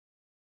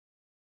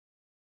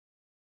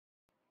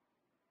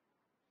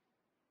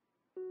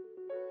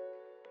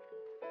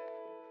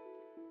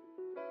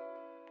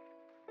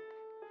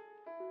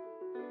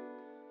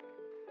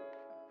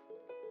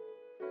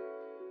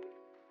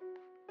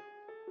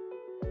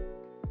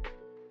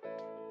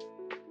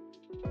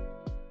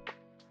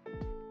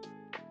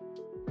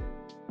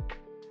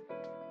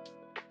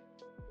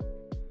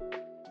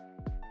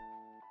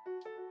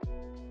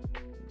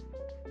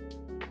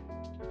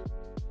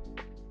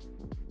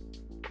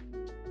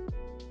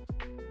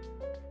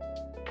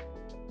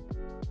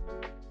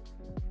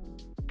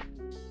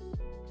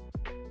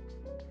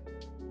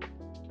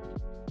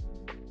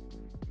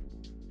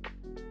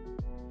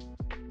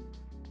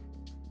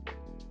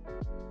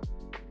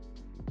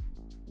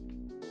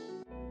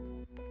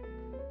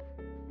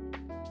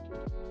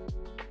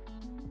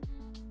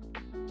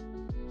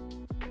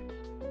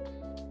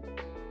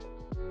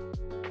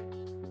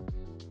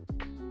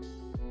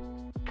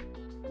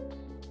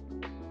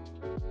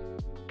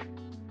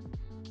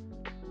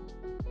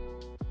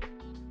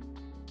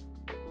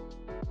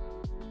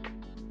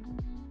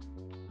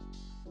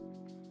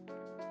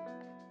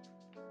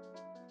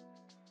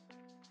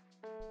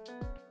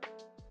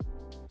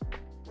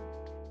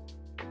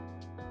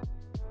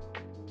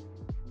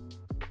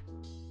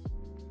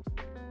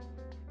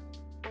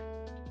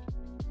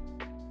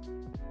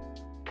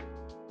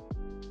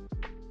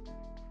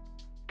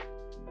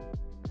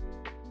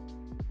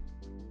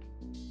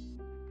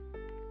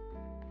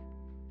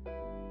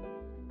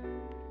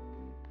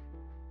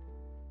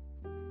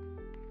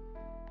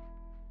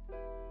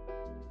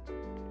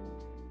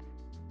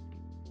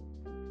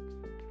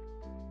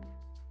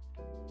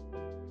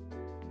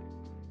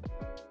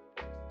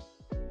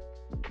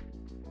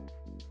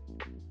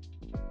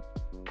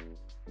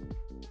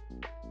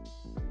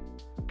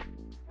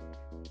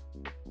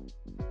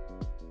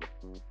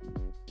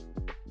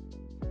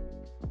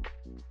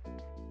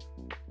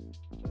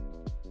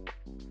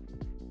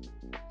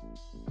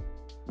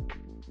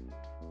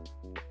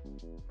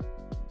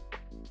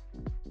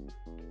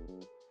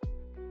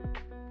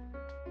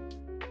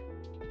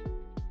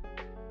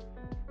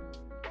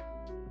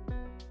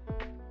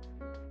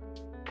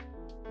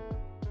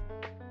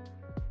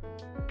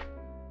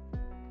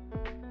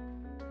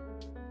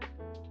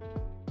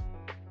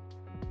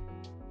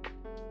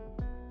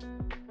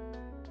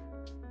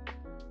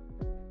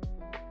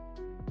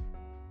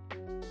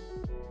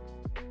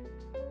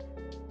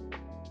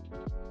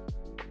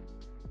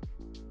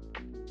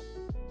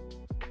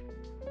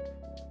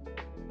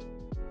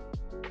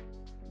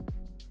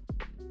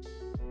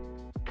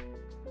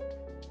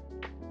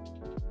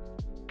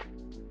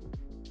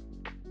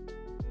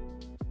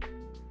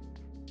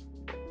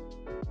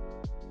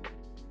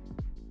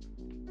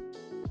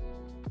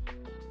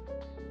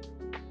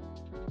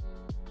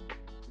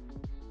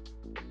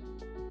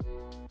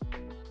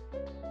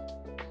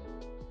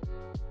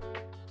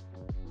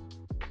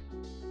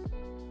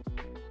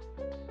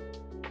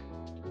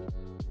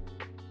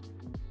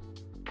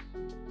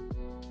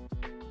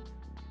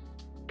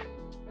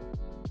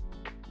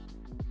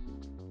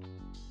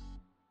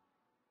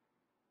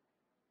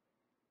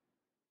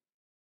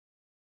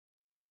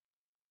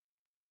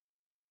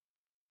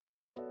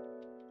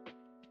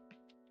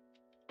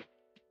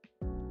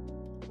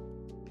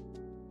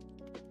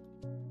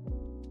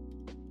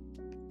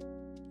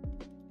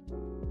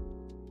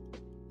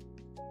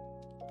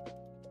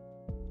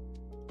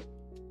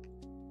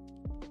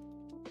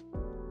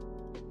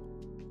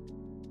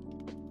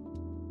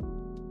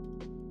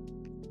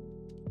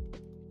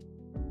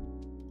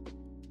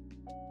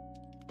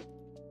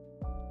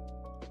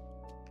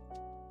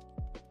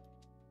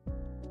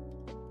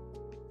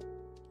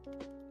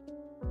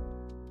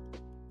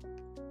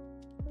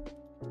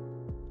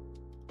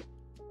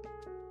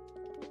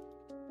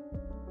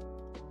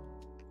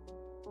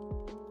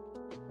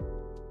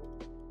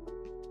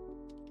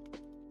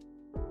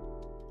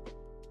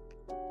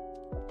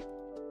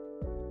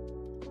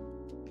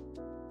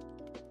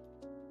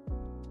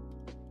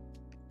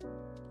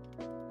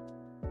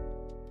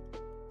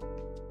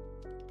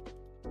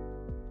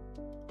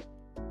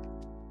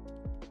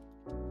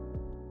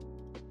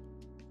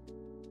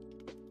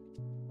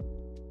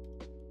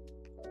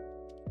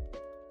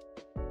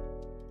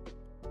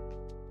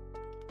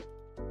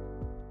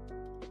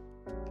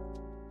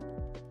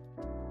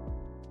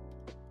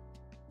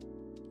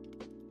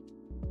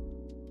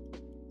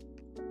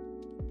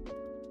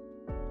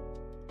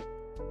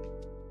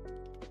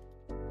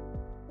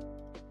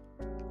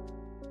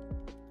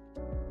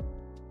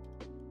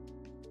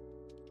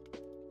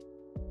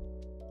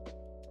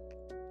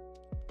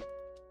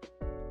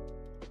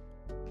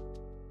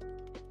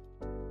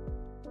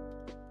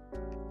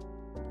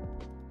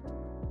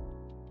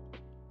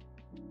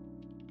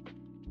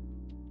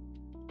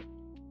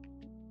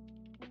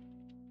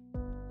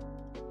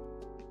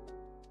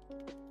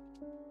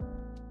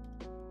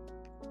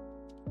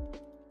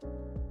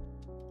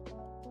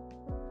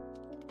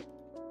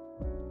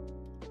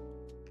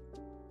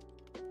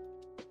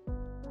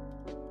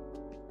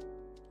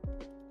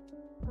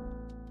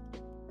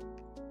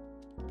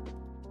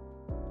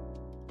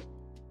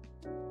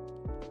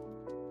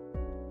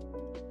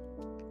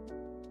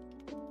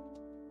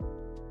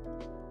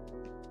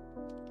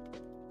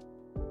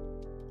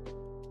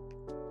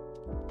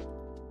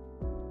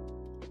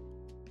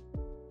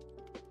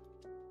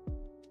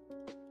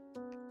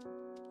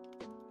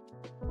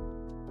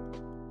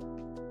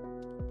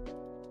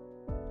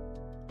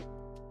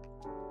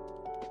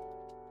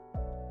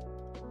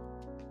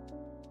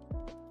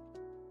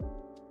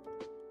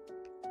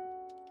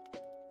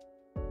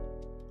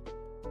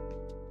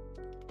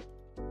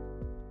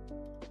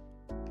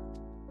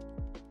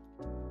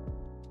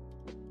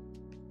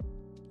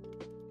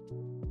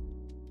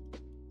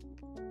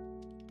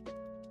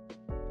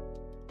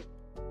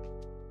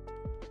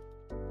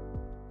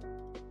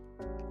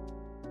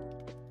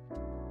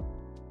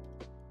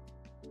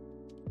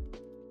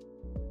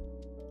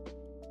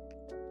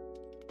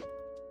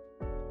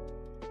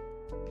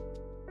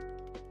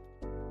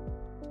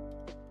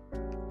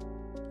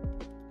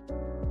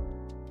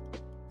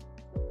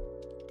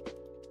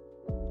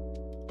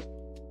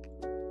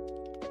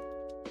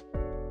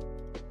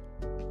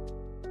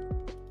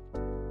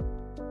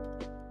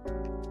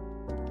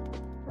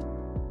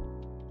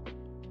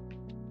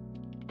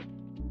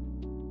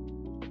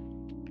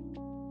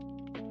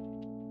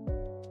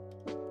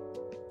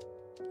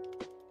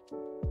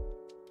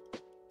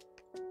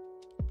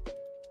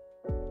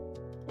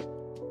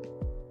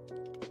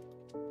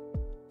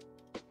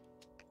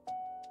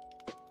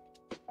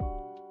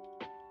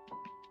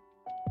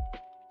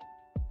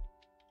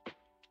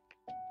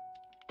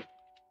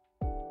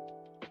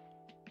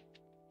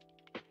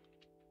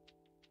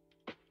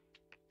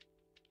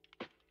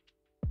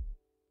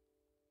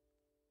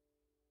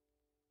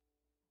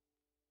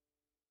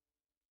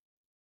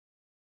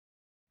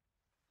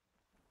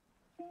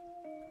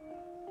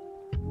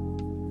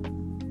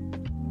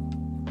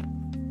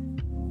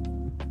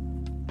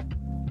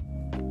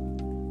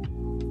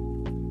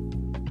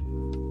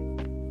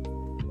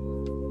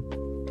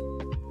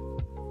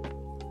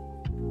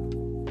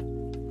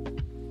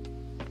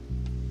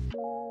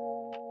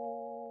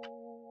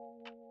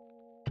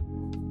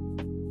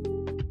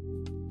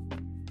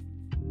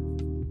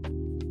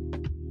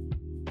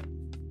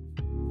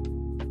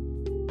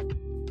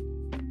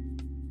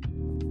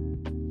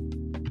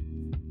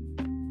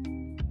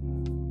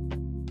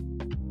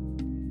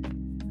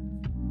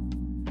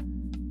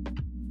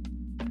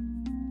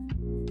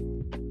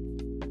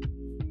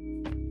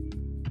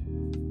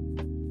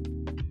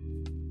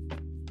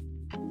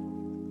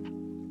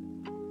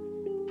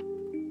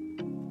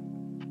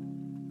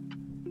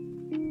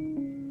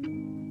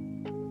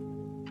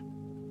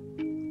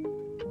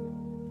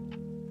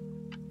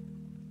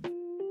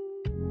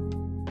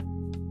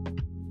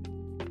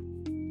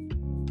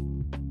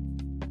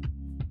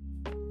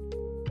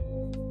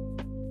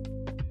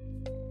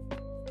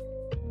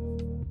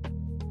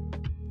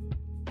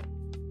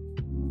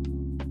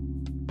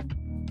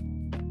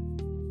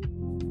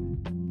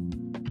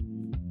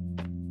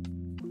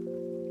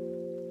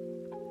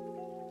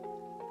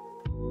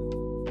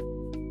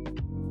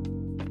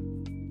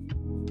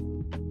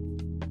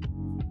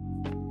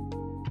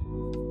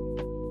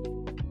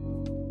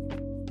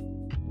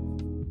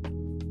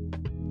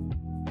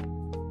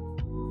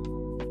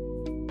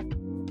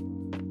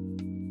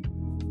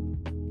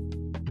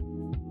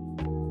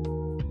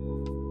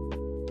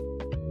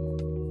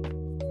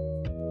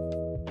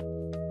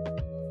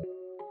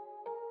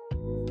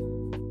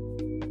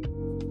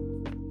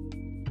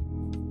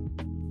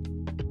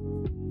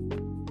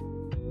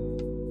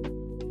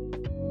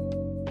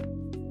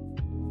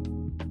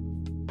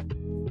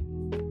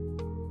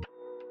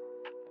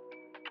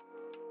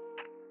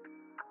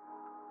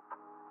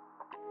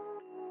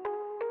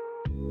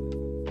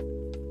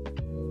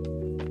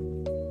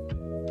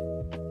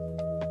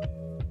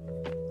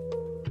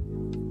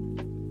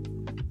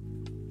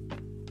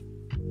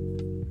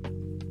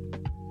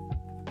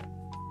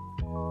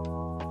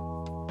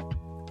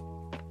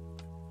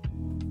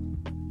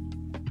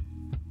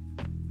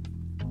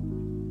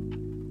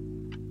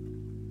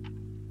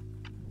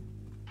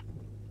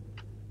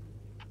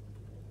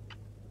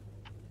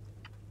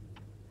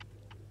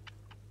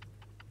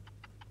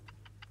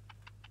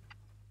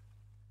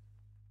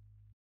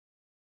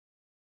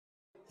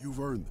You've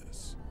earned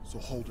this, so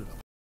hold it up.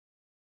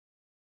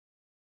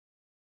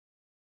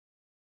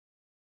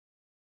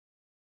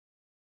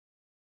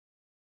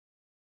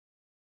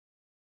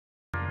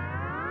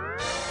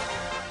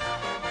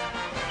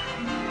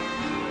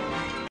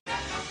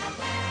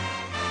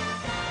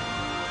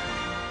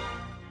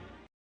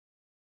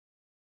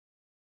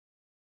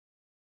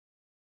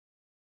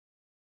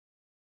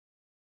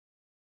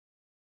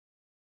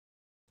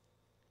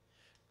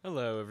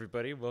 Hello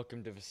everybody,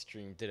 welcome to the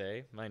stream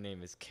today. My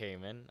name is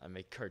Cayman, I'm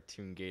a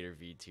Cartoon Gator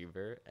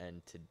VTuber,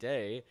 and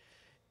today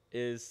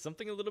is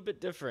something a little bit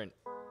different.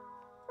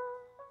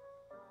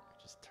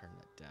 Just turn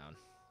that down.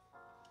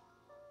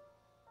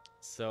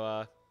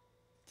 So,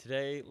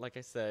 today, like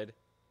I said,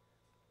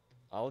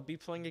 I'll be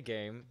playing a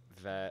game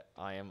that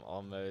I am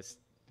almost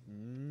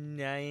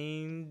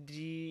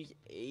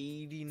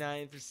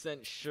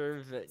 89%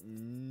 sure that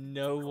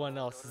no one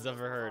else has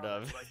ever heard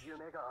of.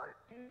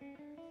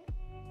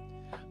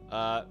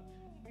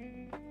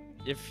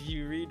 If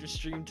you read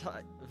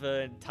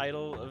the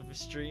title of the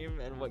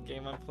stream and what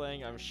game I'm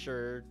playing, I'm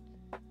sure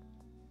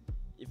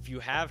if you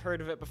have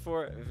heard of it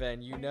before,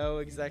 then you know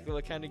exactly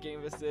what kind of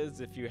game this is.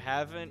 If you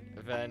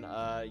haven't, then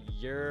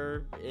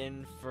you're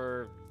in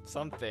for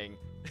something.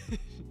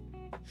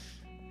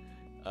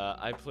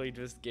 I played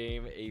this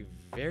game a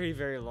very,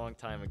 very long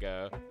time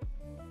ago.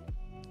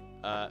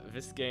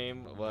 This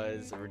game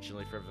was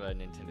originally for the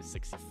Nintendo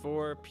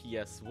 64,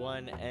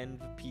 PS1, and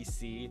the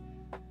PC,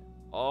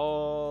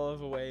 all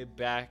the way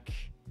back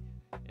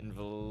in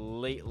the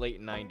late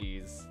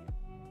 90s.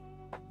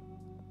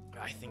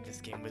 I think this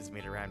game was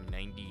made around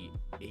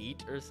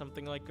 98 or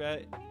something like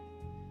that.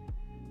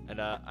 And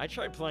I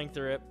tried playing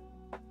through it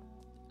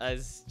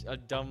as a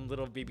dumb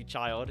little baby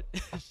child.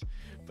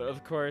 But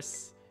of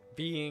course,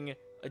 being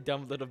a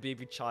dumb little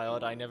baby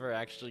child, I never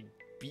actually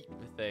beat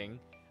the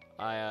thing.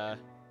 I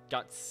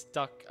got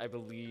stuck, I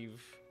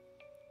believe,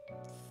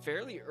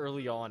 fairly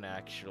early on,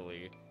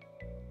 actually.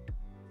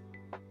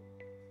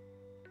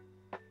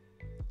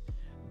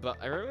 But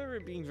I remember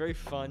it being very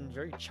fun,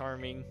 very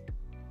charming.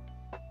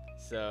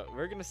 So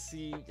we're gonna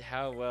see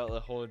how well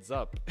it holds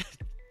up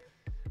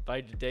by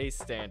today's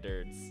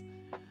standards.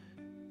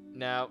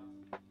 Now,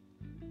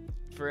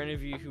 for any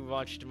of you who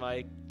watched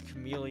my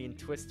Chameleon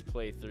Twist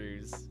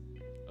playthroughs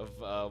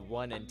of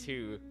 1 and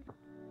 2,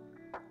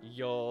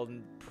 you'll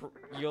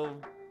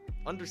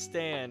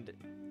understand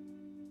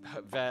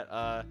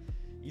that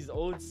these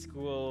old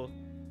school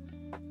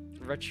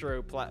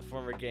retro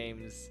platformer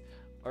games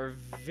are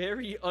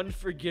very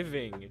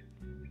unforgiving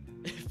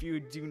if you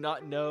do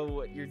not know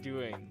what you're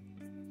doing.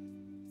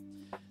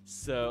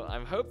 So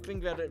I'm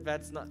hoping that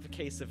that's not the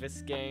case of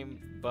this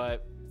game,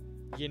 but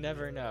you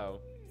never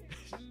know.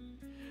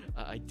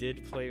 I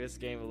did play this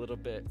game a little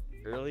bit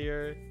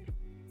earlier,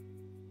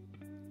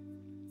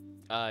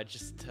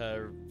 just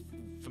to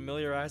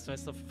familiarize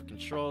myself with the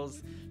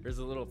controls. There's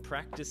a little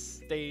practice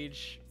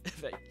stage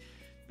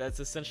that's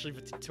essentially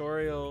the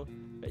tutorial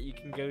that you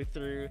can go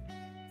through.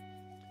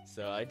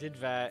 So I did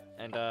that,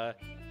 and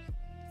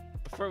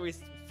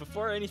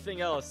before anything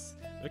else,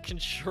 the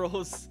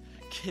controls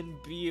can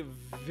be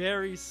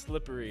very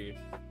slippery.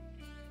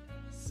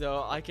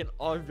 So I can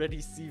already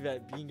see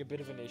that being a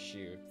bit of an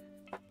issue.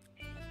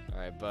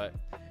 Alright, but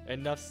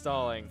enough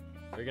stalling.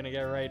 We're gonna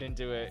get right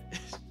into it.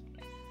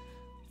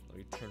 Let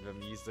me turn the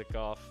music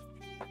off.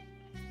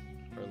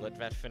 Or let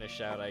that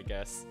finish out, I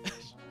guess.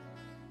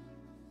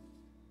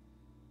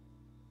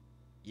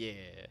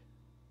 Yeah.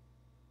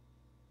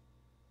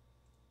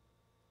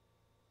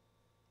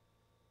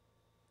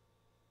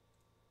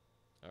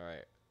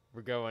 Alright,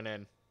 we're going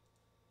in.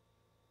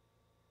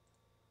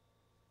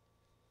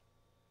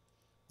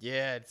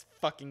 Yeah, it's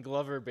fucking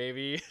Glover,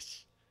 baby.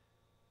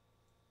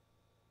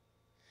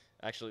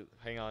 Actually,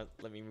 hang on.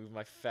 Let me move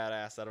my fat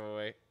ass out of the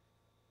way.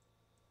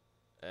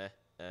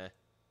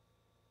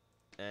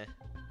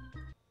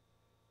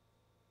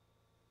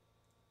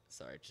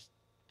 Sorry, just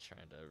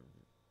trying to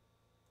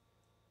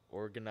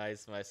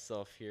organize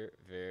myself here.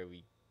 There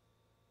we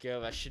go.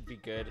 That should be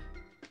good.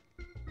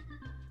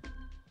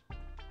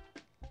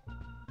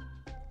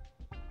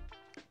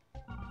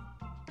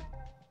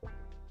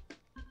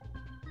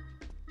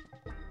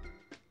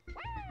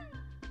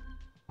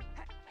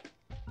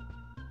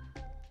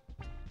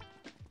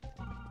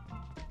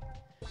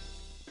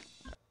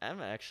 I'm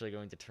actually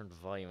going to turn the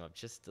volume up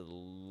just a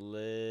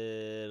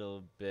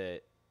little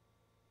bit.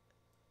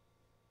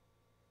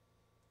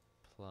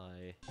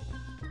 Apply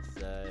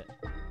set.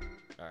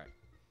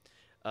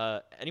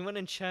 Alright. Anyone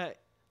in chat,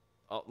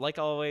 like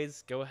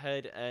always, go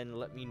ahead and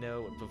let me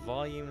know what the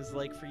volume is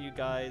like for you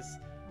guys.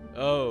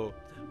 Oh,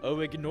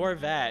 ignore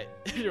that.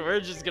 We're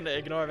just gonna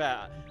ignore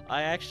that.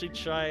 I actually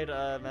tried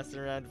messing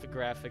around with the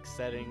graphics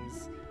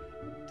settings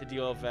to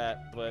deal with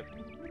that, but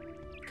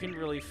couldn't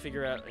really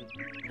figure out a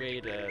way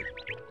to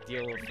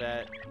deal with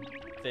that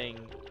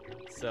thing.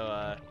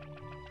 So,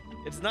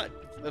 it's not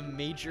a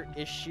major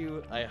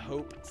issue, I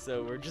hope,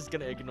 so we're just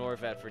gonna ignore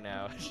that for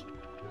now.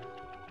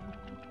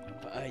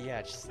 But,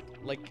 yeah, just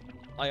like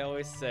I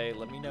always say,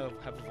 let me know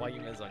how the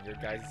volume is on your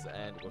guys'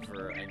 end,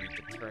 whether I need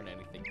to turn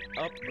anything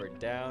up or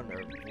down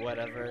or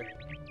whatever.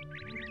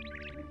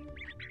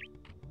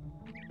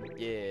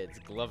 Yeah, it's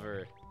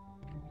Glover.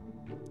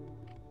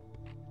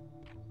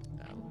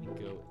 Let me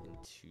go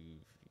into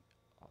the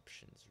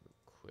options real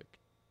quick.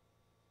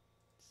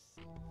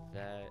 See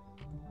that.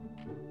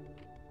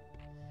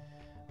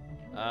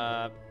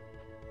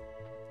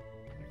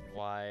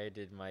 Why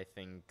did my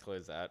thing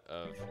close out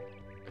of...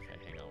 Okay,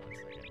 hang on 1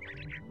 second.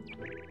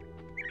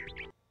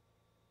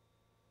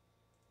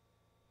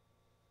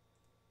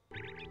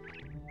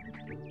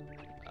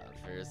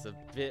 There's a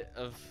bit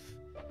of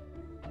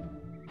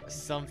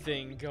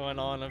something going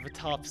on the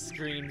top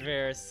screen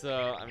there,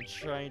 so I'm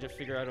trying to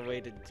figure out a way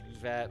to do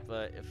that,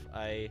 but if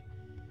I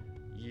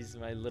use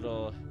my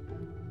little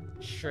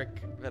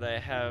trick that I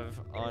have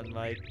on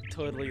my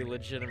totally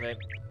legitimate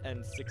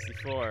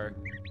N64,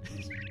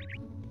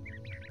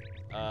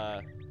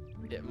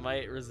 it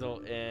might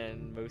result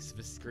in most of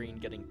the screen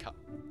getting cut,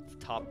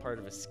 top part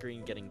of the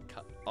screen getting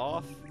cut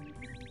off.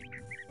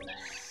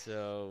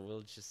 So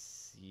we'll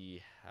just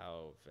see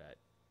how that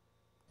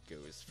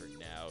goes for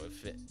now.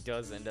 If it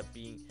does end up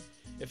being,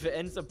 if it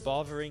ends up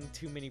bothering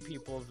too many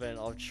people, then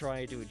I'll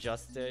try to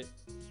adjust it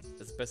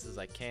as best as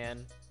I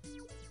can.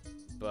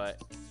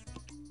 But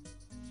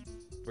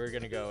we're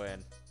gonna go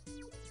in.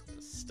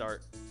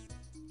 Start.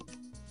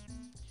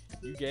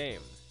 New game.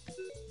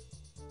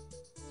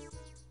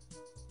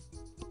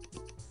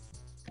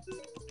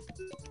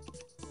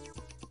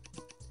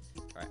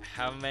 Alright,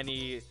 how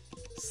many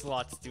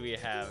slots do we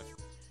have?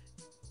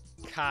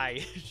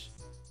 Kai.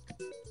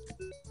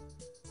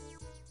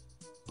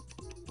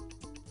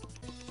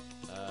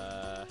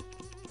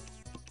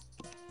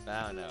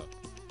 I don't know.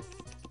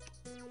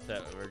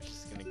 So we're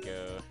just gonna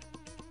go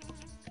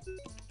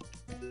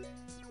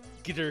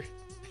Gator.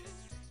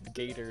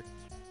 Gator.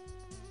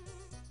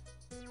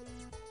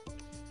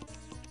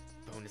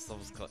 Bonus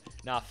levels.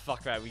 Nah,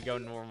 fuck that. We go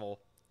normal.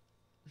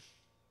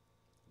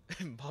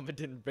 Mama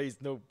didn't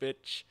raise no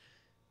bitch.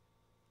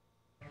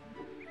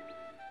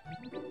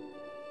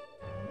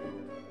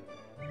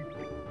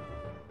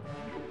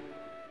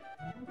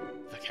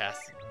 The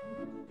castle.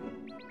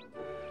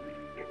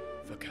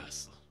 The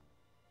castle.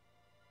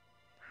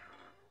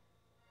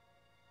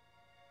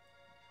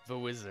 The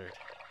wizard.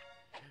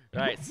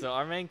 Right, so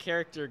our main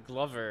character,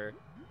 Glover,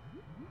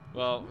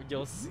 well,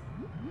 you'll see,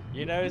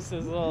 you notice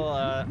his little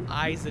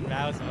eyes and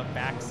mouths on the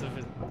backs of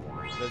his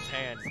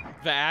hands.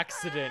 The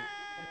accident.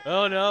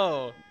 Oh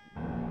no.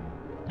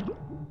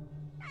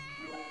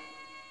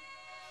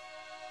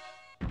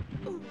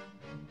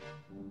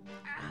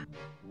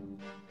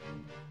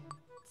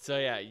 So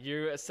yeah,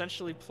 you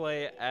essentially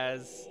play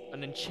as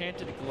an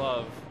enchanted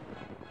glove.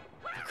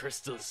 The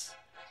crystals.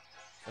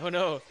 Oh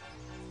no.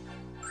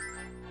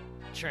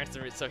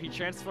 So he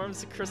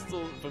transforms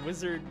the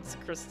wizard's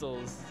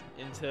crystals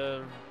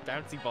into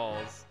bouncy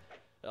balls.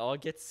 They all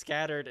get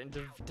scattered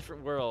into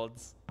different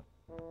worlds.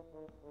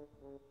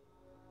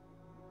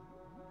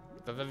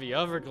 But then the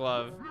other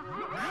glove,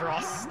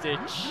 Cross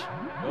Stitch.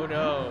 Oh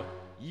no,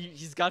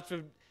 he's got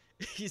the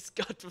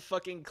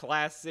fucking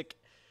classic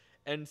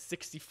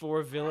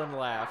N64 villain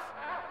laugh.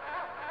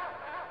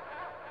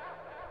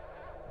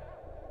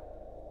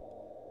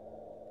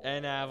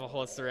 And now the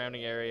whole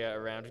surrounding area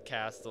around the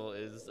castle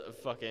is a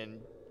fucking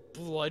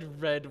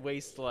blood red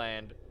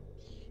wasteland.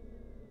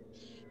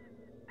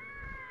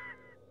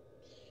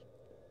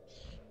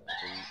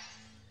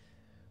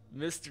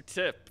 Mr.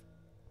 Tip.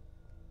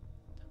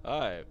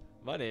 Hi,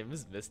 my name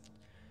is Mr.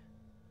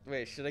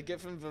 Wait, should I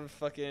give him the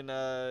fucking,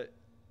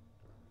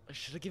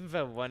 should I give him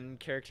that one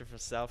character from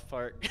South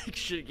Park?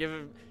 Should I give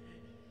him...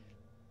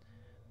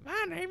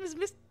 My name is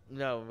Mr.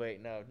 No,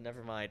 wait, no,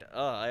 never mind.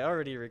 Oh, I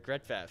already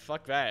regret that.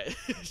 Fuck that.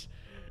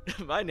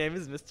 My name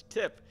is Mr.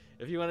 Tip.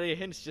 If you want any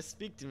hints, just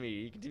speak to me.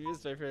 You can do this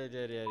by...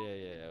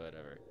 Yeah,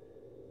 whatever.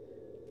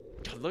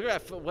 God, look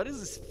at that. What is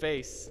his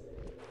face?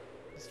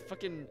 He's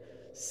fucking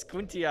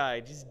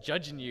squinty-eyed. He's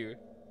judging you.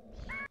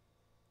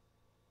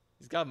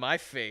 He's got my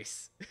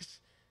face.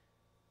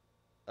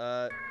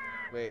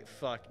 Wait,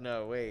 fuck,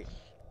 no, wait.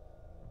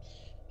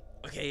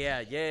 Okay,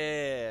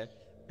 yeah.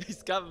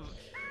 He's got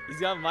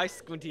my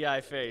squinty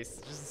eye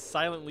face, just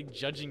silently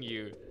judging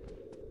you.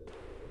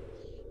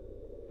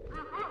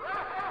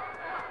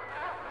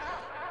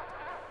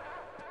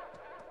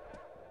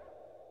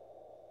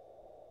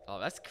 Oh,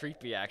 that's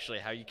creepy, actually,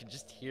 how you can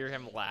just hear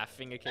him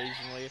laughing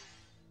occasionally.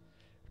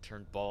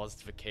 Return balls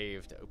to the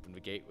cave to open the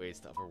gateways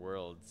to other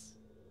worlds.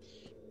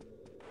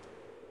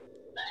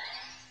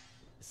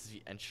 This is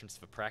the entrance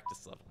to the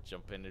practice level.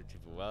 Jump into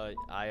people. Well,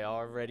 I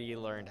already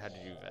learned how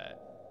to do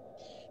that.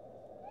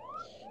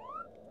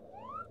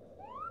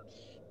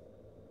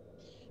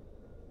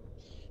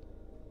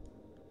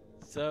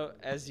 So,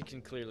 as you can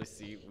clearly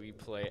see, we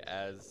play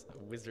as a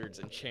wizard's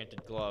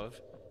enchanted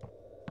glove,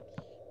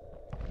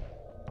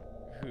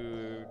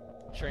 who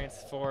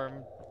transform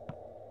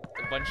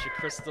a bunch of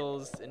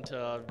crystals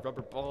into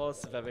rubber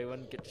balls so that they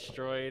wouldn't get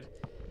destroyed,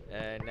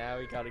 and now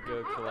we gotta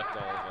go collect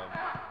all of them.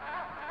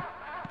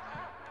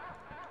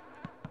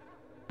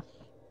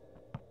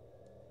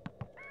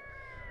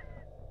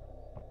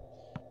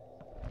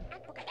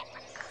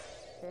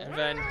 And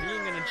then,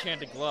 being an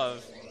enchanted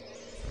glove,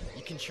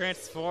 you can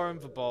transform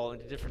the ball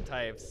into different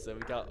types. So we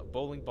got a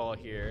bowling ball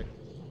here.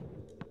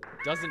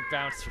 Doesn't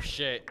bounce for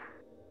shit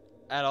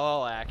at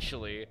all,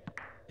 actually.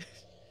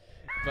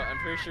 But I'm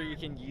pretty sure you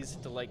can use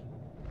it to, like,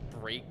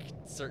 break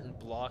certain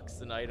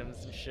blocks and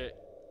items and shit.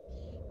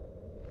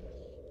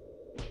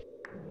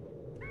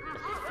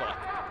 What the fuck?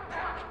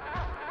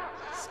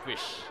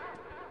 Squish.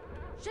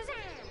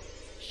 Shazam!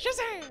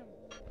 Shazam!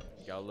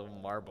 You got a little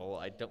marble.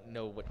 I don't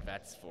know what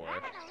that's for.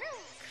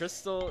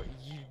 Crystal,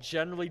 you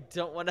generally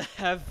don't want to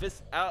have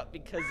this out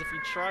because if you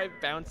try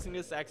bouncing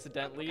this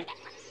accidentally,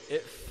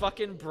 it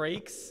fucking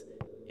breaks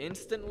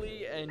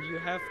instantly and you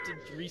have to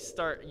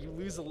restart. You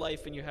lose a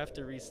life and you have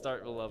to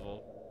restart the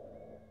level.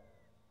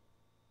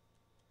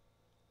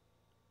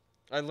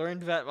 I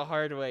learned that the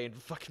hard way in the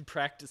fucking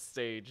practice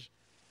stage.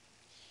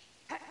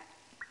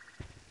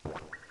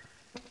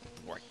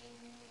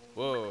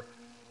 Whoa.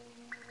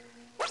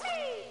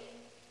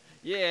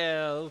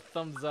 Yeah, a little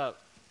thumbs up.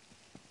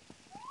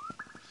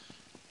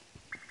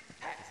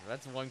 So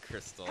that's one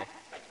crystal. Taking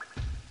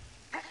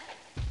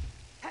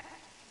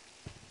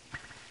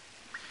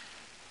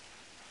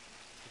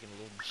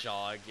a little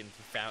jog into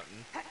the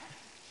fountain.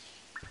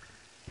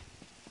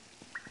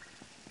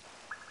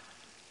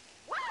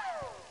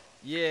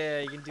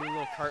 Yeah, you can do a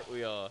little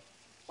cartwheel.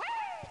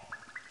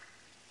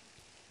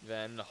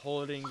 Then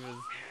holding the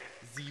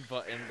Z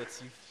button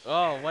lets you...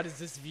 Oh, what is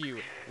this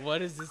view?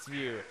 What is this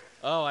view?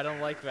 Oh, I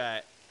don't like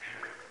that.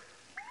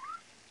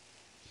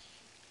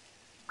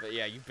 But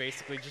yeah, you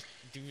basically just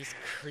do this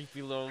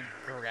creepy little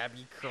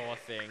grabby claw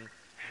thing.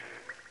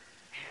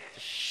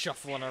 Just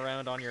shuffling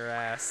around on your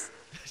ass.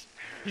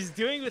 He's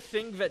doing the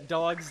thing that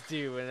dogs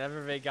do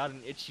whenever they got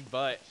an itchy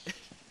butt.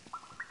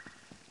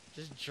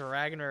 Just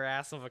dragging her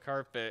ass on the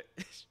carpet.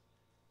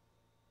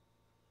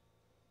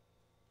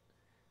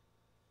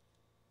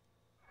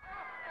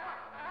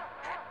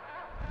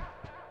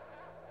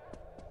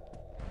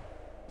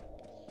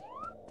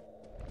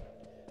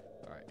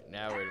 Alright,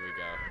 now where do we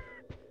go?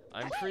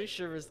 I'm pretty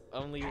sure there's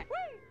only...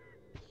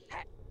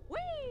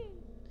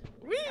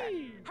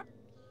 Whee!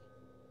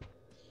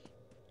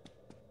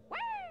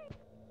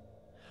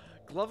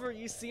 Glover,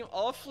 you seem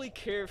awfully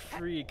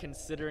carefree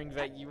considering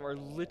that you are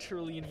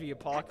literally in the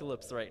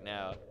apocalypse right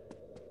now.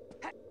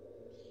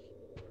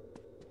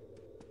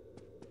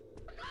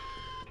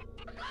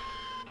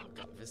 Oh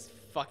god, this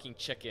fucking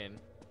chicken.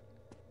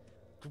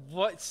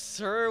 What,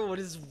 sir? What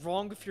is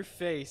wrong with your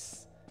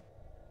face?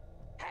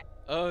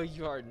 Oh,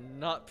 you are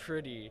not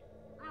pretty.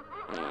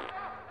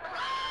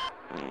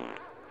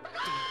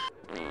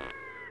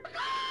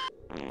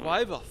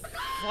 Why the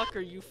fuck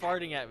are you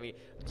farting at me?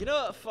 You know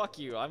what? Fuck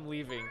you. I'm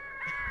leaving.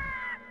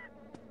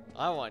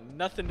 I want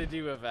nothing to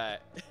do with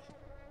that.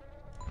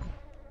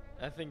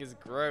 That thing is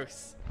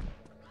gross.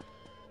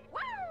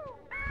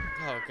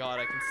 Oh god,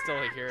 I can still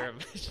hear him.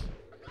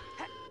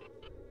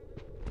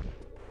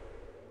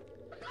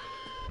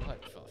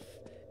 What the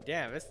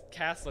damn, this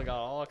castle got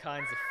all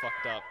kinds of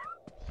fucked up.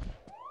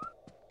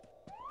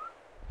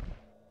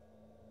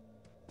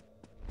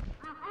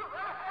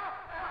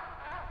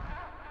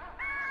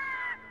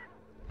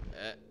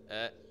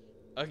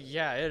 Oh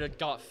yeah, it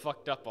got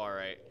fucked up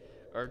alright.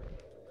 Or,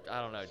 I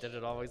don't know, did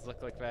it always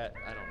look like that?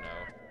 I don't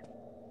know.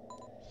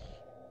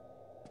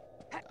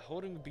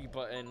 Holding the B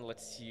button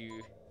lets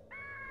you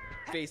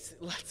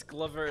lets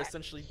Glover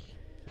essentially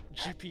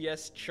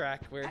GPS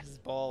track where his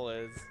ball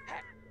is.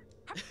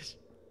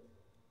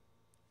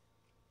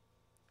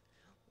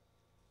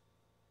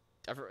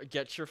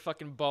 Get your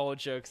fucking ball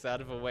jokes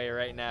out of the way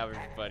right now,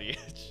 everybody.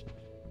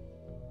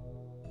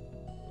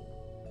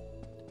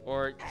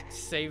 Or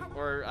save,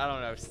 or I don't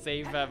know,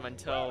 save them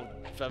until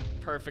the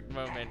perfect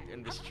moment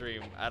in the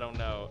stream. I don't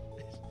know.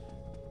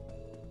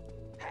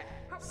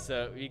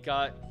 So we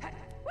got,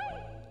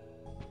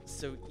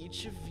 so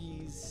each of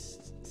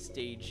these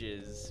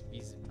stages,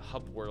 these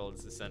hub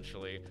worlds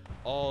essentially,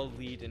 all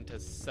lead into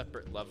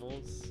separate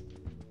levels.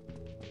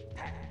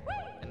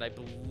 And I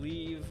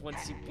believe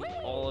once you beat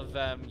all of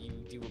them, you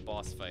do a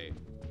boss fight.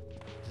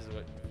 Which is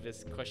what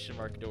this question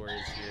mark door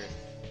is here.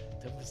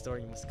 To open this door,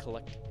 you must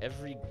collect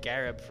every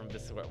Garib from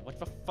this world. What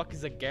the fuck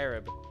is a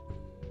Garib?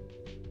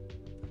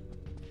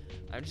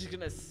 I'm just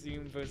gonna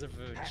assume those are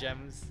the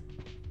gems.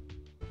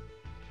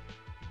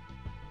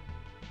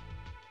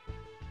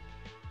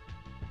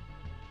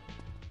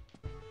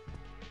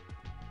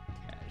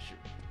 Casual.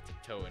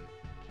 Tiptoeing.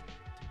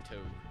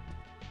 Tiptoe.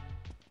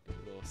 Do a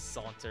little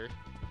saunter.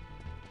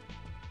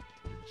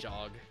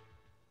 Jog.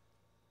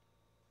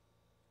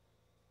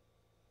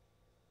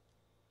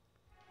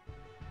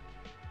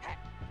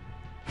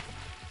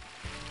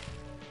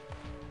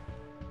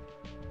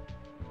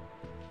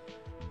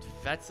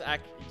 That's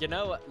you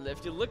know,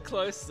 if you look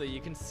closely, you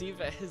can see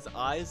that his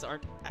eyes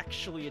aren't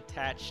actually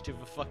attached to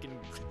the fucking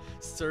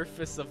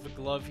surface of the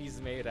glove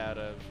he's made out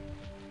of.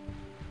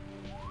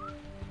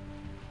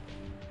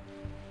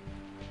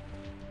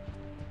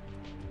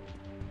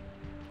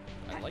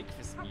 I like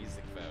this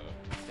music though.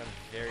 It's got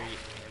a very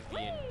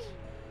ambient,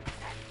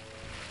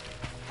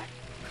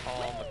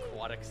 calm,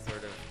 aquatic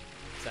sort of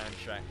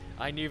soundtrack.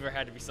 I knew there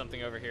had to be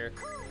something over here.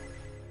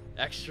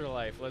 Extra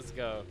life, let's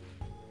go.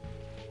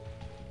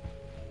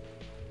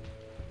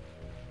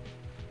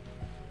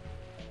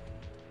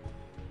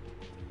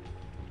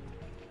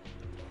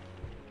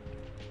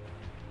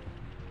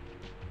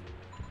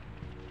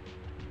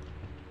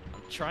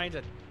 Trying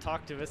to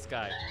talk to this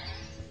guy.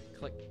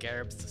 Collect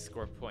Garibs to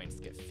score points.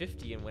 Get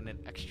 50 and win an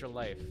extra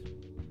life.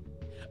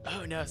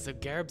 Oh no, so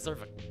Garibs are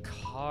the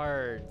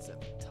cards at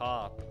the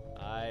top.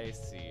 I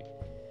see.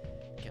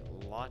 Get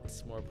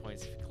lots more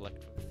points if you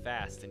collect them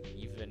fast, and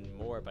even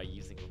more by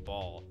using the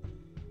ball.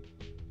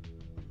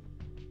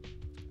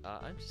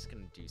 I'm just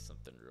gonna do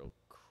something real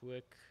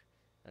quick.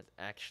 That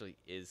actually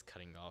is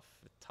cutting off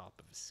the top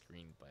of the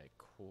screen by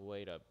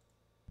quite a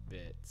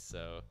bit,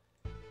 so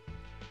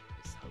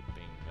just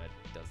hoping that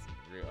doesn't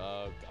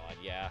oh god,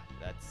 yeah,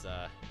 that's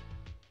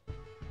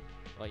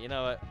well, you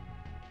know what,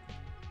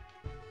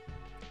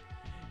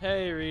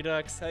 hey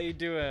Redux, how you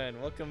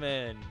doing? Welcome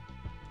in,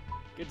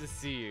 good to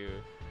see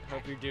you.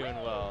 Hope you're doing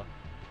well.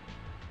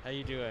 How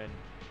you doing?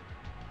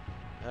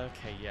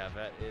 Okay, yeah,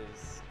 that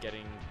is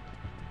getting,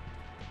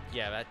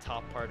 yeah, that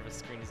top part of the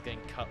screen is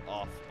getting cut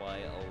off by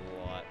a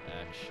lot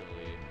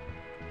actually.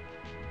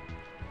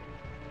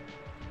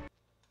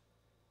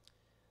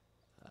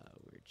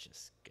 We're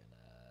just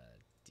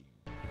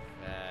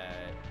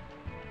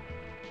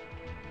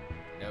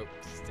nope,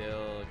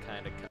 still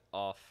kind of cut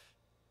off,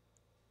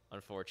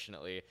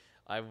 unfortunately.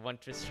 I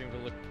want this stream to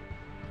look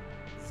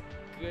as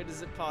good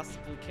as it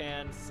possibly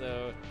can,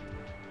 so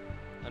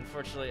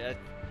unfortunately I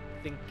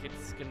think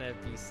it's gonna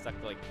be stuck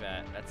like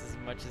that. That's as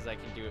much as I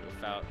can do it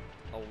without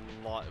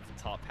a lot of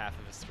the top half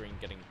of the screen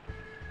getting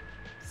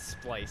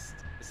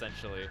spliced,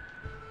 essentially.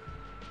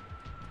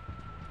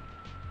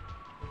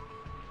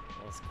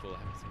 Well, that's cool,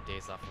 having some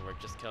days off of work,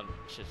 just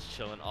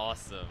chilling,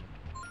 awesome.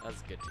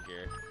 That's good to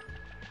hear.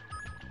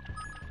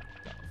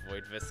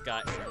 Avoid this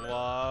guy.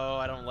 Whoa,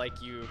 I don't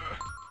like you.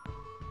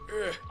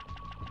 Ugh.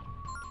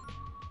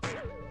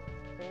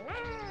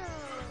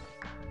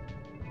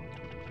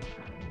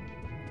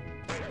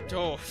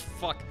 Oh,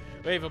 fuck.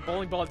 Wait, the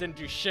bowling ball didn't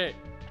do shit.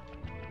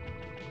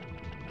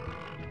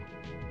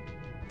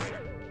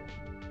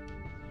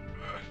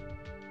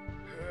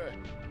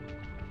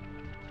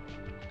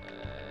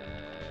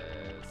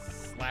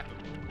 Slap him.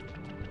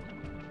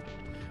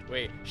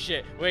 Wait,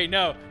 shit. Wait,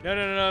 no.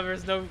 No,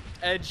 there's no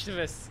edge to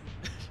this.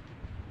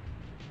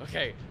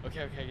 Okay, we're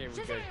good.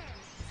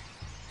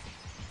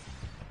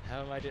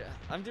 How am I doing?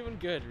 I'm doing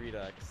good,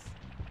 Redux.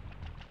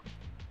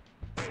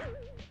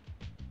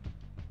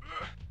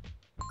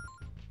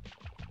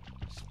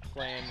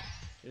 playing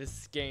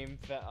this game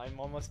that I'm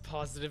almost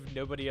positive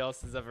nobody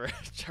else has ever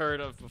heard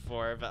of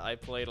before, but I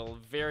played a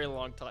very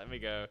long time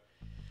ago.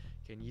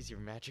 You can use your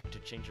magic to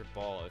change your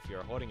ball. If you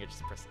are holding it,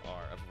 just press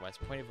R. Otherwise,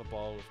 point of a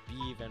ball with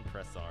B, then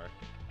press R.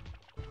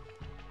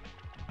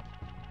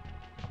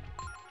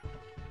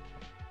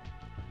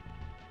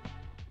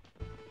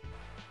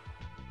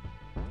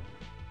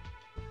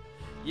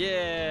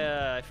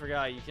 Yeah, I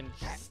forgot. You can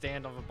just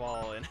stand on the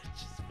ball and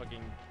just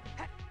fucking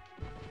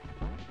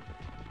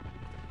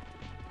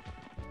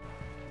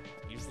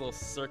use little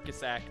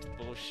circus act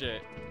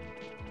bullshit.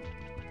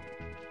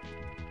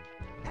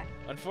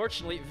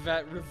 Unfortunately,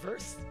 that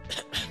reverse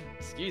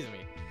excuse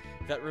me,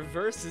 that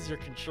reverses your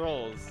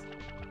controls.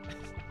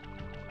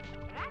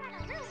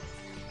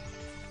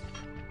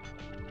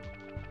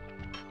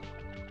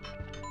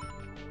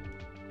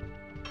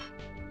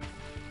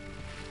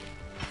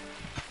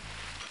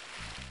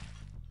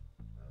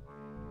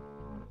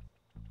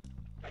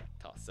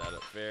 Toss that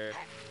up there.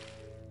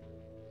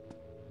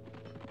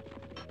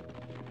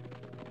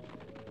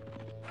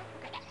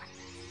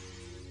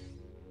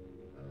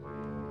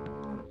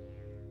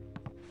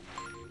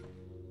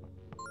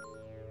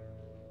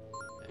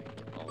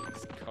 Get all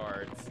these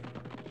cards.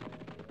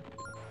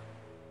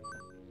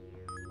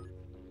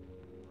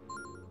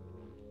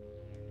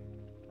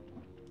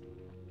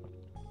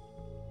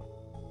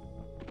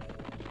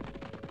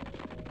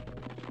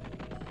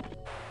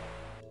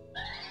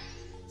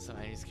 Some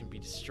enemies can be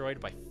destroyed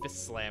by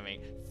fist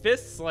slamming.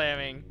 Fist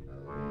slamming!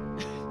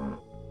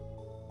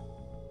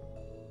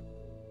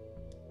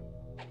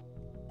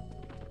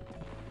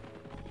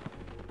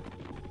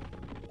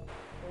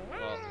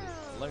 Well,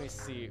 let me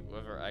see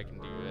whether I can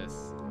do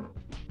this.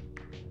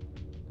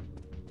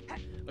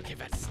 Okay,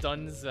 that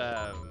stuns,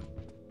 and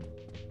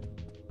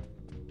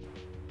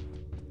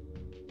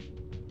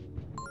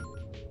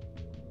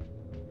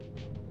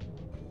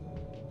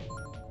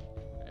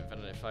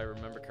if I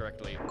remember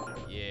correctly,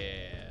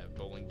 yeah,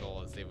 bowling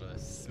ball is able to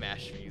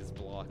smash these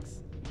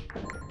blocks.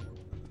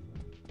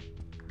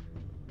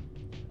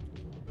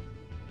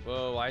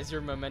 Whoa, why is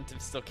your momentum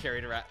still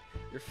carried around?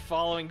 You're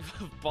following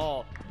the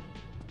ball.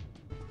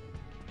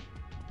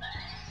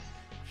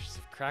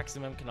 Cracks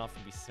in them can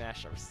often be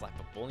smashed or slap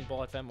a bowling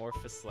ball at them or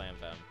fist slam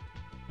them.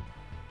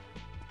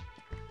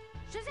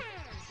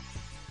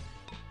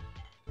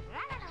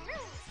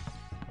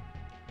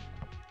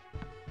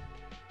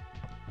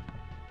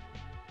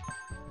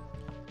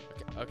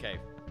 Okay,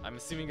 I'm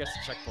assuming that's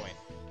a checkpoint.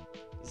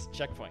 This is a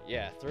checkpoint,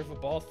 yeah. Throw the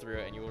ball through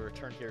it and you will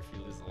return here if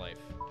you lose a life.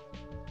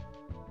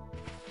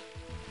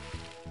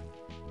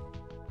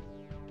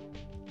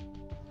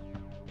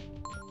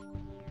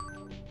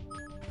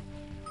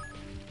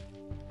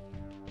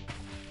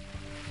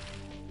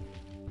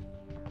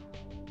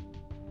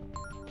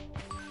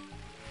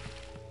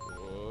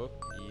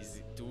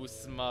 Easy.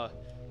 Dusma.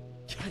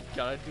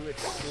 Gotta do it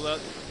slow.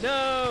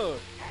 No!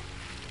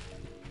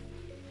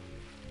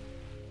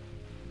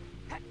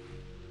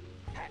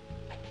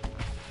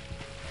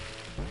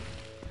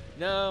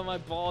 No, my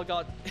ball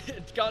got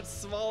it got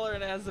smaller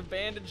and it has a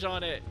bandage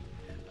on it.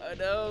 Oh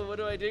no, what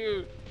do I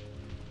do?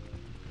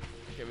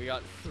 Okay, we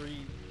got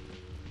 3.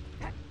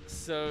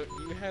 So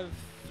you have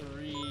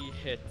 3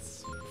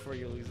 hits before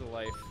you lose a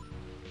life.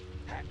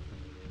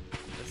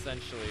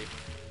 Essentially.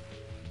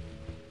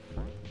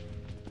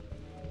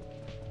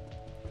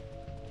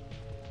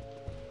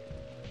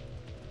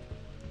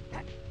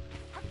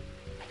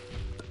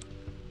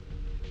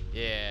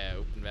 Yeah,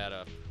 open that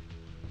up.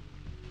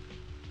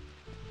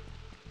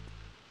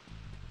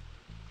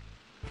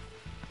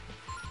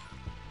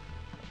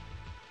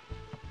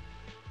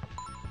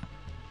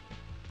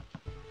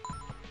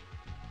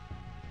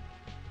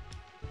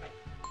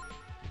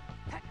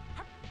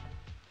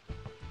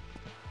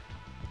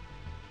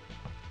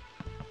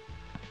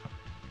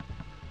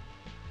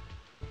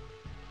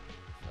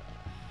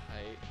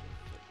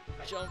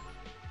 Jump.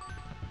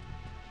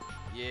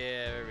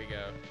 Yeah, there we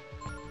go.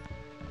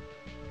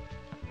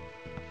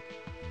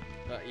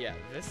 But yeah,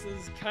 this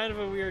is kind of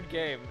a weird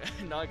game,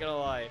 not gonna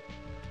lie.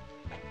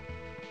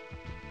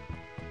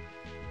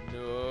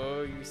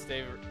 No, you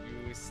stay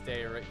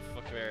right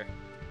fuck there.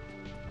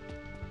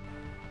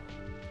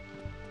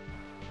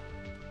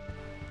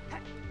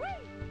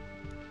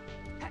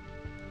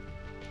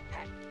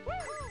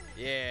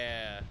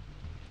 Yeah.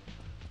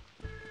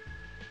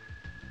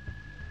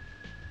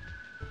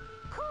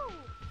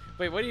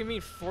 Wait, what do you mean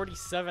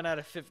 47 out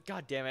of 50?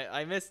 God damn it,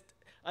 I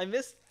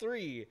missed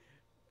 3.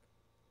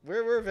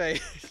 Where were they?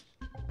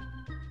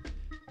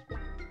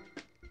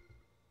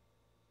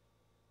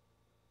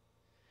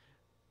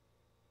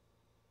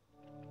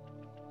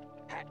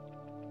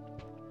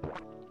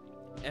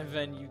 And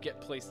then you get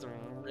placed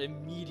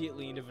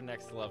immediately into the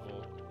next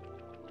level.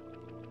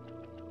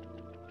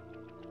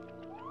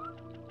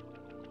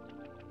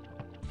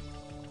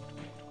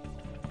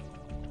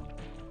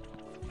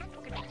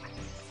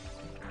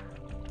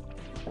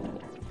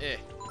 Eh.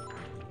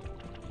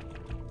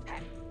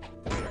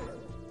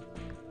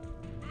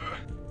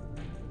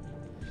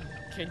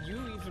 Can you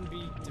even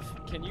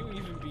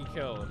be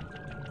killed?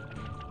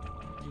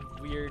 You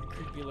weird,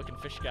 creepy looking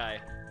fish guy.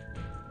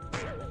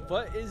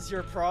 What is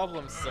your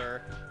problem,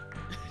 sir?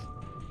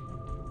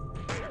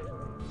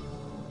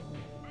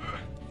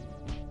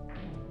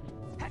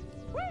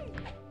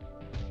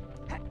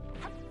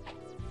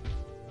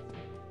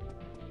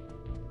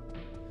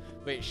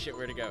 Wait, shit,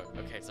 where'd it go?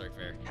 Okay, sorry,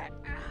 fair.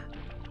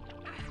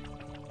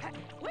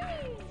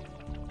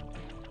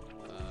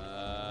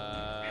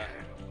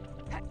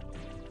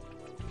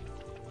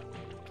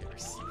 Okay, our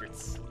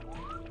secrets.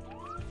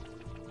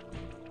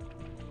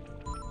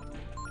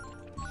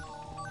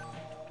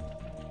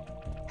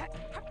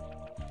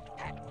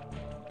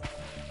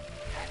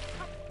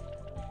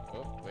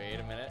 Oh, wait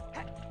a minute.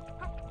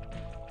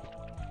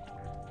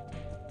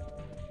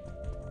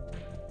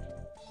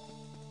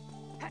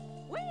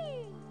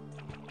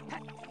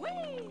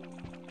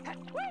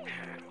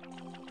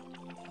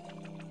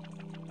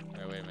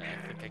 Oh, wait a minute,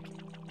 I think I can...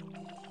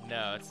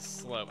 No, it's a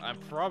slope. I'm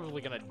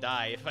probably gonna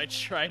die if I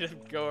try to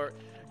go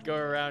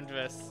around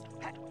this.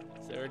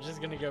 So we're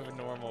just gonna go the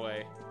normal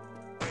way.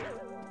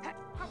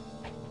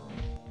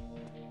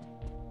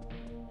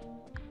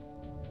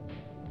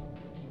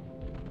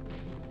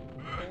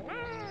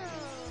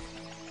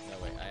 No,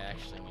 wait, I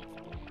actually need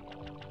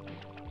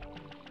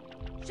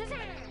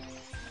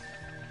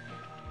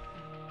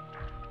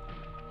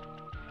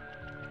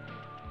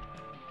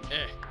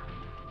Eh.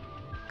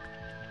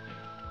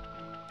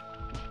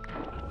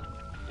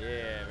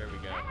 Yeah, there we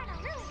go.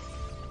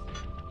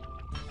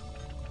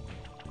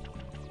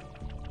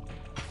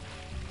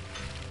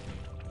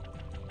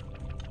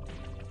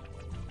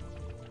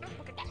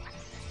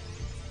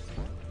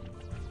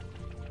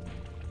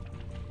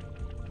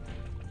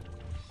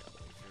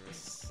 Through a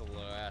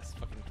slow-ass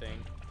fucking thing.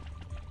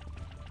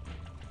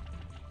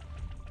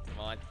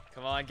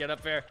 Come on, get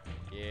up there.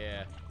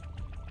 Yeah.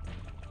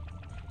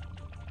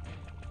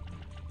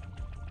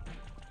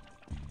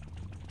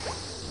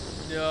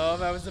 No,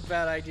 that was a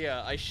bad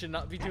idea. I should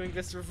not be doing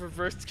this with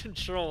reverse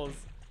controls.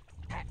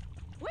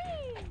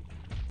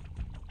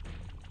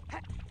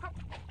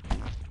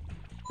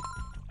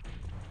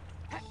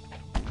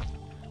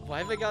 Why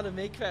have I gotta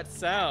make that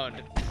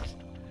sound?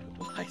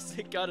 Why's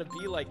it gotta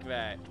be like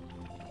that?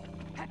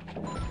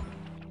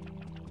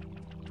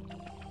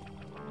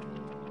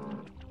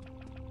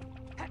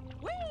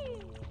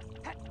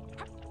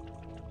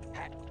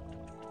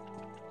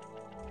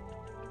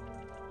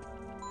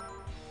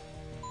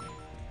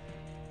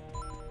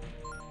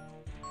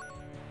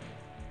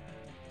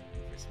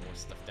 There's more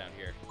stuff down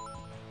here.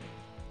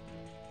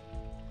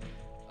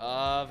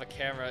 The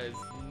camera is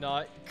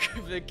not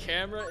the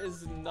camera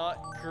is not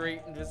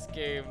great in this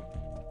game.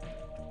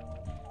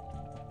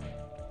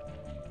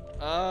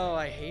 Oh,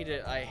 I hate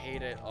it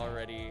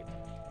already.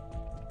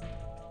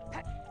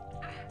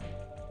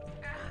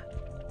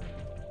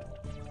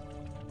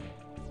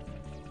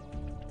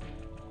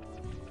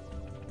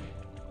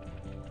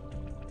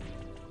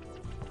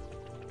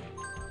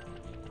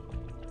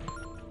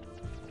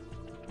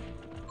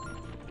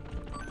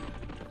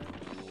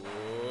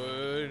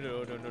 Oh,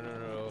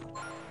 no.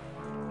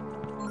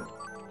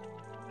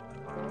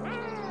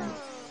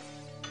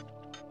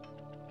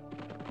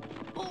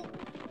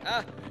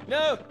 Ah,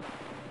 no!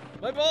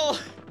 My ball!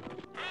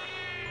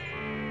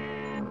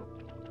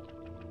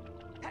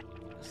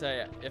 So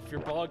yeah, if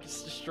your ball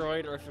gets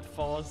destroyed or if it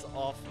falls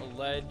off a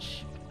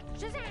ledge,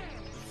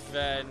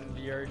 then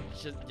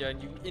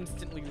you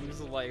instantly lose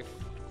a life,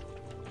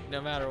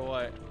 no matter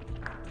what.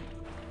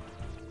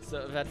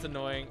 So that's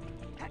annoying.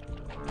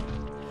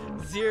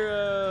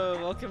 Zero,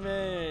 welcome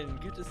in.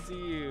 Good to see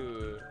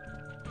you.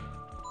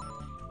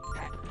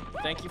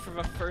 Thank you for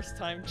the first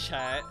time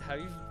chat. How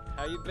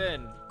you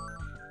been?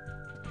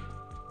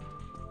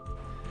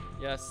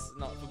 Yes,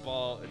 not the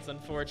ball. It's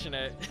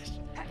unfortunate,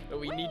 but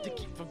we need to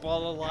keep the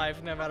ball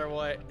alive no matter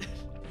what.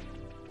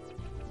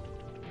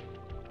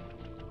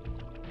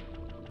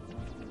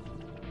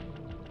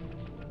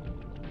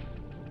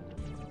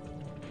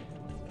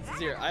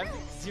 Zero,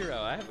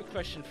 I have a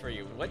question for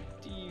you. What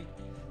do you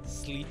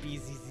sleepy?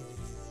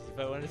 If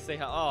I want to say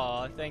how?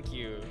 Aw, thank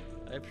you.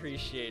 I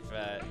appreciate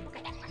that.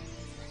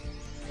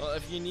 Well,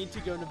 if you need to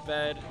go to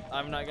bed,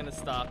 I'm not gonna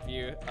stop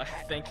you.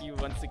 Thank you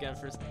once again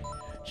for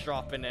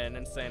dropping in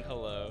and saying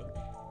hello.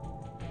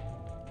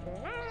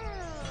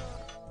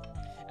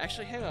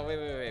 Actually, hang on,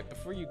 wait.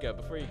 Before you go.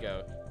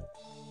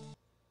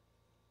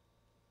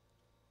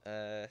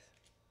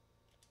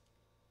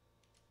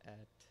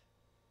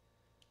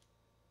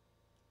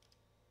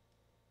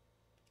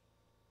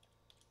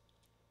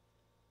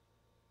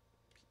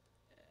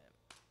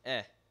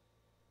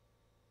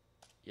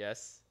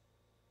 Yes.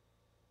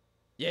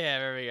 Yeah,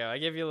 there we go. I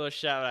give you a little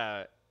shout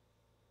out.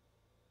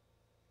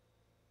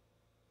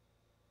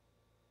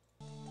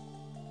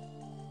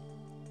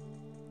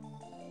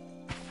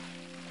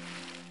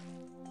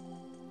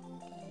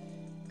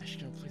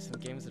 Actually gonna play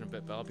some games in a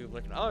bit, but I'll be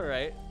looking. All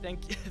right,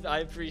 thank you. I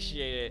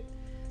appreciate it.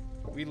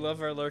 We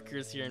love our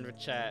lurkers here in the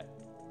chat.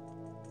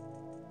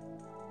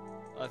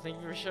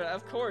 Thank you for shouting.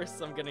 Of course,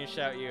 I'm gonna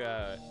shout you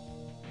out.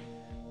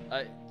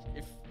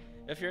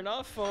 If you're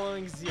not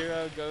following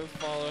Zero, go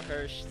follow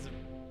her.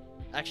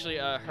 Actually,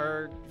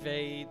 her,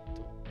 they,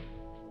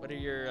 what are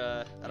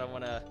your, I don't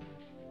want to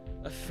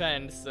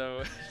offend,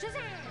 so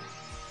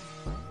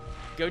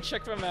go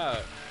check them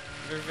out.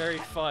 They're very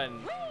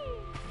fun.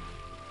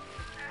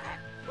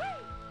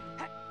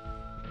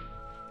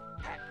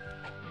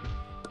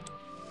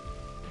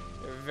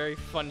 They're a very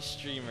fun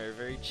streamer,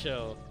 very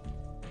chill.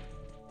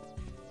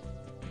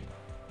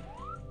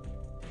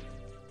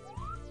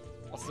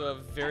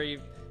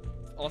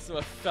 Also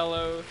a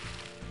fellow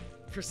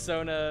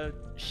Persona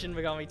Shin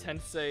Megami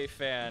Tensei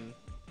fan.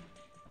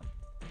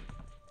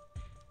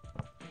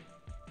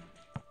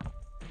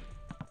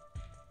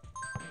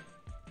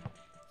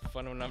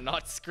 Fun when I'm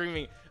not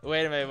screaming.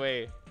 Wait a minute,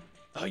 wait.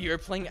 Oh, you were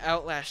playing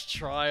Outlast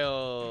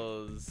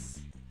Trials.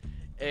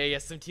 Hey,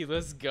 SMT,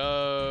 let's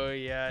go.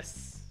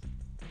 Yes.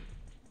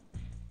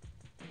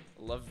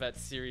 Love that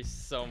series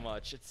so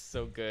much. It's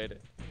so good.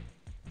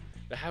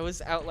 But how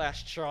is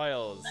Outlast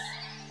Trials?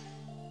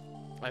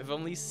 I've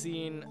only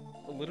seen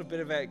a little bit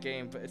of that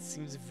game, but it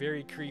seems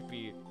very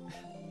creepy.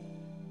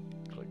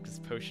 Collect this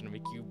potion to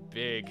make you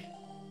big.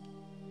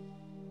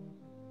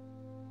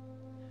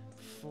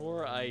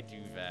 Before I do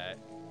that,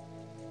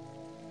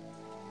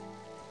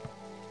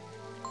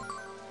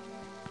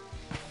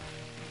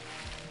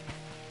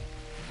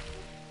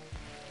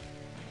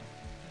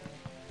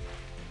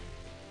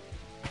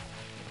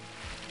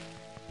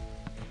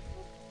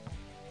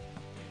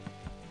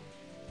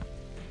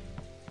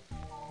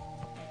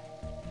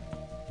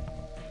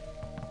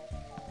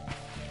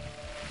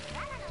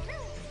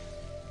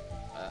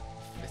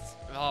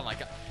 oh my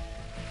god.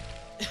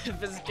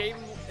 This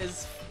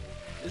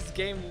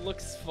game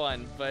looks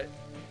fun, but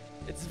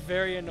it's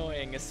very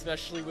annoying,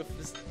 especially with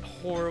this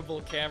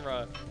horrible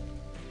camera.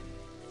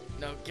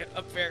 No, get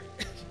up there.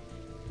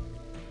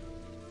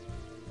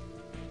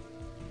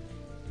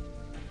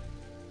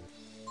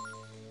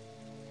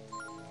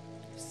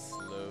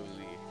 Slowly.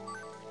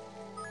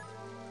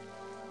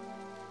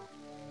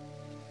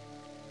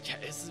 Yeah,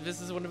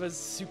 this is one of those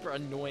super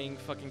annoying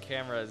fucking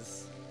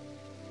cameras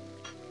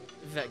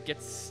that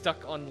gets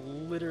stuck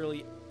on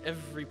literally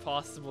every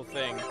possible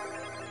thing.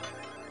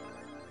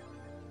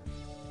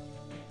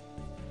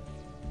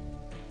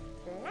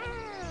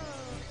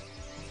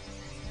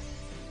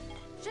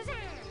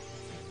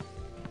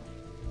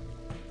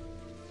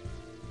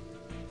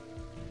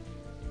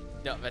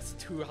 No, that's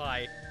too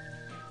high.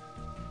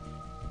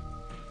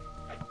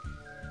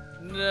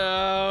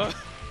 No.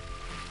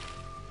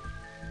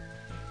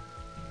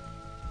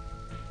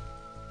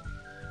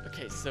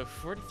 Okay, so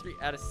 43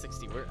 out of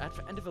 60. We're at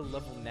the end of a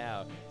level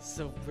now.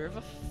 So where the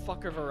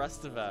fuck are the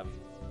rest of them?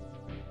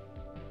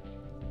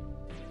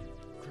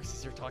 Of course,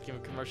 as you're talking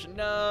about commercial.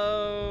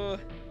 No!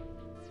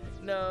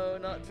 No,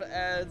 not the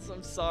ads.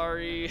 I'm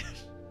sorry.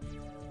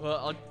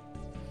 Well,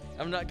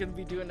 I'm not gonna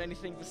be doing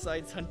anything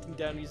besides hunting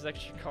down these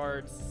extra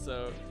cards,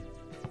 so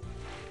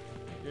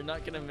you're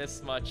not gonna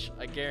miss much.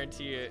 I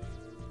guarantee it.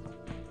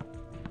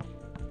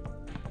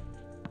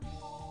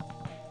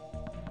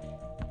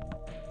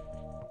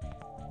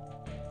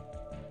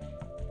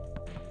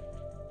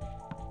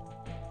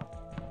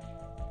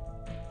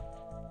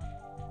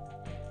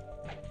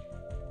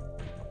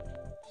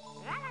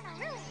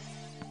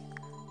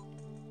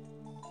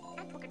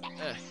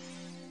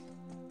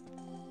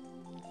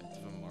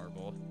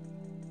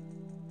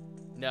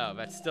 No,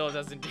 that still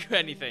doesn't do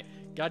anything.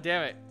 God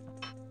damn it.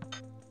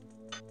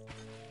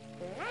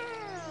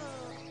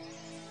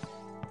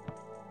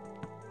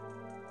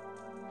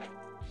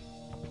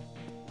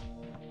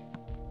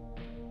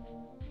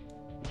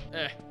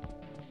 Oh,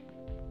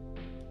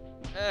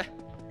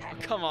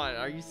 come on,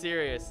 are you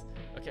serious?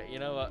 Okay, you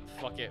know what?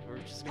 Fuck it. We're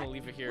just gonna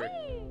leave it here.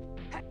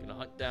 Gonna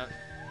hunt down.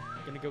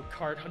 Gonna go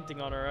card hunting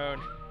on our own.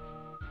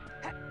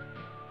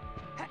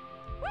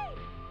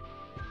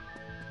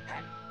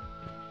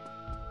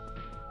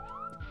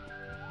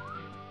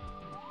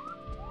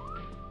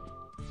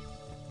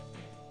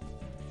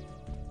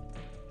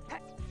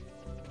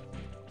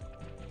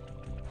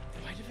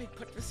 They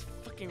put this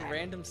fucking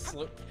random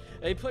slope.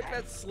 They put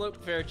that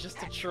slope there just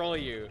to troll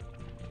you.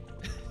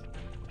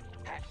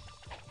 Okay,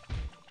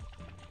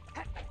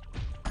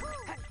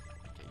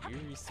 you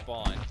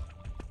respawn.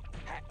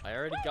 I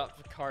already got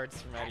the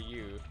cards from out of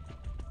you.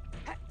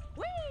 I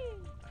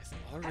was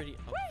already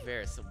up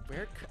there, so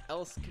where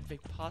else could they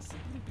possibly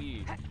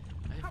be? I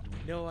have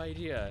no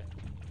idea.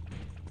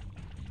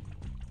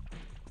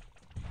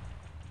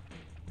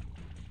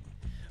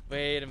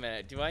 Wait a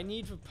minute, do I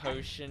need the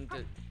potion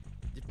to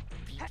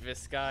beat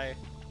this guy?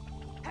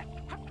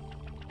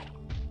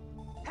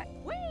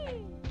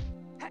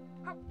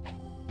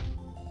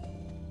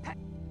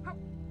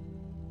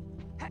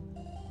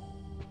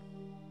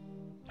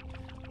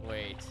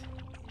 Wait.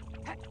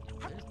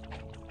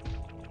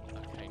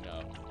 Okay, no.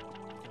 I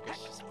think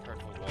it's just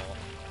part of the wall.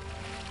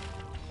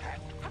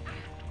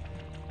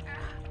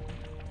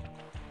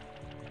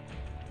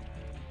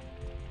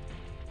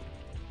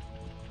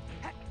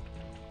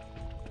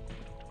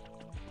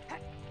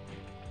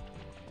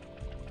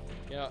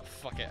 You know what?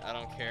 Fuck it. I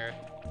don't care.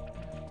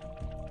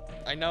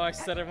 I know I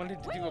said I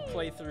wanted to do a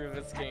playthrough of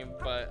this game,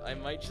 but I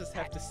might just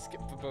have to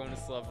skip the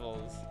bonus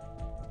levels.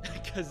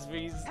 Because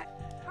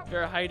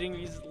they're hiding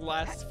these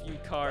last few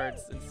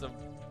cards in some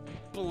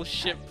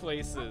bullshit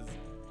places.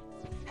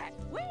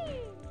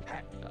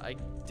 I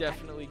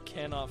definitely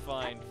cannot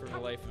find for the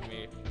life of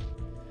me.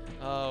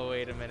 Oh,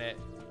 wait a minute.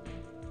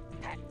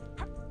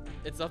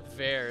 It's up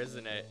there,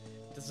 isn't it?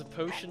 Does a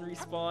potion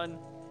respawn?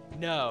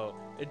 No.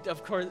 It,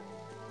 of course.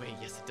 Wait,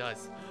 yes it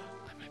does.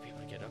 I might be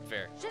able to get up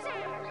there.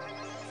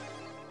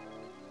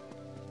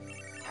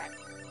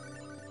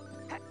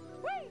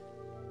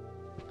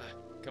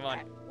 Come on.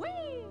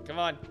 Come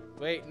on.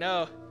 Wait,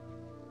 no.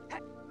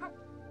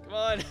 Come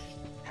on.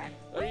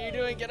 What are you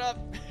doing? Get up.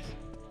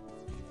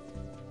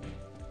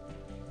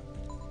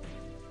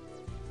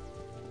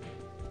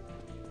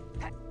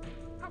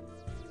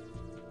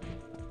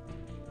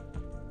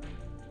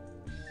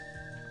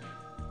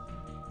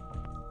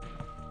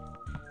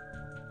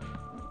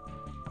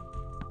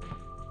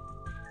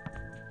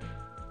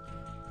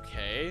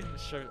 Okay,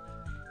 sure.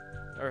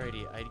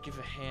 Alrighty, I'd give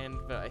a hand,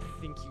 but I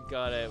think you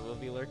got it. We'll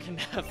be lurking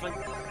up. Like,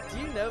 do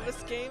you know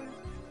this game,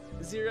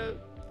 Zero?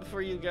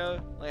 Before you go,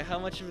 like, how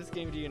much of this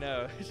game do you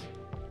know?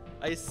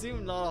 I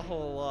assume not a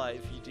whole lot.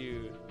 If you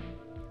do,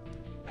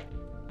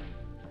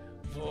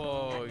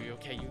 whoa,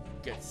 okay, you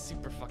get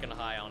super fucking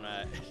high on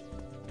that.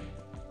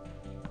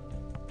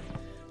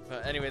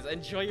 But anyways,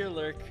 enjoy your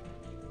lurk.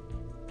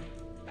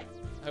 I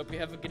hope you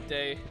have a good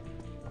day.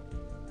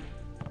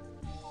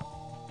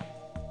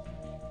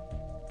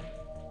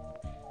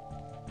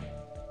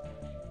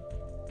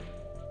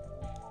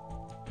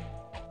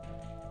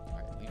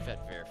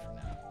 That fair for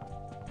now.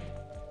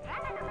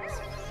 This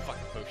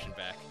fucking potion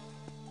back.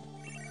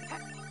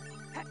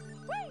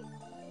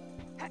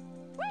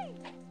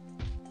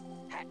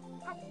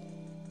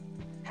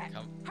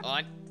 Come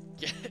on,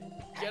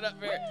 get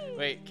up there.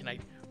 Wait, can I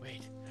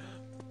wait?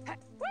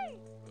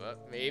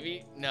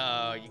 Maybe?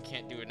 No, you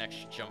can't do an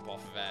extra jump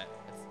off of that.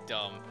 That's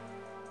dumb.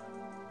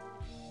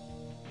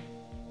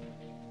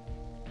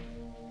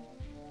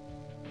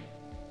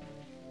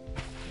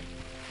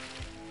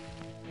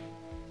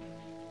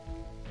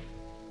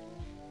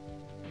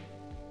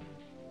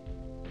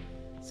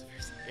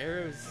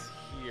 Arrows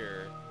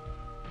here,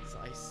 so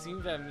I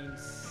assume that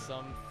means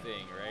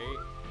something, right?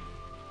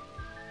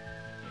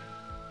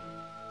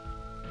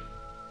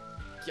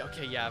 Yeah,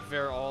 okay, yeah,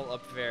 they're all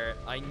up there.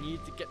 I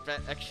need to get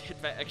that hit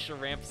that extra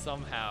ramp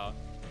somehow.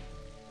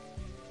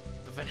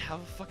 But then how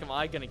the fuck am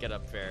I gonna get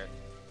up there?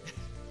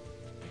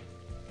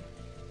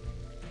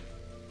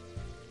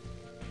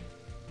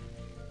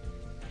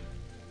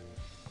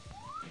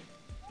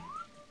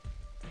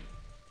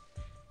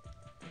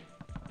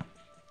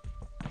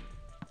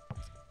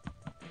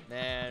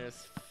 Man,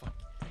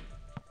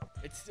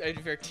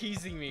 they're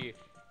teasing me.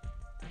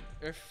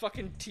 They're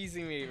fucking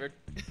teasing me.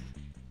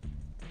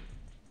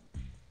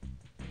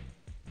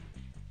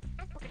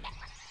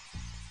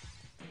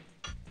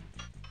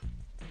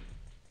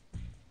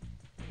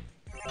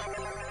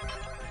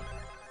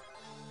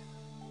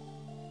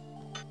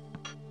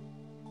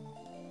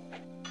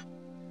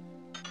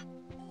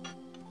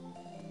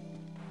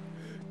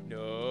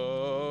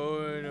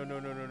 No.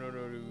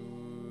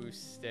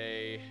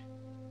 Stay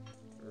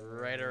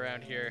right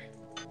around here.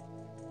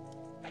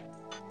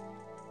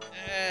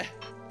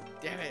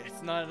 Damn it,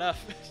 it's not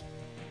enough.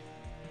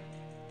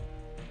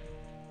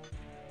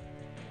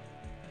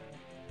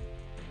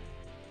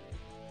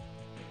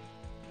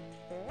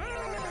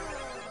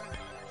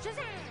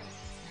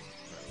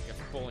 Get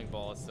the bowling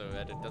ball so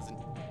that it doesn't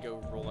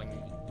go rolling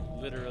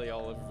literally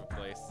all over the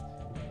place.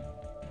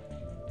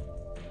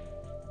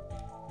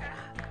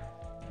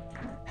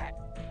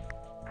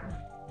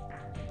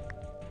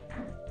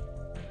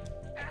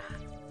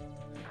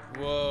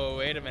 Whoa,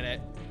 wait a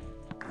minute.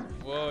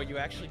 Whoa, you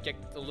actually get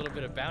a little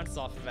bit of bounce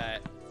off of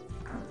that.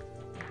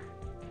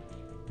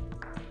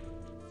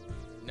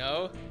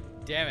 No?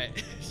 Damn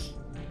it.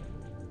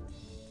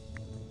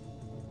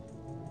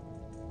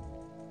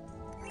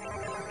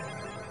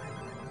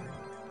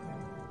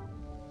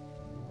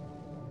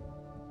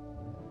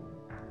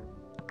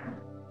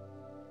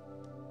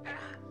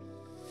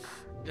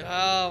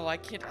 Oh, why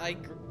can't I...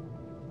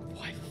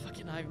 Why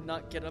fucking I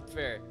not get up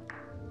there?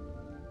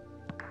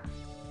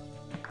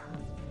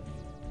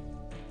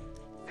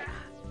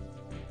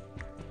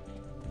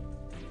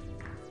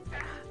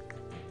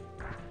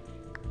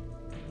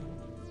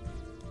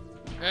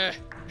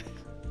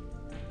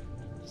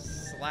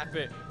 Slap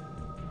it.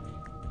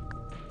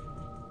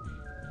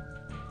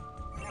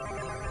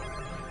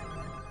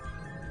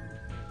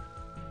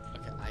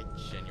 Okay, I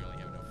genuinely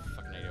have no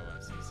fucking idea what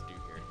I'm supposed to do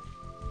here.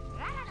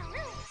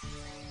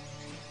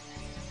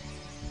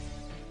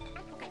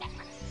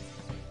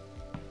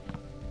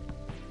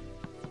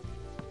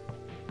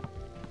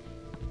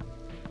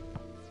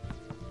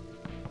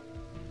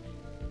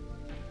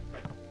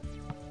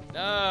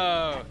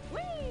 No!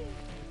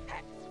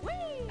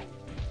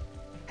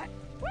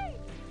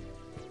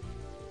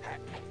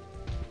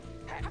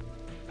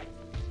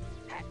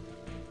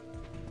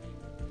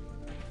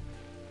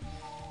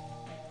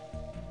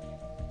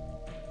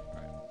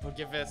 we'll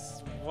give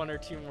this 1 or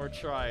 2 more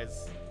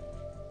tries.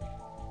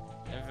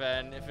 And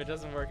then, if it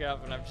doesn't work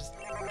out, then I'm just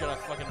gonna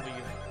fucking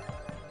leave.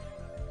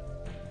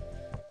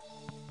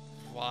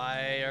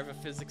 Why are the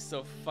physics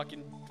so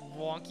fucking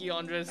wonky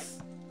on this?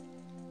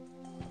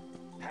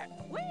 Okay,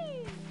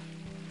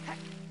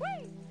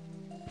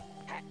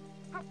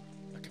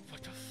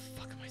 what the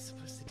fuck am I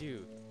supposed to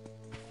do?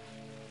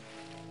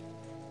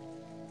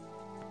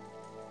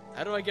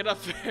 How do I get up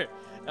there?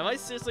 Am I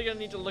seriously gonna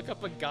need to look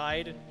up a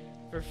guide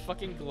for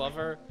fucking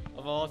Glover,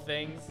 of all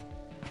things?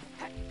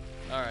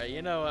 Alright,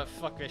 you know what?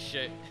 Fuck this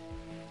shit.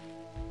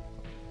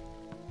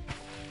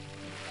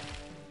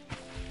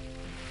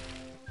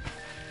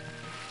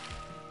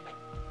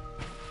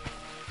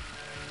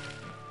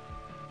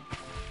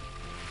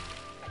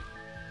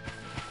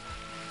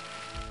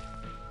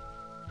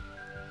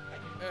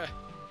 No,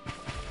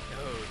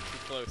 too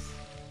close.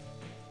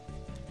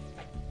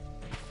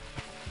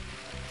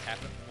 Tap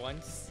it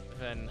once,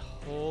 then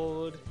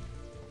hold.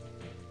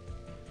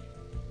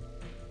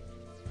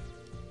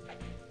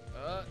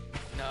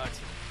 No,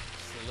 just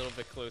a little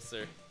bit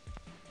closer.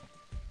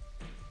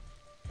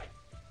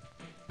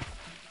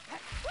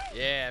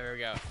 Yeah, there we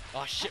go.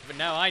 Oh shit, but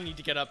now I need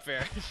to get up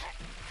there.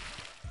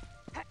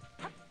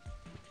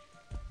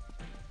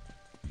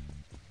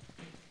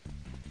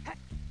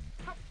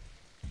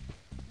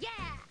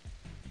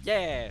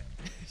 Yeah!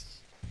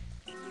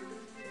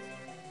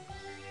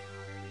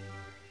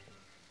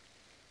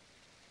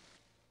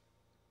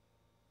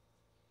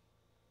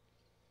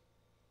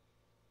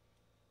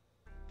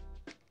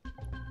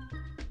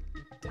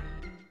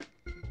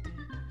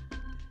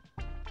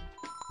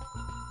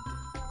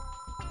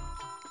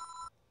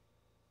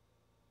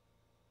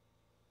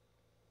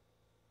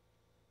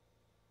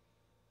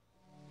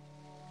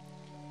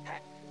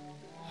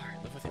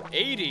 Alright, live with it.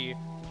 80?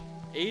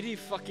 80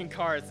 fucking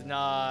cards?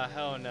 Nah,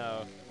 hell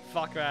no.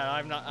 Fuck that,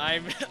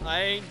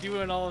 I ain't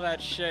doing all of that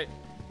shit.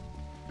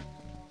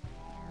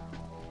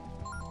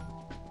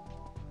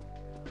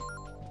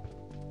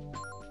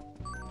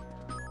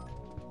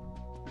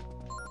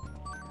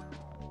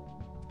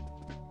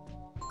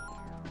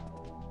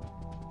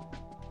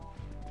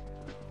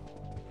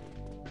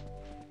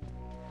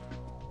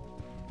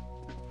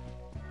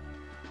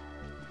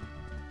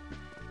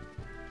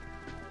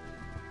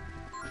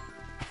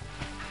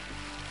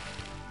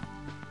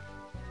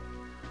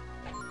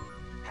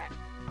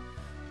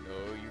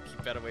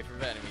 That away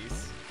from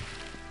enemies.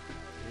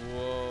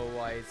 Whoa,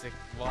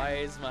 why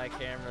is my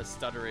camera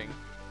stuttering?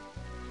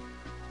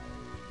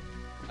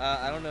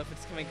 I don't know if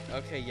it's coming.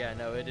 Okay, yeah,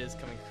 no, it is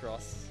coming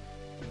across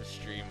from the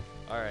stream.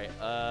 Alright,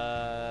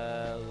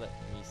 let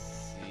me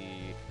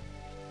see.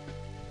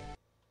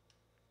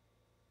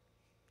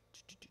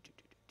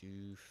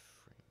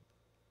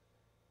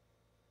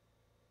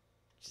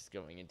 Just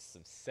going into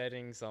some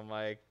settings on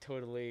my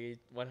totally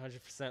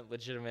 100%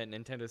 legitimate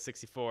Nintendo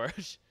 64.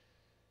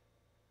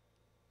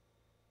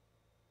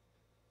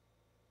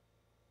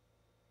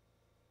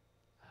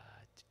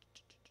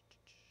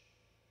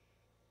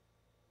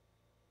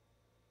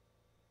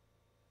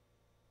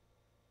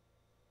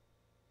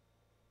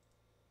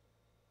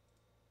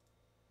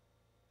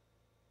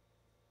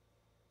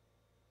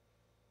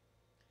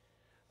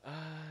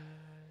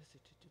 Alright,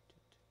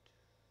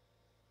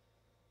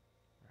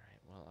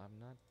 well, I'm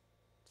not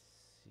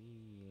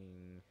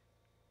seeing...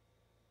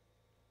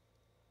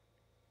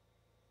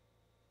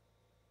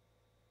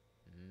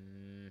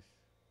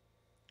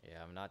 Yeah,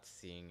 I'm not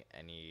seeing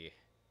any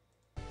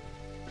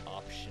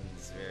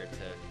options there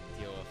to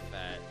deal with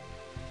that.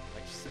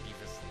 Like, just beat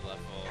this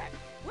level.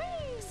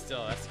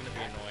 Still, that's gonna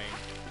be annoying.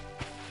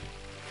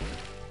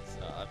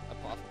 So,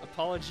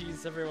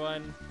 apologies,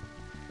 everyone.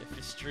 If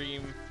the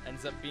stream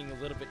ends up being a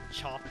little bit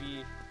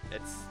choppy,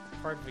 it's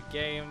part of the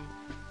game.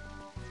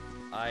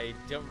 I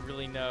don't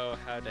really know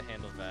how to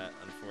handle that,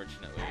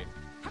 unfortunately.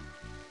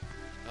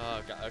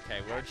 Oh god,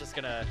 okay, we're just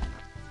gonna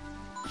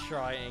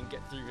try and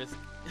get through this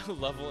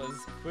level as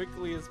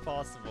quickly as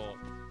possible.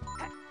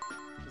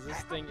 Because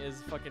this thing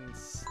is fucking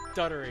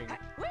stuttering.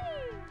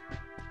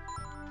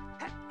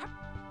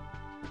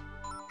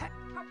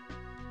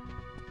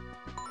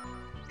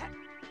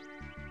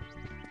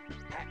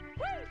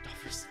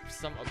 There's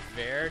some up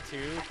there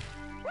too.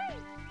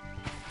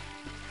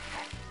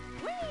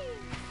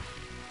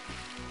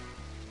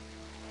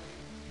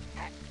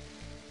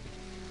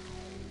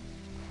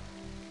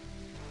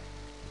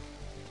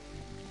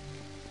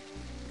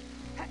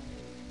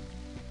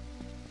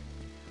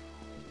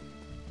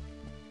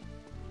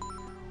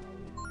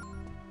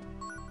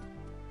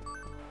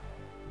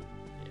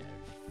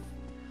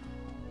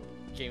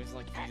 Games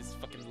like these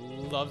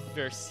fucking love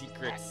their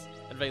secrets,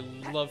 and they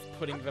love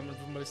putting them in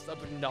the most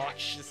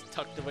obnoxious,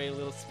 tucked away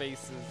little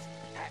spaces.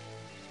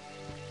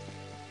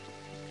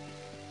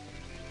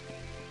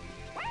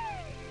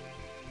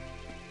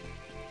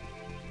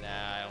 Nah,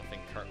 I don't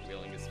think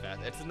cartwheeling is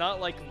fast. It's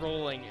not like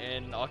rolling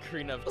in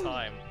Ocarina of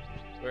Time,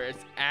 where it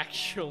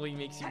actually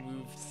makes you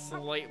move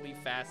slightly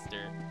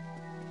faster.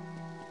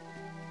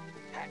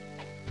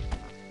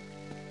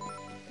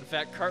 In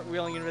fact,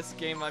 cartwheeling in this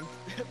game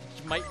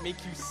might make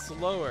you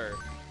slower.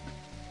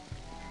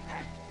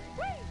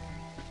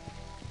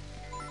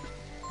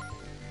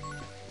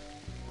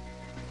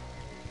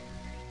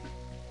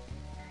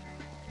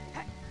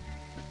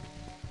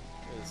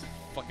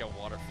 fucking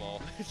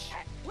waterfall.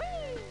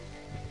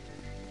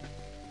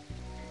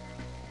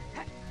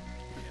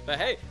 But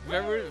hey,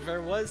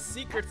 there was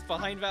secrets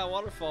behind that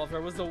waterfall.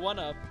 There was a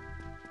 1-up.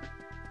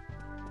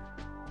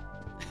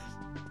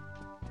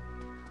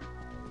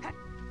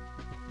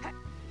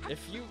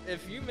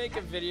 If you make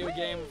a video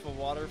game with a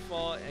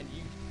waterfall and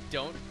you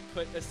don't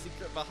put a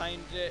secret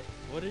behind it,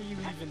 what are you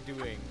even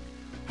doing?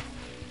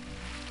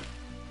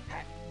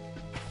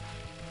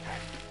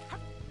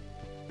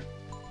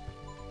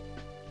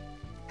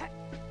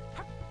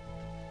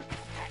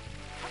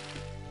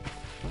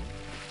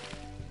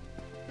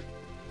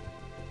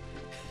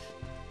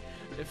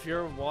 If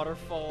your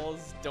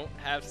waterfalls don't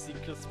have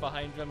secrets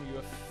behind them, you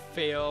have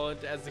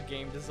failed as a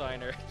game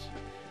designer.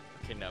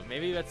 Okay, no,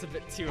 maybe that's a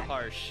bit too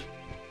harsh.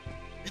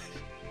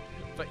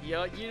 But you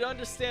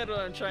understand what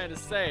I'm trying to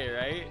say,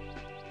 right?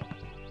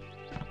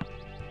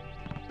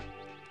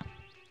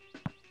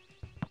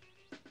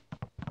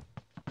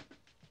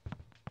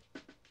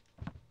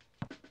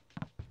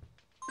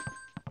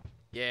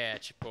 Yeah,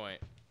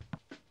 checkpoint.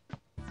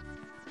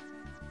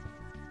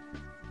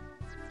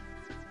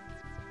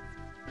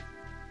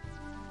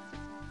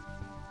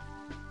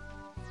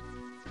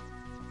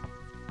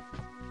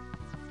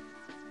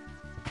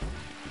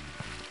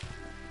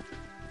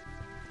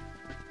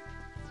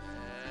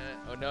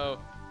 Oh no,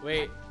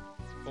 wait.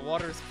 The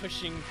water is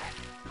pushing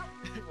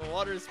the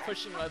water is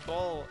pushing my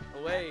ball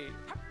away.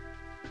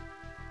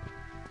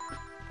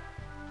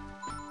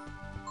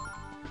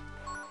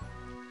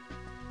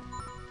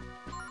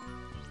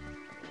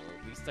 Well,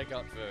 at least I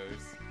got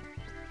those.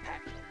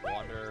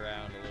 Wander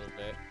around a little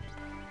bit.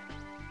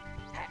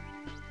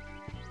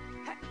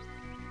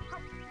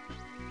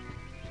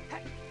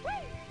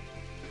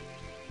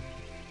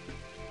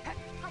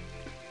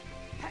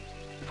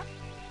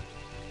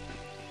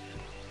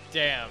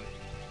 Damn.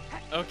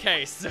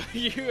 Okay, so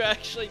you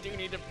actually do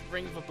need to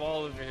bring the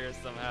ball over here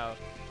somehow.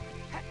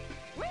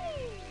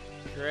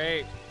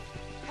 Great.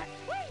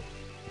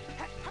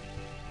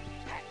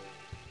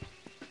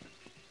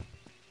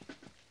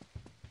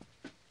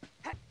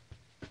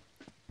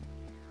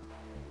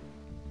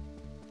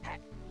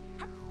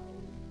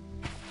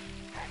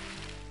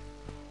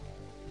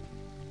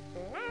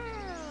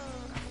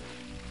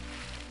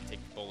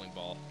 Take the bowling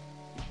ball.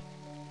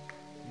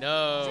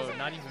 No,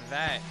 not even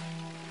that.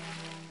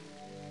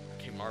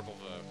 Marble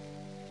vote.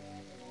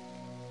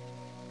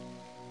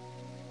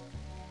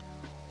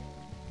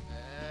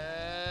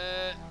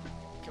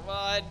 Come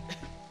on.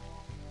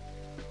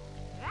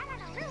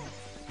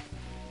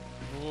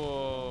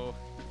 Whoa.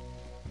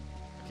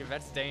 Okay,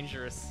 that's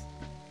dangerous.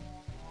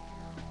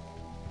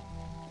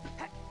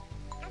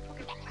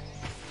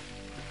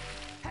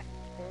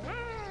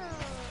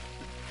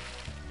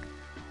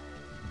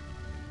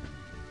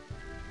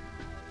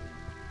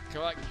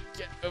 Come on,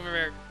 get over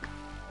there.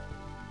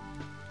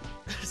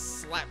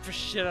 Slap the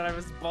shit out of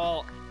his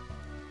ball.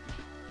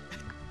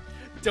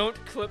 Don't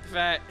clip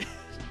that.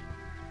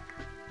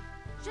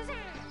 Come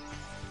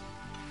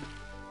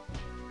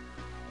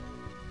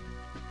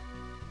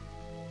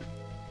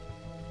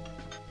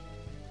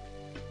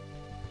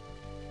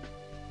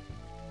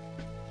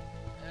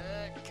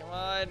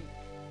on.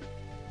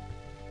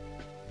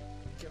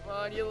 Come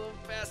on, you little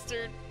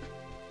bastard.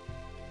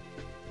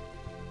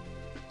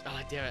 Oh,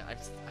 damn it. I'm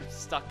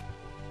stuck.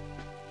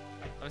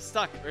 I'm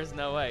stuck. There's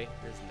no way.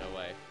 There's no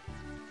way.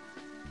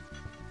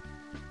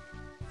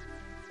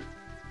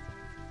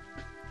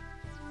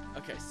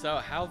 Okay, so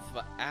how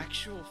the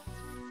actual...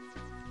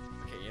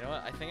 Okay, you know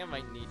what? I think I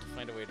might need to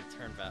find a way to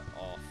turn that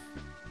off.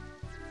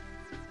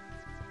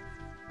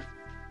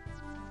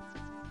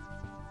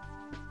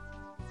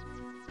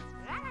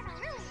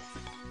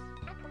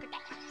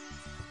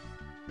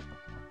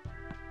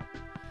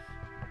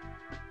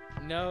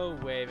 No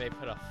way they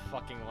put a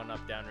fucking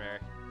 1-up down there.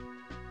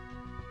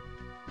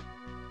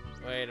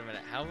 Wait a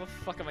minute, how the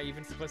fuck am I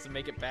even supposed to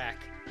make it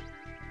back?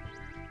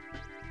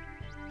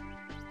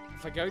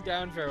 If I go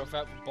down there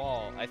without the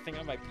ball, I think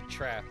I might be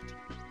trapped.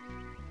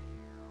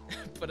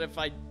 But if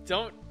I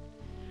don't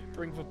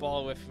bring the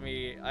ball with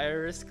me, I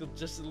risk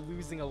just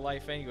losing a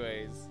life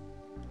anyways.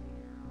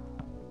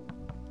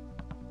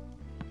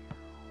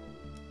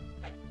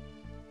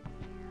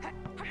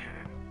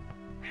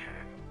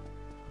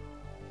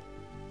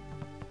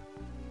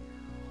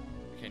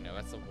 Okay, no,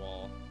 that's a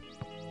wall.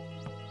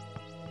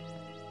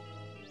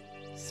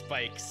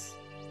 Spikes.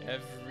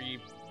 Every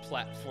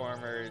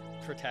platformer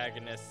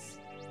protagonist's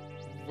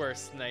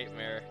worst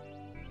nightmare.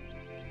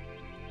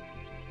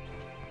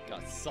 You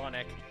got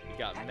Sonic, you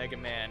got Mega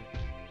Man.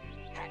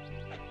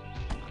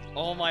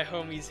 All my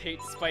homies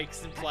hate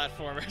spikes and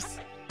platformers.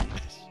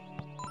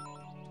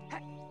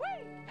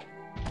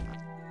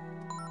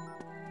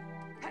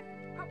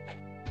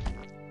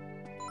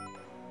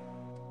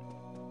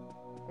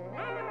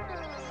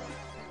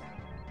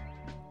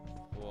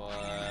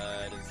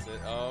 What is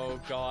it? Oh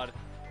god.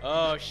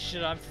 Oh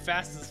shit, I'm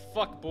fast as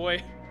fuck,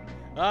 boy.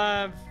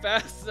 I'm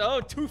fast. Oh,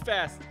 too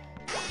fast.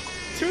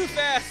 Too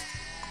fast.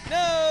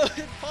 No,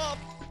 it popped.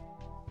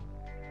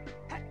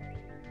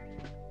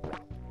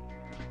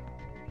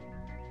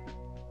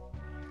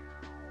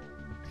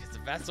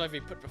 That's why they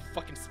put the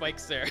fucking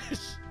spikes there.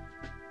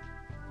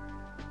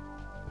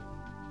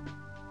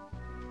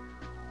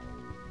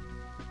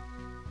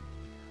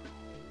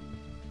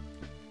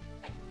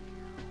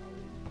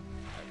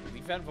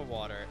 Leave out of the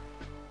water.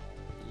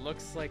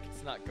 Looks like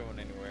it's not going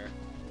anywhere.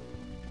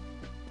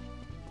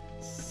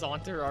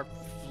 Saunter our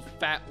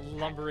fat,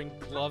 lumbering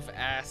glove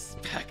ass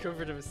back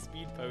over to the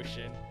speed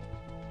potion.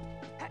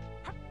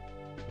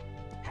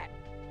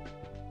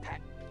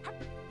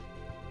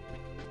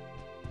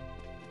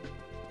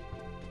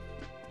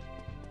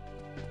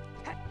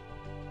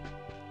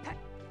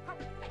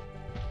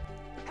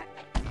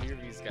 Clear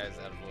these guys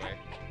out of the way.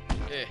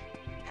 Eh.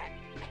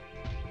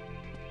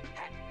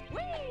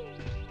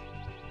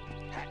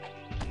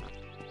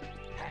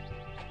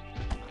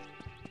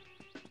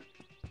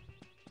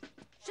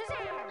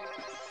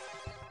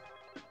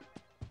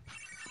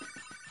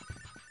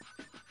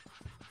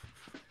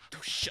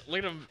 Oh shit, look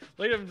at him,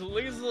 look at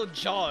his little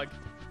jog.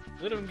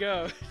 Let him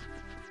go.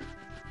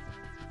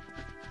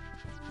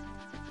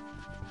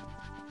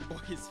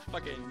 Oh, he's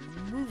fucking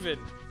moving.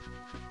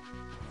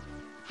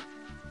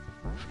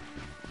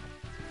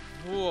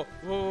 Whoa,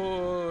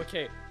 whoa,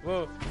 okay,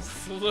 whoa,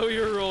 slow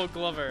your roll,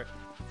 Glover.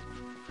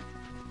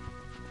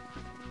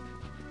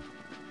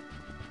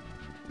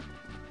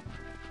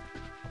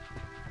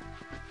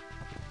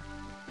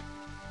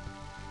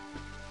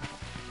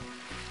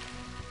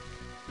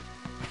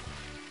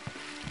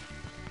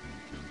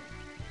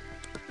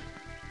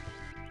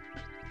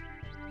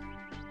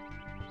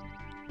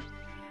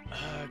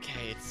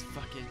 Okay, it's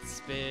fucking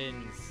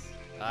spins.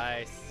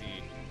 I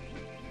see.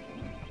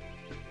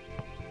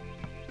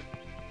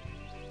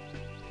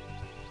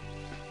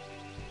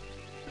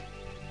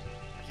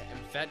 Okay,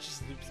 if that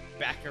just loops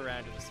back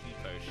around to the speed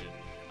potion.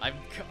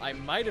 I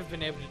might have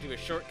been able to do a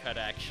shortcut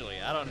actually.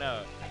 I don't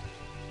know.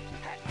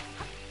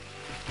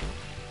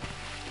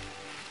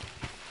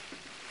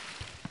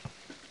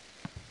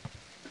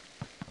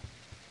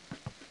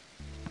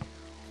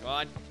 Come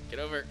on, get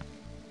over.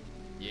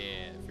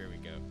 Yeah, here we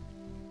go.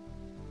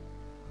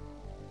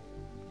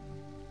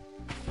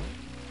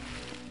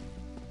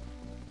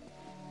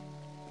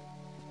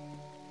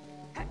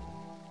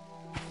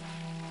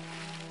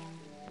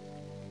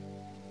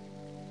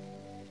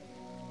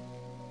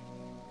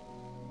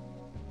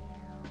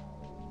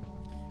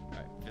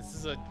 This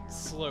is a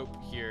slope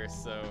here,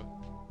 so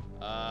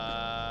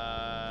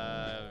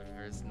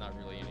there's not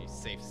really any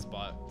safe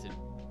spot to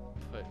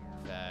put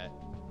that.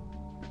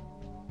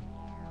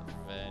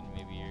 Then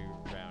maybe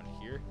around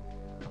here.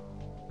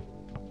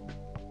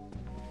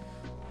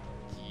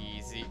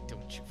 Easy,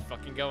 don't you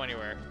fucking go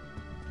anywhere.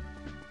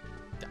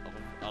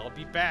 I'll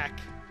be back.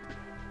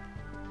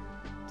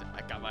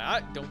 I got my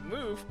eye. Don't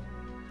move.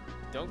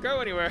 Don't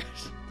go anywhere.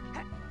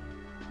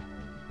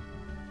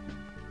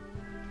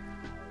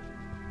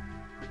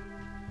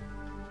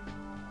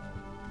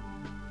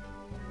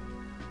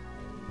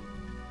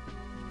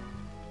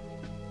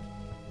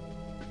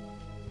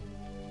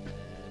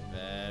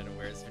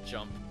 Where's the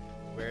jump?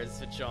 Where's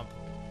the jump?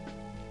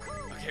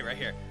 Okay, right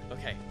here.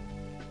 Okay.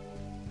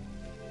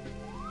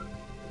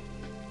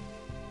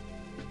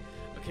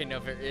 Okay, no,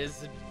 there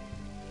is a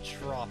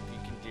drop you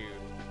can do.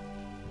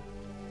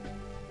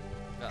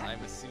 That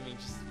I'm assuming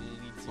just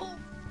leads you.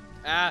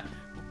 Ah!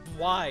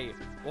 Why?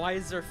 Why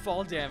is there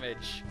fall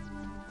damage?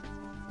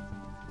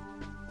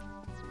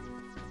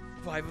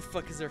 Why the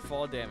fuck is there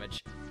fall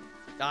damage?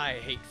 I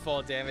hate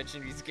fall damage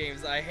in these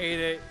games. I hate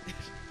it.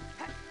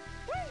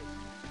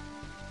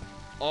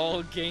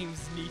 All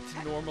games need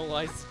to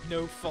normalize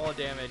no fall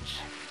damage.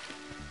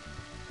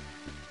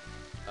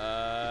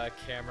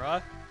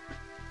 Camera.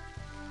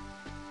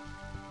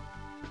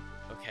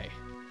 Okay.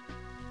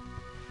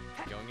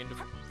 Going into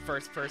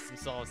first person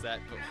solves that,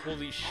 but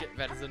holy shit,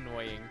 that is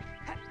annoying.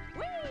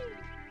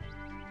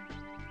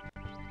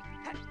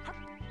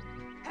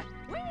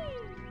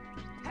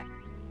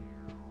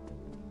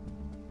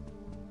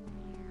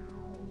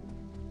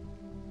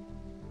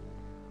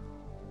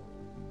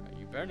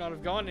 You better not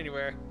have gone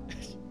anywhere.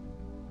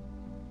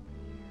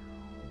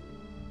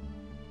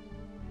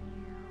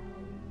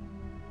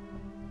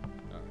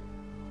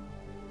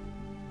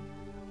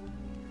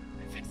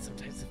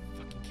 Sometimes the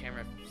fucking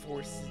camera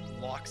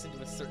locks into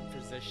a certain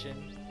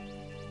position.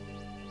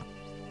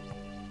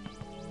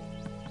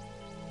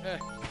 Oh,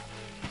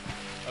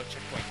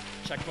 checkpoint.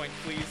 Checkpoint,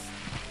 please.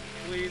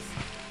 Please.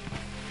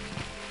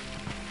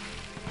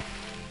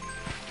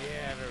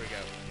 Yeah, there we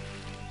go.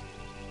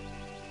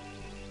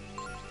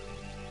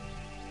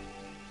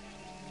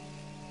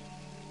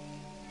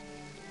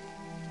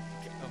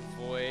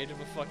 Avoid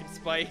the fucking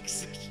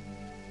spikes.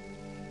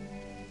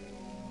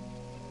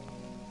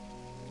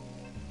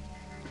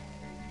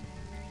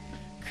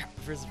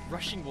 There's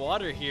rushing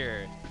water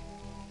here.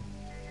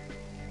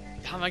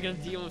 How am I gonna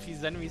deal with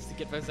these enemies to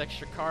get those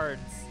extra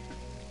cards?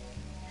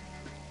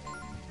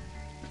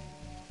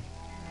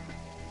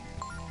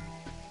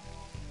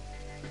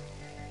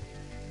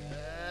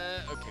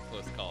 Okay,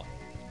 close call.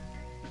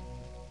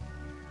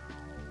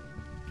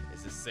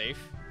 Is this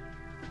safe?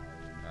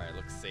 Alright,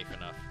 looks safe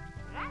enough.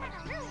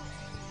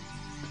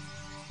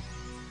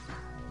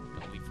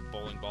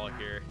 bowling ball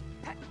here.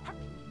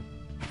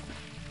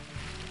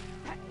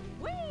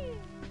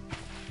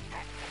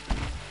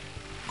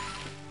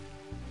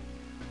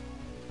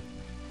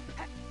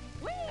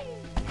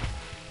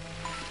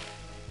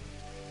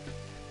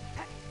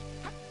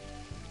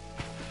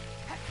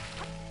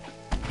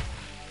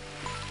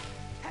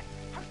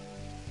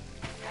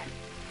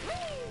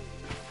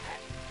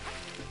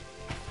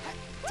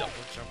 Double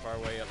jump our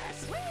way up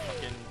this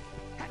fucking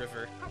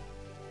river.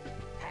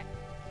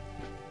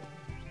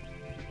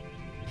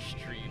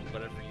 Stream,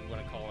 whatever you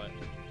want to call it.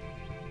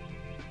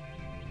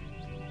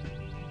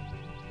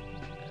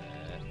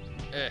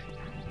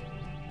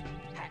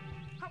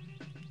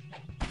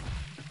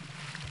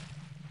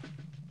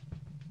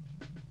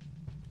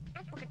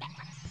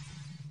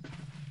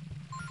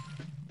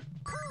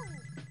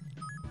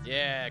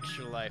 Yeah,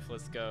 extra life,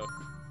 let's go.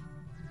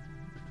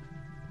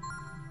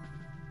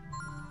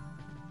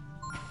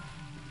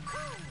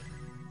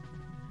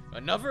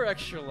 Another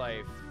extra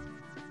life.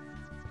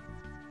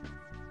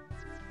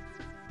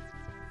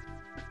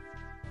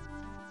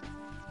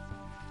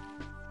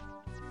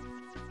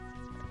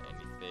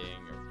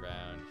 Anything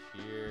around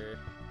here?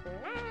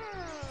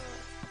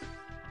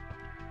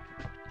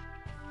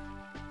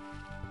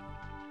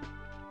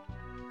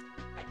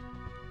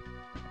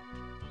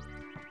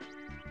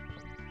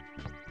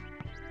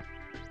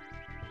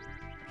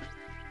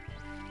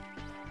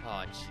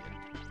 Oh, gee.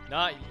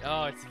 Not.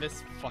 Oh, it's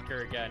this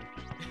fucker again.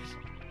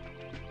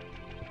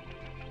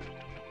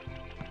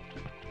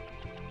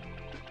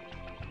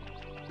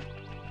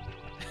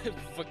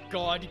 The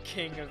god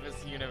king of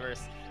this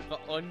universe, the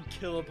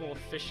unkillable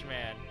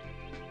fishman.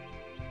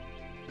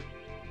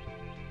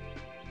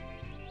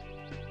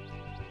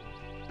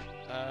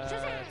 Tell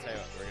you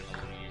what, we're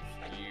gonna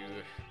leave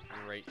you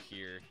right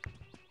here.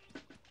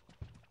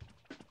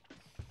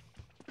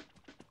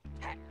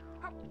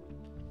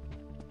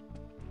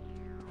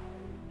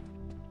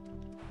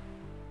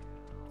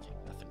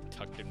 Nothing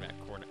tucked in that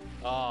corner.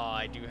 Oh,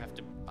 I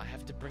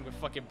have to bring a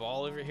fucking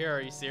ball over here.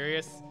 Are you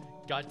serious?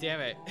 God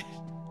damn it.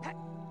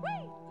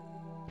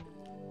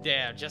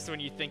 Damn, just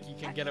when you think you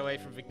can get away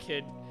from the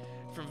kid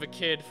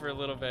for a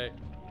little bit,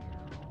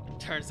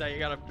 turns out you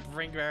gotta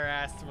bring their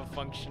ass to a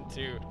function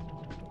too.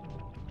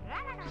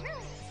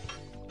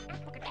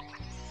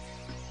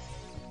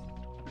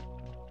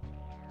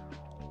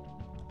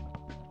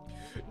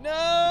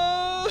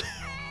 No!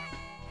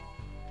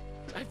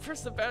 I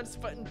pressed the bounce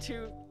button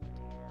too.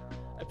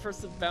 I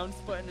pressed the bounce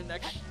button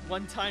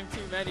one time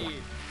too many,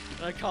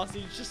 and I caused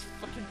you to just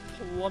fucking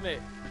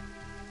plummet.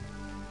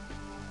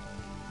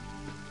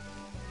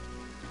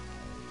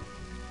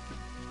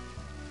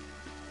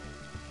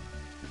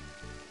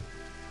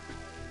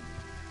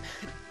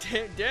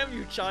 Damn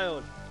you,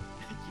 child!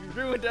 You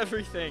ruined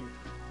everything!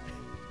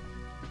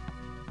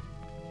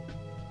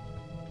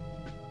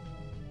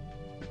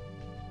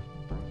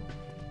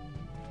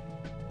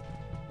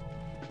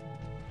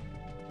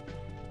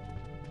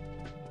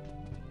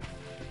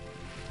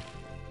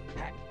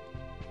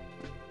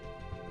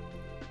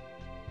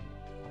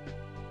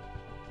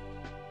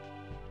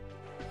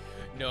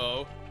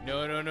 No.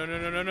 No, no, no, no,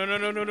 no, no, no, no,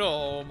 no, no, no.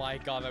 Oh my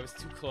god, that was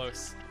too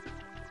close.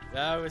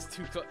 That was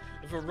too close.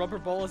 If a rubber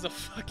ball is a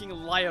fucking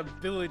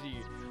liability,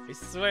 I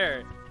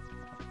swear.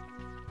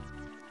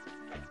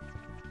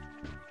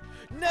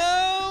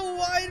 No!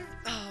 Why?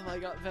 Oh my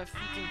god, that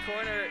fucking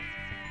corner.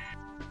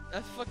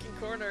 That fucking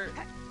corner.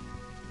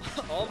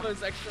 All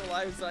those extra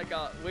lives I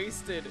got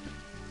wasted.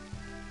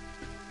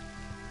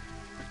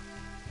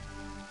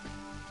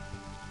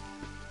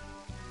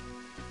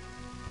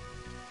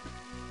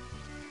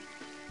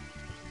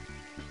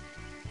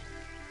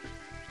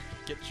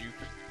 Get you.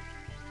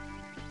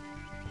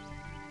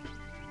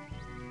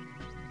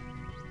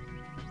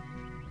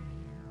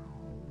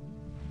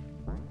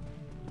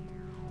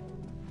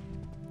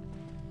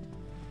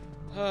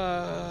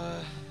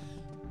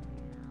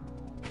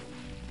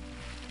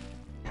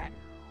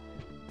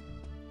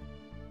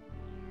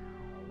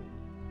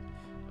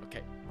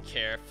 Okay,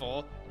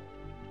 careful.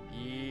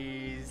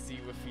 Easy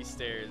with these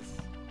stairs.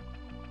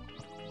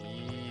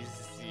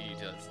 Easy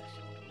does it.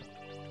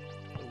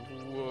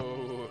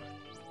 Whoa.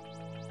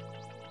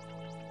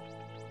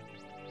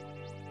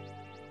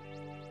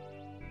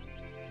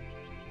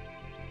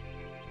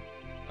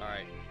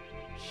 Alright.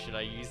 Should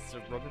I use the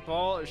rubber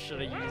ball or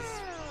should I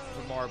use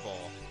the marble?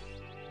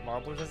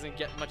 Marble doesn't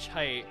get much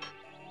height,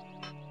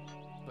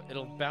 but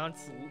it'll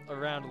bounce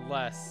around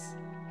less.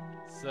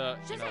 So,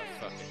 you know,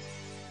 fuck it.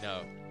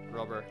 No,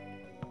 rubber.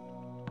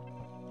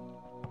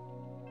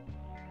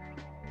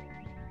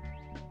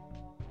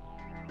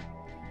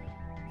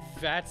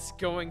 That's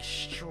going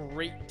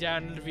straight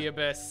down into the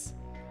abyss.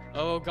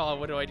 Oh god,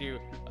 what do I do?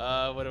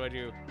 What do I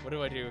do? What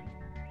do I do?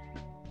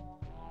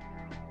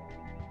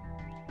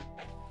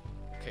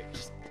 Okay,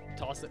 just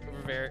toss it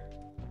over there.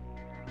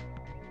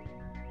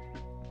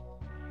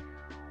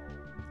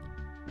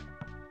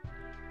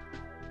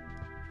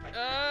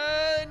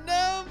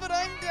 No, but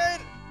I'm dead!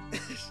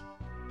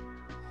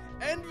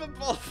 And the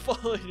ball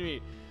followed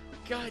me.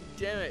 God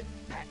damn it.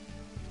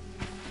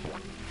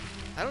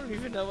 I don't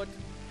even know what...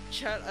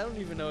 Chat, I don't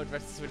even know what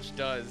Rest Switch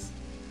does.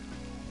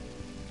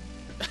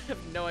 I have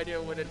no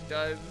idea what it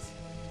does.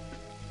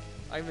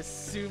 I'm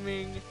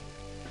assuming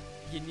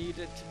you need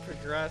it to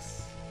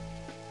progress.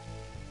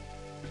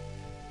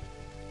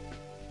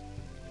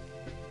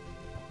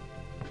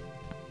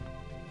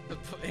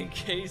 In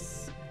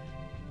case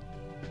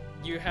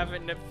you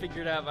haven't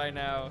figured out by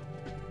now,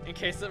 in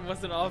case it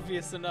wasn't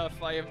obvious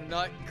enough, I am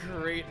not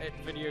great at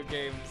video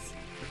games.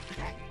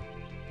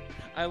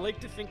 I like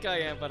to think I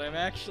am, but I'm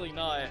actually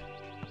not.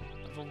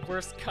 I'm the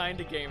worst kind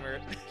of gamer.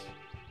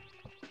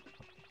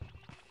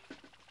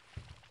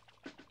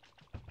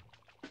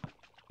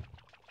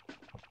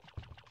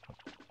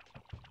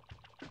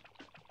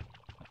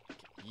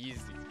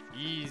 Easy,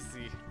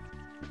 easy.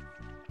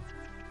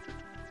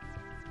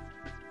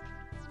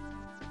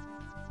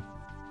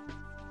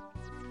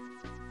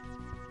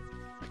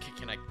 Okay,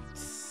 can I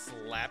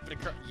slap it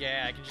across?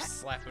 Yeah, I can just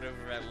slap it over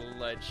that little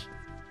ledge.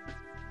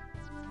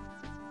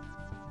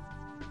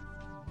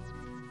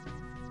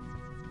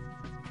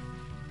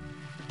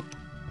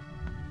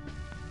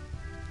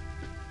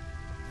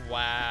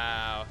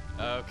 Wow.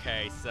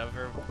 Okay, so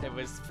it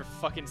was for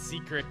fucking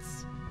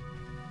secrets.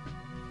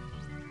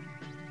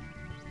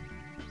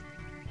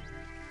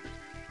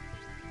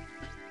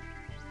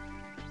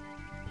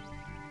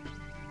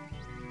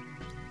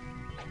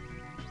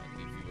 I'll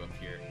leave you up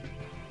here.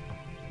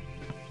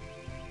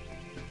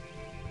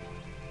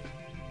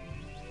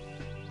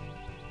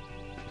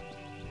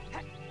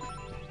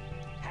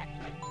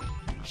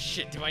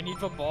 Shit, do I need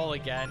the ball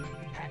again?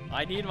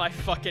 I need my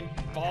fucking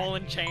ball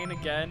and chain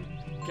again.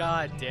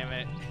 God damn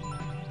it.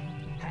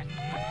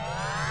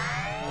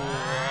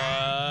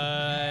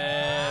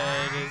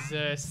 What is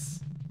this?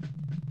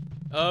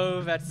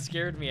 Oh, that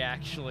scared me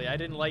actually. I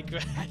didn't like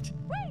that.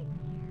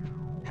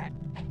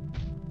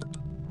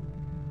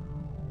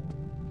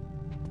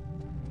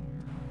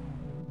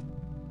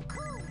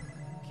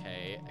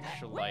 Okay,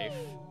 extra life.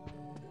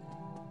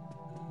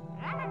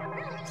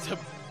 It's a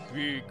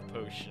big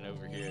potion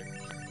over here.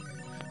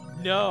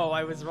 No,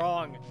 I was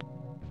wrong.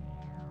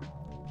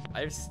 I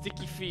have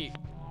sticky feet.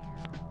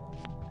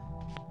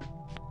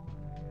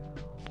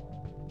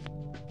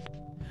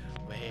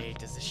 Wait,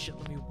 does this shit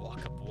let me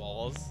walk up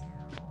walls?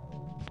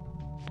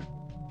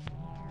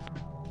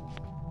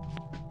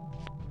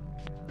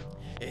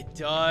 It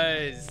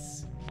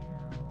does!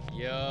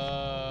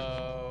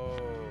 Yo!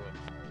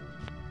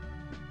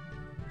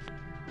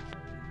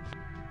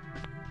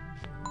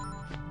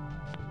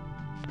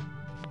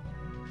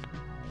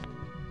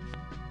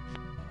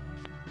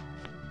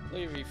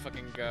 Let me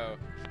fucking go.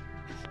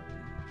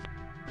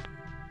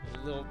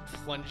 Little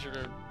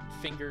plunger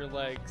finger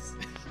legs.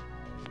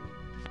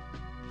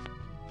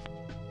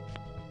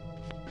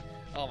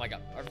 Oh my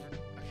god.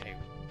 Okay.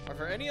 Are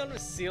there any on the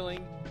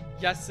ceiling?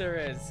 Yes, there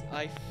is.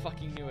 I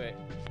fucking knew it.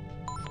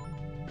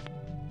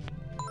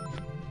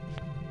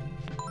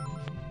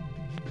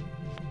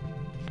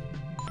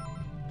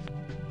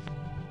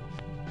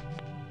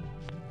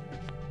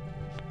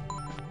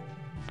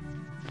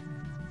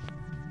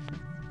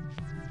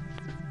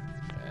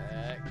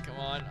 Come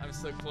on. I'm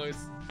so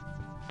close.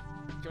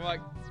 Come on.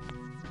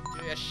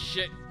 Yeah,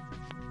 shit.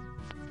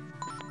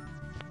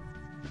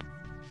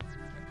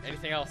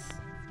 Anything else?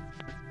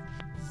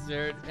 Is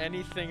there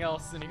anything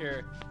else in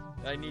here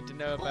that I need to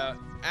know about?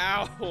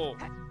 Ow!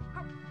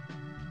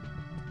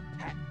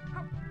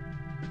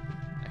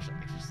 Actually,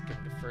 I can just go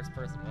into first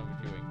person. What am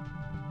I doing?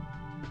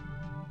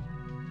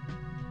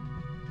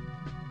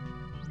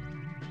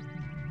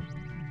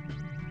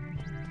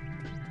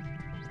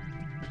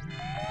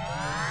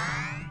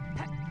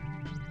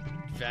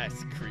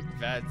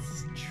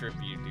 That's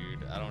trippy,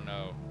 dude. I don't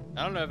know.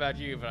 I don't know about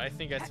you, but I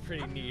think that's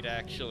pretty neat,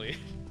 actually.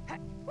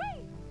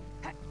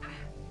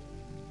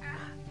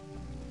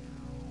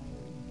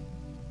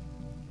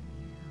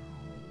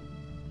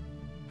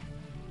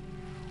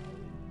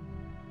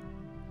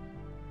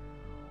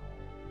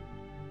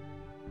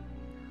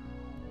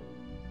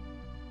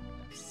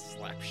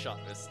 Slapshot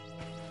this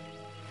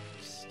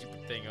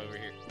stupid thing over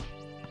here.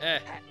 Eh!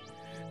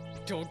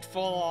 Don't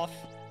fall off!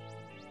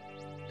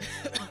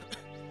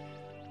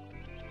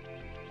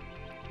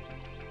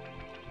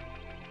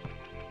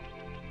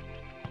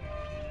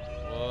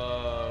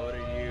 Whoa, what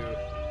are you?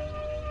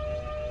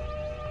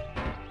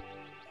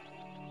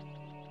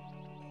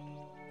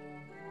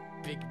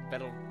 Big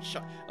metal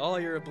shot. Oh,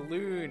 you're a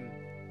balloon.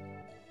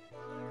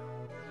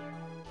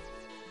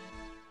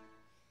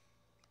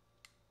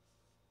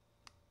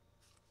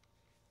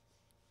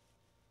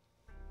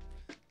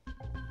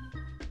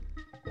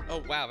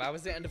 Oh wow, that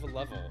was the end of a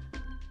level.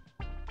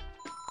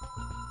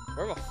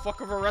 Where the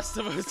fuck are the rest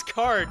of those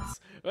cards?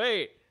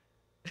 Wait.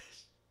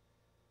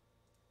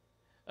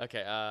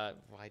 Okay,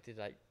 why did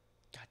I...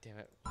 God damn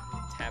it. Why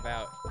did I tab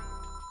out?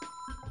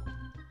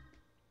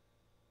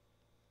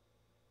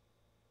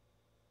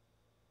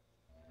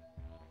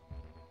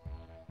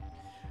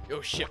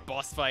 Oh shit,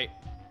 boss fight.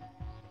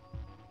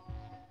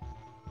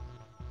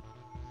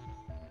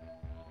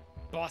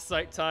 Boss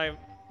fight time.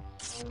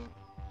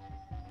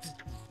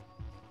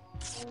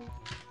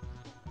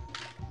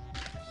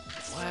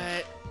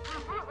 What?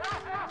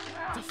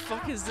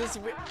 fuck is this?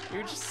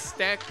 You just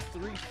stacked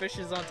 3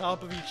 fishes on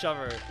top of each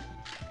other.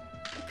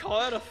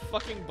 Call that a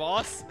fucking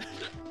boss?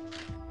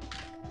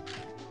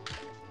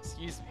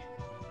 Excuse me.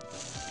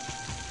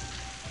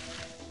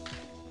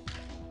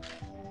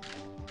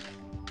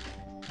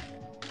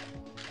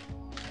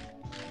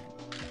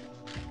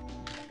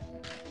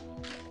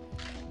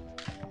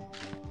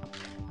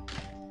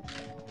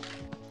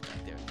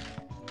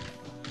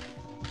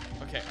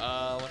 Okay,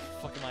 what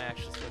the fuck am I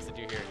actually supposed to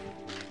do here?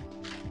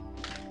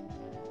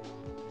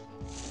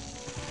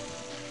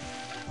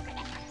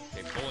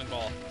 Okay, bowling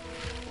ball.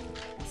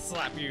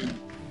 Slap you.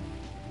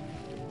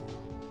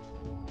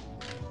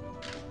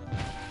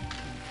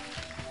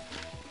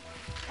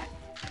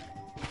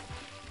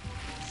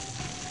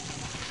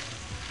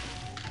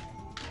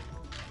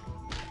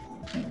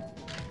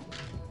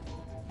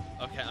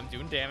 Okay, I'm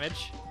doing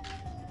damage.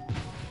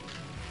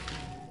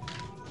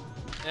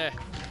 Eh.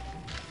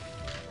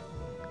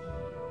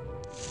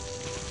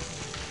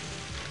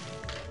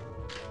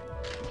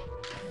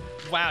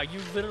 Wow, you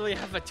literally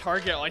have a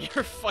target on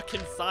your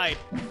fucking side.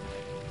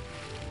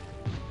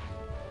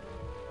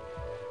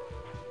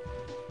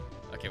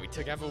 Okay, we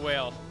took out a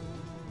whale.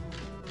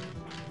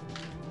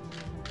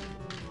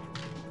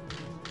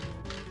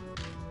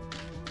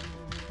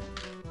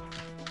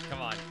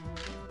 Come on.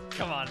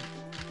 Come on.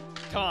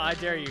 Come on, I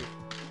dare you.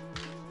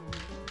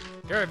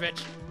 You're a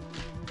bitch.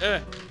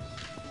 Ugh.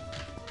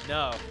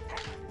 No.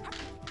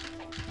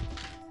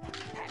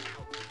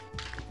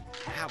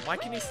 Ow, why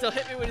can he still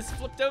hit me when he's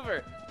flipped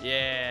over?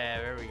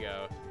 Yeah, there we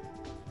go.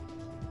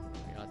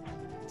 We gotta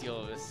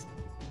deal with this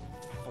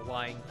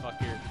flying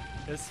fucker.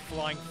 This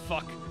flying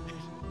fuck.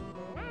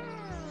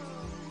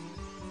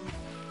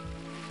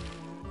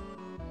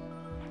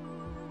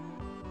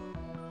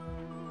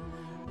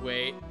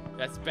 Wait,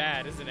 that's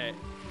bad, isn't it?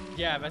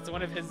 Yeah, that's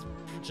one of his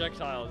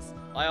projectiles.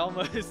 I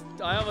almost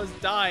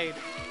died.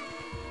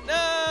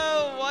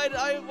 No! Why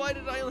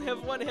did I only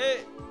have 1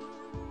 hit?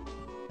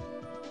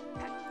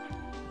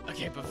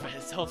 Okay, but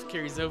his health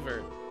carries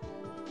over.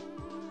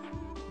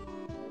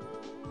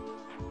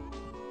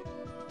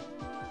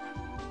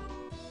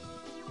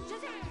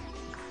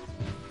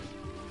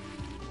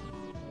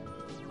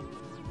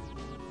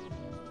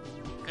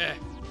 Eh.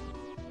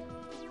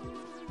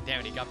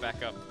 Damn it, he got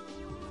back up.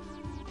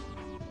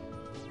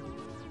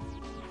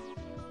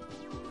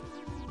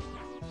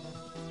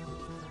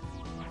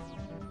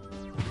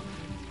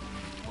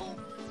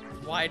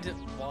 Why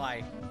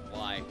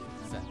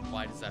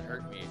does that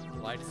hurt me?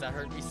 Why does that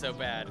hurt me so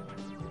bad?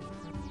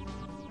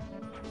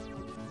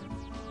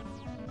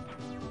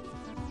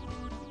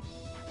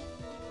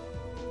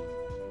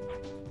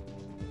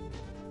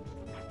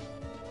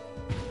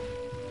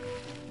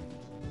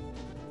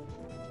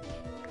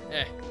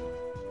 Eh.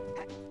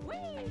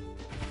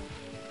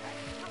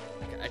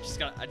 Okay,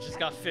 I just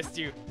got fist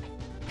you.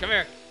 Come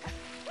here.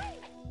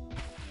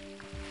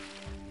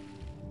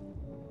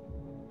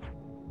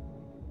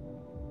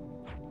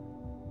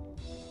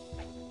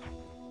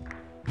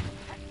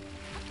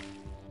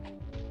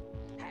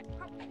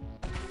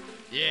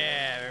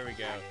 Yeah, there we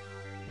go.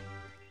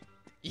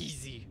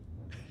 Easy.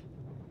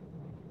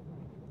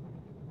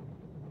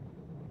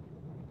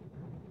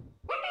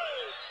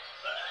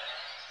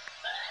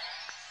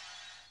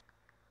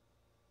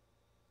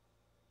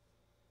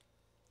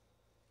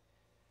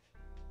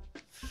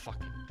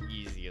 Fucking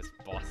easiest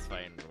boss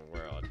fight in the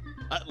world.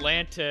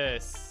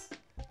 Atlantis!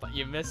 But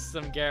you missed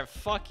some Garrett.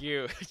 Fuck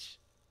you.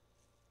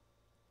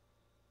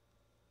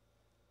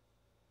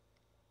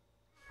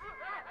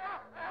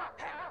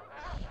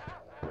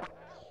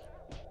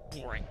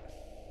 Boring.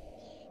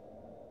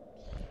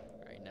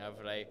 Right now,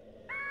 but I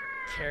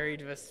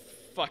carried this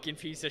fucking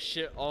piece of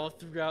shit all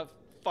throughout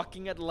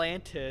fucking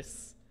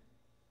Atlantis.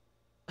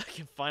 I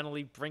can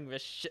finally bring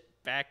this shit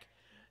back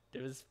to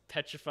this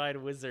petrified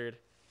wizard.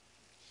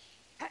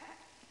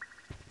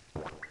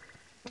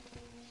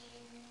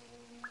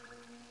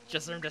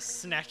 Just learn to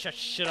snatch that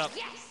shit up.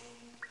 Yes!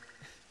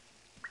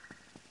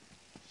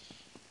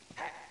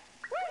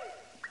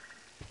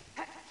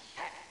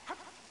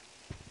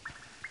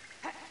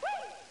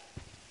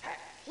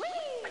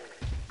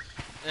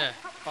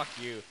 Fuck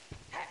you.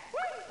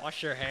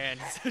 Wash your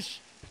hands.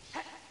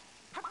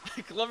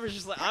 Glover's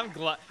just like,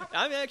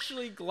 I'm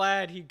actually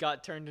glad he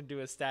got turned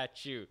into a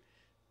statue.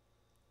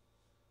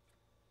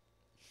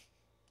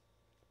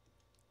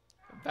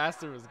 The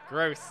bastard was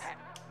gross.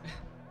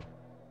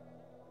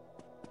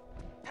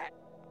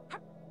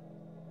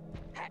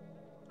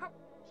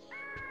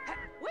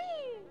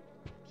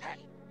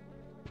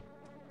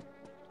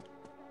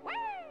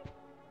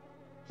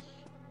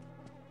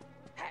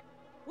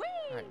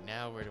 Alright,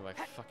 now where do I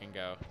fucking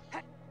go?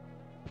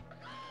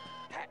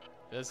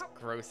 This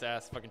gross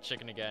ass fucking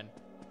chicken again.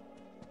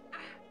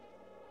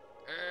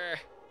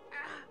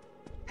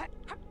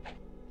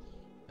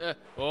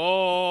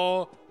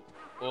 Oh!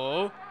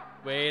 Oh!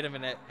 Wait a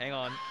minute, hang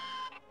on.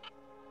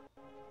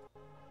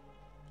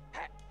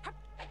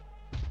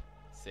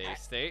 Save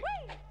state.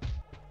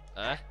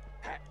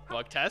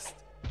 Bug test.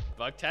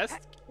 Bug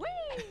test.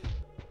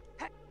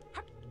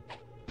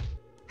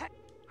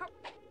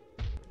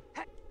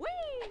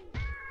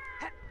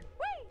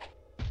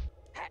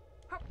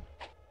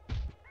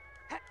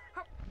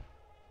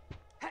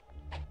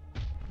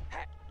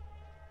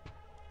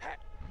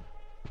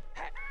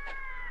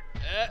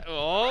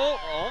 Oh,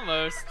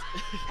 almost.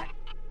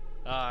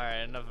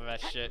 Alright, enough of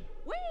that shit.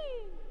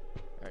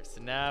 Alright,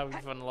 so now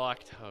we've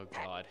unlocked. Oh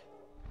god.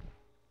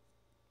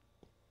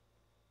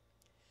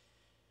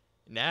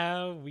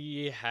 Now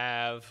we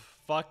have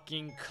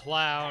fucking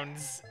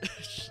clowns.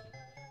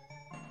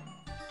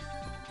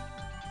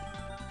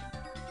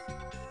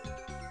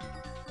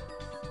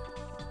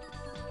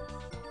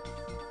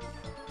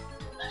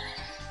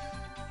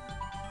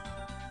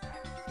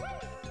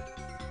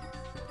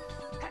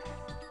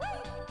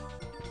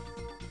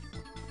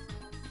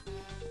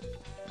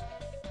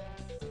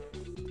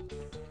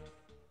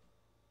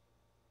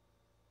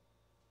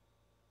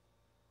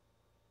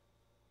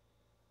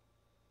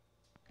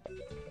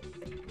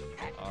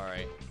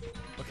 Alright.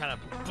 What kind of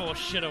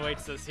bullshit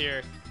awaits us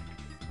here?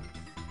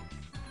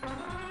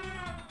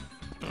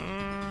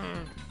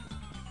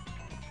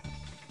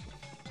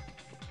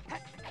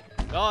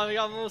 Oh, we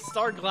got little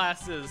star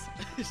glasses.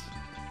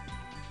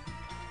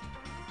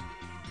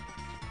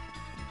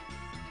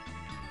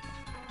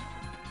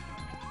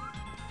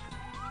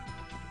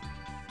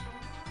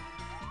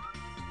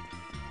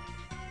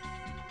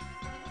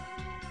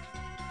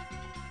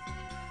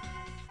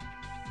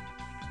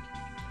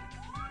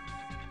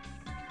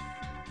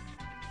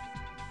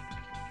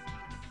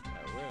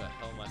 Where the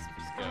hell am I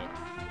supposed to go?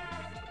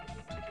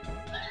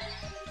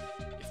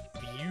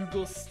 If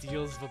Bugle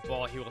steals the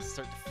ball, he will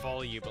start to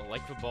follow you, but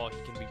like the ball,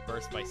 he can be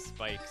burst by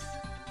spikes.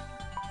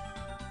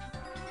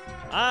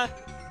 Ah!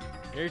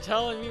 You're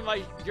telling me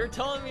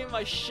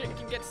my shit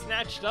can get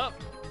snatched up?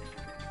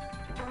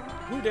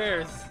 Who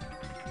dares?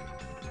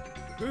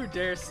 Who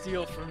dares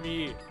steal from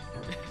me?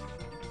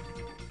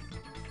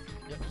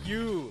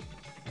 You!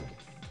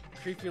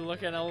 Creepy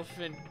looking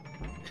elephant.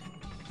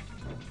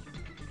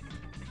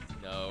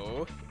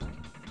 No.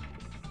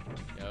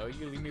 No,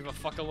 you leave me the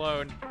fuck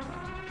alone.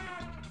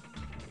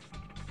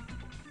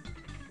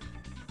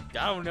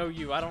 I don't know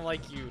you. I don't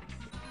like you.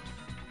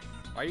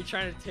 Why are you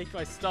trying to take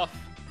my stuff?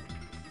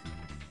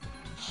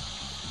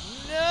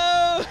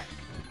 No!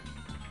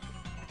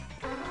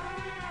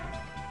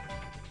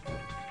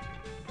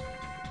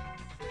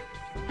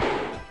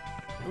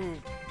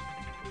 Boom.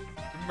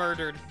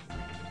 Murdered.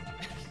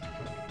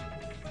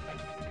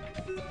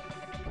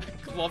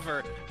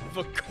 Glover,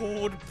 the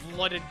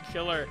cold-blooded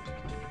killer.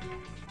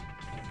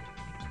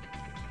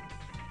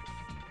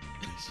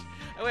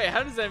 Wait,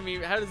 how does that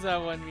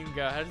one meme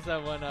go? How does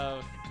that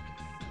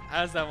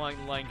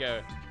one line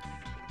go?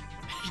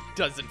 He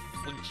doesn't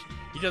flinch.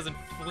 He doesn't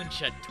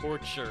flinch at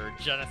torture or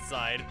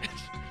genocide.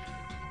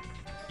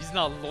 He's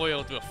not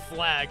loyal to a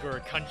flag or a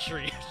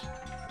country.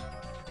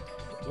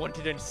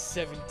 Wanted in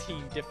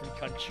 17 different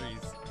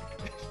countries.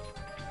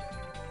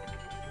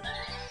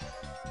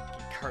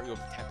 Cartwheel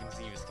tapping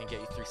Zeus can get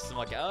you through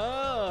smug. Oh,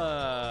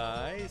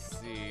 I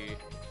see.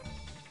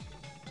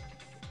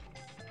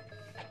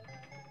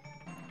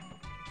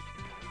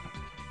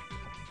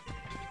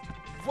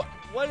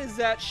 What is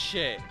that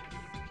shit?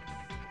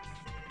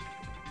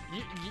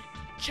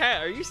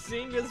 Chat, are you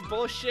seeing this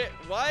bullshit?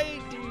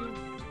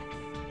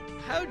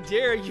 How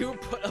dare you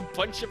put a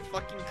bunch of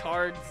fucking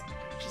cards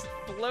just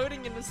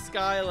floating in the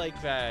sky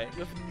like that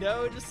with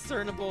no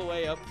discernible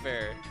way up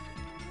there?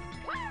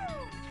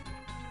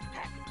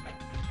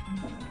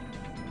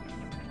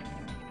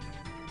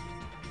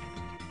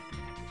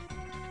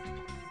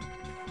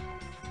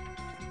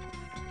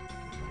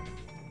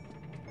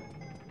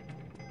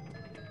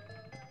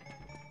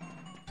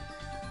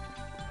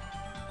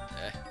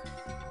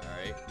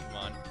 Alright, come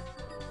on.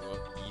 Whoa,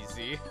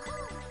 easy.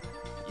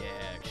 Yeah,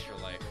 extra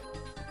life.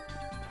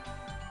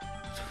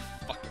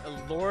 Fuck,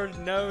 Lord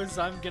knows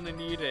I'm gonna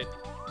need it.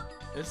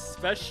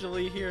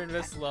 Especially here in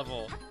this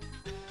level.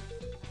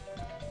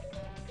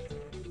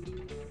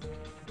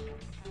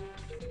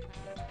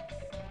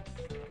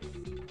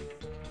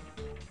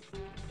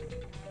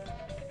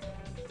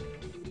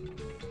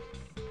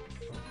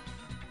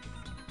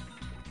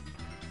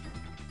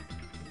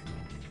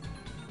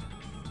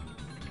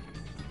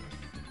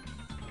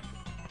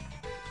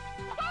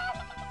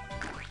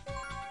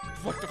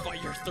 What the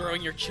fuck? You're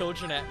throwing your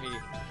children at me.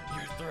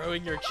 You're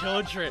throwing your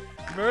children.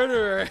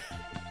 Murderer.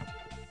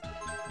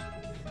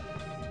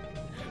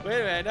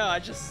 Wait a minute, no, I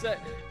just said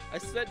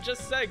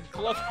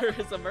Glover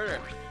is a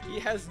murderer. He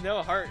has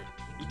no heart.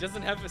 He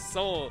doesn't have a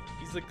soul.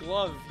 He's a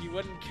glove. He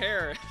wouldn't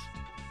care.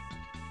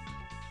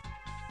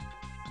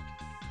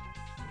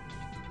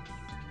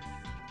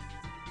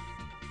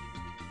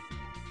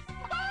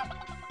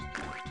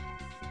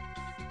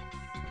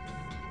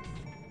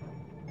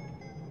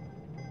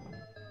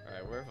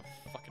 Where the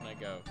fuck can I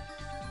go?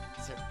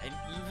 Is there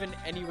even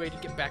any way to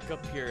get back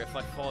up here if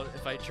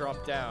I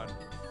drop down?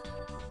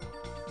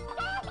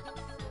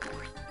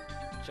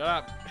 Shut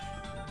up!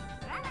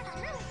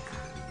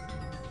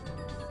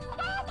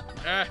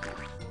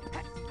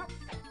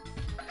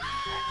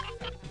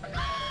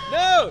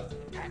 No!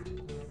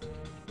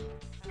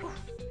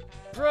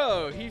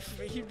 Bro,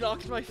 he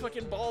knocked my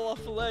fucking ball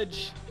off the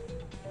ledge.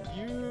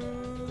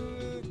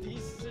 You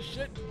piece of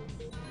shit.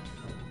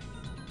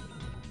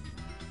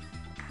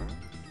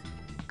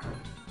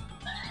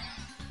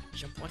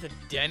 jump on a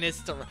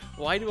dentist, or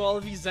why do all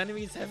of these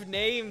enemies have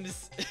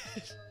names?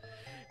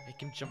 Make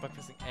him jump by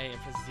pressing A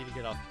and press Z to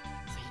get off.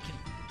 So he can.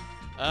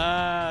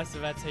 So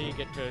that's how you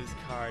get those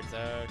cards.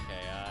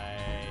 Okay,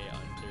 I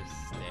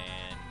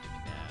understand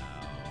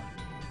now.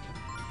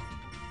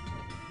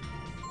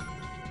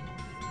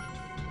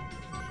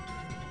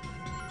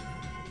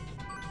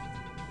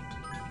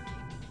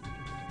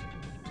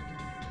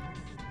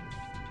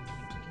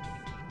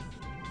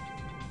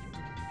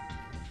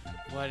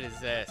 What is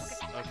this?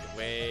 Okay,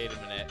 wait a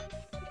minute.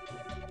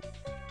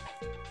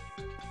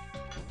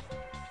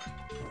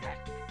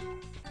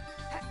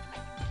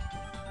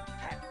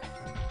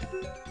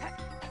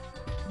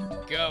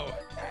 Go. Oh,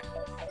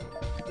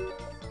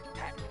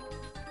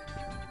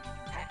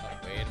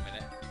 wait a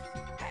minute.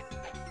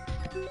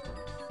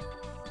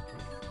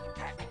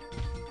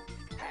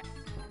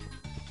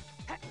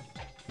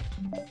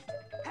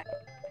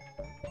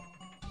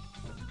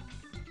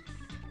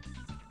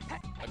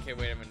 Okay,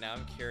 wait a minute. Now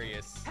I'm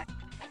curious.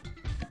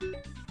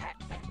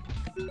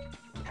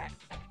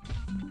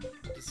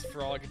 What does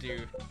Frog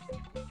do?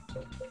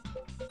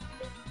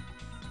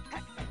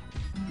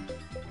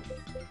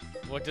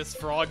 What does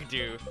Frog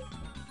do?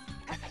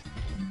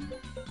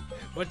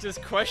 What does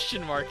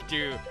question mark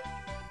do?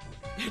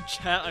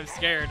 Chat, I'm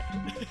scared.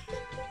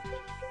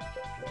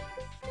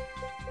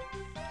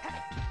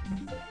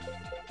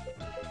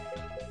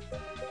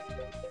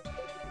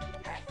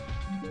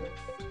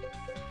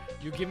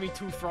 You give me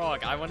 2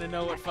 Frog. I want to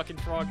know what fucking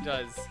Frog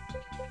does.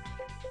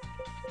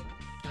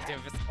 God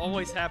damn, this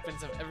always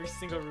happens of every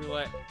single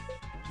roulette.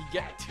 You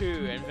get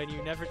 2, and then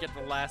you never get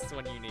the last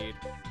one you need.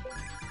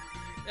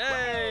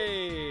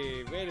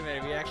 Hey! Wait a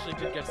minute, we actually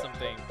did get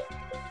something.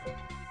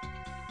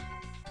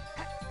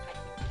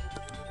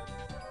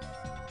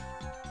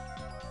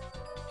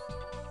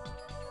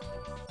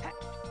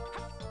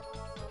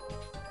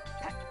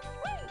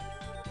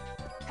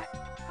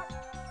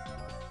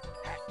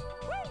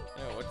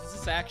 Oh, what does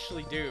this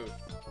actually do?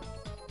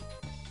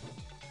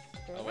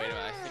 Oh, wait a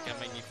minute, I think I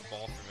might need the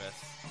ball for this.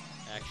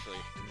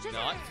 Actually,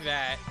 not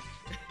that.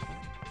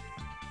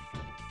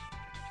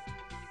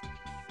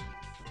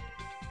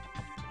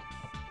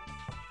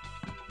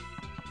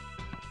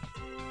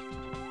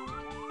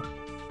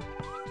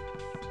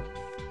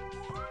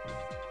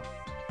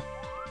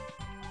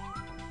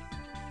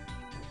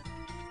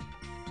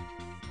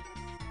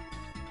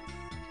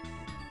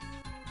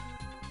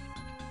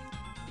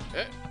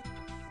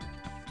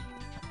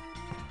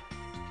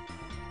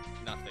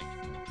 Nothing.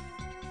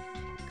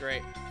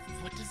 Great.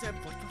 What does that?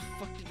 What the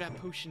fuck did that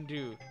potion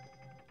do?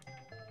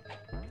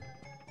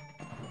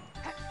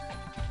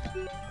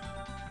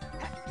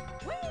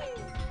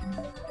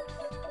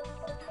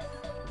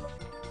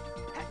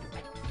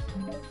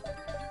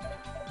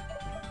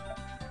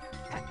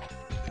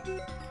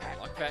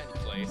 Lock that in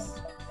place.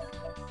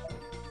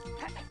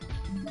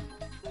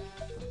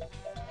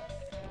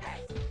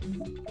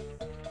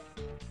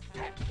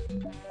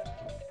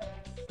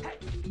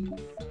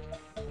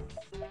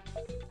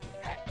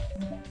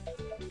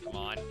 Come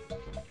on.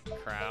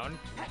 Crown.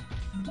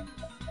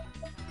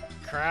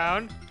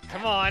 Crown.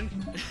 Come on.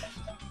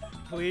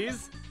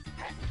 Please.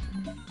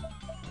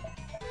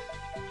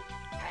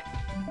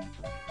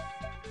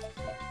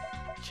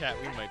 Chat,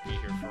 we might be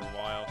here for a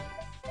while.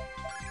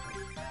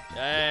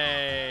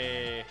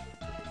 Yay.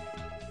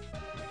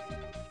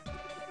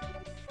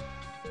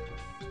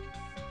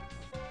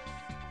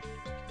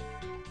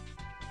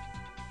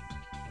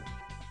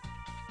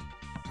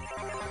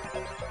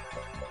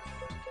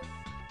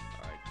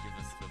 Alright, give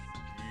us the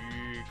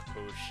big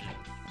potion.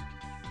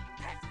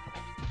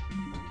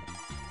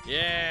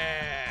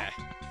 Yeah!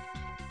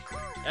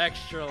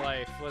 Extra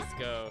life, let's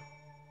go.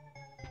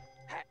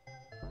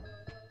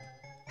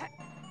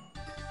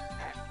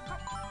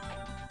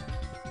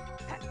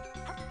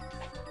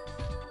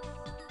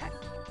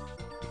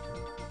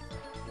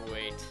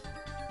 Wait.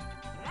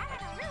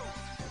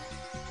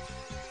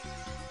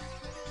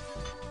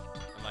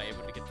 Am I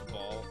able to get the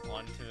ball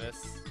onto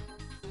this?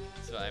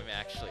 So I'm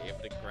actually able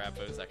to grab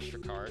those extra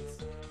cards?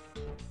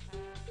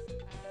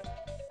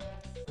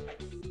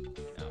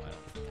 No, I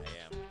don't think I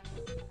am.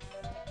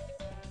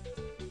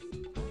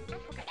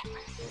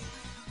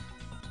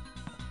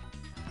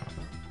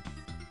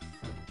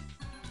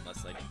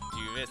 Unless I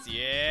do this.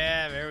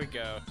 Yeah, there we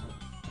go.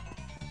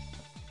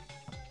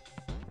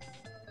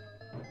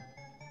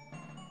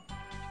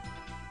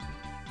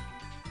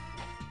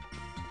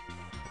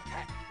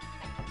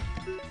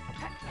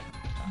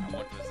 I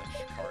want those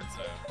extra cards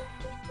though.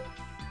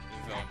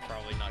 Even though I'm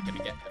probably not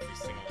gonna get every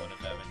single one of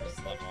them in this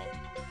level.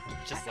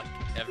 Just like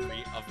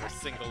every other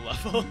single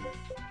level.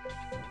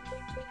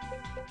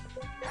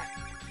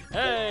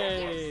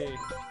 Hey!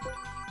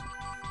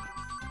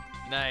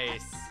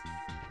 Nice.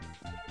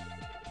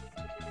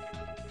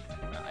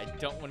 I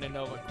don't want to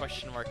know what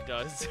question mark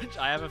does.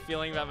 I have a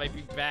feeling that might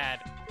be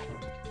bad.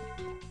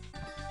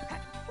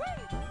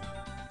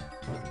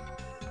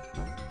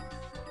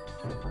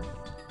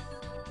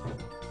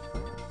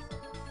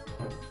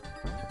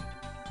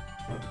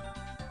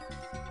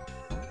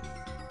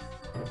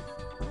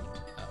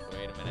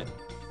 Wait a minute.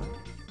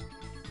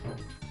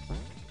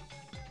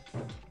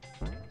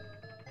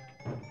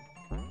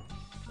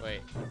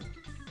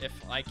 if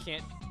I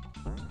can't...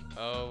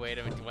 Oh, wait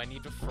a minute. Do I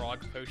need a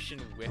frog potion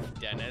with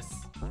Dennis?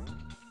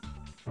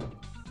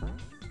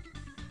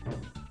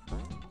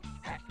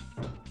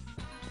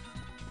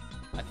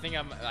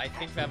 I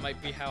think that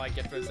might be how I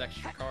get those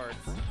extra cards.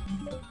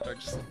 They're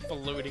just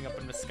floating up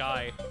in the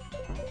sky.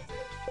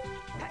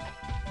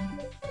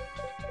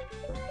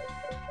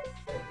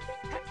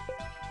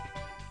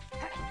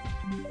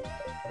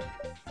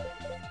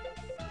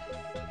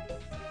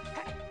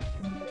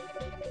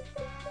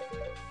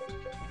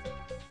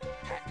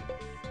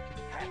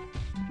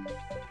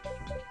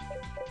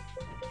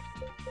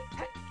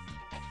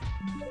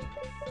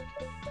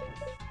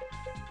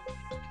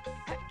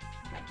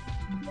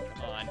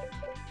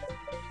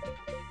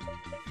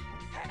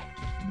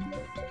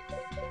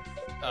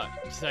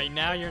 So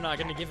now you're not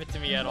gonna give it to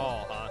me at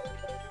all, huh?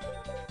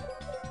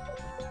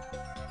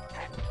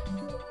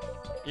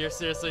 You're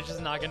seriously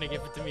just not gonna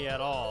give it to me at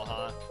all,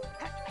 huh?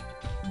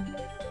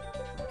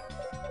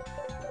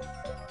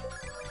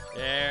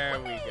 There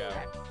we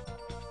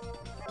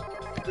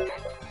go.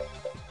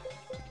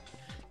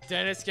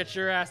 Dennis, get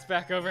your ass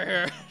back over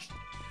here.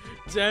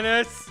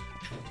 Dennis!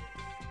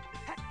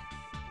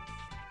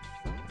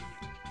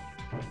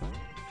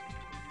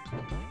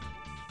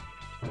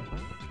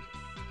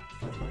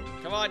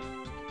 Come on!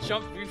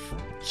 Jump, you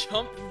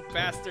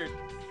bastard!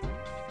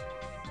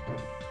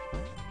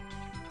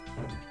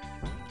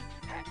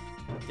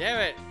 Damn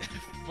it!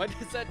 What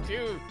does that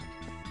do?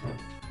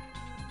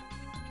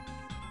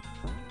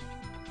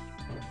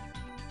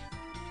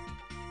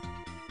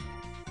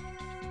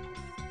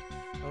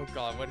 Oh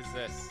god, what is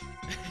this?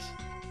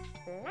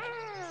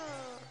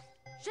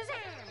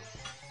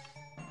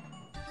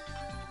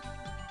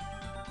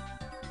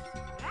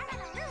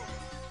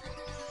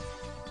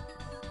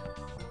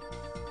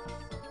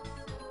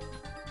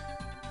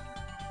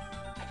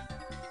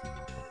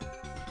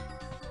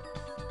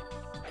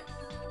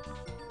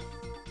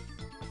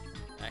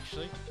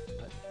 Actually,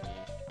 let me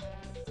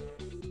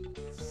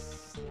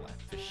slap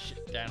this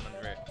shit down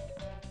under it.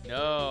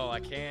 No, I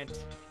can't.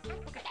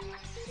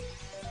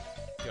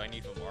 Do I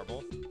need a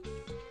marble?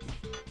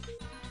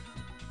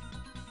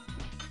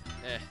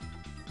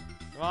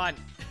 Come on!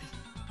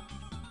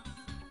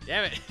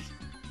 Damn it!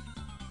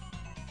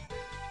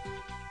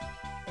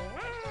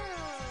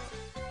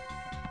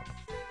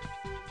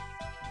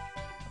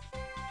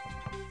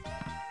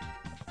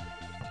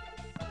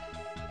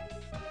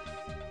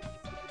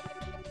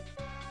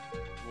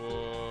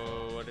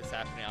 Whoa, what is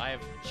happening?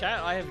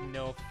 I have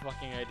no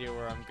fucking idea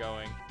where I'm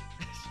going.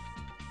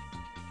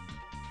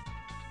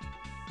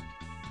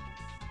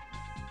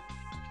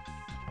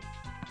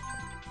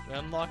 We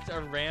unlocked a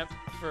ramp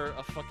for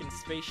a fucking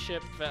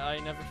spaceship that I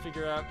never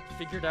figured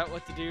out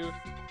what to do.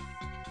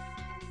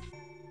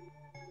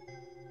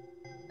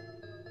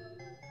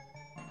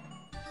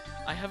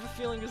 I have a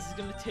feeling this is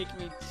gonna take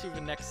me to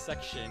the next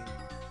section,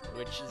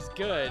 which is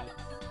good.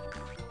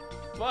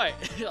 But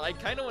I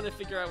kind of want to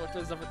figure out what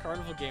those other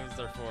carnival games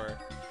are for.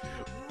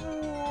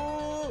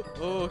 Ooh,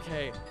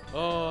 okay.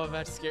 Oh,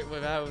 that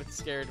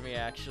scared me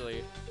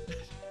actually.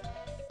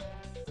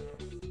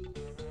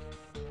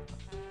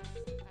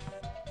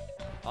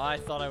 I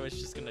thought I was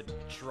just gonna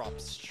drop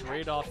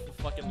straight off the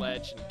fucking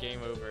ledge and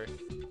game over.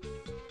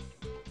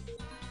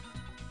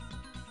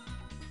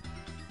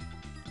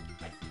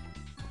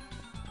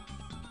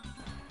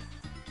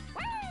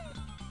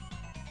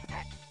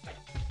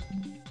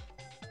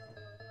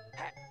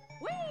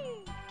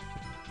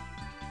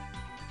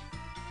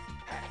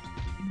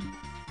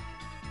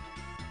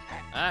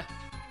 Ah!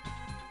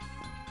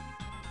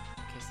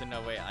 Okay, so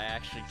no, wait, I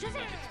actually do need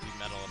it to be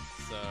metal,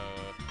 so...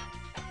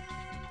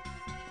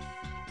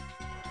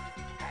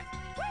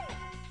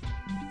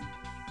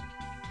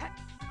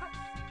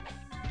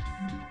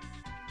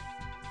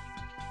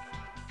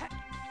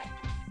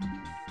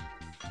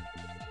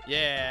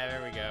 Yeah,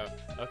 there we go.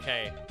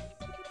 Okay.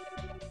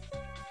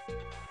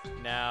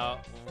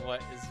 Now,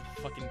 what is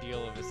the fucking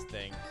deal of this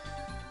thing?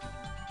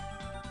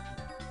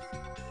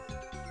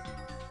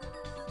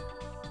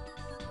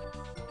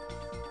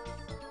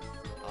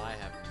 I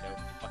have no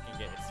fucking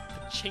get. It's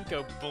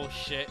pachinko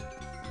bullshit.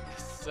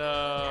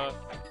 So,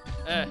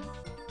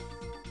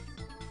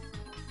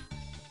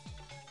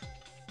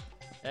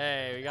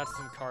 Hey, we got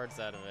some cards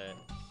out of it.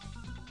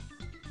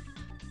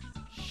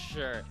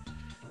 Sure.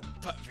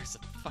 But there's a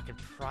fucking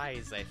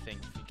prize, I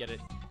think, if you get it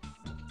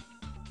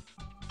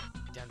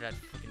down that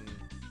fucking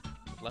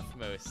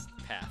leftmost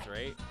path,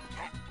 right?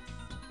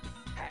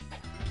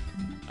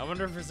 I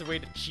wonder if there's a way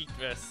to cheat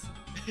this.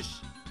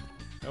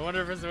 I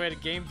wonder if there's a way to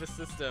game the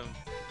system.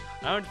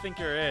 I don't think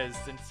there is,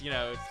 since, you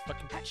know, it's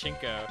fucking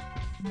pachinko.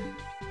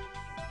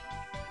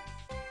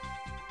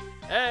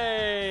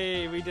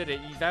 Hey, we did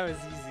it. That was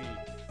easy.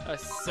 That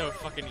was so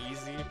fucking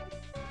easy.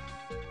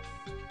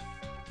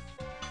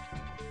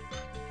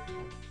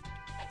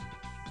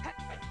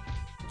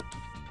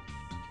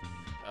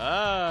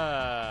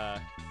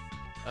 Ah.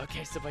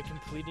 Okay, so by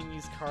completing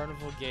these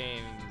carnival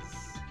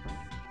games,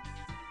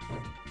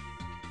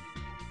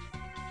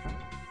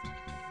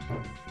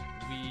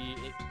 we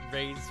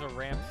raise the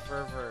ramp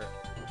further.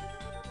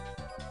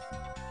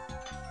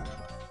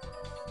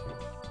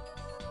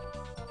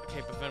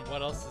 then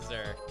what else is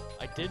there?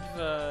 I did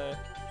the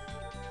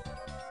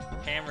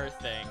hammer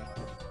thing.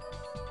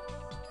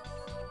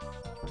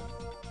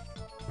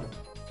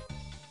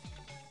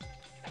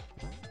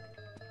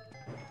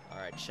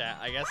 Alright, chat.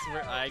 I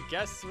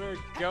guess we're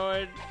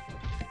going.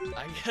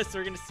 I guess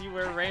we're gonna see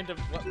what random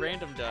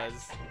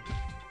does.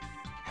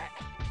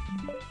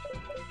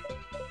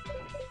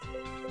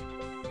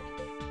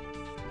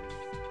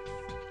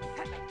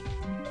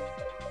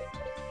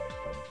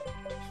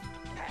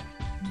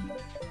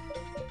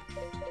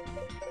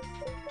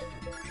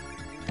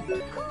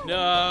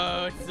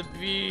 No, it's a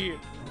bee.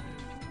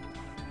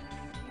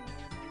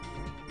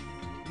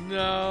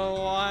 No,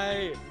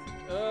 why?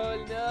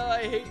 Oh no,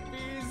 I hate bees.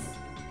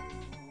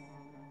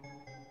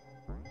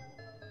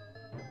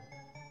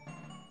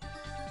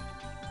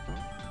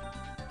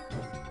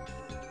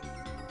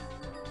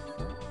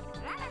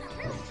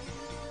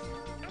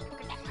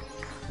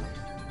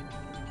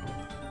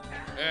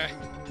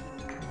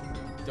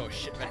 Oh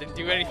shit, I didn't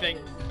do anything.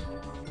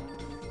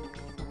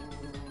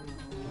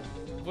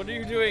 What are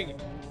you doing?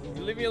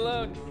 Leave me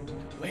alone.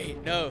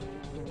 Wait, no.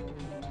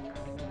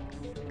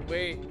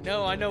 Wait,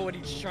 no, I know what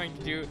he's trying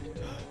to do.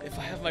 If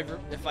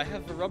I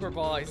have the rubber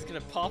ball, he's gonna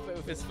pop it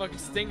with his fucking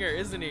stinger,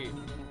 isn't he?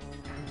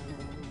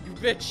 You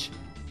bitch.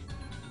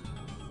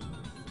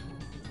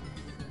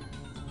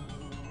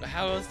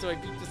 How else do I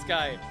beat this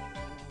guy?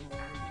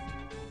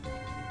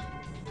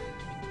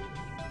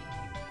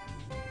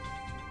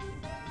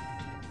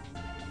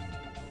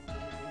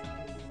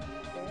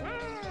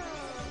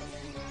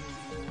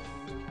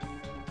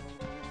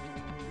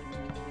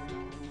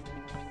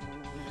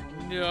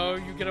 No,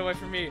 you get away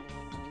from me.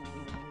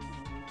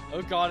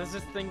 Oh god, is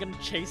this thing gonna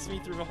chase me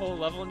through the whole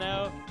level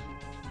now?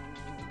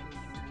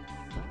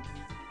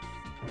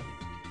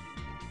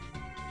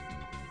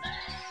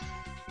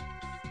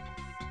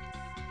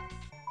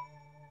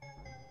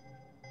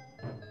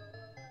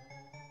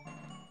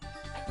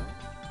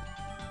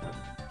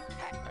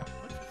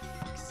 What the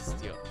fuck is this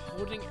deal?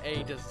 Holding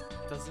A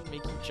doesn't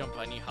make you jump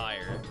any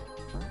higher.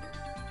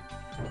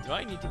 Do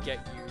I need to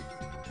get you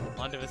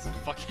onto this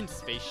fucking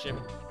spaceship?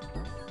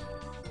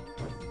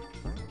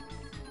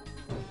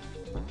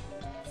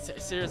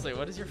 Seriously,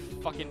 what is your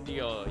fucking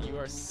deal? You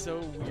are so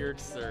weird,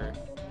 sir.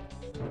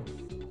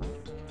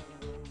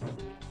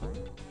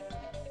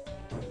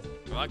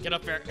 Come on, get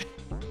up here.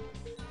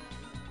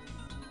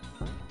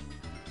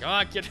 Come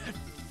on, get that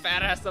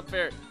fat ass up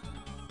here.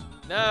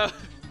 No.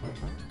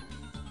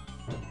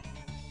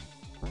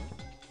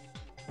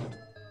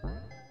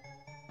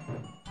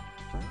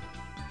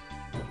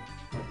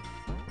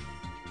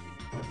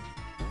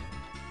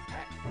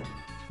 Alright,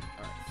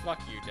 fuck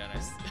you,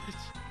 Dennis.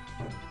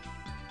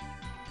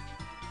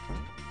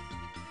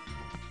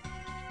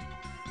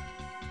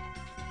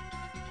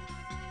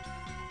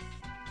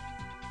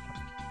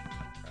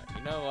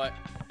 You know what?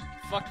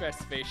 Fuck that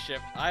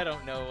spaceship. I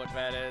don't know what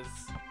that is.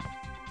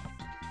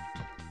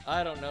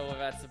 I don't know what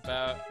that's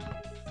about.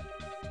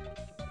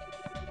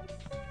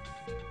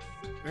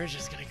 We're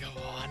just gonna go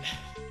on.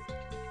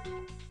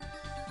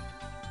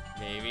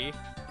 Maybe.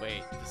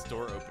 Wait, this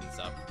door opens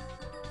up.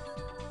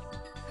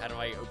 How do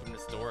I open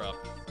this door up?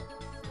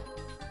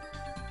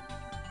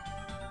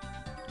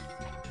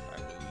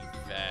 Alright, we'll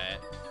leave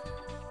that.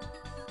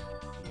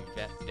 Leave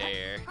that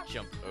there.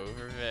 Jump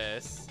over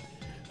this.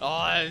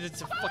 Oh,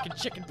 it's a fucking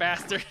chicken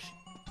bastard.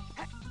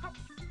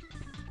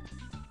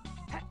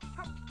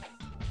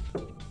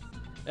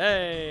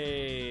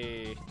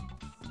 Hey.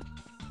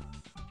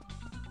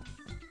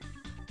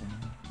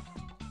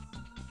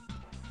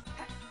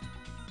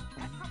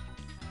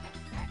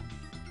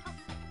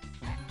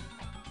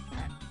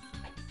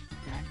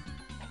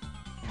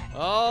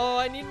 Oh,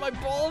 I need my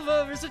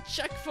Bulba. There's a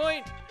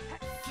checkpoint.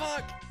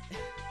 Fuck.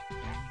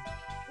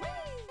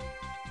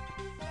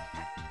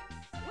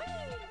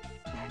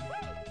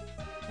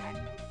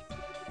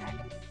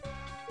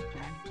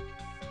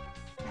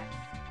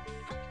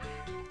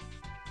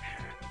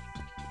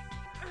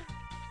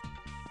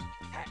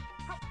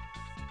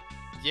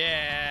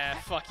 Yeah,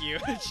 fuck you.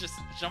 Just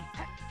jump,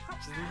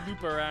 just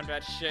loop around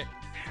that shit.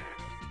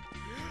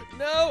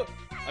 No,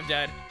 I'm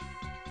dead.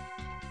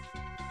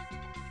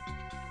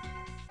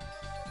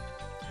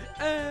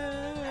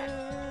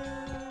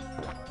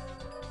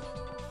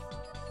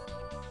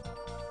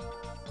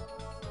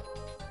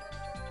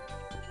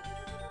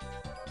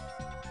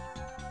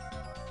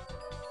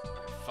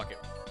 Fuck it.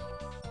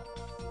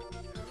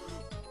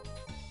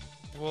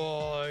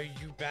 Boy,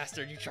 you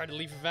bastard, you tried to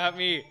leave without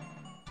me.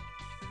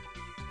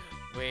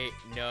 Wait,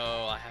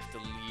 no, I have to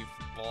leave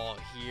the ball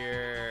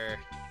here.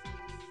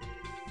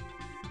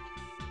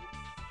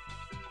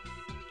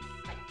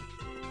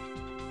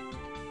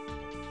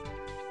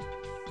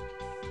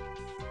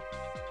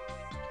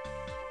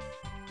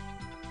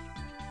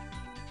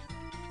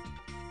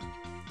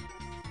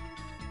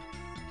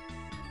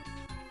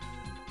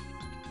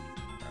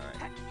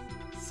 Alright.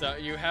 So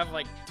you have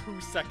like 2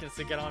 seconds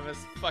to get on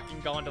this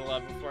fucking gondola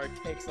before it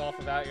takes off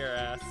without your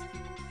ass.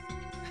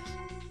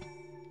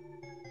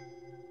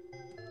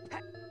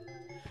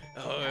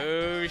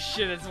 Oh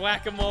shit, it's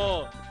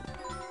whack-a-mole!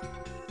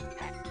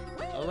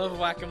 I love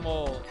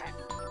whack-a-mole.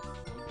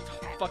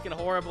 Fucking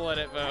horrible at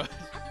it though.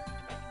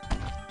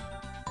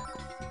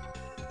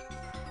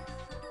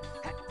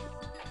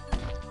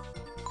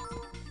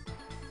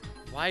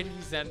 Why do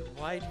these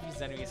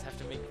enemies have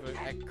to make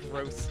that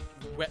gross,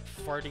 wet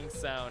farting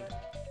sound?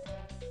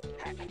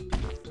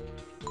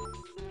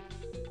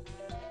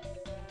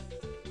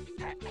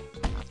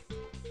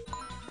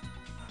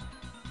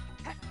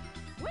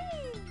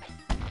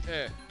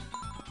 Yeah.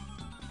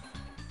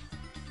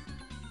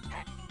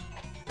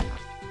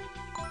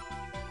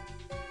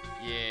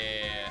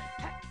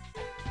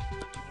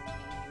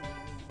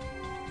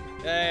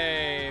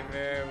 Hey,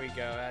 there we go.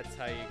 That's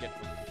how you get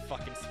the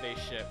fucking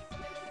spaceship.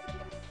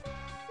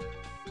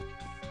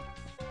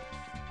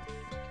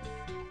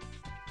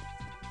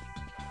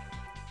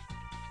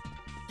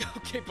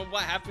 Okay, but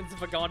what happens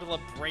if a gondola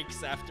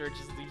breaks after it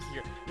just leaves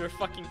you? You're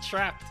fucking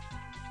trapped.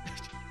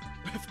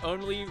 With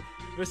only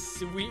the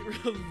sweet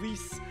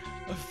release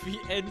of the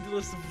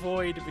endless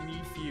void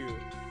beneath you.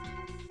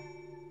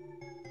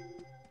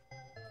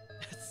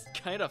 It's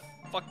kind of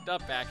fucked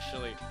up,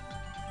 actually.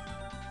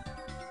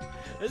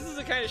 This is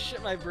the kind of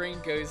shit my brain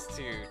goes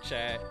to,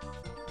 chat.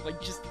 Like,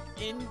 just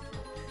in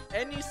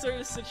any sort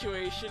of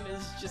situation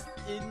is just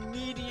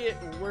immediate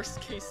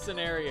worst case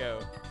scenario.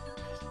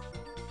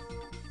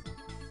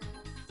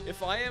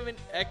 If I am in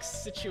X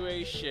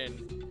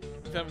situation,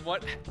 then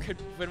what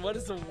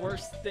is the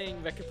worst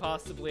thing that could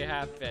possibly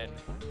happen?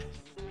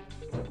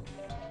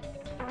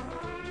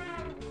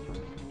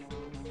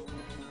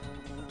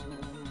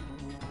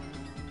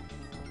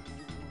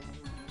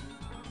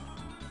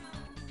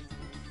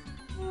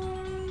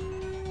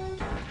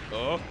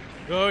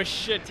 Oh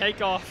shit,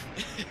 take off.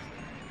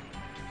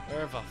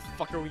 Where the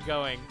fuck are we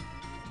going?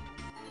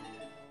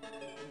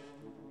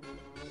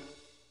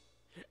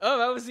 Oh,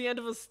 that was the end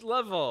of this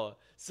level.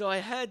 So I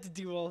had to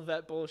do all of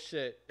that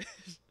bullshit.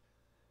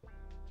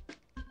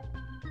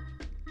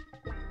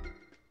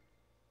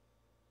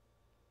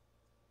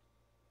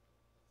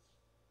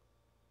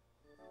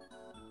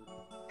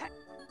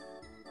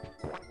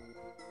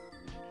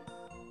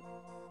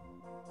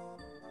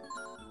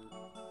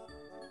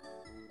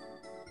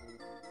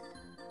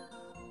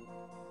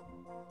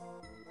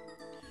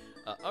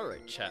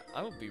 Alright, chat.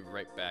 I will be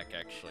right back,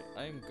 actually.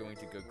 I am going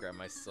to go grab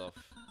myself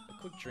a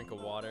quick drink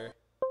of water.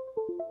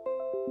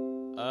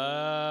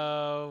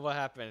 What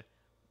happened?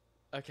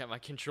 Okay, my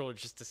controller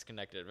just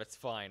disconnected. That's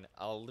fine.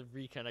 I'll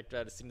reconnect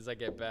that as soon as I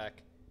get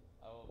back.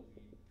 I will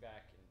be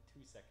back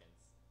in 2 seconds.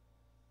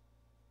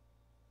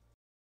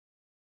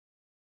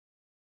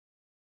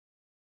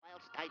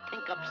 Whilst I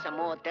think up some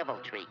more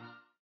deviltry.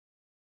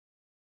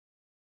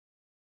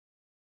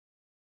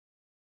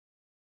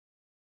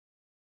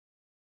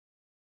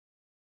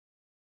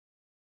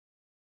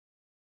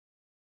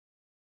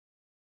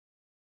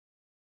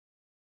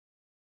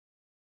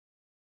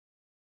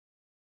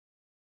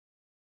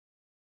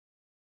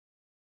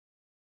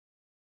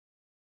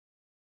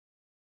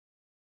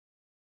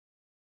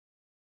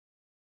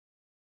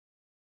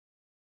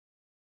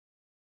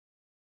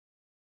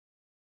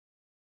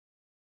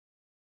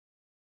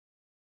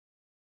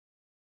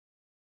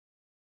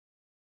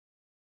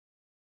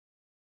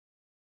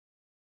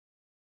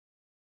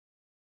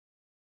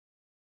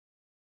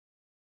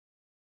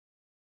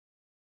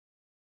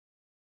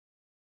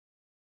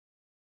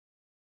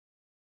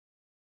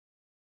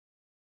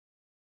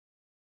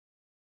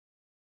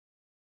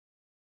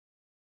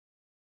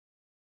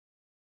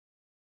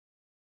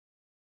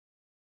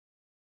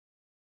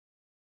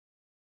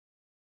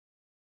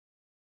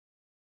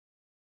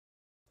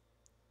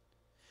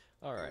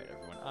 Alright,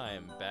 everyone, I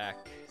am back.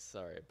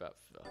 Sorry about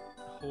the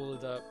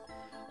hold up.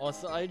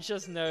 Also, I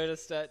just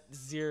noticed that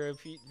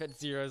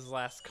Zero's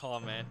last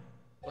comment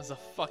was a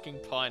fucking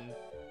pun.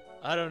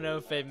 I don't know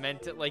if they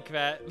meant it like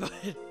that, but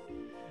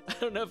I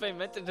don't know if they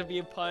meant it to be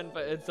a pun,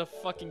 but it's a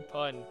fucking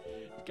pun.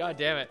 God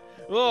damn it.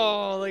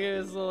 Oh, look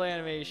at this little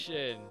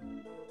animation.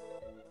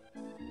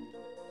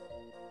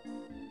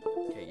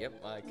 Okay, yep,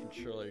 my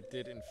controller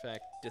did in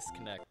fact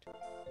disconnect.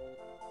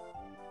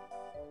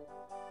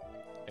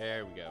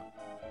 There we go.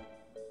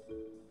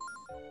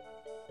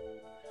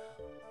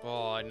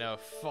 Oh no,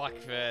 fuck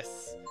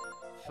this.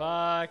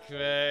 Fuck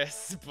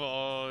this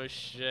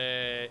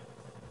bullshit.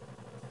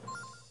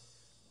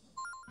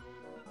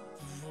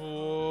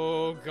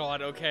 Oh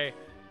god, okay.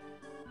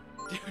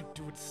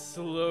 Dude,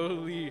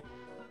 slowly.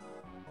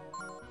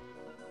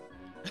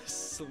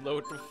 Slow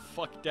it the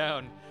fuck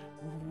down.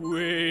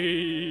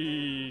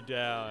 Way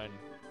down.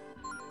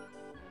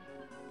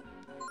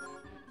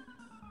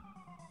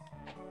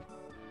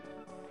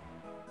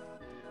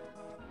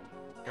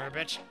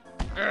 Garbage.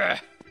 Ugh.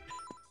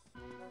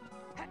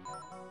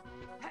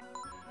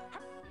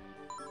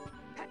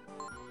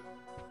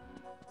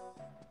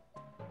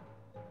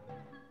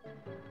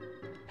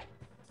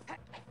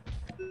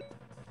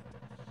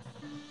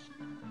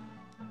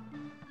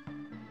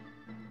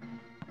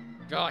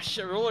 Gosh,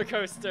 a roller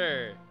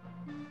coaster!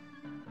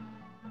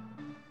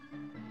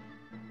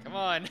 Come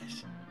on!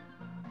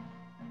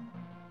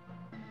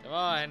 Come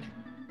on!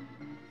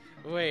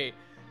 Wait,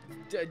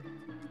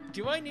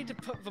 Do I need to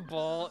put the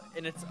ball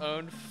in its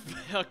own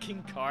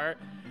fucking car?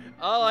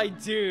 Oh, I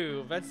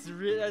do. That's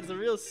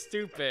real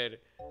stupid.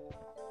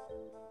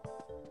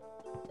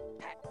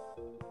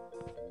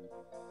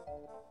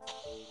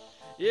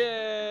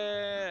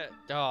 Yeah.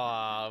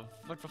 Oh,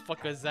 what the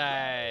fuck was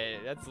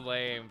that? That's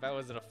lame. That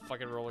wasn't a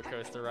fucking roller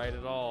coaster ride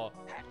at all.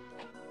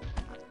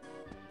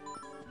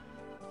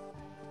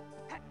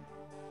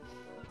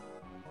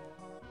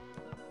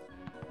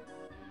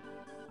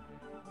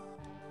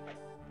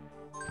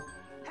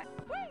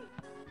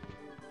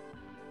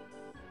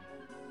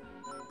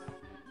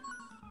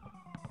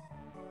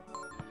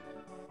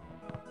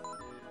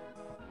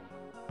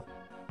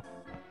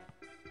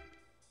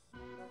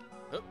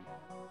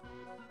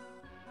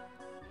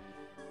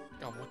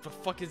 Oh, what the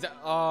fuck is that?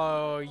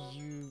 Oh,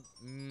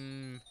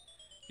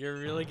 you're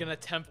really gonna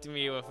tempt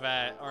me with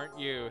that, aren't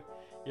you?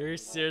 You're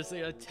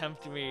seriously gonna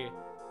tempt me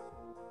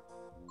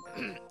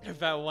with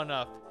that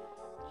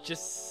one-up.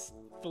 Just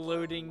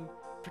floating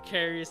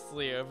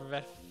precariously over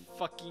that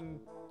fucking...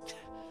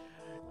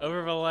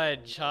 over the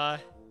ledge, huh?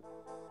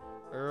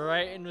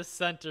 Right in the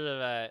center of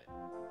that.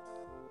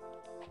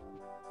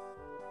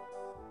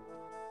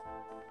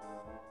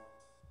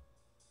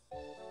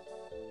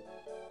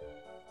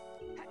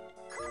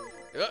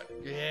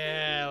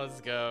 Yeah, let's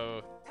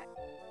go.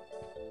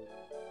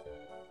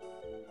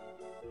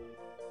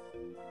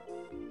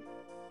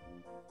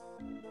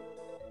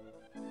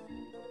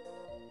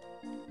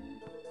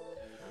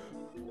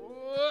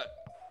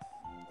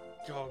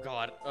 Oh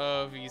god,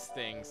 oh these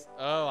things.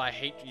 Oh, I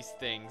hate these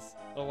things.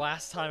 The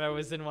last time I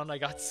was in one, I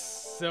got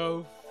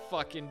so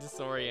fucking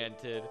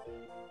disoriented.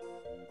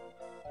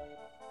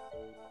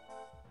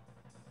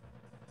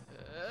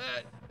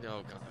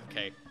 Oh god,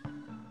 okay.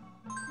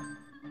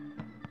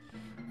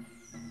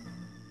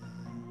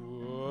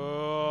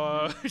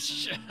 Whoa,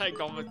 shit, I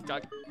almost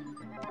got...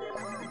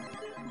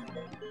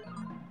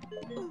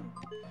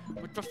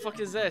 What the fuck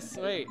is this?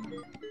 Wait.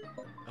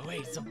 Oh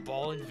wait, is a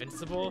ball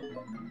invincible?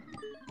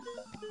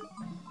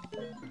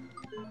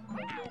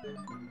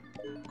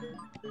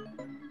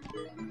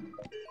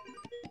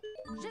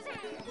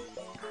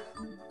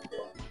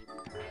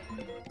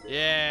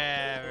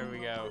 Yeah, there we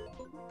go.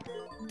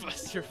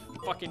 Bust your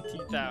fucking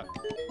teeth out.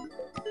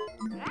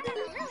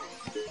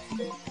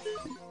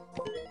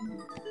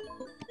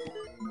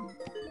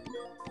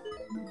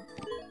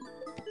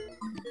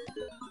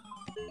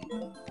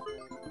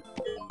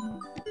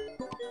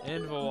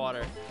 Into the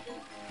water.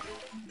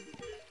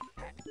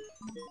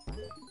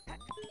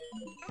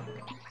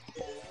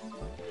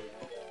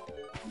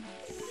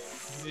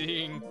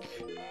 Zink.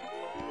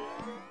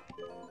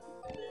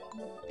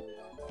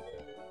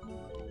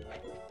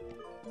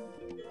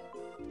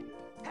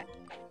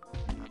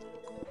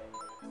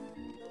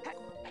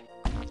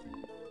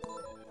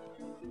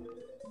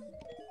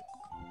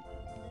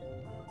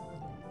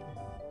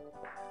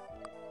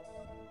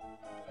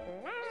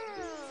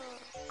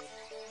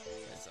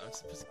 So I'm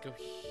supposed to go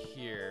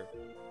here.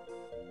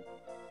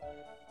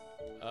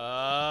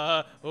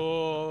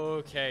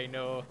 Okay,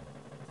 no.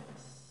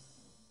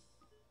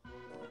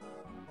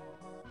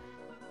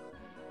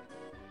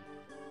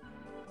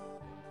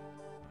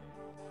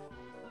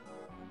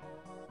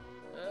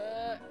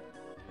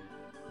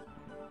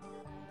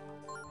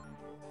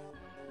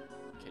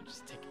 Okay,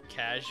 just take a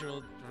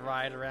casual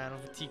ride around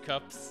with the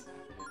teacups.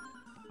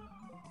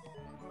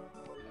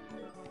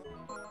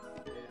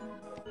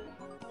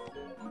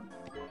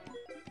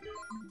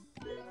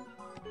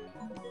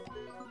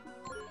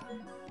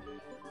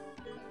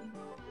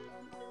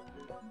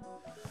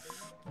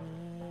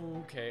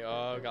 Okay,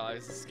 oh god,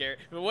 this is scary.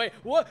 But wait,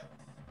 what?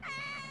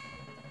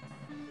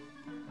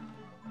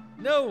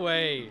 No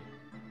way!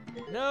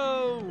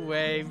 No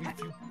way! If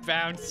you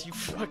bounce, you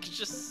fuck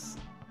just...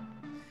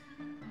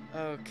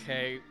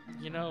 Okay,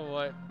 you know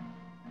what?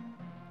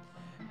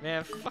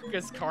 Man, fuck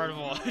this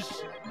carnival.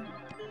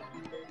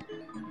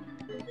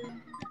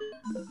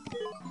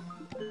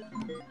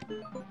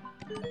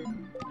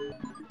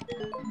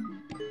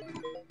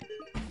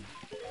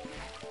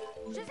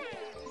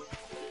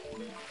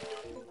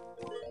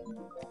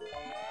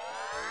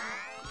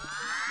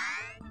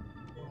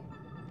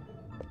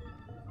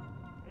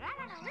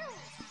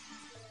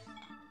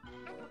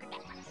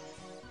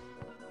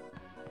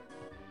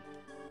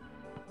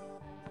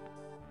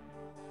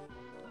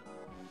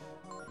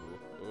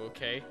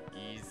 Okay,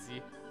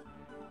 easy.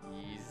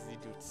 Easy,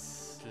 do it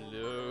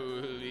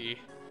slowly.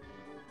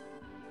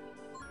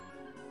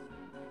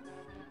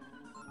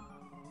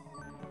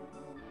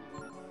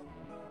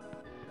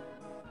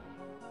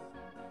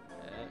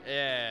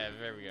 Yeah,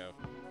 there we go.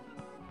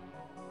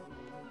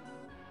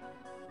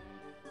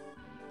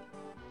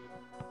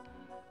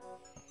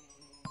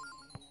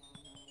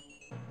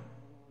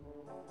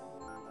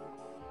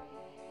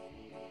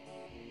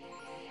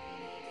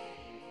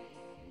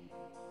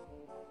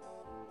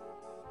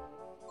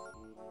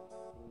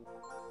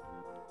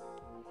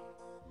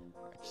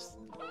 Just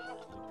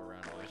loop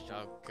around all this.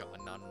 Oh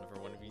god, not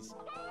another one of these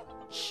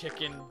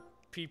chicken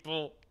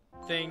people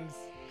things,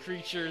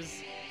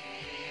 creatures.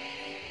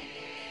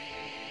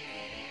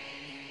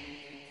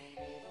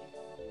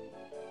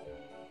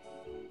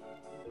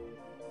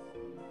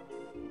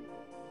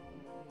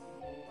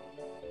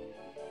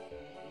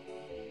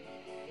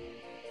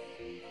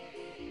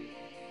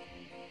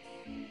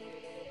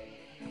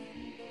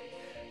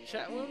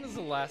 Chat, when was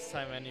the last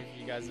time any of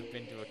you guys have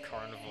been to a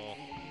carnival?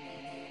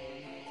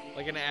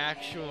 Like an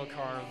actual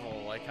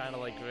carnival, like kind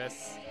of like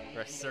this,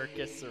 or a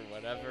circus or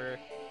whatever.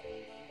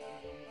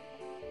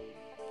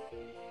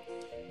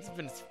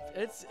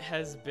 It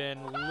has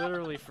been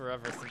literally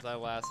forever since I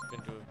last been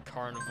to a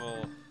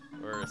carnival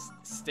or a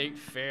state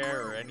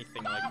fair or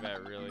anything like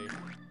that, really.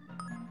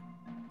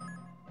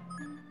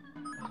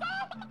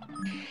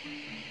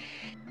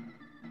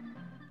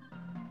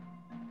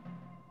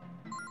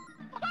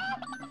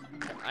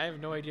 I have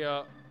no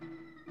idea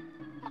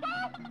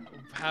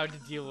how to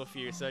deal with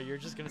you, so you're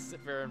just gonna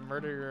sit there and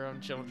murder your own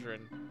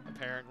children,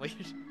 apparently.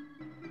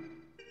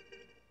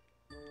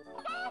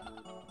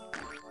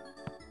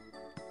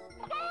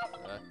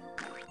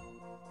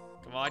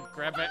 Come on,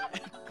 grab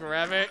it!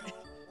 Grab it!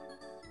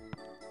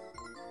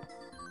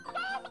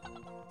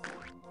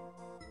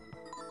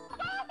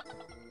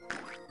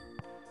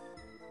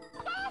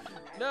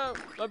 No!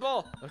 My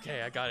ball!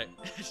 Okay, I got it.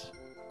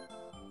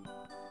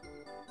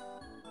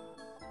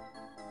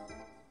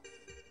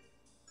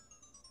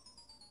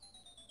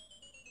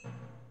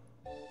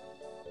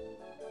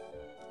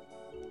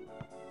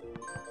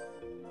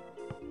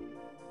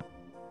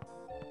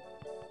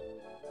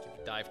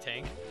 Dive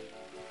tank.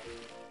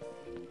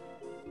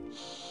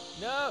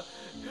 No!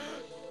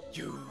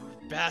 You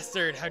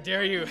bastard! How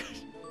dare you!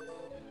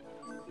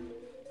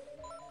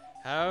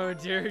 How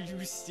dare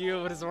you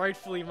steal what is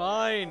rightfully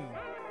mine!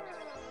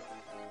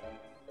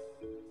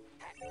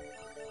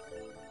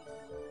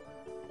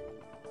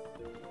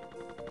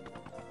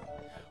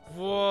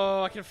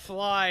 Whoa, I can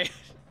fly!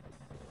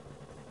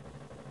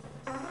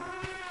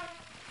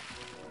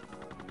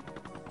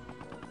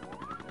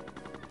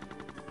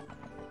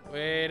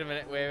 Wait a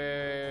minute,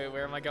 wait,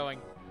 where am I going?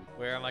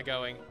 Where am I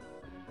going?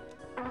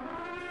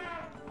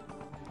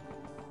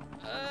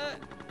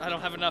 I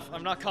don't have enough,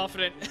 I'm not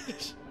confident.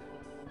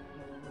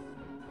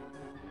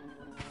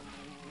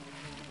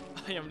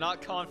 I am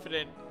not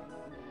confident.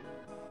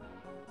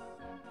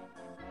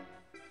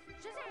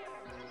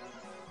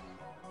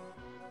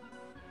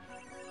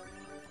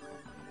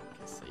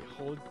 Okay, so you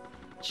hold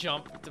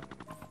jump to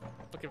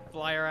fucking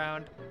fly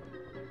around.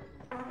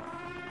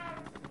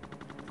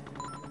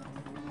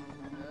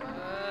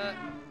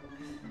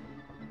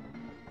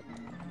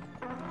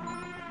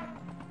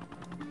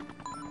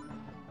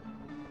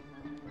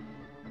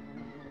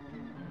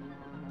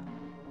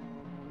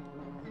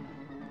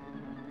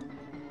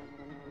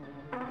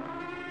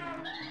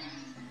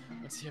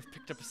 Once you have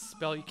picked up a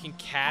spell, you can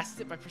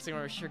cast it by pressing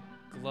where your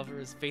Glover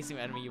is facing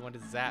an enemy you want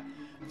to zap.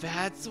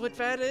 That's what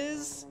that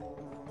is?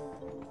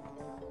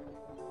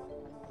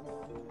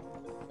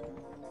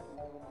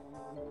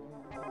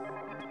 Okay,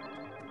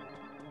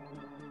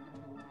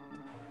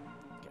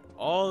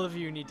 all of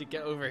you need to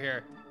get over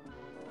here.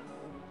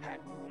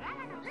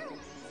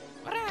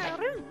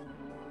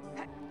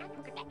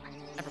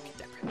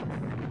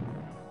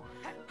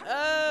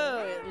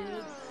 Oh, it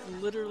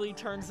literally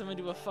turns him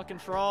into a fucking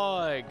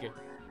frog.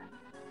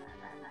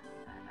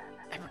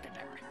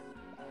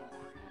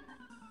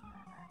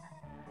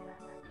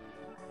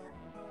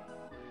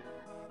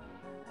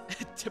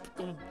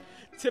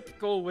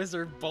 Typical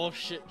wizard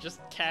bullshit, just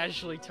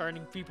casually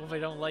turning people they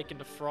don't like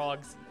into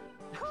frogs.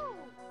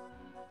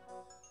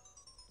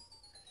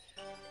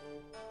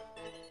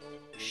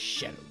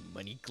 Shadow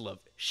Money Glove.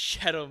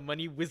 Shadow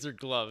Money Wizard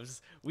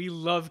Gloves. We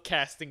love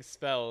casting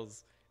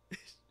spells.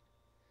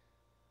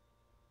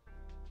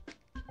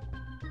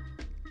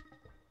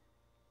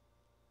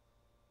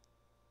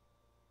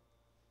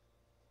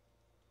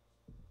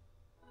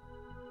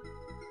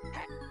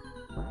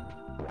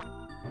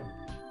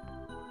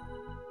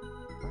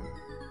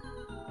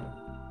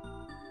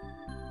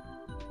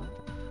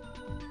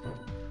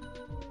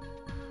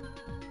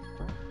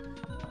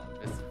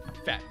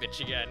 Fat bitch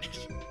again.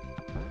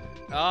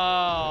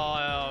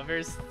 Oh,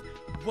 there's...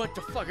 What the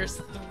fuck? There's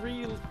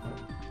 3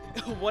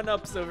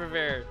 one-ups over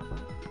there.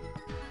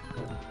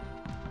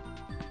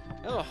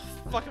 How the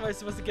fuck am I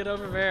supposed to get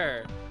over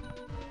there?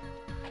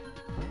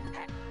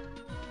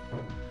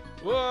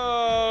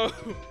 Whoa!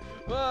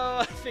 Whoa,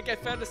 I think I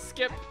found a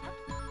skip.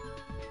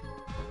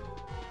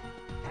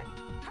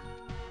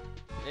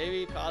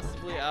 Maybe,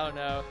 possibly, I don't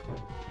know.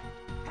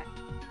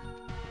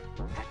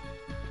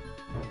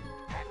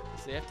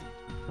 So you have to...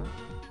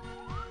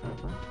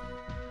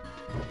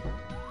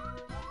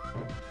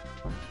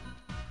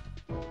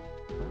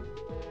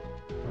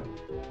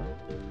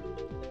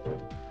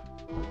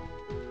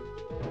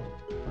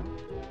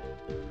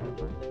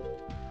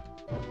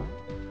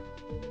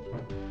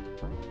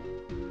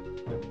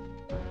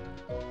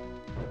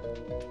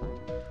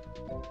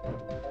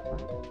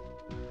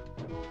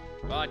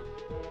 Come on.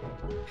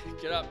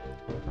 Get up.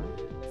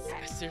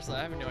 Seriously,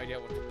 I have no idea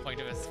what the point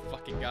of this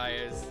fucking guy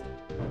is.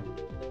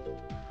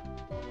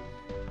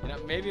 You know,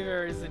 maybe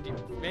there isn't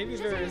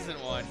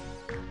one.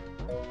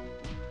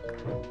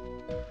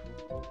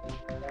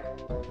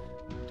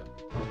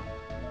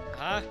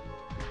 Huh?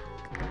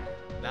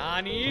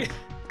 Nani?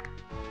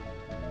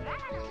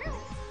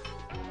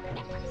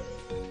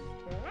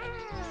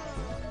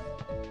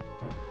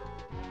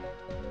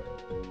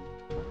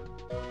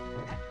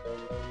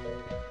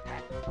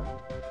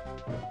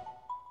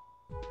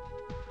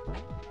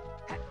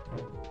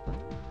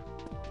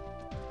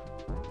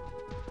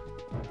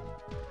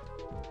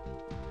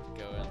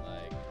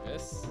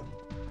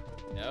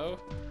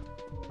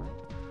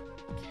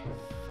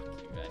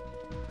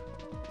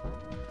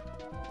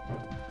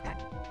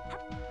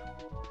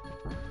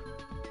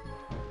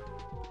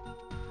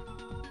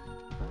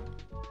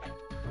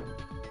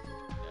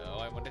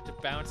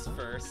 bounce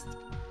first.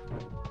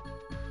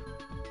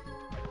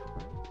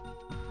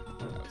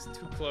 That was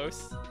too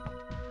close.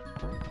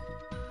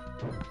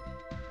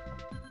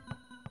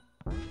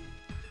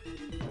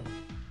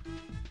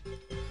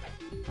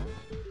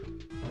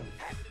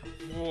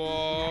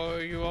 Whoa,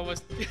 you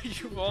almost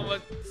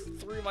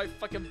threw my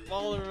fucking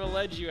ball over the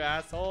ledge, you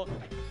asshole.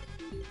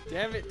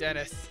 Damn it,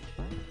 Dennis.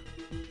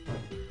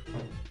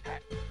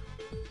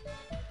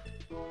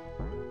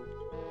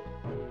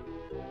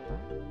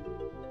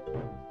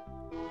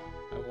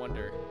 I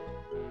wonder.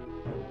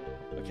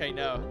 Okay,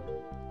 no.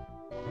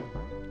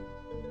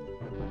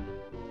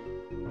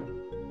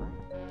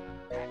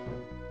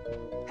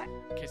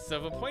 Okay, so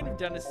the point of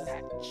Dennis is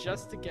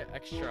just to get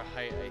extra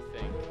height, I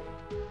think.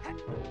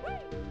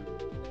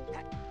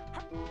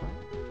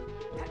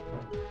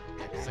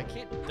 Because I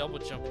can't double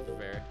jump over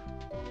there.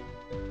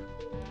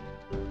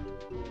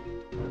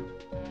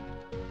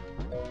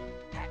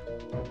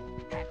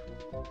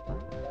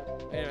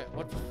 Wait a minute,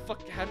 what the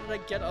fuck? How did I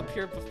get up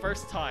here the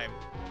first time?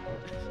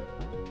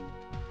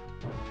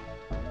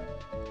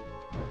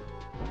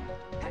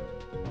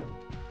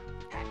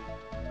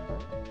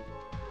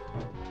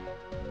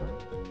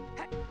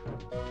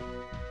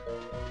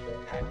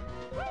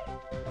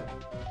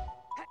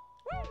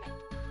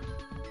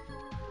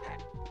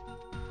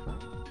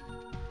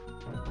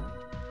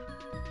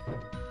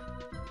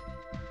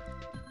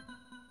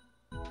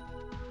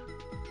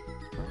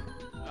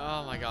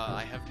 Oh my god,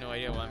 I have no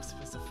idea what I'm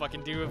supposed to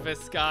fucking do with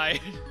this guy.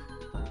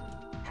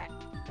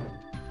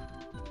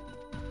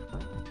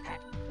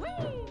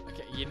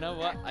 Okay, you know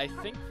what? I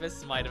think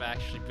this might have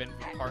actually been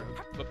part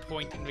of the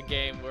point in the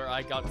game where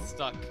I got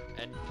stuck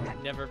and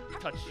never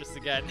touched this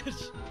again.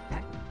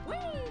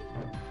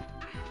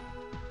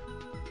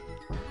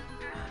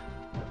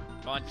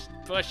 Come on, just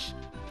push!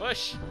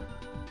 Push!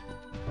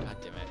 God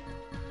damn it.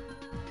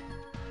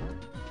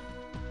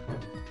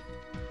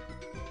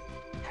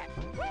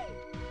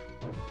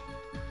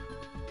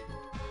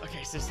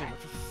 Okay, seriously, what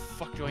the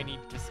fuck do I need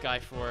this guy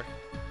for?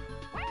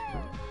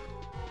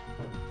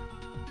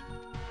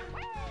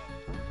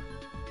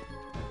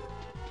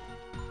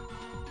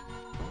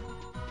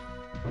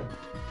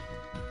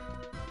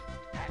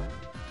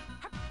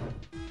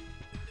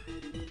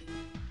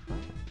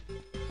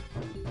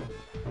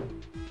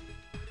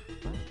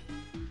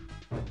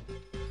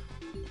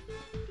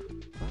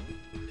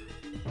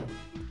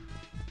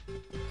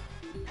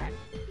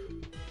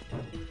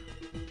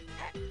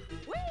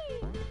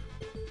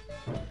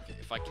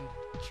 If I can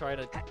try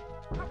to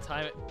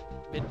time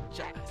it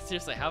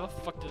seriously, how the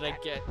fuck did I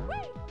get?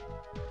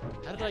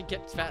 How did I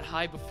get that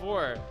high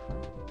before?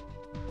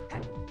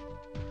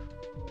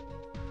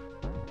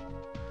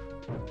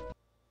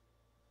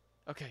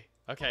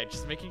 Okay,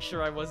 just making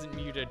sure I wasn't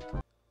muted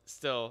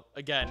still,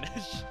 again.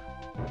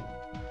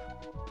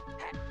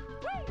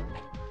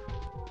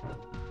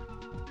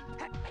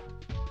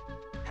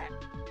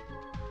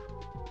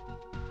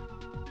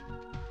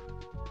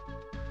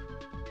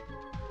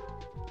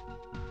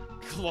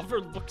 Glover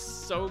looks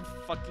so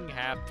fucking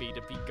happy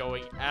to be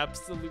going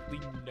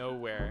absolutely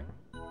nowhere.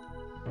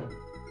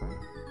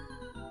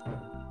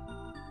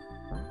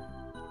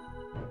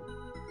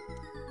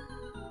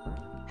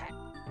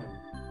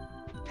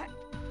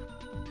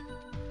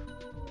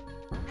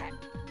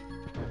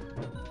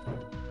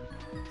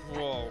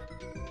 Whoa.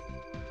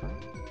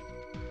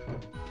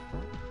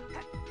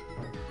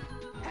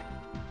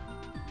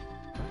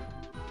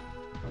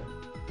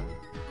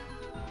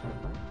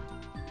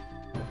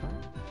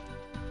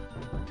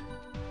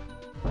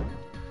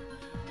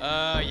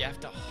 You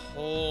have to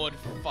hold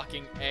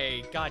fucking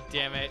A. God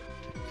damn it.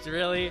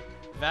 Really?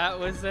 That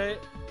was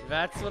it?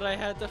 That's what I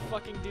had to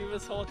fucking do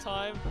this whole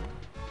time?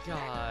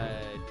 God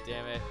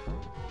damn it.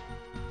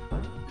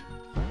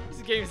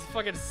 These games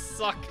fucking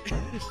suck.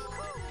 I'm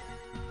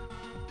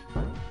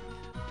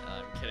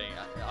kidding.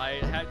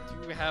 I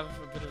do have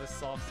a bit of a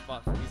soft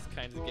spot for these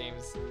kinds of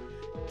games.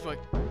 But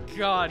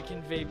god,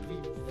 can they be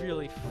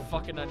really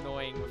fucking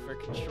annoying with their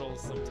controls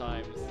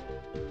sometimes.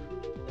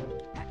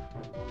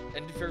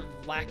 And their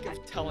lack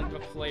of telling the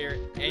player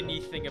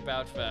anything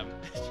about them.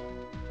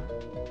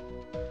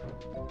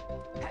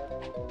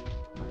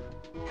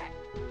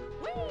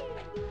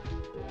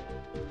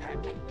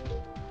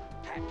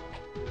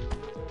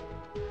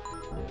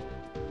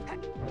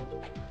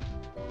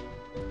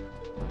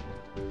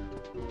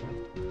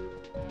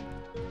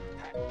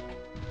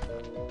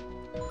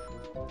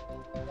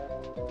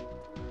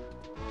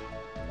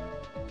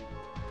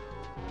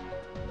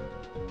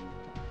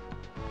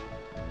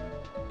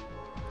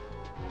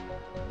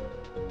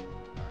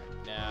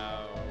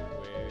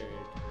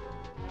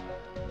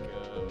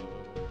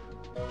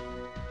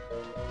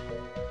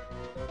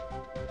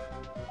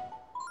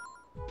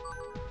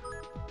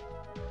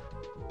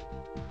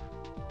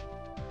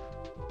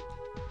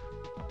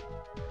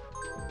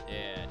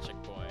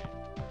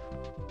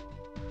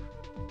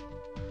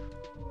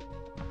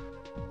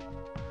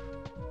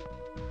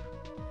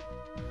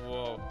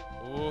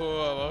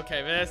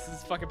 Okay, this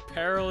is fucking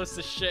perilous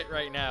as shit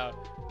right now.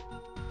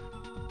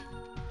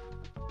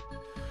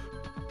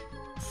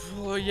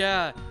 Oh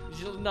yeah,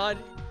 Not,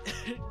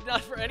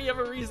 not for any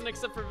other reason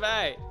except for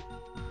that.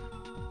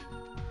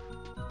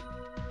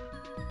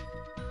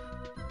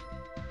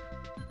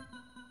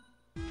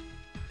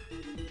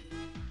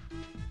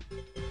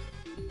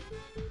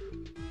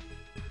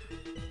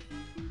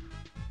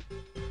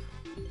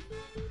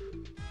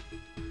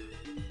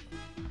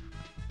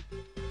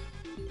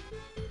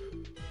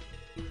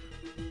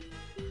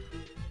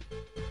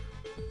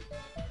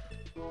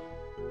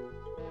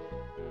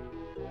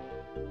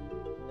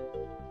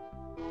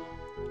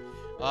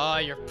 Oh,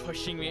 you're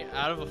pushing me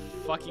out of a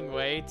fucking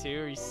way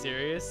too? Are you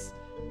serious?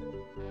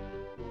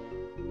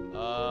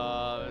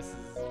 Oh, this is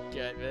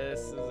good. This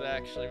is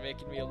actually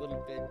making me a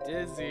little bit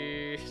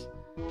dizzy.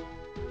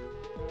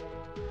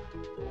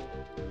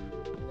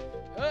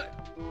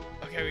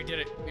 Okay, we did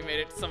it. We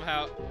made it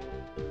somehow.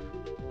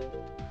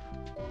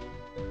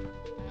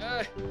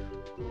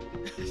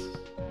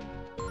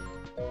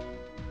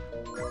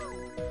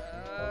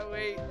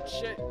 Wait,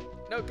 shit.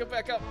 No, come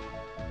back up.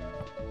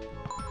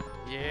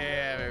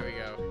 Yeah, there we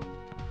go.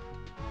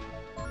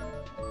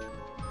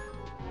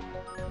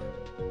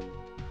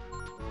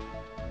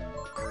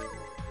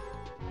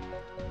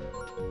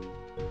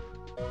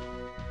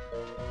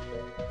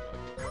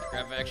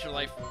 Grab an extra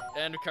life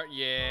and a card.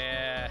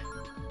 Yeah.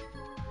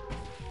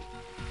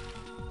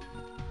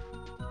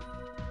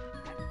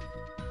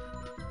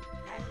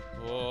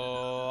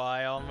 Whoa,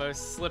 I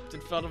almost slipped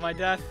and fell to my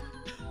death.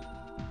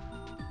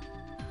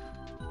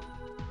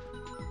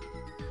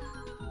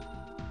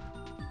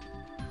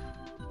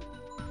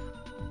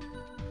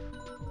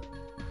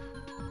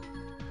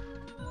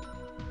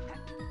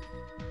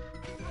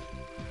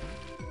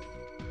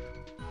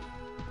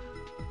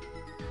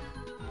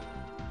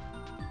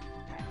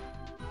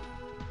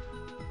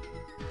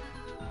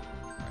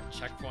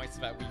 Checkpoints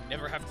so that we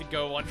never have to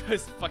go on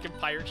those fucking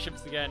pirate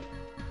ships again.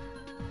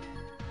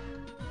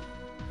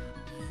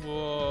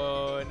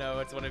 Whoa, no,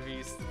 it's one of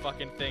these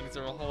fucking things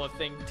where the whole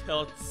thing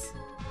tilts.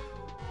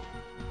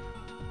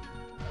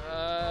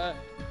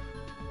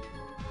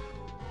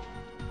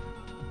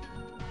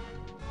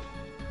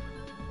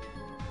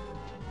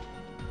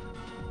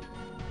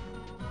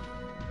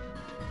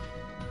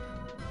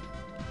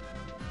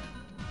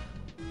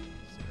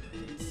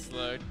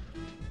 Slow.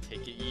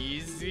 Take it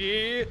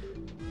easy.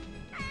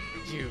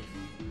 You.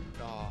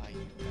 Oh,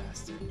 you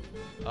bastard.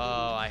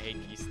 Oh, I hate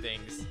these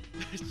things.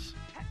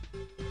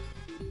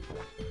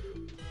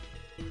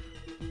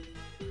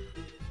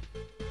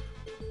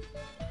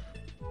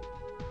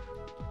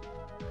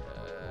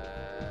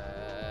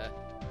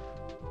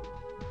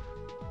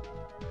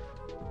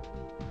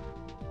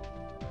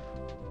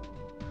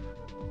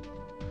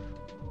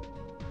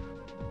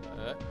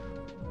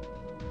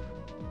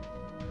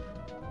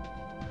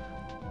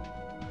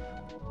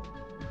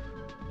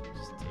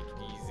 Just take it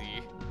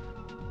easy.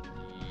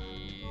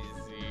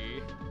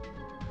 Easy.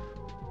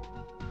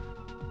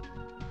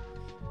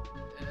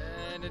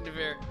 And into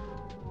there.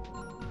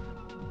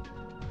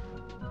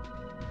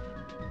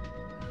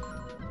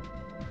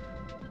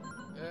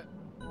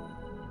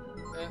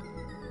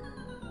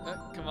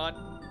 Come on.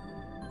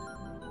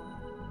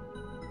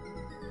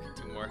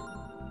 Okay, 2 more.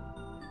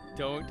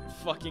 Don't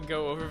fucking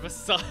go over the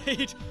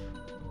side.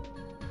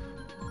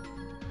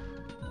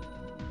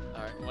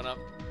 Alright, 1 up.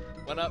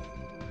 1 up.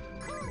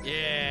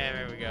 Yeah,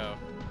 there we go.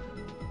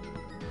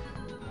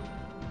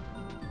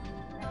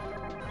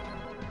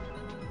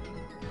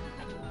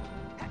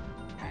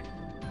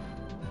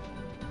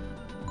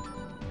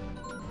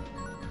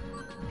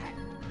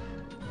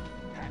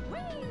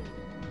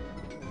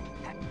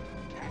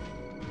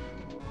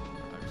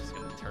 I'm just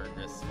gonna turn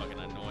this fucking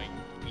annoying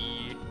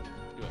bee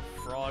into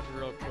a frog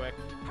real quick.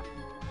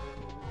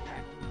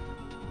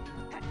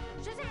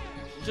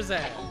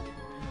 Shazam!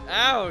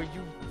 Ow,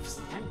 you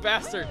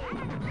bastard!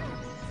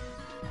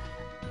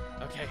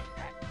 Okay.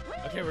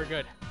 Okay, we're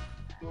good.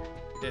 We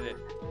did it.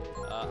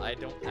 I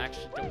don't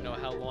know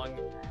how long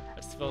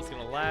a spell's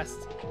gonna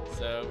last,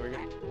 so we're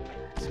gonna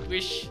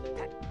squish.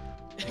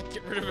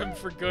 Get rid of him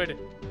for good.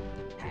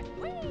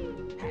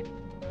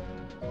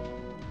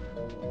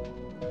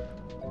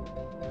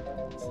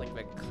 It's like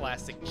that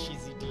classic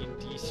cheesy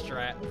D&D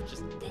strat of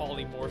just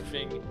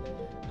polymorphing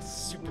a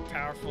super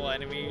powerful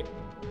enemy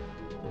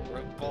or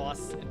a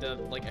boss into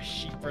like a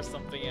sheep or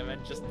something and then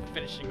just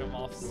finishing them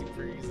off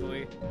super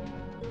easily.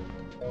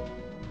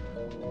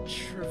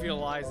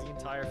 Trivialize the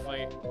entire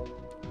fight.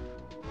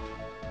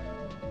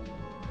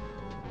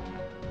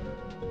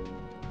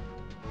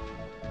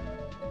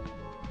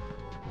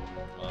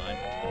 Come on.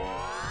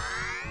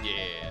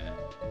 Yeah.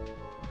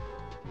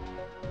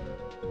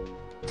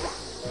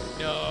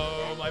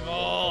 No, my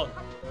ball!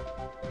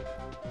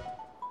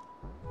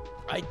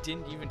 I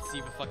didn't even see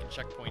the fucking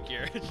checkpoint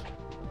here.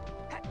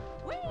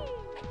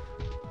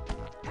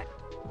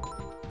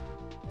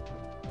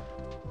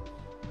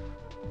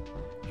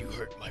 You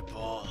hurt my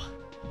ball.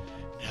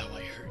 Now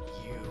I hurt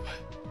you.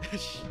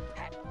 Just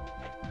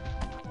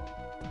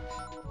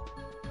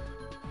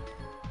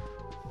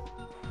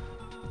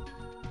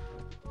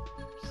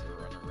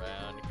run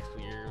around,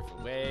 clear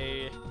the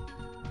way.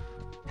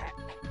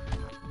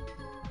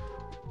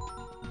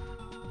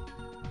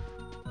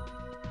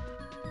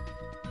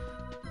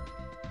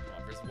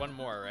 one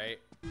more, right?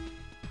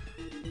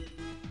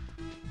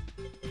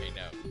 Okay,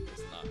 no,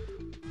 it's not.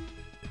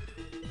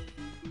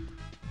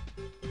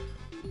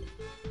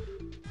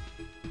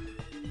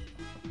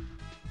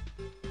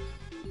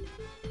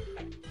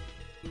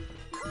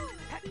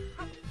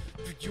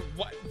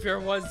 What? There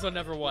was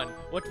never one.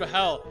 What the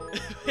hell?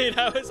 Wait,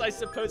 how was I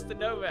supposed to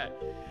know that?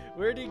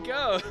 Where'd he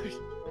go?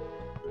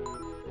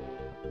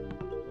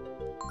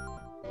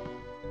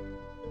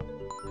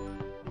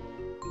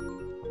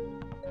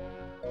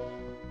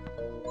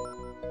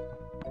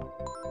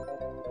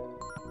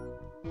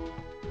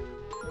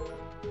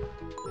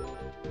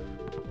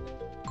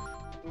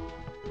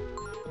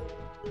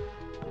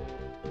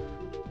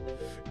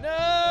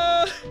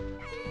 No!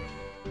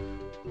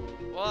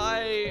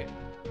 Why?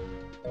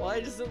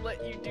 Why does it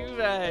let you do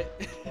that?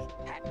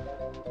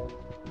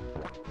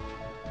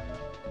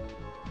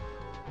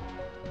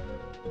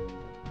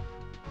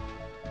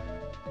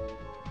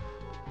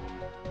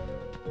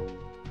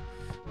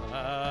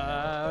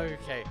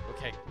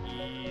 Okay.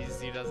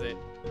 Easy does it.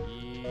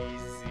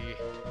 Easy.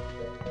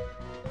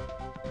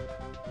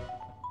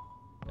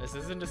 This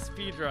isn't a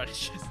speed run,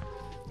 it's just...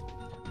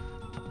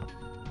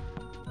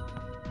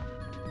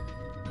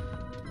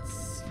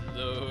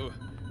 slow.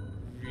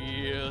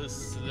 Real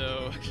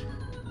slow.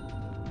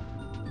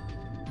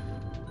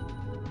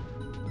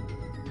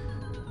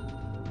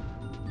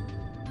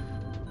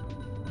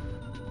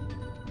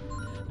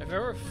 If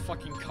there were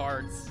fucking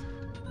cards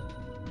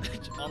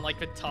on like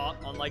the top,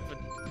 on like the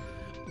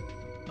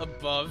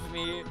above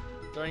me,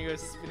 throwing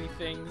those spinny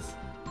things,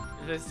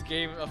 this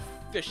game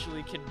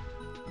officially can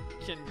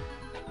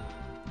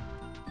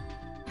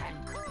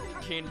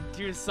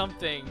do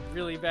something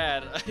really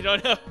bad. I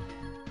don't know.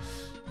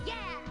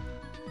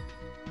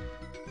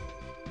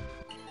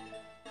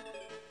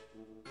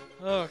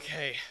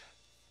 Okay.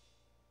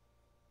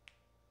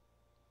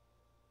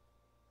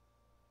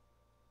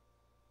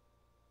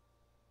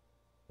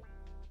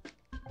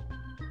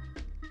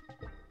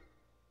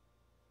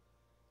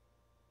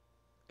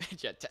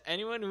 Yeah, to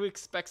anyone who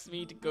expects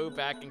me to go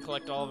back and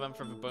collect all of them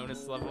for the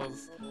bonus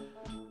levels,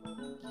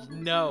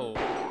 no,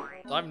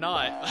 I'm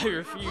not. I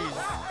refuse.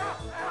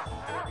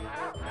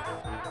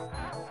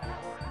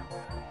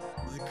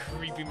 This is a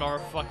creepy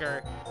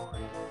motherfucker.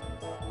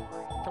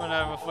 Coming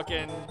out of a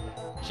fucking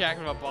Jack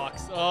in a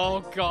Box. Oh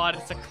god,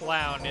 it's a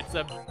clown. It's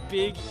a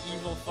big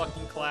evil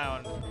fucking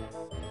clown.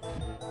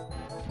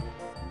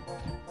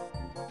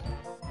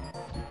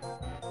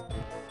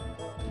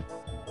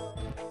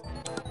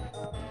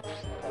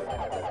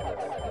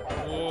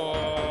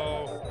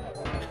 Whoa.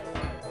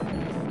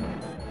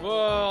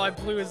 Whoa, I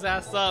blew his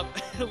ass up.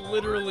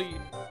 Literally.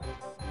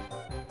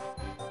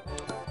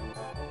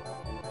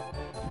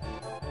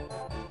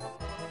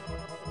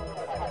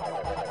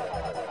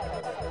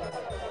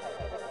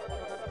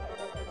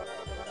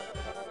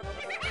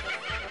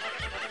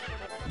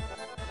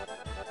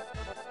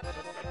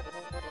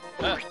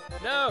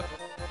 No!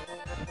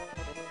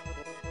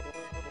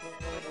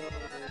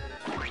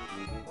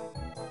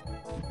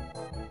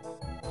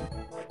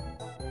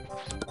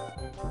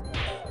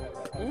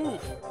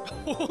 Oof!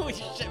 Holy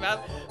shit, man!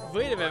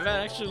 Wait a minute, that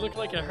actually looked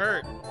like it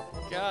hurt.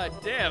 God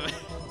damn!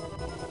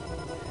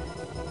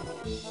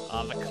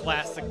 Ah, the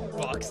classic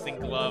boxing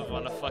glove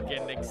on a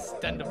fucking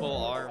extendable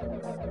arm.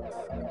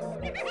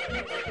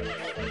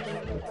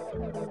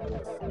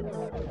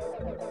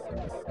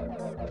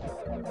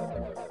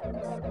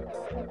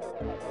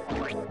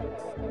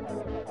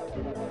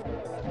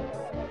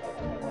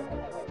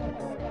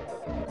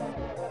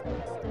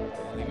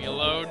 Leave me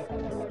alone.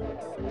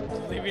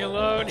 Just leave me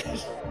alone.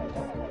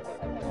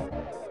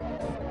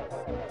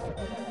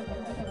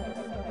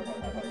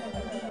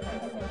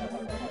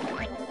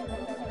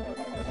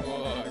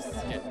 Whoa, this is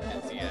getting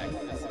dizzy.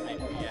 This is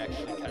making me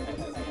actually kind of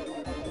dizzy.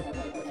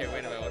 Okay, wait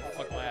a minute. What the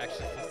fuck am I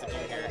actually supposed to do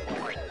here?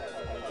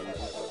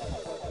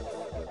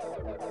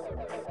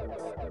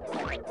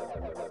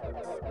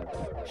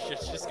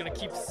 Shit's just gonna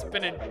keep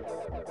spinning.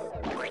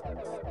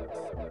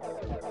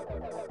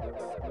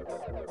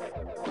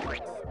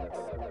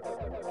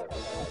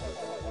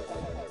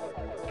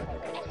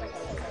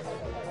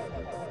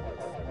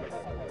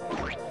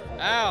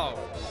 Ow!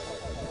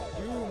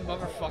 You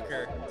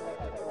motherfucker.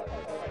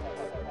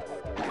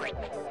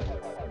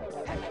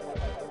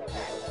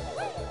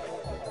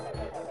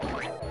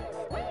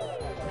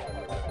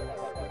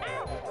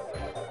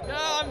 No,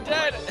 I'm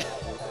dead!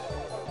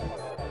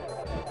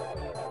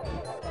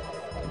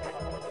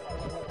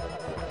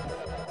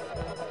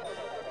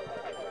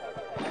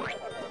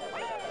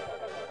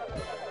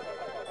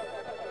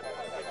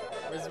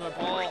 Where's my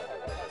ball?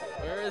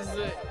 Where is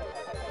it?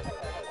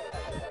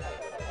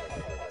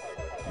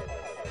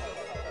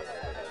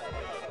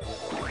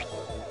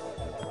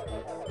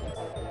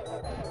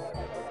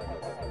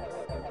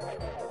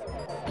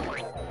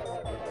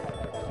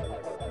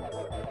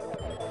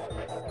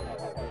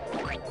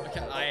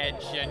 Okay, I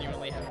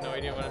genuinely have no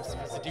idea what I'm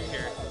supposed to do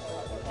here.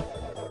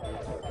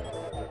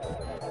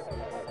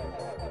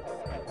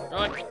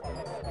 Run!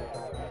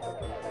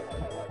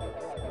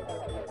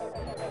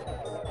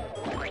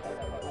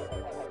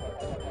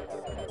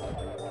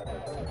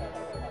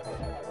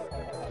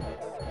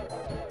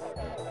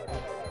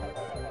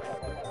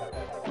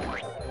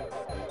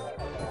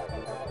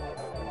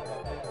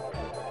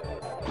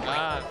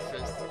 Ah,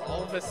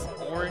 all of this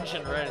orange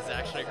and red is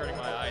actually hurting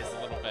my eyes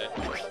a little bit.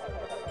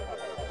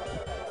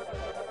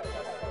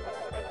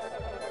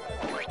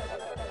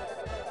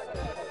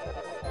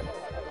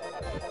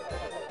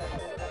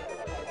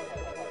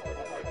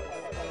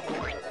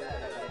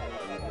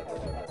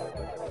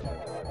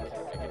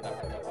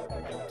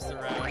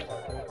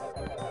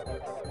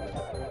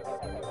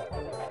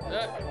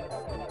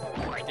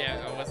 Damn,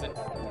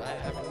 I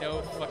have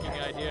no fucking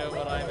idea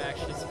what I'm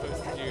actually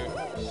supposed to do.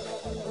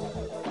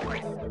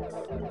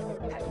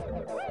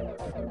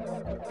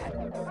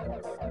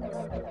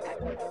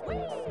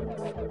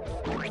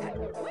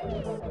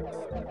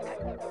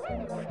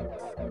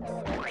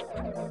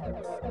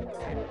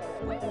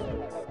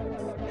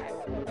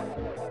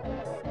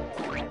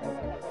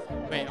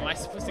 Wait, am I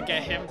supposed to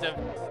get him to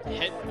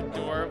hit the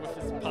door with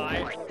his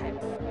pie?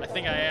 I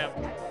think I am.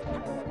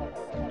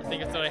 I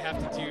think that's what I have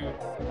to do.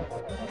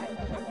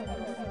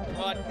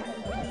 Come on.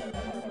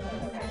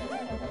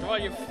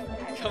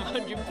 Come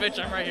on, you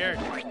bitch, I'm right here.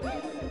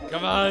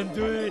 Come on,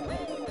 do it.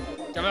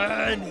 Come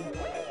on.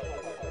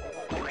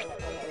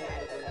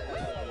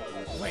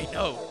 Wait,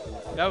 no.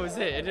 That was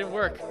it. It didn't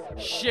work.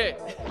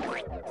 Shit.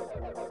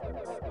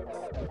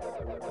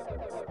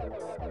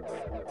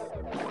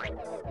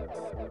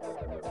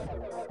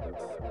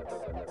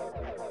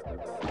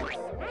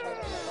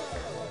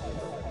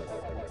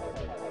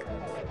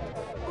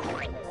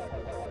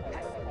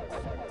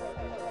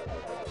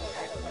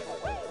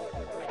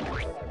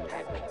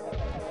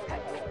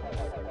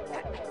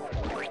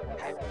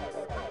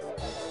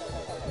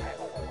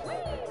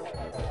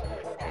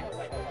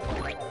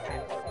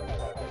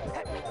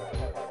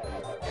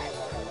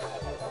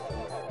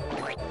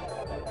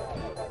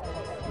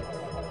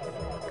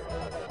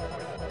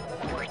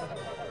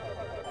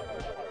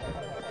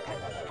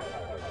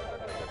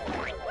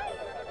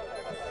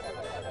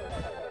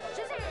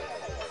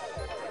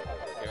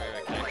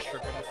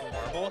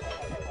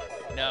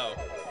 No.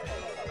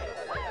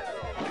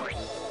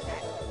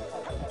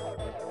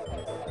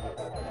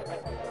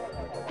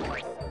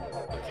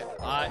 Okay,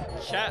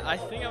 chat, I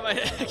think I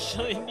might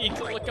actually need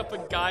to look up a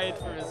guide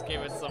for this game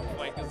at some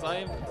point, because I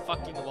am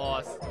fucking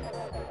lost.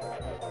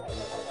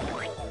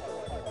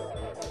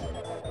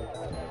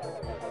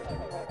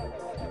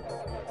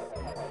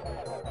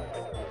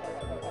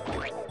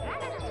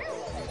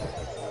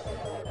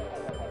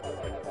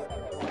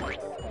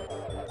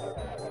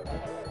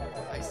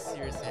 I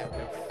seriously have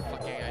no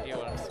fucking idea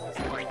what I'm supposed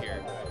to do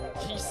here.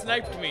 He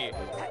sniped me!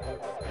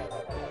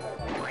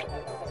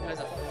 This guy's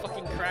a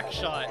fucking crack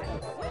shot.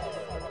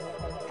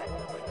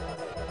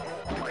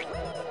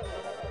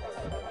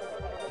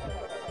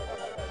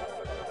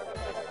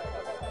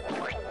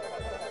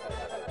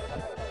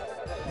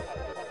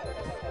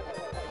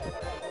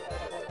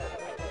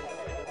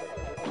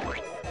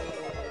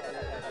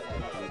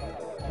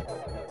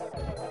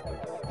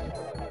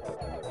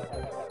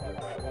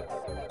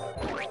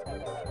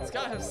 It's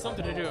gotta have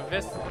something to do with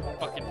this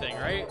fucking thing,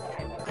 right?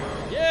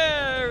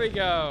 Yeah, there we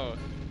go.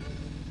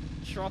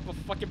 Drop a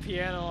fucking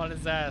piano on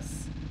his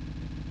ass.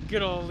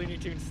 Good old Looney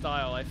Tunes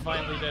style. I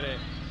finally did it.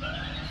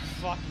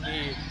 Fuck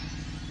me.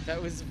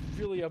 That was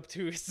really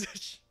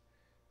obtuse.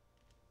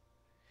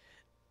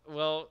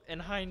 Well, in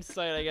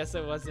hindsight, I guess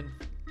it wasn't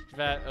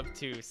that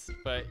obtuse,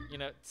 but, you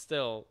know,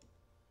 still.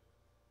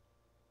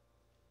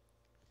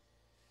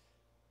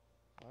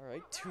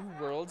 Alright, 2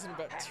 worlds in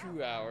about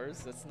 2 hours.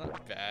 That's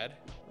not bad.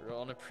 We're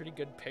on a pretty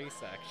good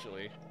pace,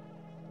 actually.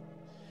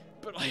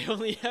 But I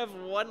only have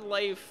 1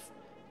 life.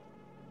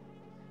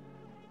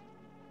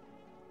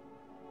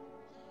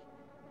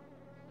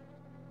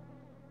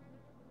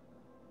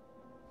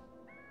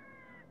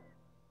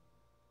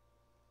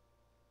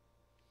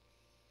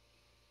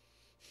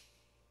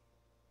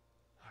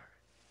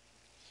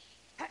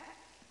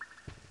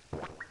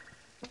 Alright,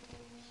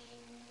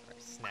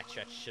 snatch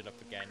that shit up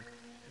again.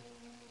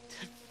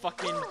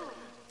 Fucking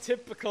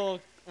typical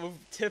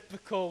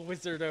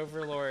wizard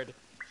overlord.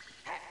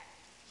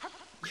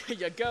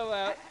 You go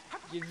out,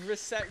 you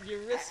risk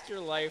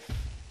your life,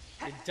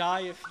 you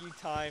die a few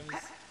times,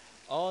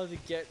 all to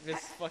get this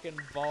fucking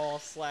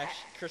ball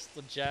 /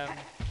 crystal gem.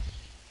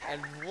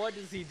 And what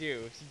does he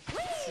do? He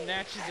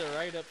snatches it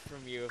right up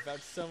from you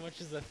without so much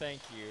as a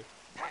thank you.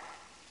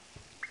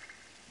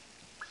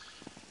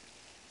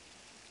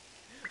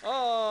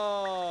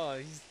 Oh,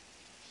 he's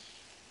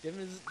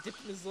dipping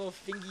his little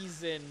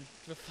fingies in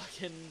the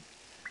fucking...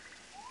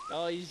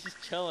 Oh, he's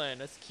just chilling.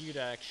 That's cute,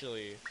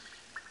 actually.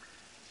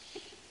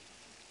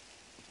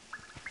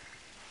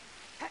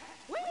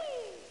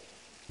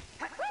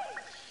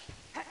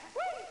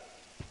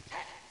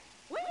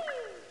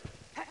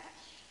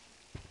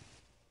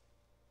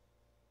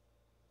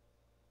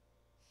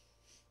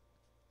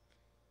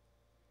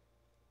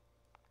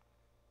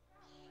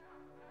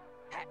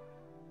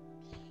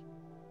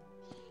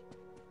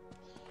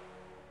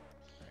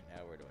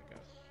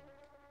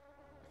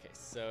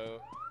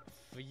 So,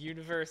 the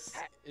universe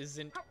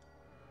isn't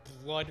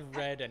blood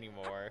red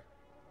anymore.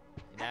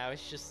 Now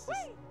it's just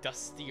this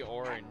dusty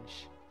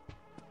orange.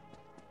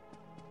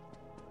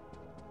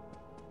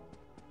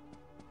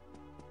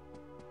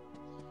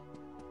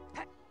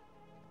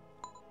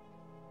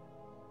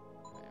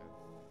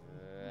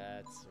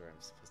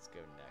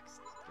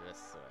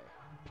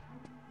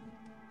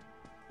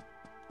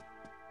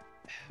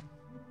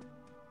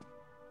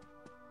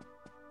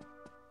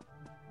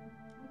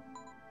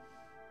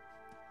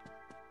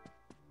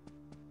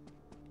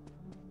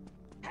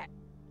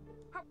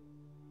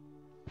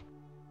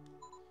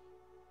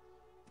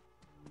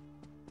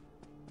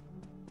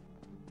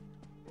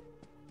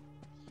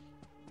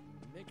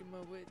 Making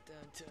my way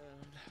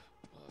downtown,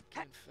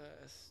 walking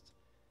fast.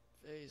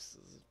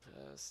 Faces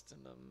past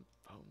and I'm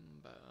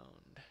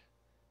homebound.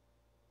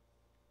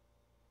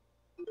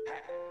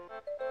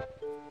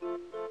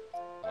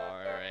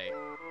 Alright.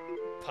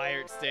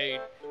 Pirate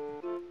stage.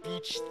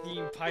 Beach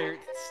theme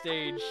pirate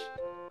stage.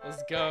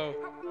 Let's go.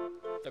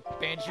 The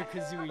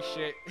Banjo-Kazooie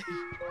shit.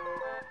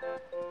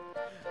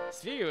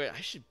 Speaking of it, I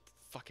should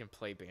fucking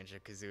play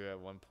Banjo-Kazooie at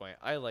one point.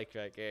 I like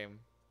that game.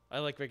 I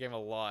like that game a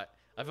lot.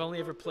 I've only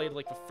ever played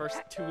like the first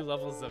 2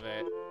 levels of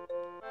it.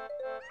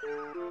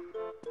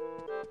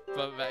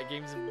 But that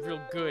game's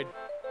real good.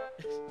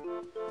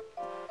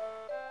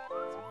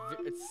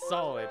 It's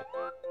solid.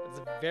 It's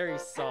very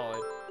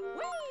solid.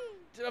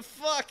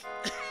 Fuck!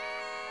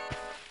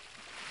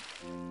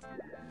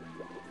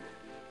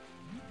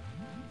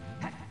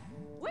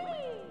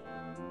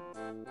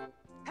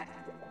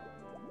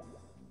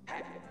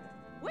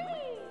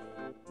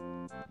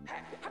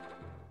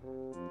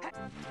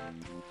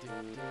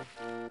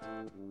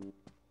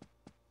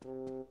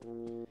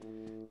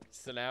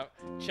 So now,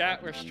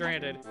 chat, we're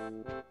stranded.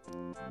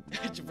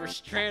 We're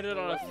stranded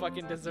on a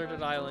fucking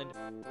deserted island.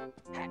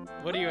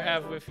 What do you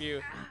have with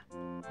you?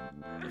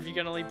 If you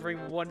can only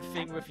bring one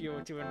thing with you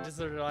to a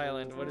deserted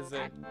island, what is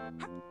it?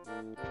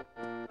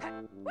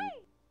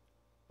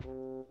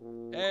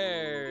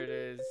 There it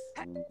is.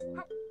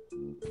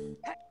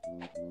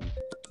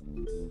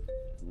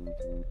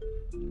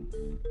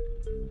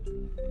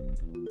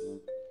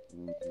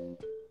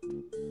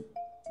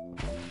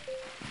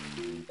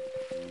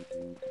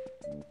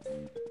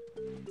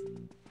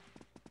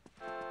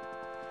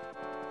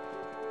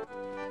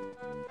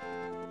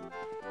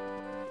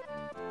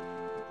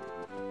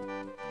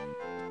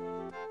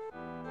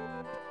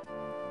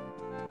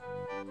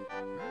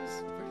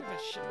 Where did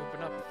that shit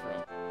open up from?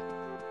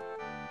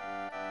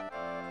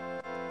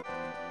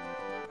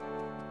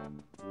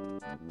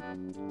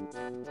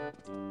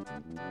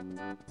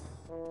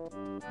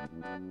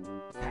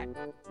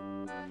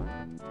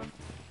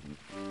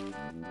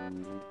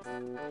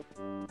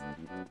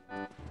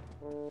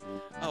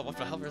 Oh, what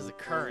the hell is a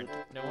current?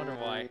 No wonder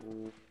why.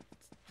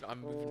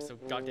 I'm moving so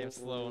goddamn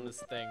slow on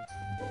this thing.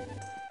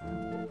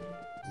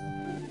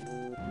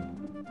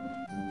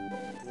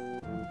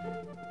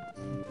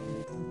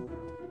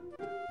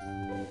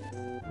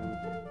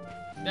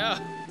 No!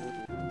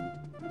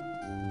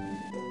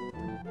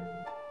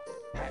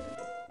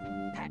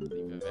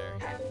 Leave it there.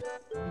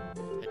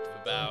 Hit the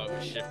bow of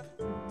the ship.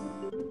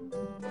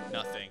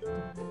 Nothing.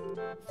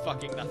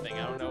 Fucking nothing.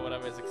 I don't know what I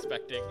was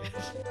expecting.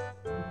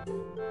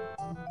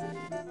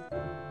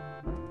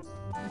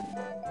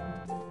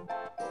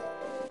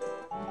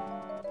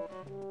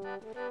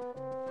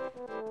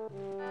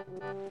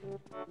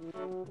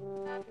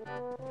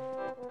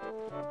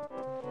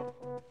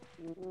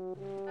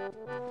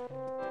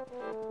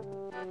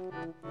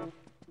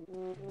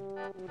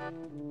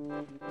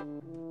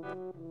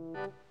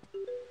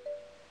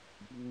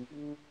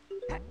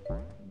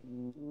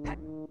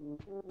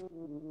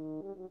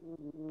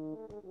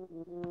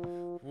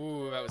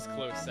 Ooh, that was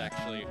close,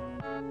 actually.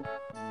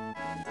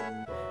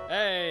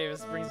 Hey,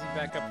 this brings me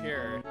back up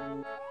here.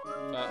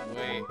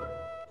 Wait.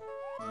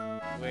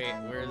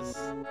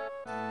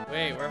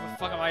 Wait, where the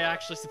fuck am I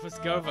actually supposed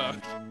to go, vote?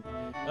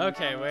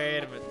 Okay, wait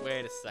a minute,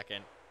 wait a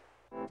second.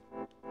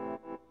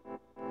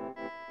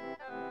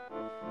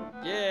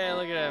 Yeah,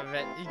 look at him.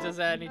 He does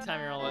that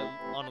anytime you're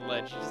on a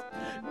ledge. You just...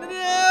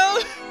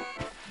 No!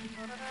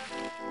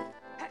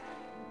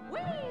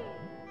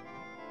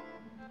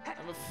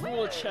 I'm a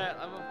fool, chat.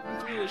 I'm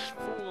a foolish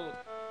fool.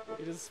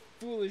 It is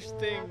foolish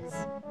things.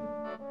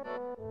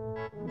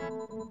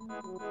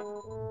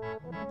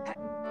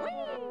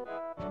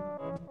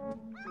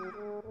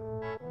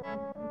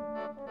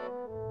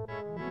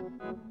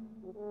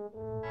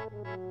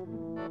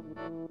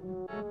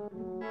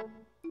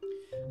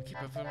 Okay,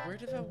 but where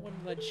did that one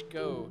ledge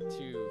go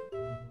to?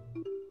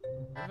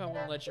 Where did that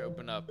one ledge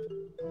open up?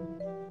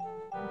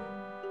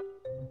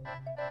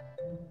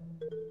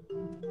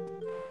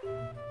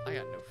 I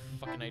got no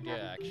fucking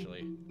idea,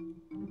 actually.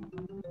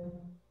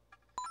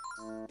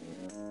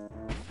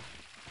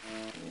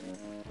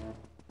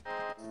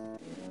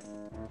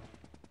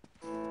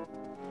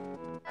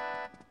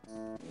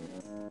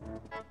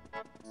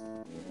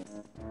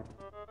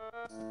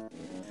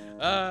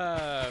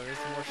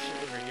 There's more shit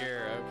over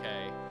here,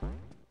 okay.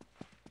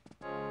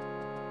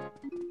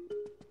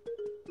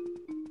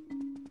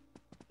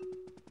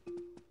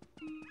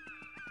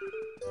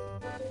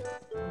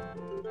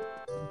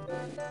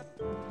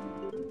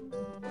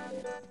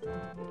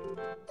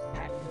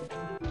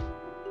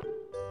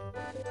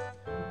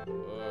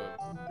 Whoa,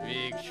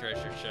 big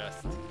treasure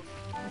chest.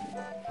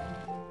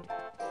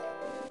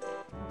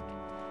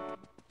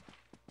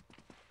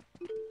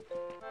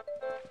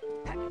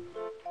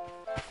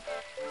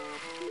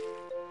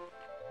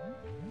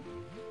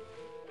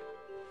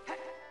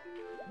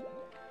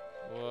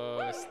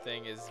 Whoa, this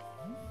thing is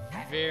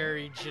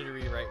very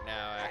jittery right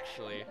now,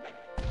 actually.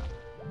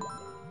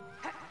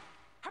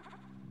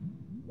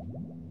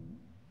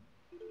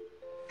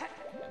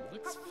 It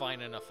looks it's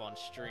fine enough on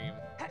stream.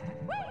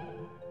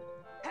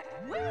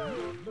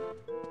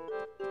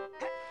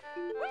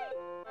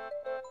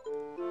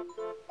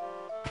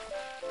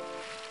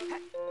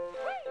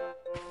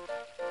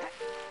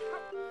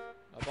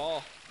 A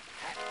ball.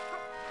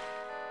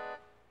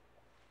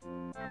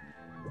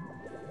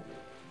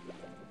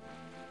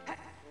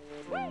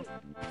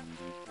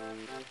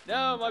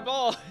 No, my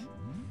ball!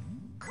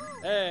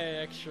 Hey,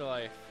 extra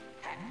life.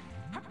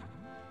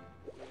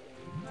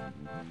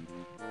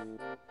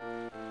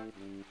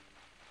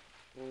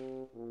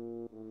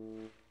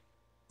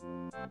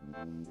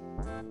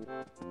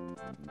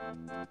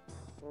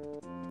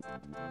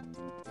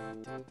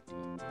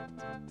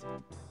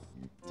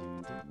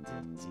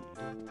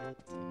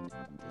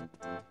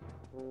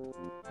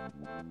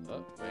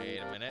 Oh, wait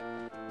a minute.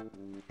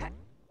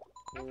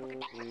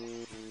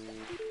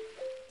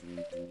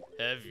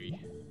 Heavy.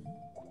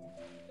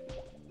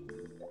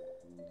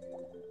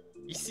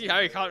 You see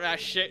how he caught that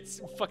shit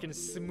fucking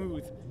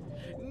smooth?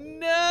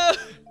 No!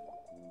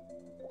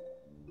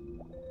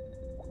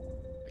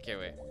 Okay,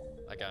 wait.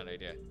 I got an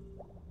idea.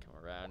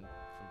 Come around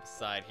from the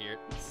side here.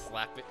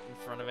 Slap it in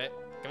front of it.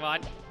 Come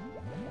on.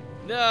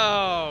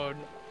 No!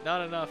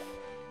 Not enough.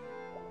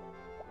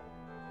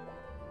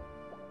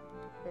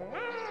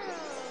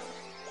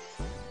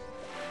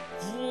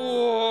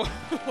 Whoa!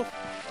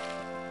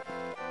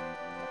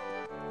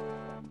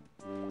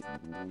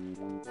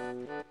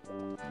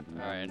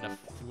 Alright, enough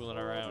fooling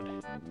around.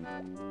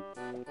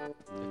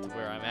 Get to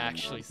where I'm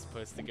actually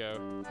supposed to go.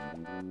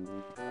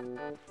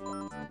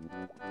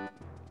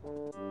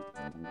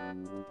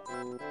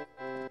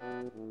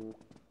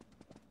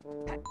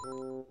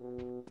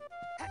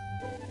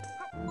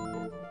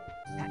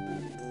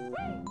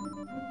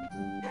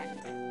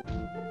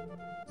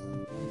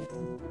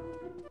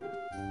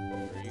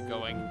 Where are you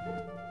going?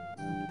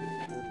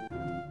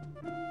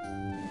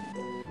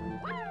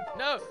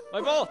 No!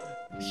 My ball!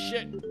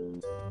 Shit!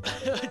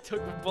 I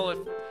took the bullet.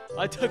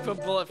 I took the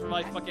bullet from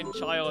my fucking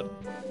child.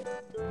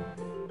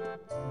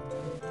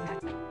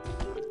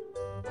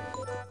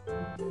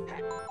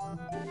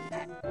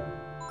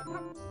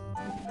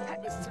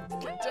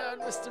 Get down,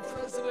 Mr.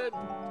 President!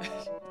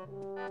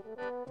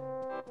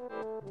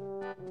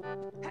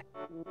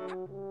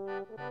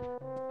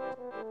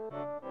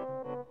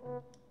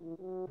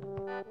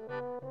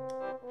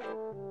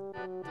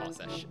 Toss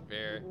that shit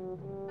there.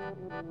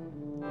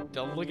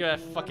 Don't look at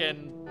that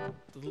fucking...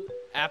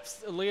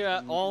 look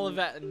at all of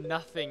that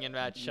nothing in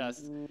that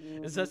chest.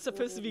 Is that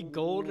supposed to be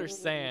gold or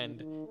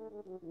sand?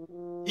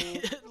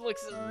 It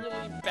looks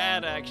really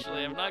bad,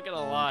 actually. I'm not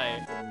gonna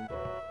lie.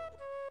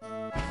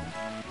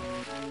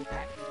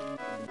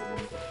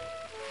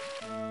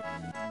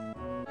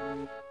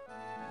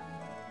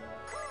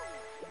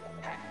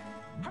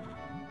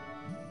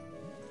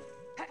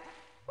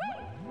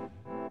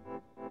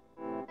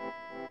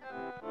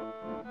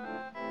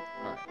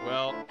 Alright,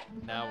 well,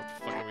 now what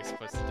the fuck are we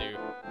supposed to do?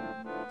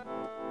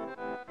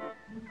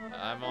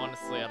 I'm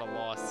honestly at a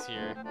loss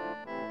here.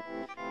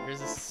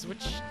 There's a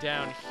switch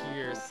down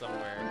here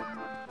somewhere.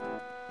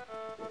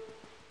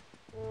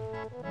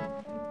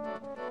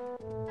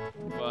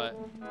 But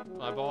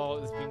my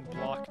ball is being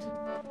blocked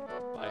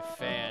by a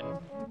fan.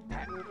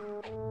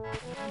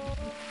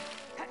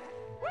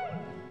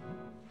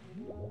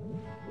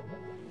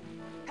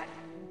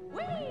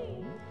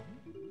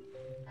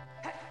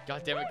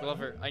 God damn it,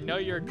 Glover. I know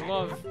you're a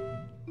glove.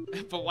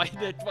 But why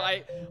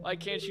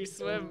can't you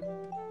swim?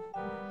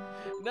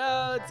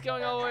 No, it's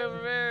going all the way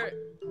over there.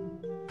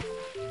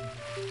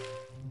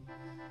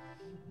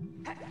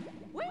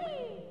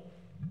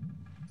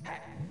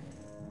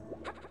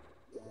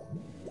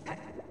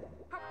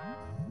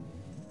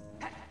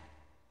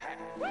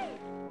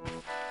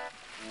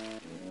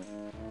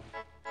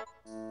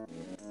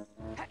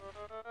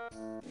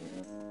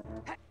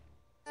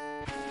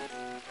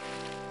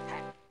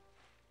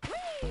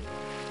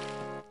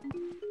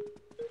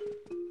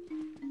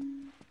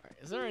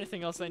 Is there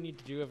anything else I need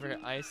to do over here?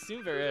 I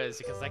assume there is,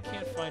 because I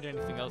can't find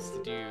anything else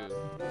to do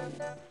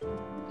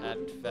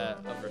at that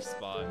other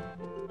spot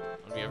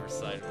on the other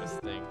side of this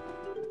thing.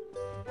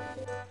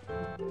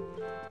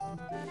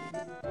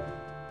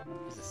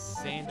 There's a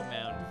sand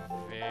mound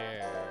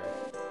there.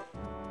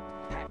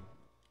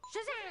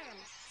 Shazam!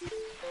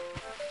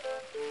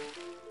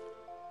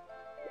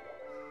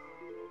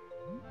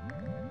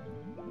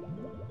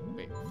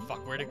 Wait,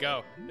 fuck, where'd it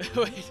go?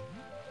 Wait.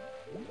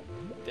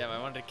 Damn, I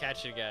wanted to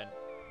catch it again.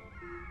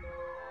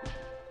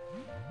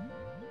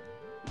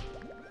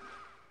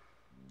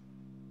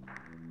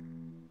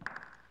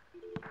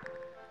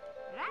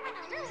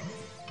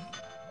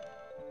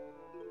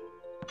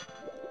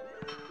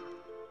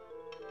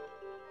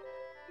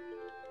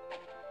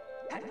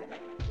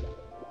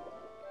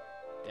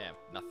 Damn,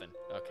 nothing.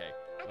 Okay,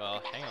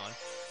 well, hang on.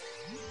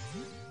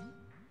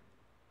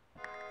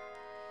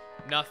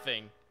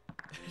 Nothing.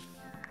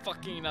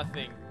 Fucking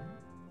nothing.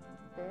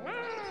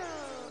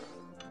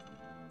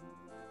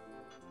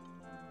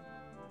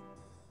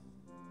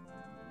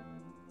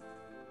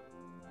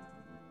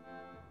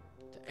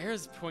 The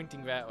arrow's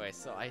pointing that way,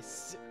 so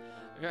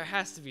There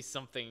has to be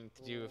something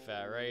to do with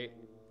that, right?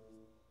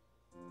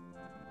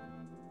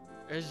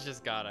 There's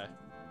just gotta.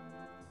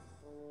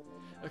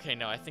 Okay,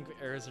 no, I think the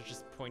arrows are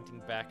just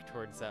pointing back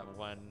towards that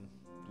one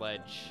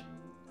ledge.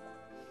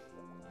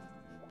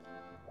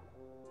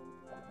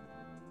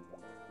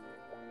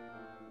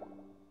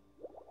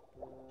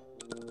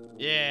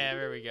 Yeah,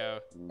 there we go.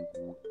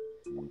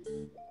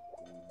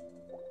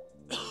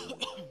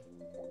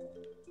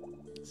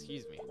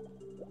 Excuse me.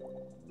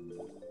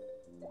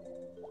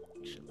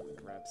 Should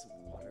grab some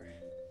water.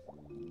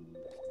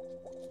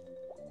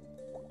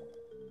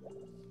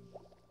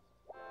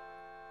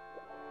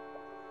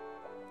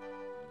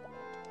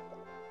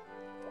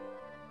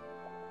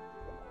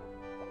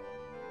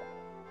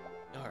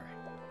 All right.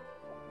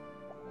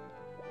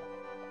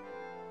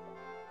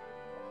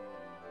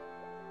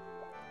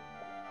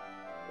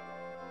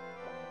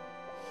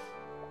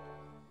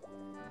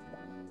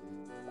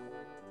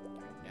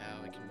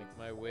 Now I can make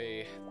my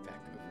way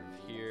back over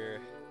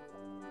here.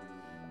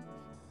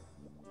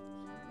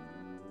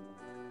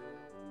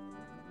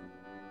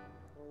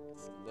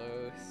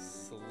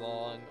 Slow,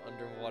 long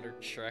underwater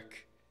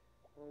trek.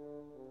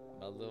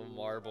 My little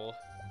marble.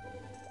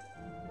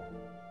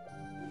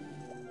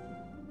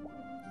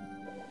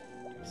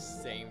 Do the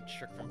same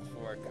trick from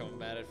before.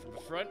 Come at it from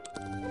the front.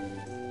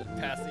 And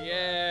pass it.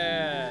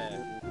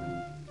 Yeah!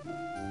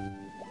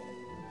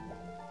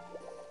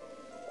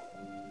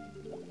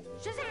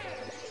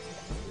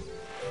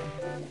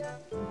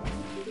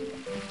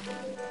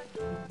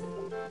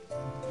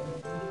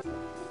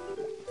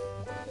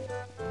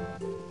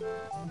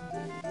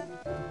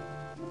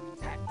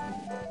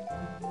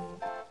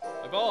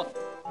 My ball!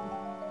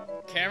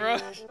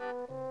 Camera!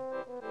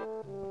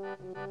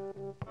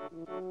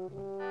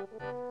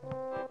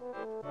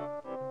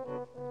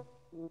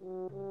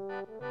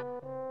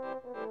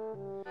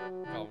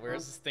 Oh,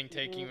 where's this thing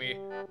taking me?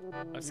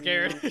 I'm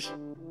scared.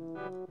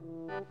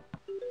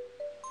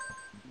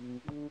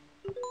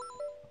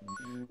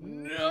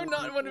 No,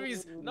 not one of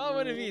these! Not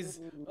one of these!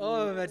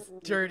 Oh, that's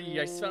dirty.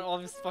 I spent all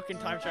this fucking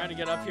time trying to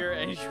get up here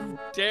and you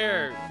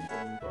dare!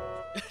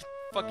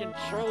 Fucking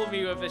troll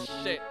me with this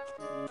shit!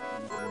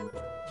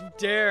 You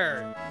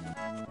dare!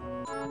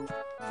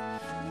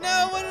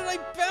 No, why did I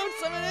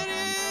bounce? I'm an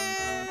idiot!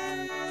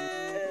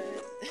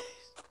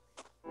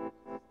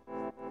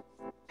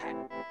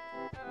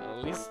 At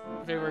least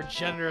they were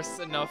generous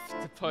enough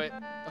to put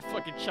a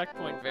fucking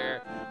checkpoint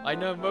there. I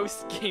know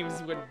most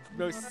games would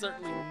most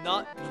certainly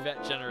not be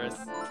that generous.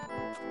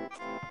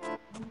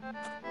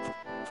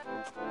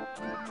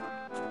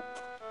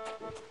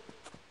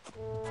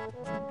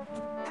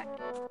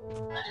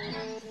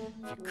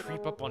 If you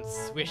creep up on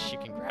Swish, you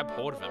can grab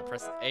hold of him.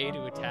 Press A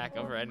to attack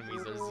other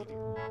enemies or Z to...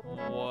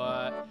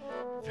 What?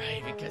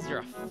 Right, because you're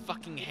a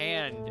fucking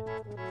hand.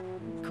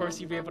 Of course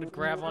you'd be able to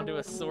grab onto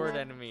a sword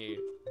enemy.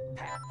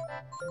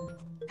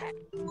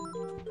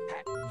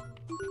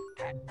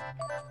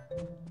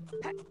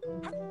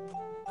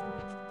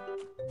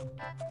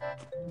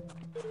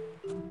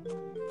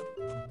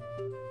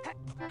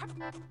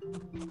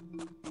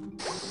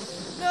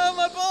 No,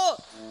 my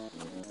ball!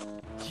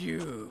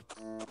 You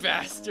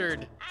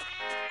bastard!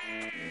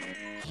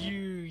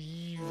 You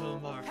evil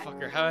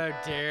motherfucker, how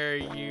dare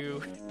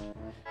you!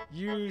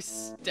 You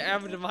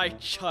stabbed my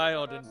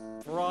child in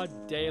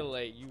broad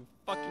daylight, you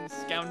fucking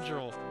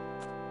scoundrel!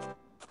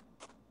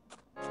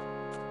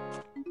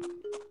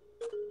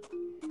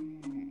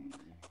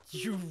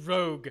 You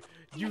rogue!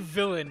 You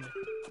villain!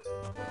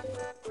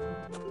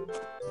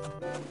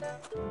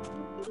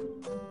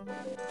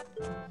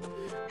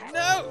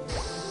 No!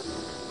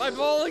 My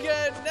ball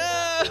again!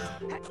 No!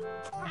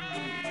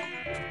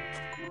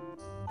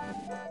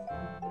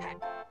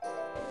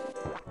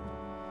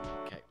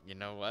 Okay, you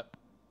know what?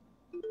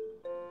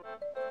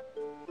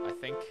 I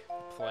think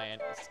the plan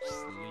is to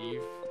just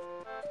leave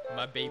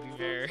my baby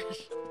bear.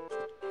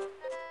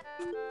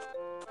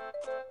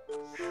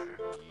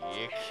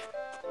 Sneak.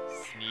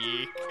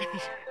 Sneak.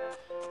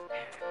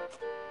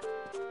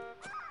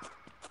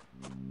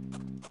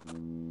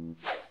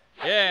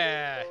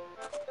 Yeah!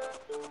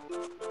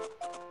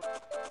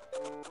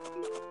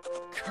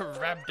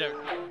 Grab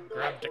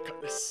the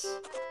cutlass.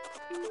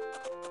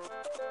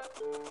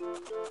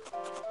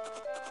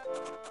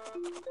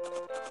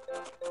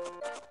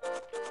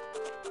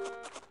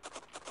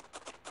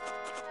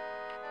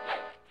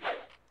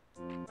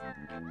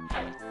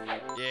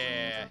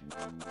 Yeah.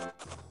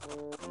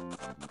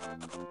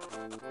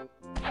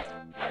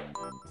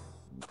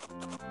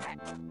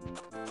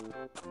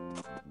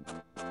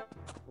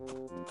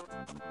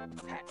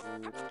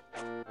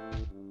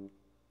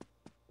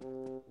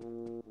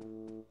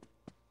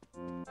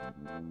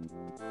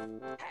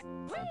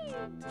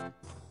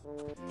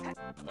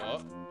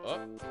 Oh,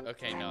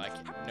 okay, no, I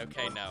can,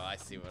 okay, no, I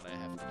see what I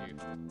have to do.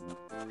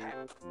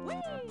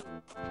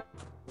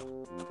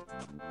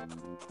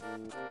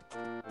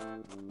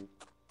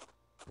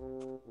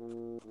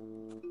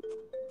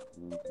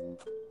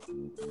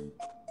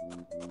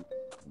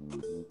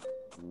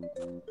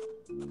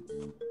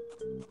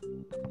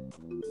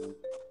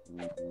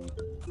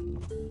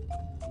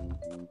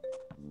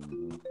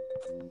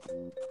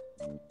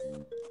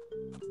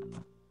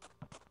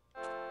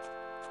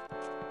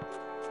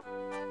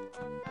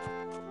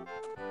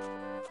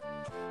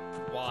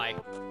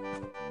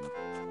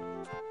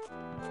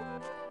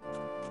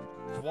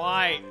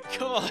 Why?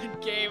 Come on,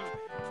 game.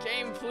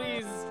 Game,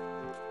 please.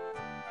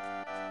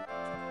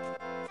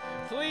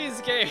 Please,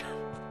 game.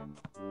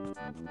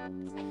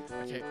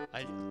 Okay,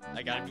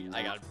 I gotta be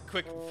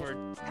quick before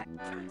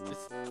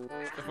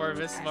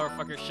this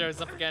motherfucker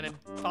shows up again and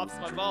pops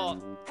my ball.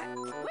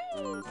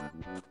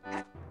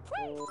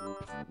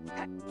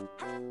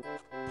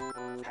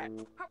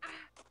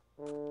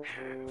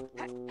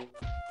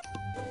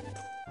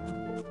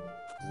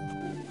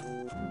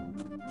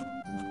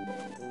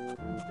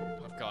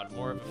 Oh god,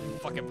 more of a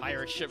fucking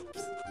pirate ships.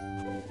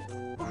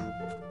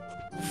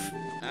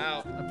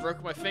 Ow, I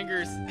broke my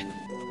fingers.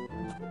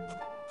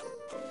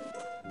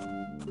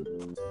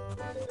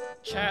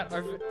 Chat,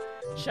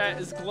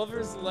 is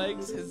Glover's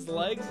legs his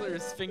legs or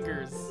his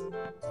fingers?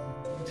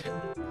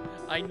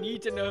 I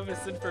need to know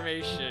this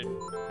information.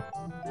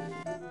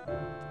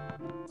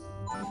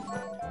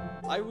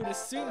 I would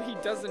assume he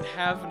doesn't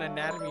have an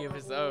anatomy of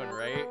his own,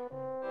 right?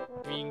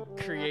 Being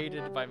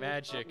created by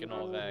magic and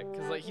all that.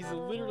 Because, like, he's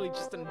literally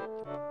just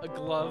a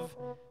glove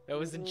that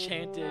was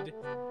enchanted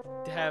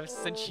to have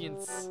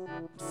sentience,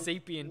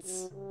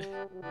 sapience.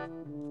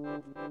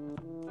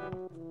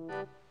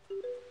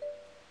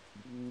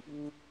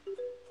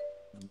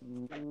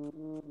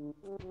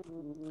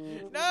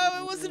 No,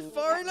 it wasn't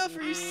far enough.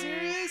 Are you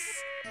serious?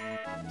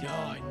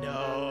 Oh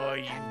no,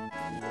 you.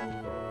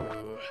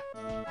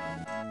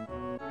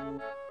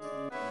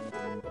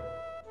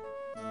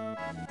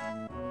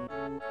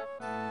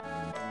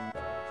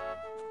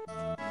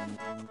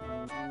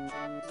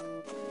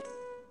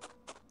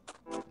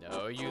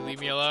 No, you leave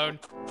me alone.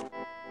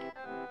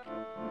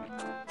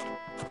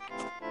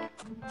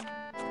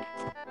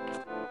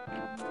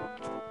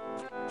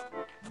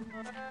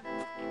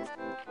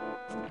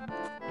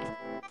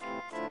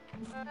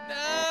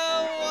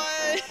 No,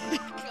 what?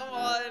 Come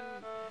on.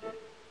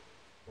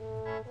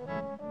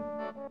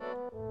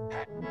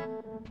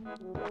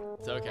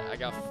 It's okay. I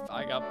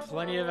got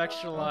plenty of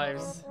extra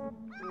lives.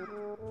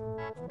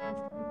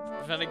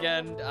 Then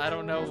again, I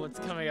don't know what's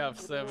coming up,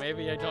 so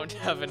maybe I don't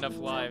have enough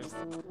lives.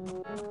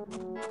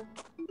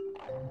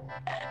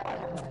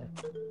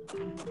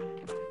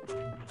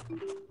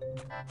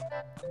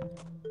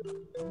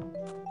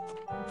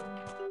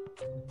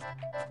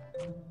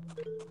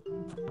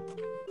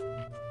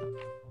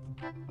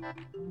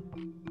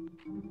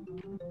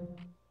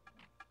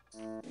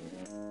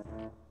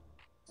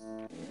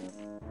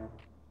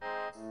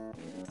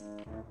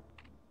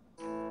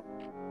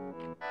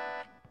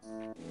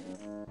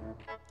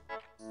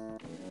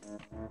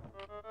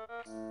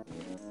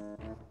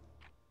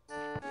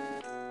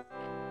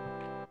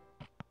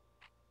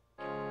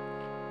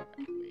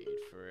 Wait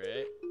for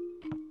it.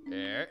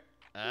 There.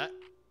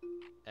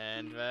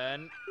 And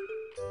then...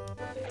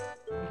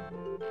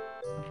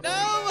 No!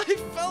 I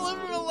fell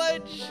over a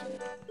ledge!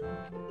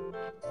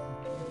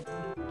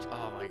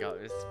 Oh my god,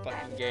 this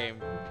fucking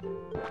game.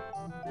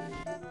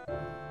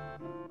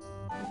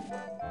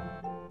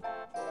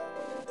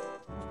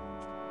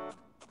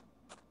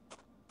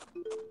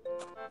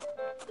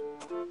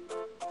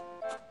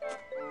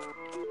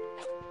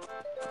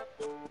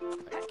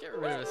 Get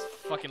rid of this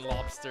fucking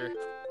lobster.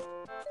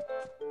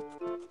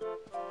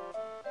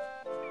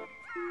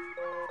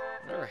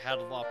 I've never had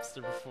a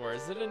lobster before.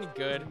 Is it any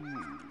good?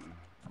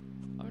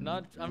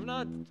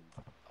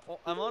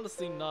 I'm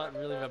honestly not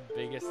really the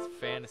biggest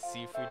fan of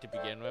seafood to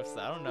begin with, so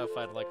I don't know if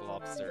I'd like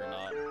lobster or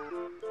not.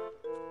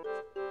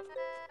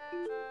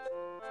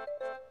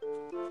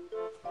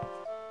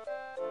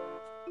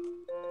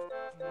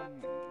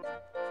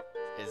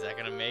 Is that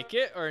gonna make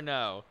it or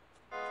no?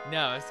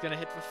 No, it's gonna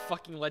hit the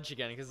fucking ledge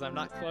again because I'm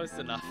not close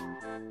enough.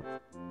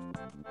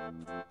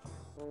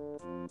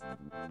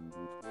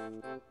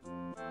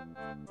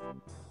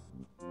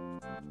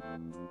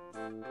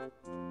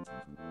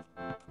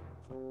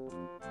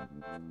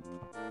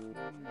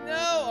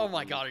 No! Oh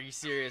my god, are you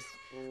serious?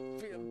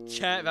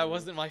 Chat, that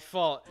wasn't my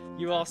fault.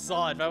 You all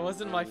saw it. That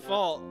wasn't my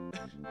fault.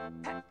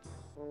 I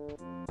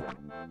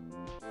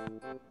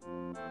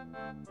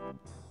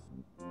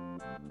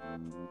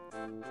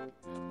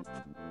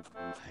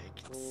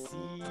can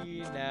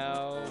see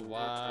now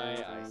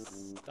why I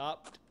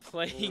stopped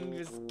playing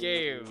this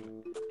game.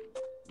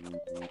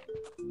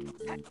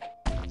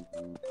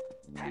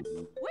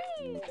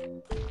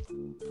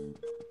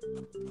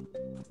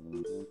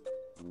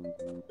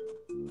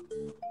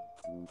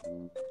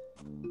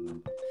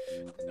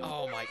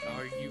 Oh my god,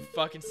 are you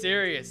fucking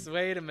serious?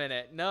 Wait a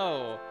minute,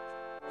 no.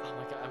 Oh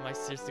my god, am I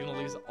seriously gonna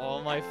lose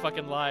all my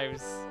fucking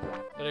lives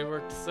that I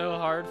worked so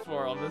hard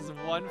for on this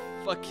one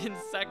fucking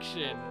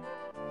section?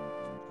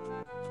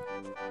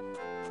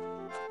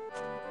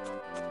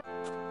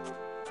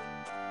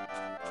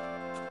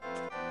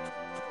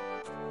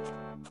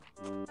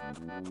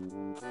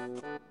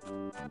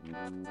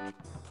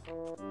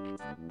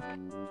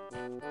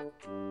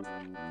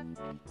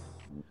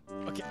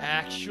 Okay,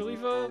 actually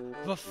though,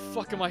 what the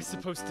fuck am I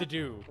supposed to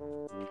do?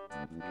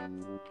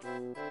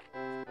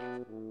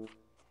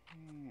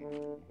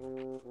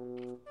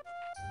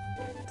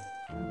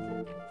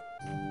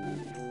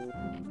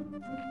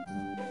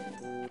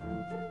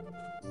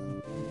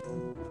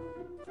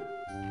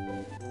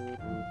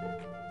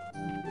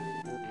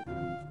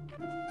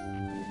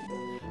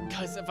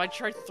 Because if I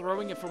try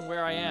throwing it from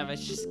where I am,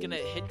 it's just gonna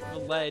hit the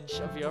ledge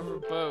of the other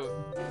boat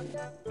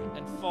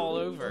and fall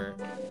over.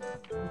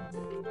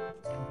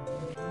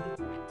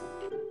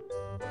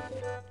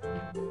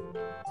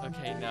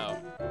 Okay,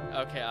 no.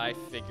 Okay, I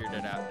figured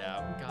it out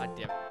now. God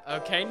damn it.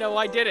 Okay, no,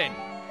 I didn't.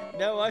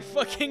 No, I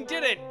fucking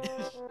didn't.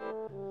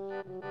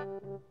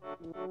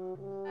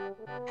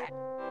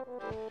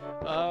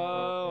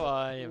 Oh,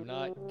 I am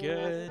not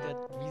good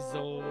at these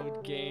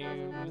old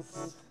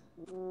games.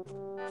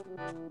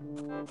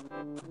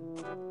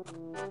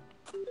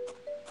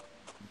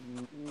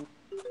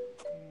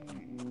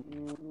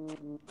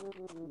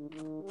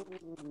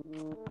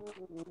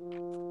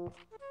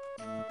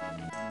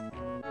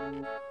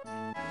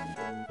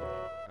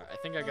 I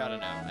think I got it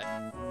now.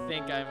 I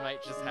think I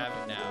might just have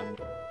it now.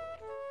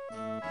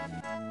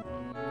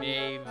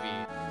 Maybe.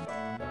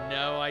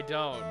 No, I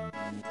don't.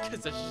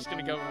 Because it's just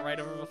gonna go right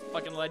over the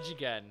fucking ledge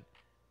again.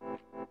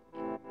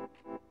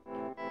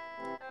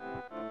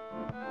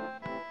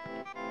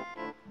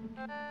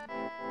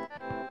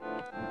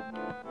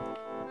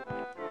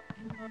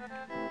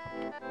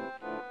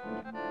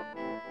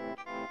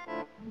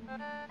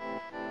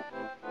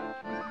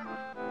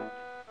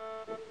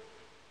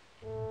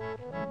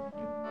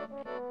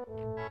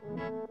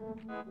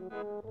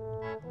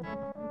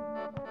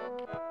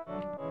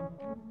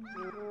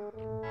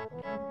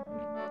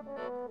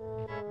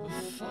 What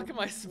the fuck am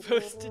I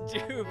supposed to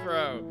do,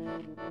 bro?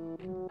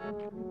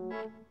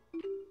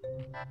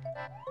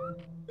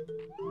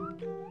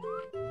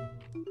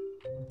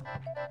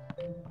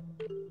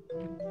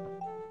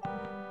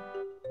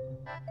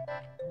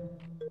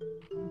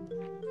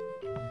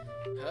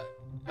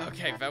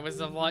 Okay, that was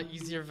a lot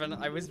easier than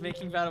I was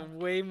making that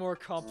way more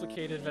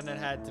complicated than it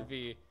had to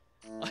be.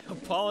 I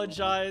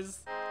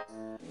apologize.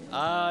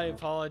 I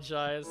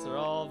apologize for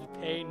all the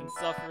pain and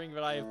suffering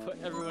that I have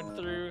put everyone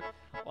through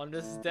on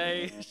this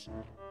day.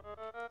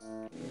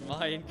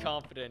 My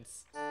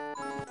incompetence.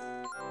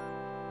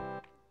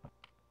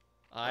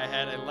 I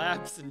had a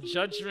lapse in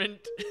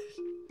judgment.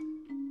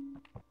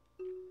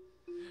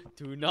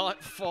 Do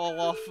not fall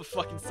off the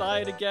fucking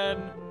side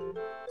again.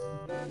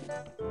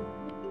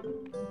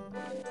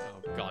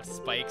 Oh god,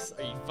 spikes.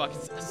 Are you fucking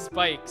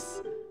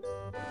spikes?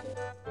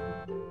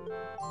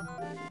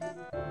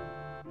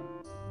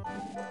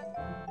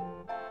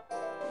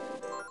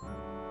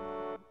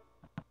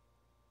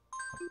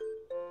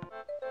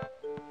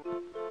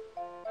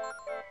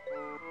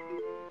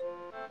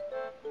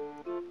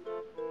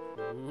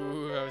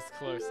 Ooh, that was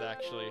close,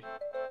 actually.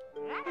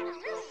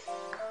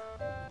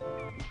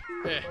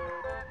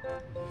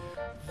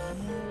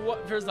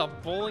 What? There's a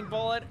bowling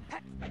ball at?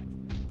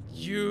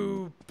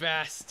 You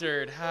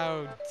bastard!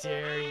 How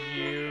dare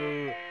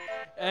you!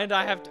 And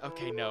I have to.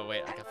 Okay, no,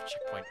 wait. I got the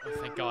checkpoint. Oh,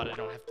 thank God, I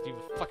don't have to do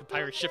the fucking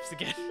pirate ships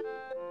again.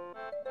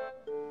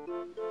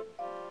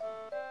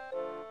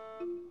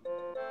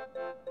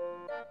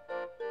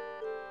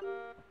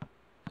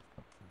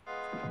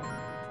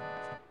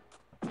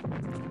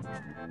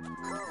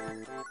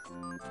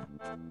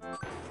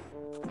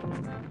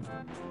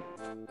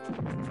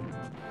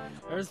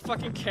 There's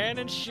fucking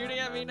cannons shooting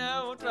at me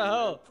now? What the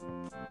hell?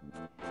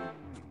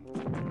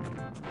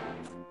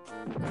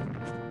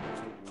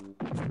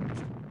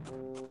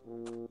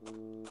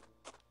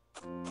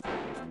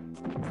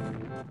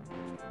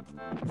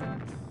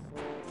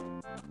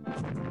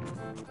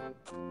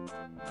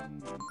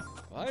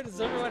 Why does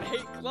everyone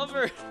hate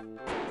Glover?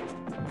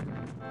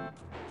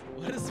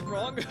 What is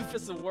wrong with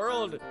this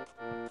world?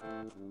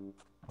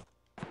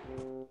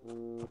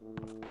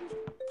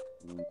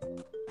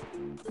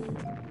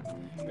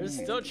 They're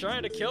still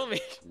trying to kill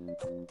me.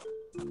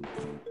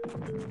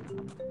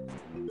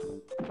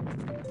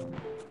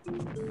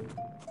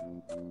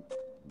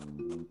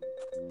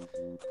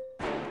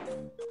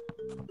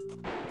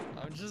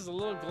 I'm just a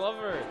little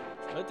Glover.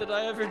 What did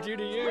I ever do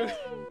to you?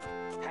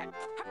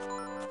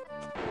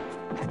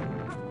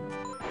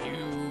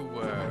 You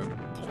were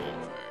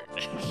born.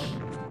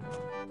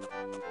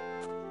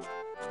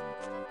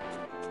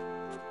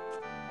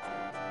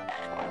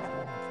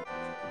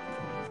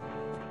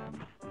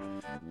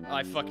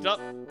 I fucked up.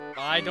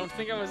 I don't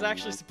think I was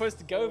actually supposed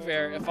to go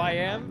there. If I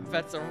am,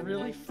 that's a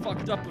really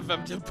fucked up of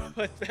them to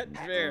put that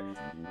there.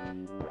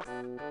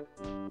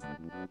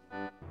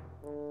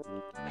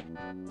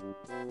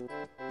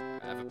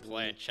 I have a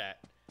plan, chat.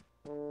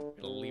 I'm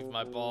gonna leave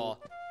my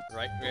ball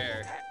right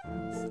there,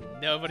 so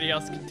nobody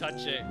else can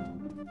touch it.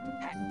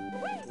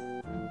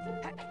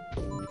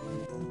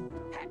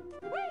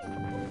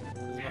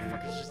 This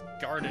motherfucker's just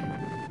guarding.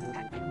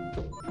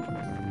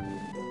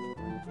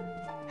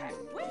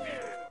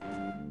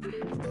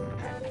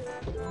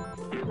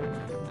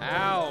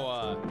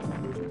 Ow!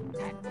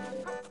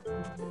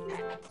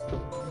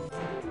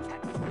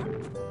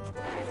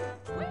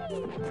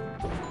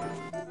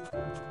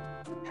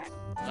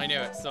 I knew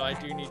it, so I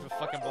do need the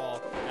fucking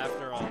ball,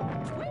 after all.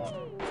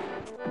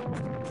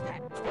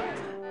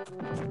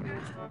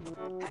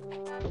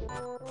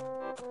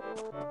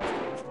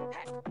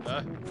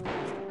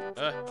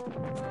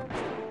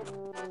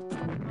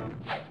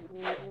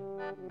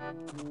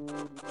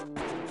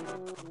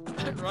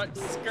 Run,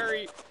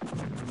 scurry.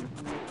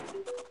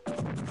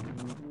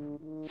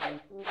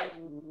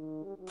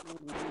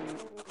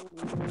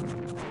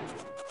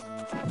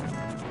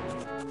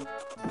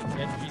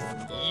 Get these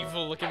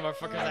evil-looking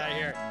motherfuckers out of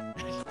here.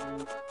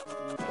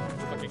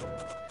 Fucking.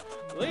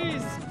 Look at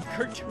these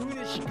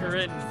cartoonish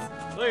grins.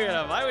 Look at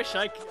them.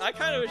 I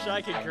kind of wish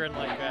I could grin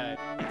like that.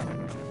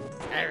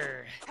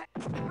 Arr.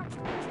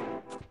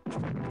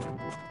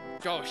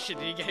 Oh shit,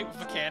 did he get hit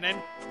with a cannon?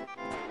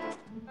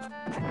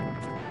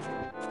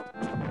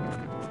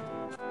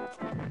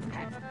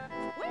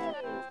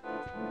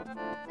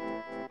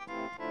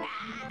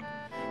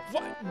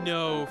 What?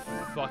 No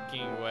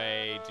fucking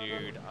way,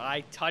 dude.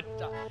 I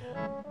touched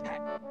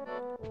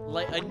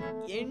like an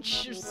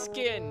inch of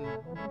skin,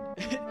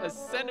 a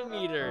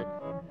centimeter,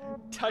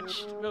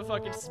 touched the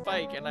fucking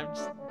spike, and I'm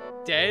just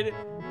dead?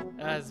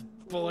 That's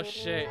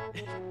bullshit.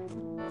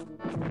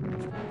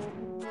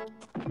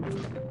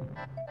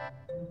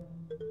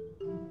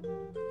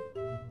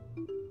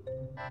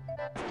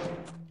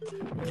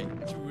 Okay,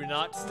 do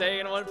not stay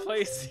in one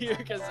place here,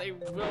 because they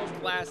will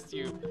blast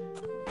you.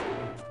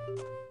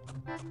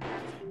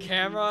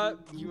 Camera,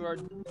 you are...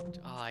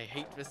 Oh, I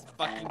hate this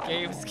fucking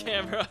game's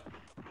camera.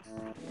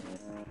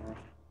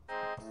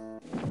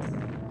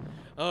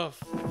 Oh,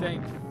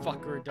 thank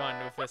fuck we're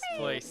done with this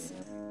place.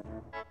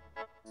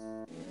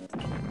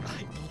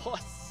 I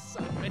lost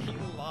so many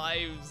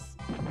lives.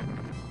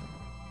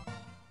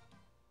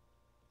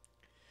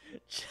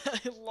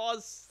 I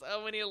lost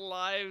so many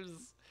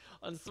lives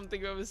on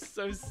something that was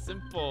so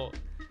simple.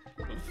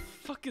 What the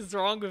fuck is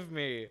wrong with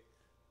me?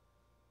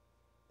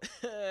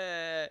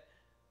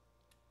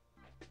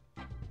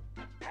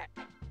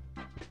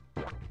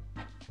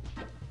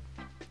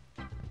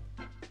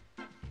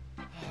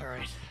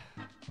 Alright.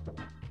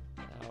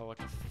 Oh, what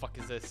the fuck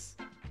is this?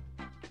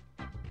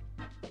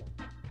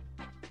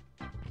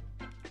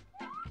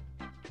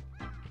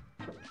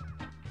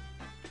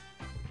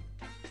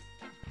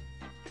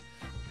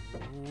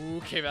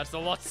 Okay, that's a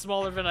lot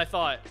smaller than I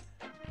thought.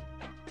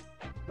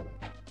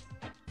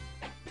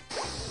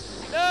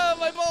 No,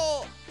 my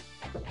ball!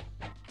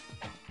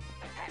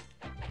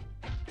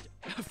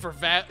 For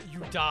that, you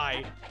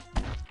die.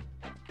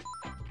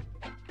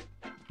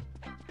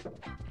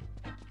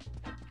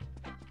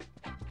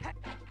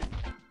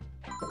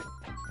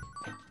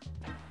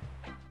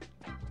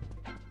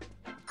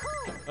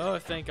 Oh,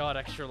 thank God,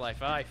 extra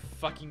life. I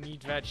fucking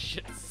need that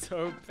shit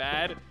so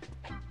bad.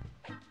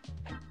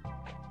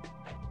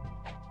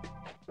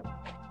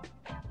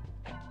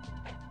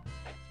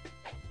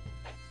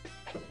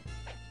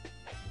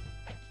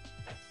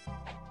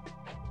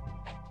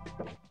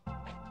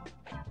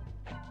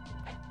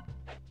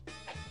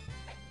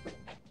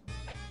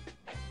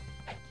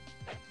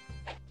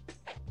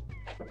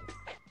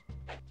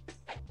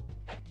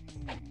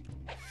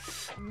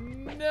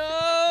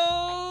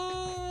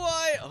 No!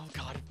 Why? Oh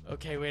God.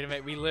 Okay, wait a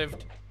minute. We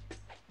lived.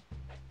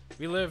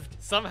 We lived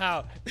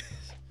somehow.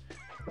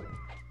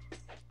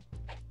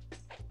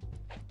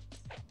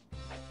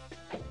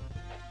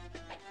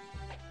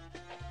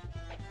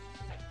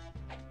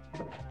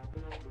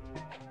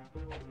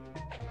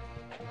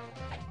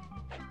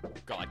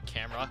 God,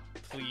 camera,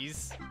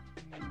 please.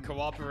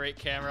 Cooperate,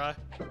 camera.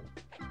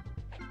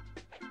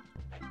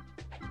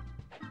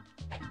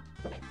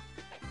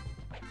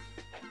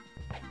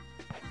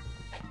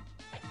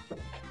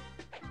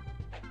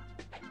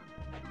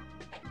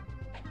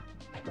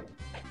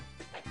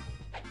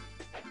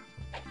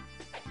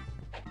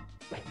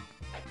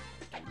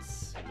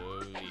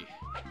 Slowly.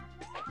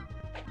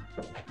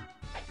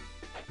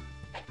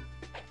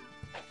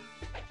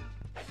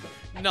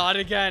 Not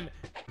again.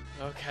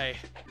 Okay.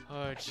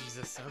 Oh,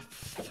 Jesus. Oh,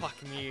 fuck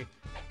me.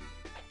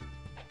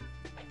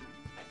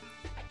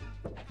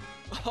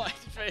 Why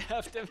do I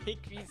have to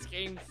make these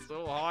games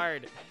so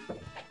hard?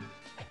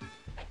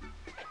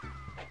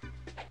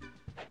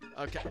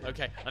 Okay,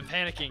 okay. I'm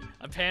panicking.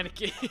 I'm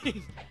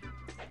panicking.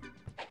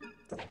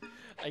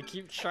 I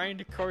keep trying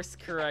to course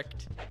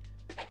correct.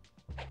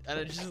 And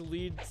it just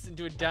leads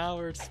into a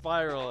downward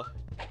spiral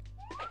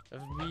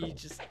of me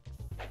just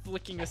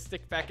flicking a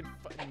stick back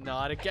and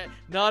not again.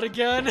 Not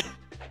again!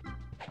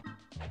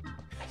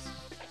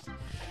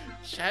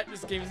 Chat,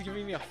 this game is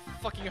giving me a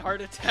fucking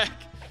heart attack.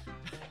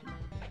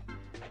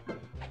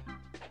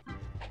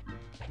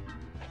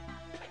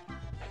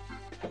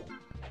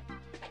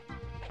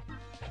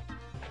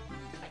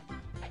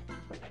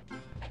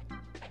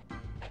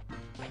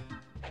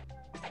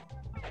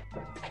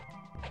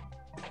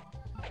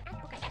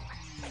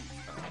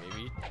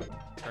 Maybe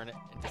turn it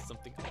into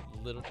something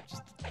a little,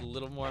 just a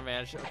little more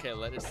manageable. Okay,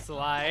 let it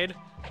slide.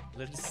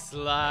 Let it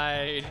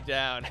slide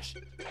down.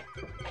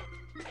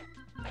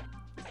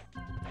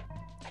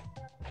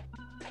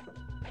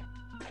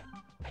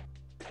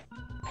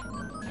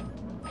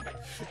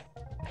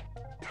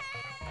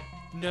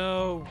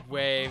 No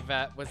way,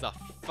 that was a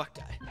fuck.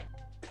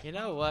 You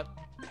know what?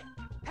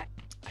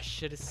 I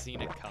should have seen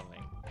it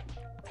coming.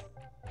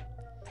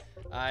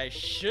 I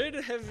should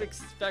have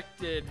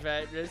expected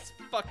that this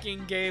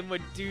fucking game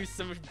would do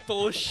some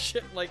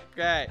bullshit like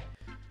that.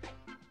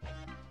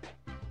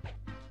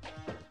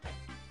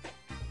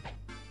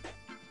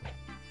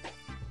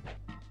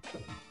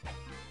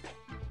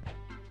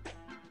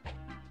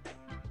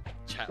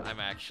 Chat, I'm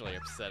actually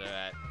upset at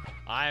that.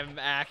 I'm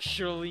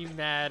actually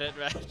mad at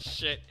that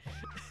shit.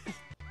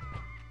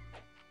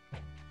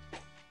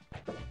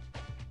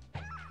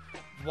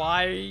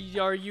 Why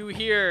are you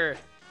here?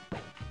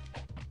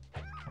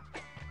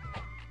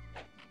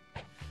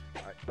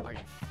 Are you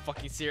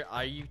fucking serious?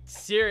 Are you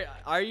serious?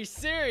 Are you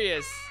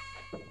serious?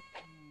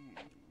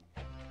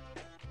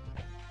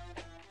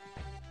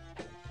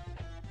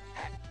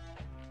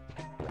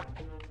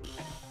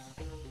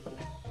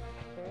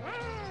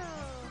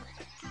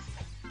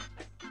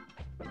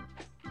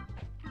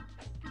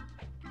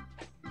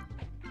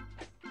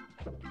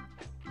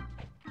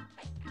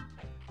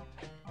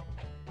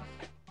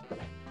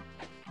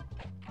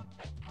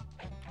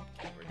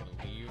 We're gonna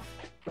leave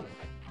our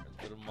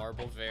little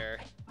marble there.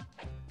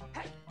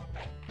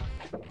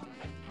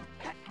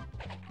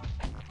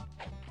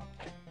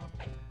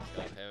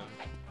 Kill him.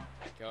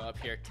 Go up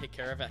here, take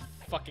care of that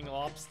fucking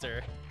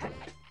lobster.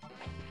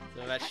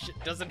 So that shit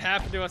doesn't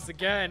happen to us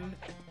again.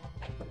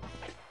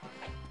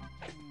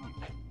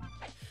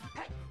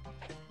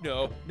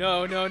 No,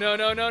 no, no, no,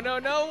 no, no, no,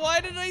 no. Why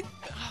did I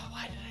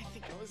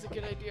think that was a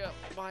good idea?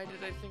 Why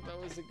did I think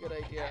that was a good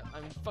idea?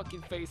 I'm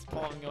fucking face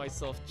palming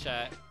myself,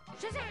 chat.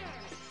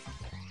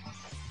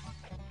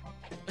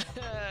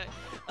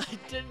 I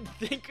didn't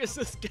think this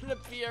was gonna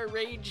be a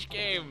rage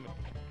game.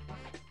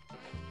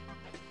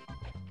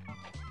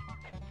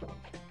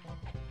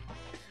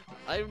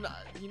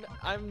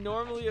 I'm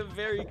normally a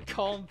very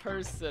calm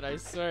person, I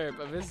swear,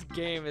 but this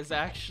game is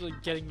actually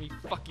getting me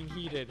fucking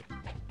heated.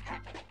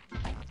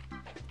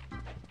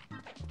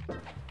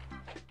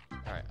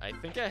 Alright, I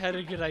think I had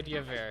a good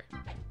idea there.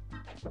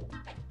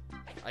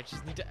 I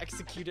just need to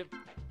execute it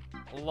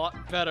a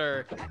lot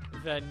better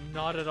than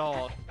not at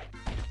all.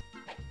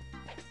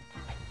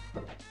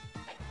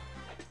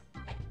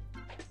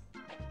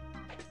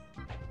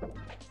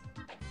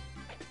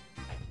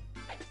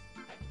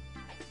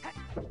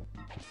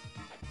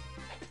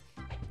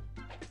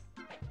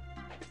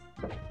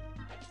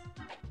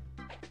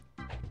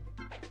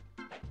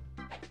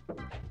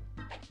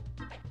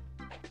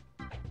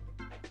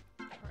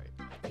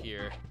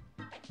 Here.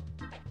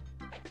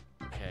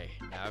 Okay,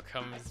 now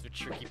comes the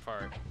tricky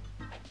part.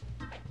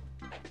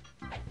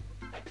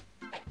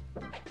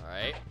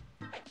 Alright.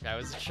 That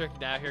was the trick.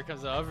 Now here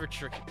comes the other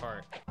tricky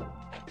part. Why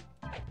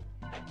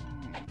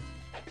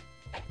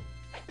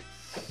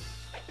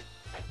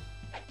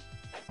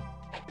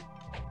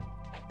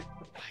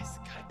is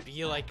it gotta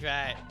be like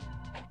that?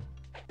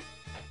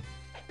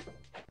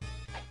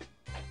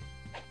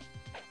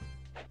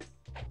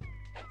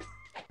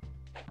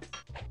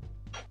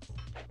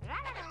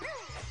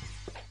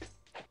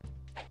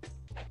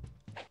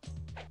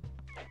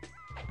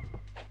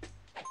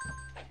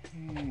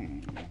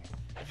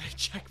 The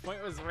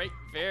checkpoint was right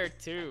there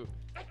too.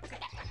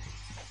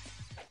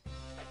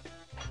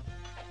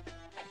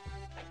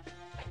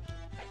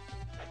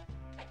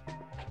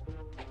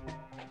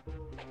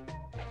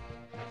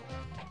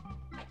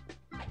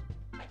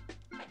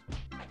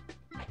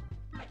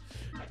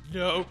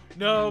 No,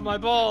 no, my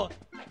ball.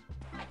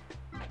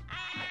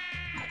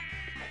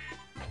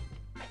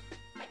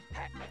 God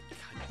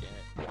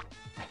damn it.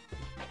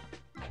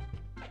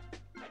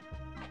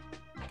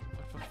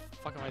 What the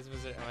fuck am I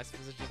supposed to do? Am I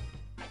supposed to just...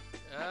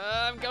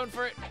 I'm going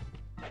for it.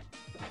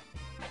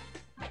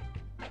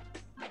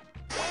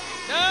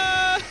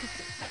 No!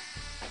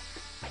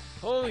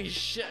 Holy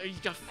shit, he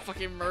got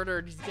fucking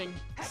murdered. He's getting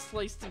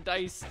sliced and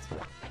diced.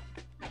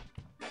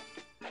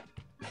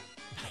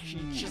 He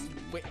just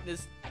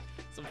witnessed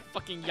some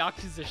fucking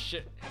Yakuza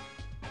shit.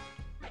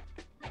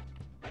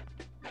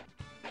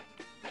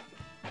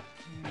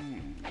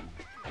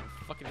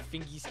 Fucking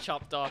fingies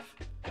chopped off.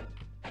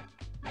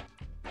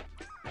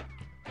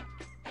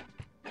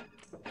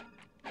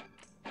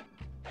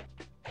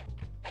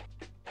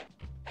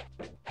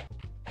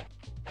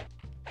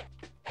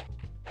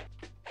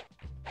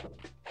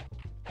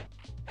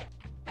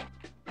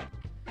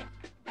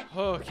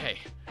 Okay.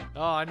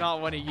 Oh, I'm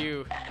not one of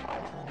you.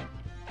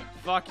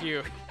 Fuck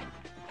you.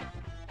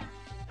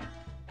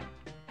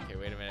 Okay,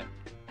 wait a minute.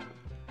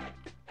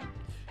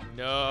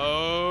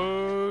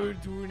 No,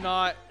 do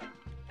not.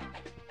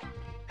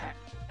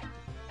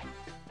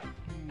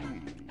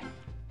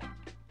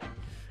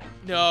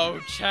 No,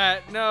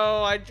 chat.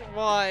 No,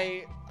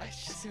 why?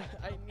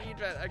 I need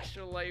that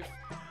extra life.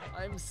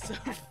 I'm so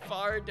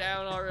far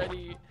down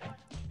already.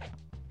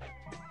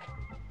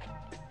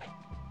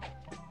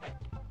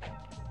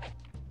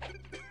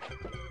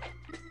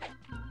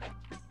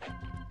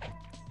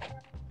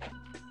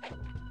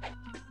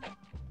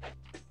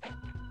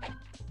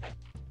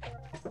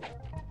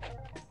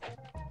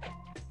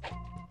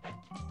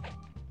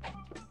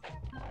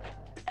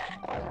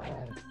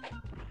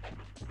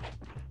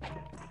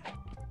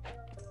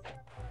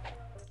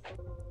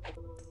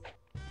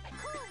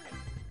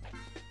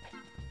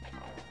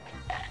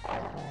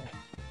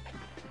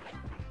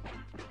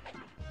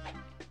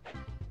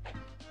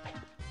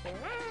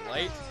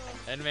 light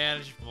and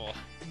manageable.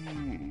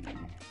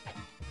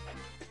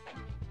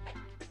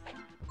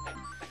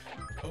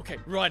 Okay,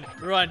 run,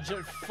 run,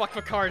 fuck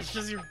the cards,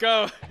 just you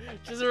go,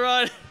 just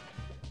run.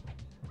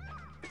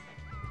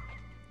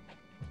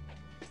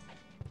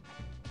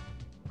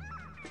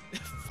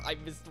 I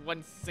missed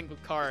one single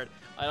card.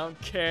 I don't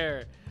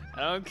care.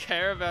 I don't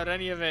care about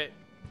any of it.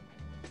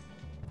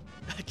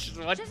 I just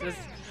want this.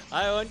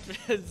 I want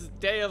this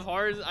day of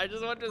horrors. I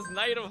just want this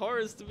night of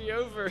horrors to be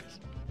over.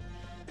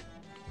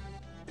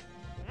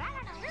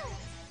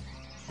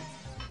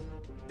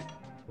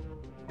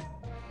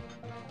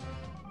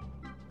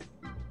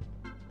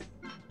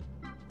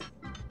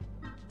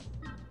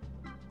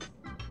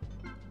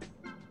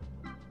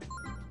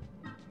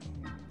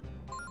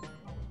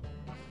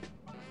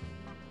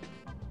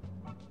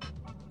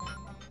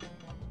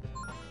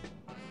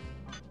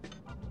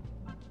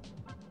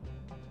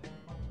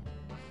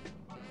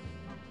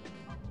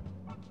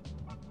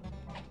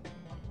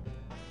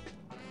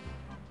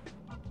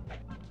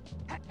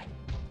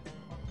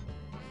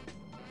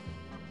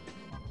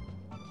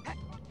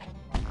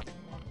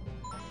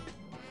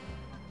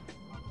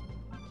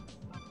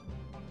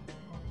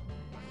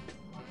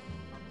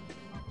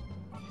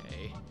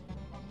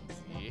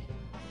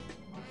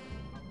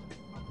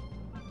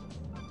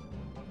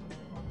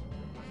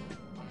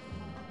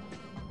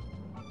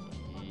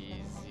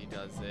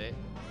 Does it?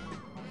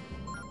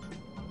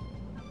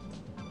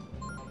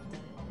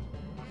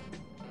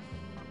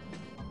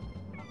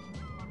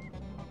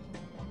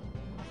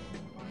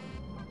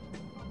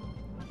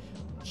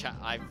 Chat,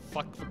 I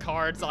fuck the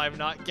cards. I'm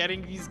not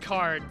getting these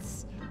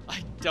cards.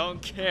 I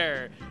don't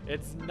care.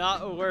 It's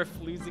not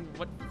worth losing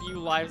what few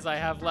lives I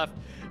have left.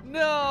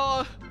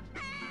 No!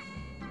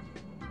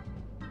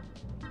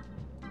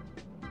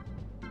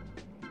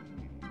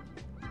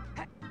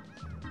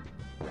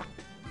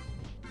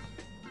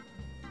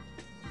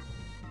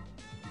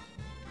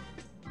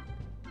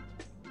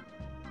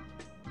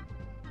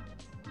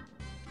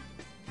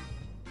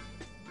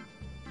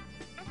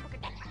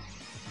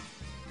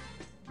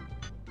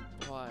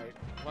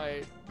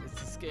 Why is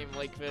this game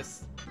like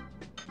this?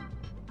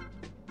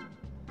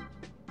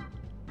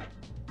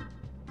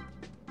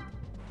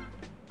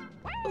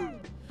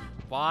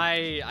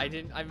 Why?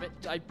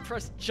 I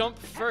pressed jump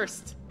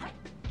first.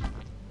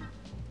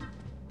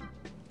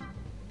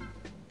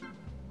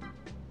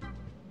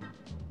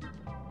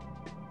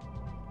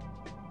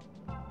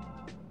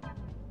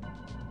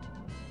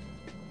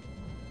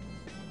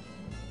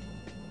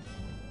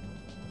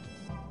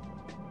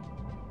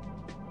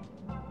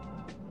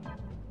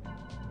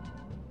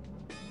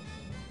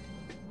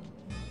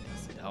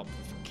 Help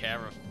the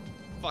camera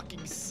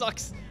fucking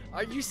sucks.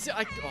 Are you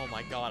oh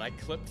my god, I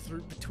clipped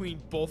through between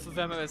both of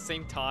them at the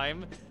same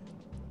time?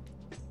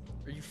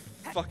 Are you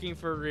fucking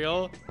for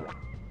real?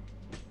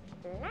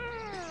 I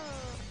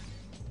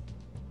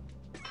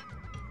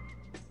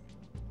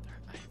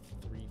have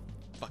 3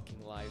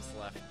 fucking lives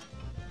left.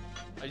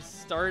 I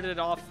started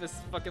off this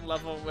fucking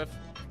level with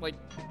like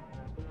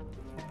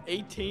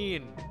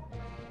 18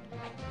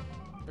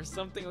 or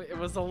something. It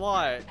was a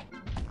lot.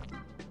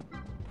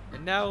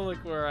 And now look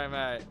where I'm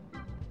at.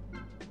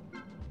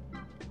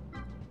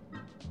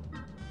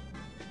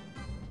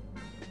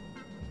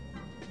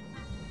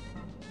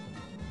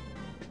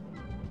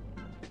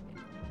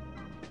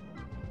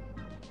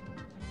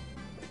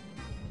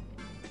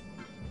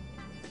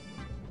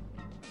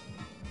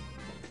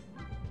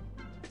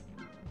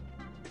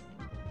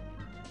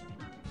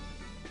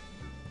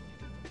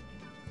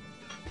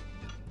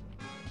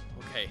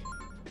 Okay.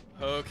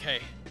 Okay.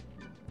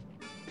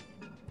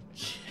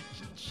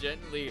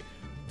 Gently.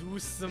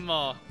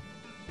 Doucement.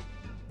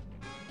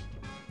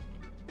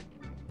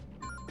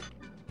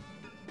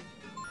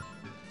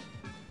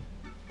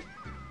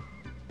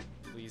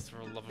 Please, for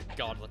the love of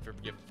God, let there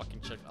be a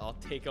fucking check. I'll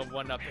take a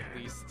 1-up at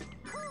least.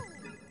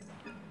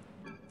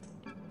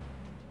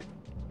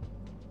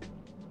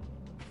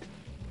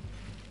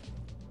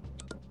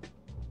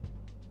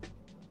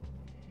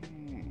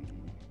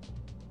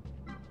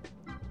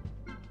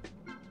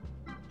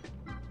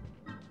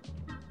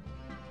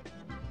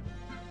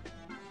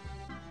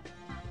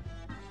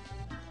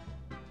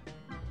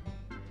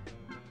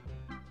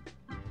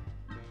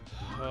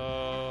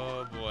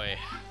 Oh boy.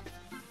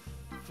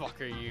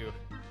 Fuck are you?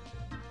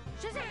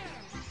 Shazam!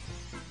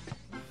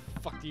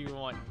 Fuck do you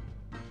want?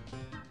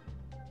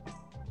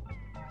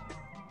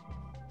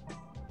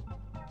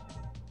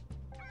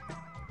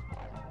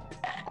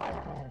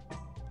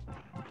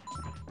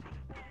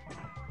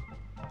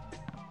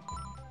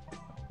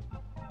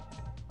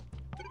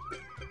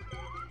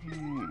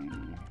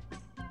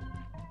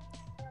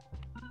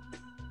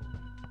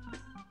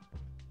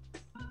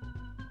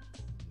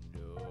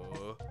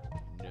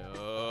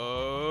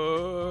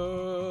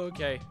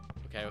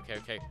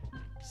 Okay.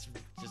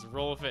 Just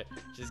roll with it.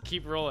 Just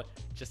keep rolling.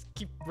 Just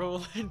keep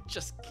rolling.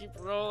 Just keep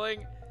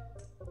rolling.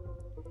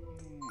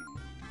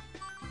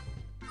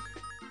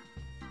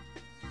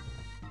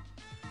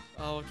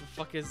 Oh, what the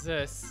fuck is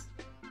this?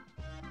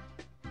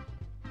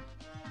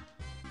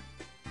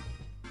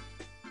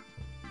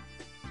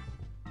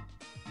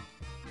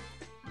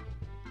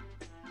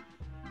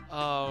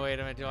 Oh, wait a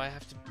minute. Do I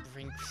have to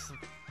bring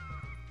something?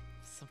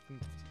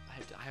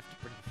 I have to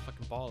bring the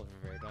fucking ball over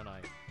here, don't I?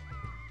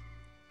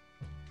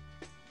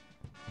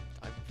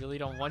 I really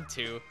don't want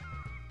to.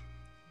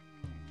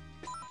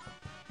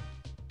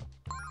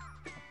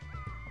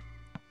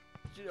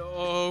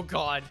 Oh,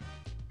 God.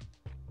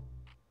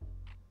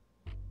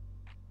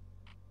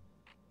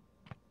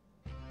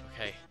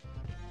 Okay.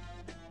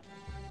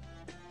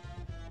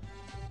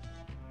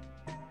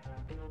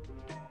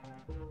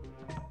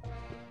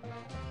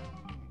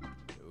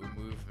 No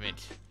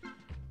movement.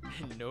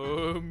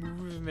 No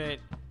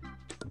movement.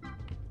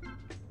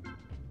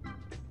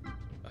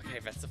 Okay,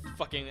 that's the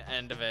fucking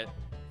end of it.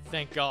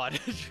 Thank God.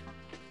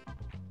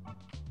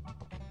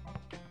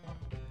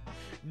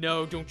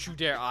 No, don't you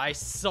dare. I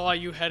saw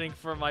you heading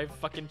for my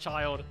fucking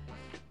child.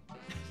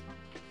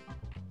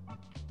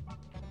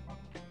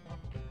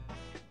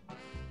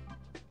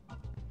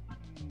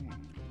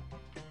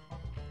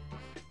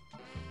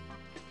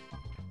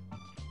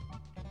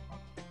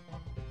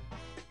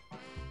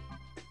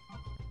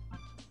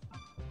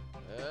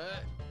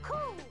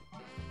 Oh,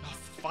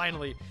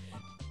 finally.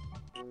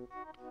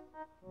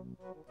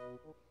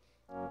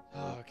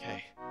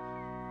 Okay.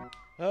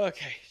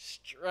 Okay,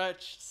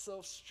 stretch,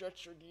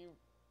 self-stretch with you.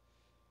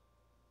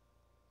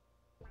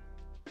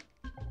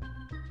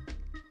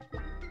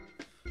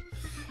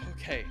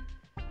 Okay,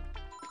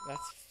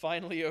 that's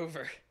finally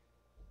over.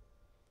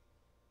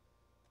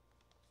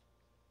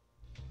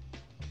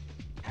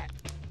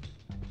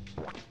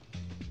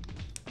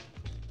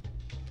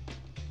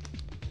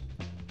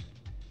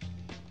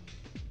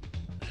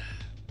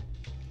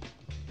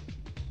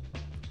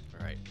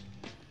 Alright.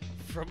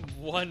 From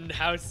one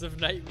house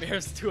of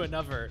nightmares to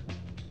another.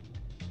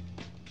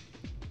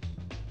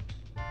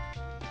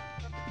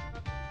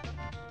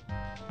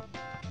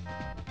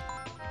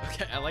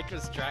 Okay, I like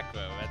this track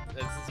though.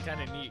 This is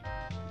kind of neat.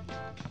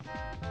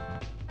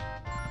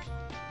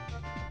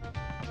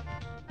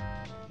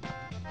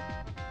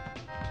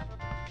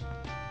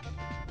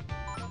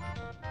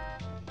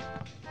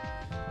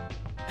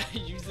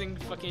 Using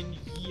fucking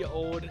ye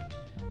old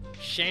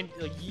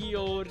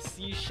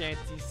sea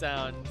shanty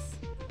sounds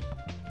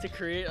to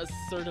create a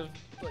sort of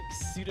like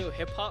pseudo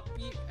hip hop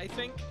beat, I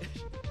think.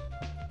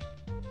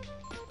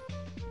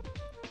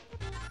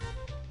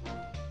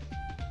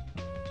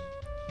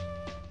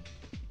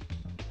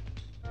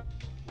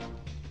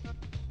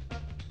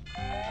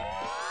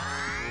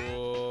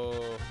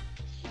 Whoa.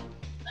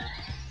 By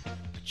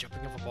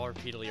jumping off a ball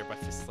repeatedly or by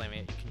fist slamming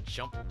it, you can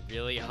jump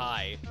really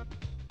high.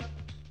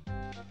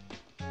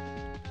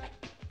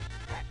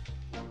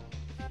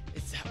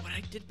 Is that what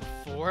I did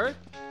before?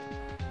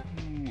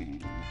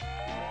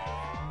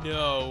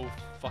 No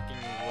fucking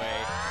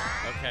way.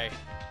 Okay.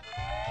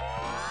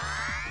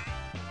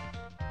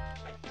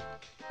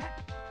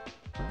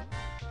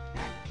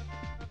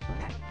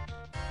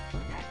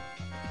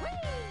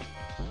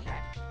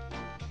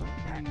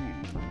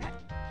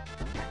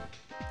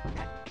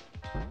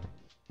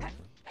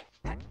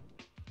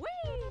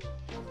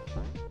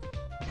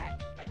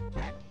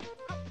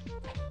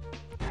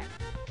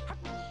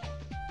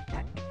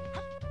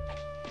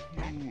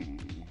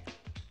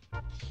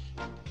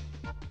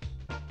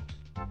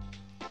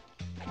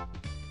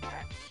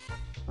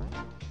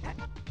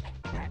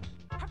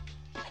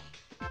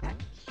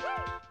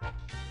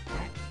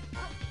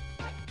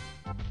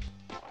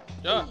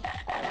 Yeah.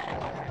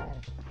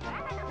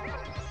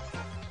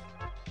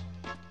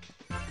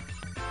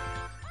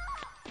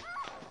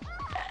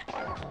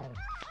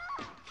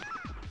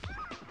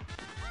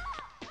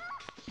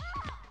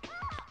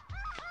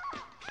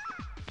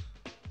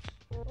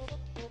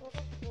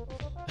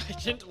 I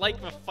didn't like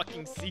the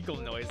fucking seagull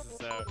noises,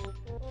 so.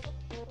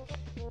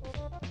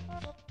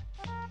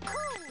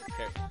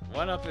 Okay,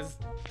 one up is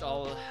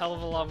a hell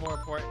of a lot more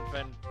important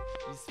than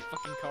these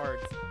fucking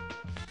cards.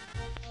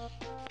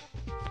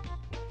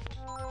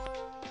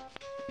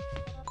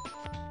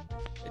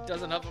 It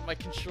doesn't help that my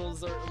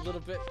controls are a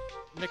little bit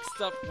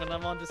mixed up when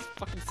I'm on this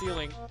fucking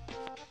ceiling.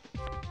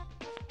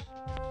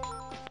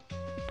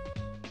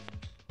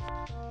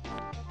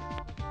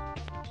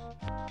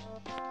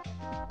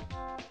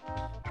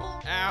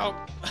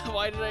 Ow!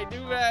 Why did I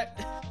do that?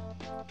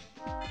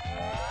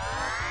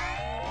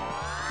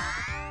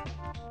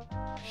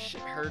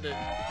 Shit hurted.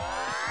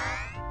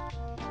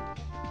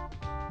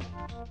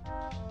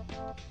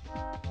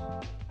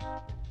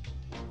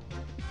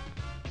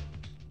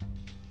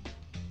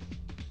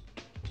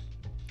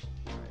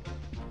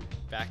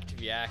 Back to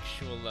the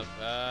actual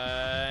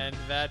and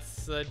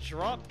that's a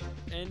drop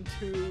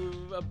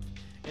into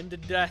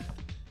death.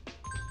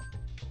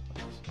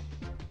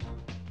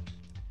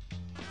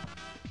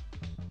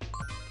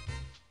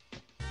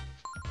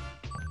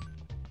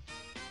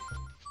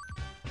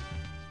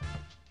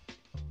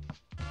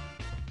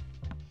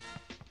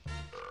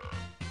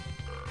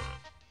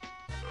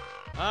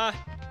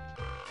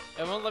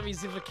 It won't let me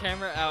zoom the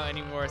camera out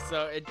anymore,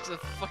 so it's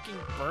just fucking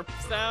burp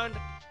sound.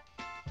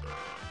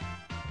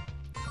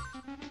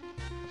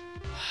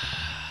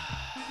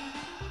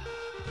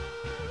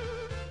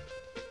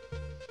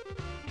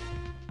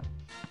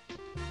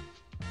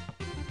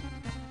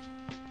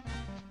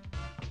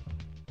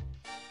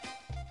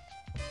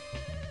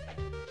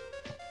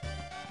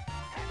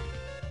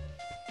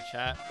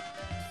 Chat,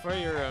 for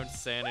your own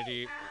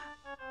sanity,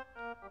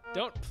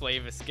 don't play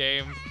this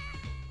game.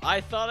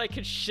 I thought I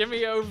could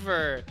shimmy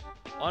over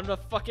on the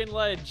fucking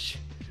ledge,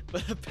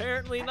 but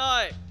apparently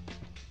not.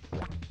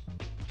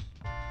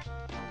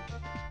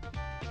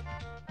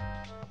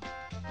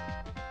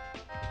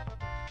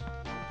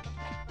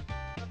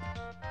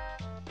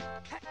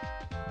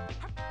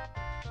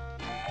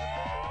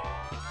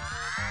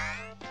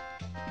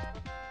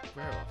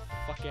 Where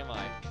the fuck am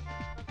I?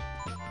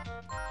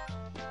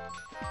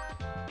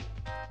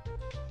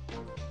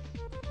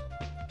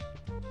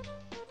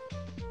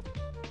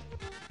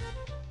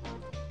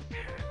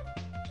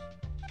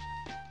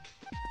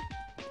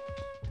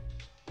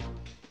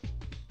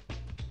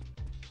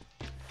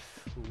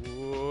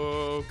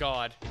 Oh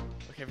god.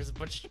 Okay, there's a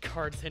bunch of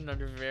cards hidden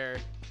under there.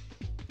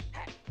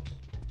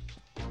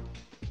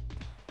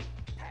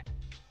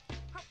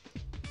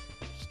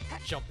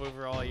 Just jump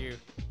over all you.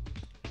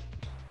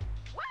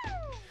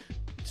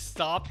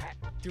 Stop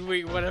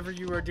doing whatever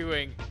you are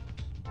doing.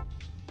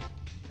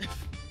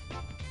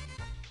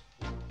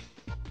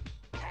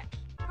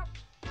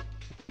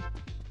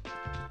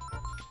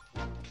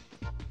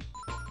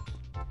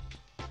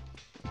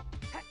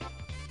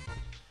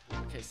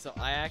 Okay, so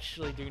I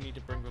actually do need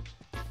to bring the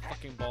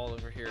fucking ball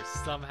over here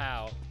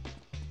somehow.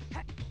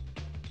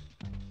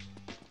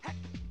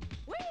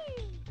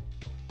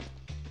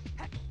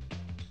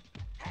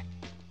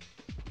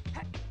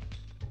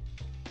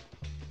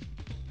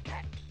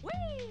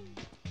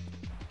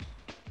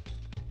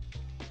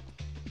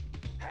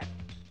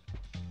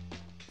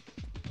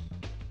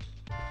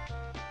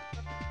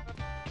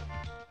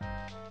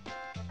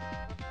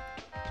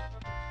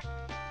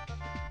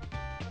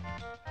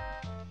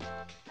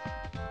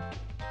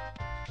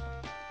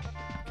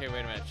 Okay,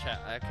 wait a minute,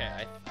 chat.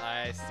 Okay,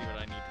 I see what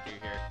I need to do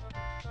here.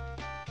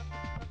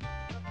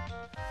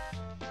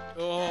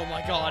 Oh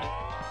my god.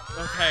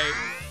 Okay,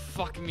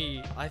 fuck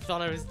me. I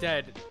thought I was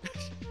dead.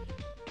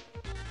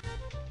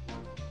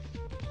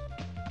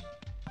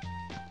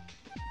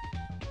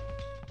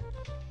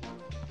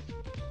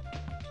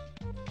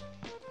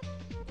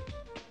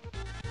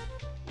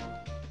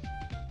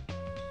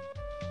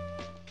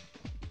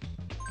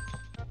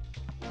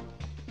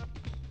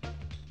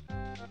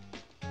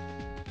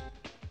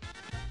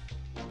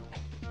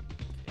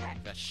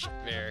 That shit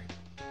there.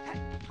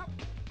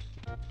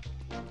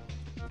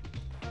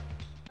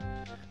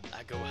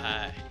 I go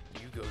high,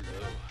 you go low.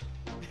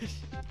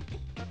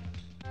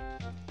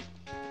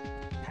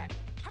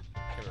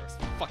 Okay, there's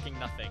fucking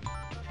nothing.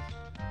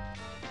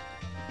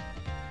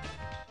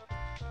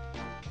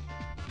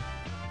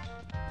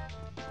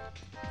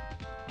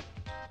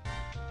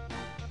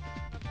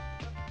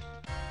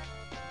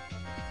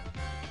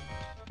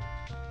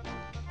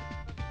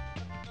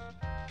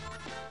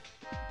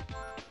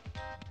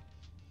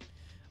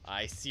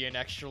 I see an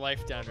extra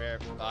life down there.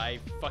 I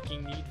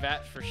fucking need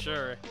that for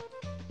sure.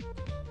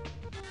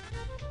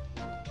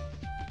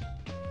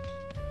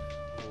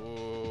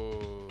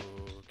 Ooh,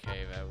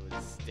 okay, that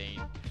was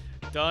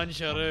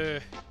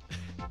dangerous.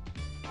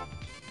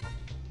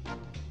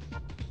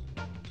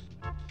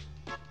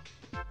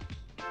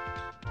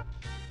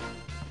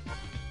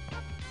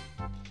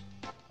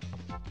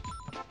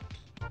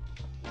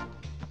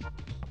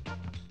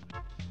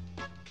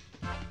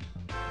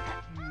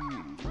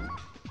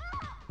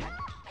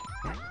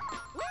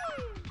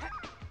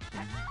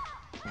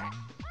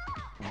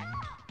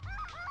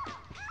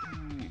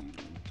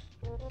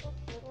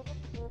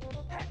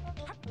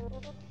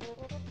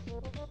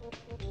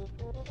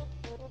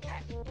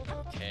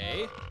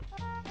 Okay,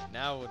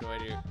 now what do I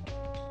do?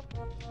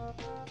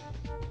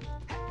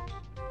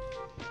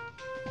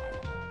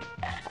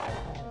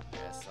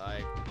 Yes,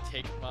 I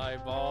take my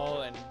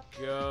ball and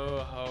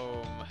go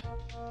home.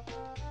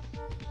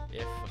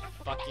 If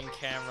the fucking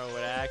camera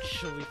would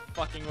actually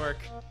fucking work.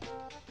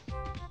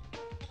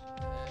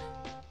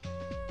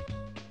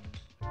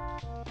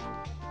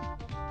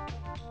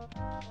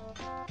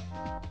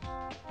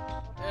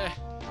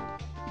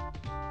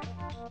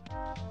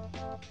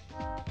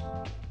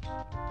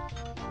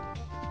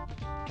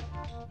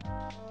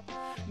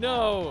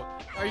 No!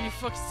 Are you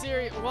fuck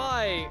serious?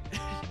 Why?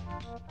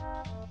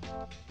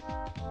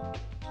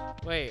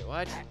 Wait,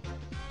 what?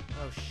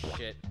 Oh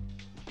shit.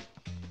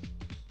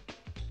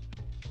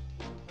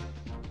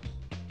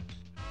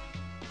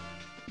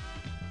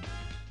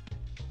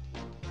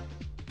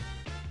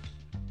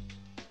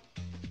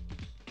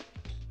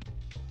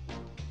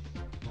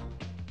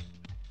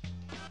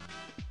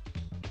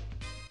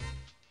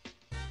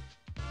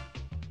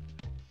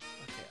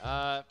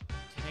 Okay,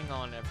 hang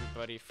on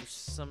everybody. For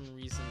some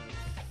reason, the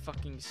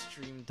fucking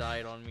stream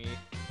died on me.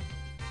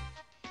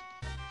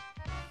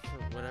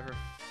 For whatever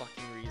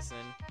fucking reason.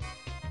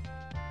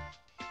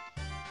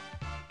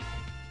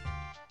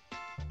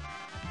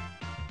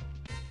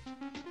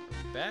 Are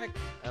we back?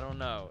 I don't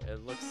know.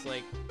 It looks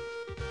like...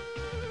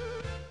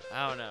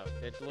 I don't know.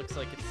 It looks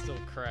like it's still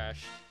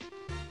crashed.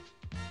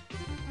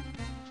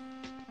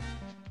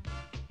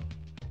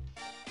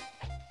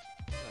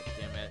 God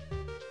damn it.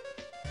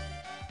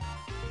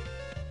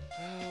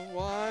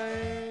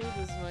 Why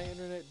does my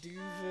internet do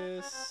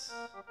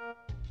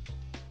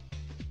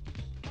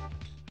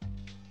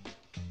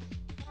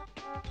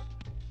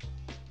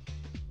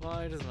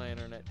Why does my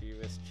internet do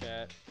this,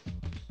 chat?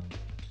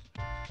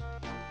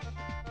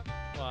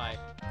 Why?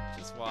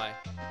 Just why?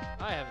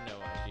 I have no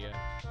idea.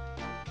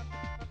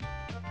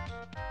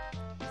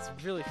 It's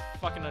really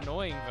fucking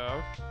annoying,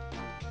 though.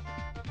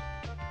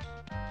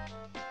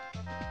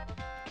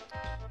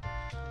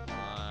 Come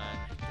on.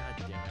 God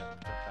damn it.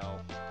 What the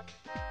hell?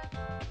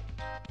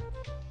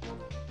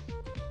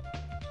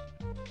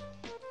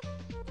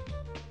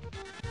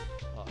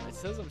 Well, it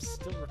says I'm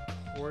still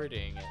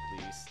recording, at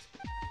least.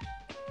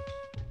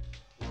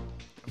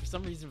 For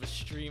some reason, the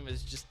stream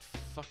is just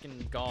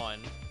fucking gone.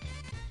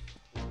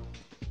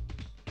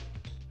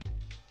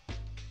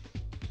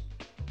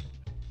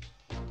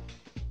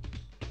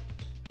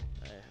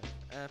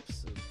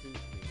 Absolutely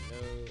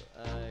no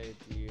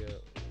idea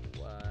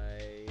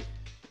why.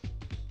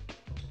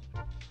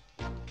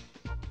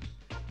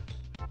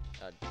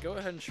 Go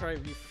ahead and try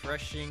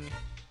refreshing,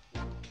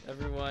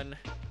 everyone.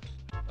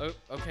 Oh,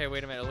 okay,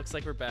 wait a minute. It looks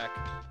like we're back.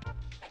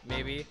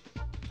 Maybe.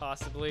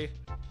 Possibly.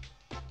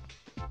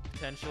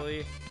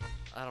 Potentially.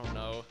 I don't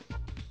know.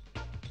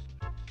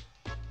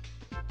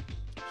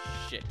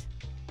 Shit.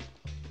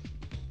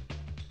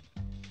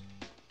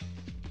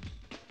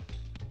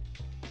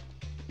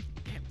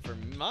 For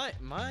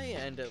my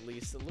end, at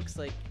least, it looks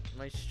like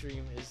my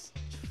stream is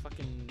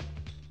fucking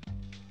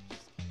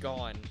just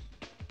gone.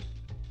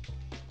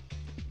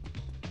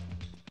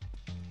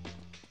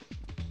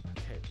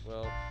 Okay,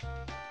 well,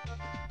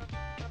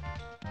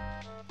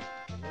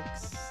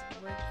 looks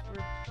like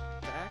we're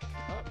back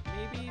up,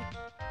 maybe?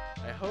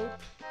 I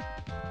hope?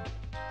 I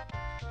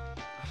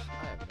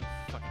have no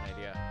fucking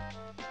idea.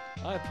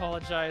 I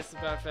apologize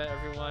about that,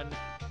 everyone.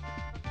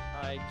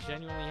 I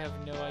genuinely have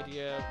no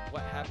idea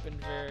what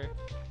happened there.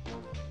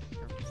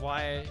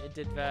 Why it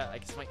did that. I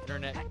guess my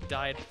internet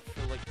died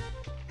for like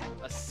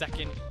a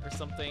second or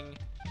something.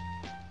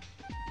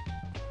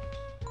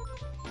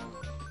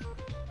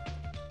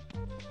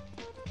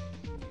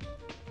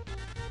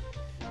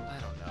 I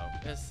don't know.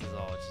 This is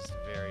all just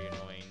very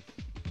annoying.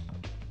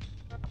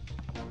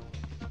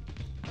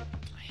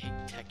 I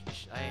hate tech.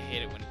 I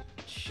hate it when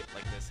shit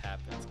like this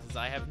happens because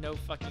I have no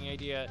fucking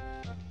idea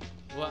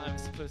what I'm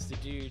supposed to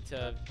do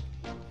to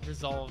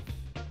resolve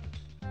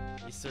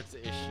these sorts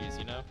of issues,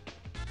 you know?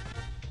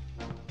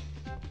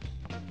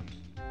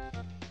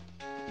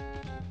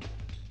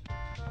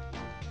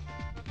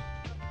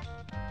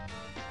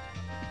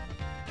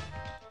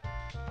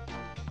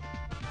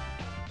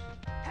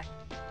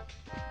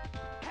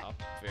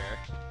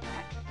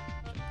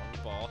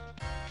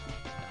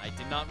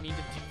 Not mean to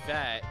do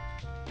that.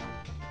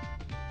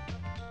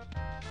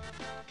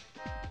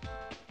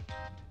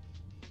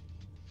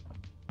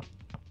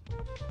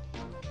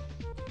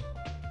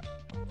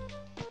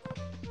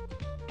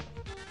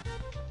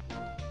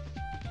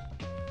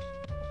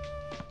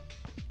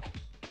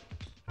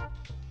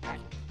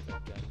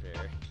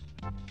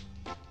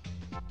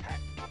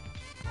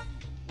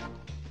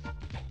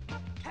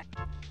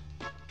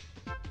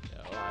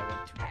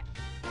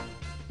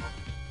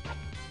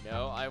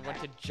 No, I want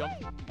to jump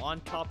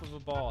on top of a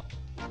ball.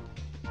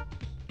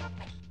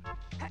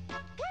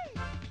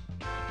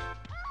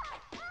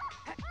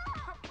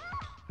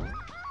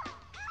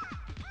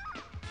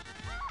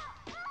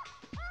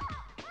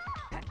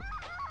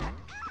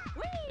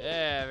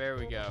 Yeah, there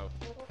we go.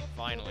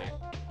 Finally.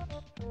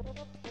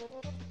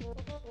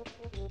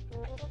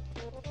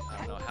 I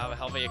don't know how the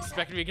hell they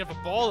expected me to get the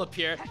ball up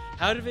here.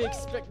 How did they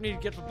expect me to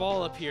get the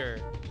ball up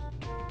here?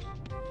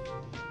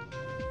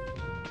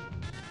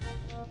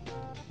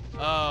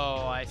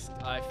 Oh, I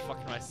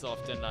fucked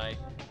myself, didn't I?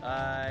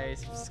 I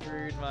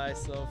screwed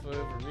myself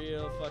over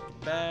real fucking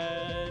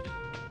bad.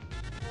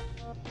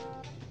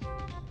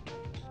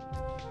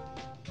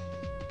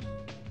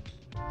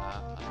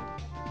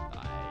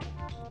 I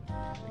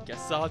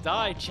guess I'll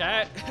die,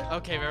 chat.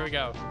 Okay, there we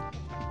go.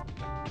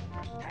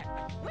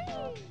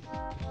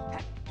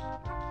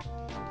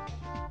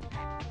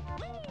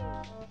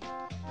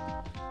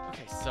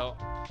 Okay, so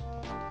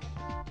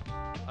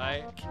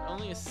I can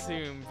only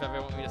assume that they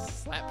want me to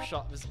slap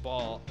shot this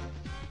ball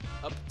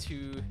up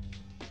to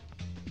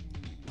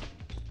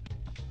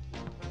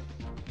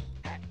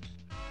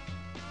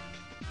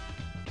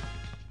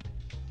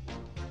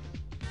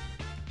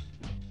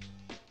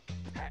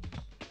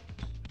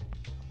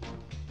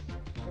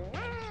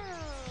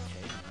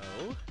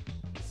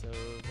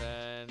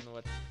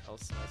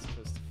else am I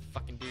supposed to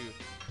fucking do?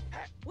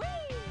 Whee!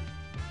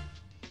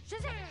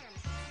 Shazam!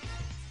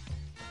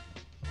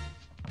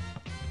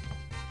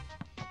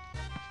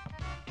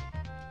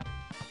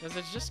 Because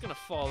it's just gonna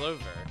fall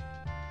over.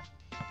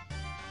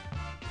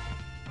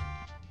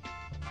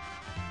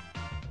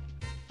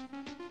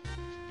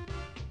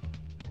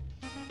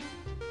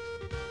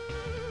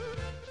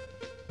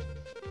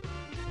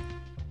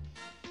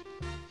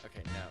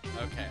 Okay, no.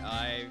 Okay,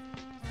 I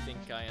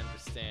think I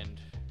understand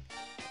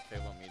what they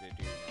want me to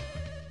do now.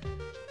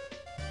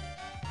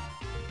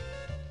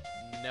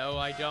 No,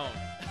 I don't.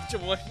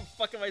 What the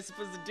fuck am I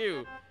supposed to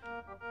do?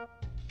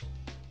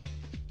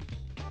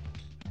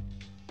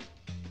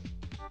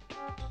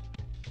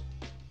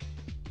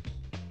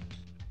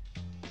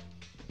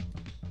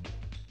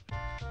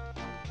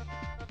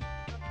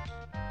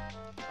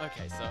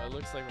 Okay, so it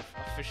looks like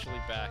we're officially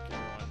back,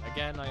 everyone.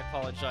 Again, I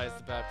apologize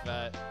about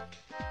that.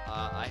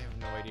 I have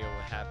no idea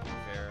what happened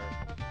there.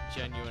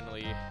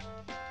 Genuinely.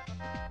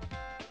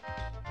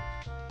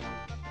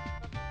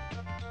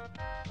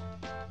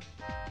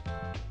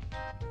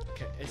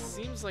 Okay, it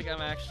seems like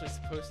I'm actually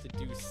supposed to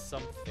do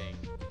something,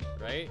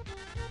 right?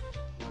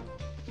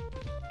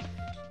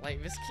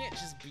 Like, this can't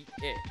just be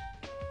it.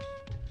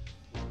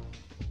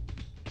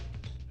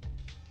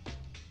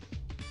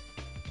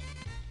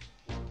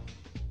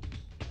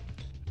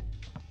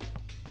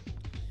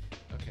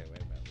 Okay,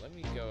 wait a minute. Let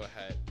me go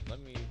ahead.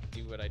 Let me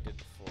do what I did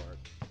before.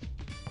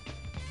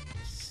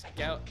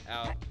 Scout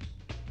out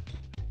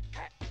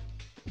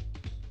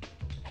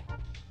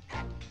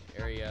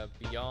area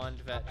beyond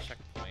that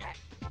checkpoint.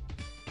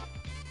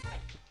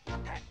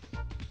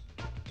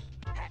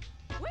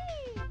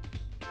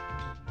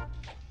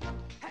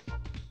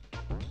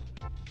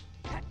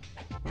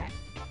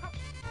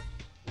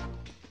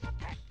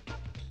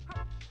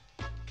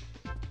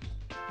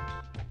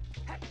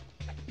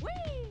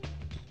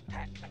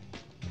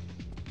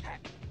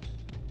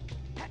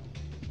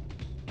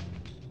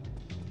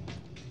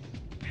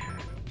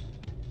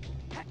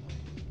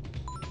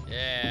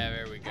 Yeah,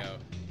 there we go.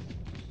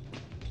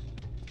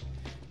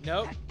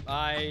 Nope,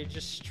 I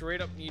just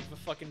straight up need the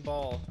fucking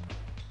ball.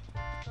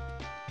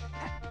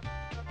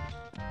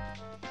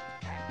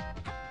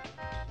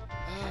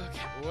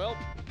 Okay, well.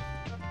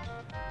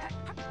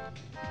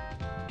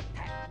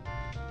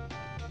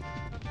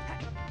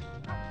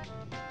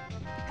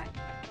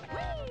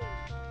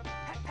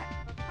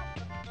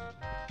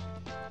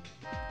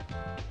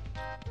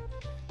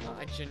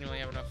 I genuinely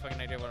have no fucking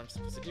idea what I'm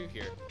supposed to do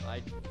here.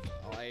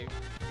 I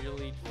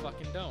really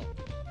fucking don't.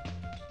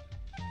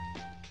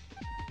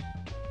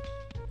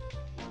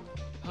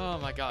 Oh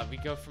my god, we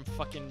go from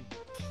fucking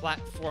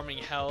platforming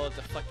hell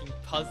to fucking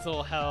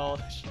puzzle hell.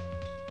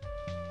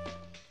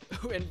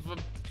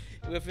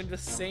 Within the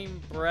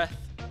same breath.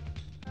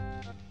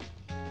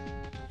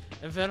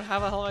 And then how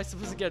the hell am I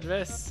supposed to get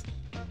this?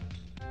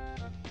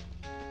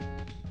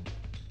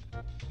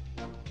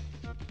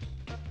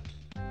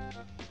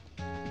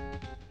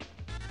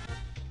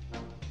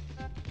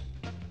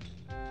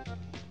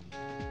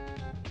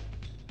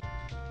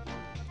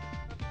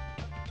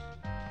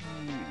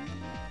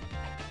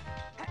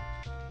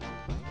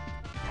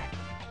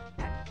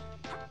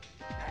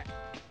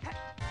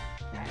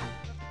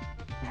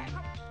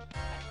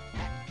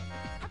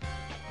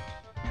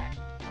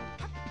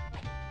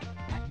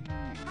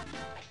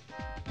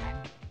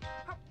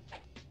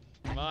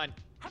 Come on.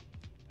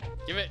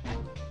 Give it.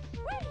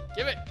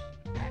 Give it.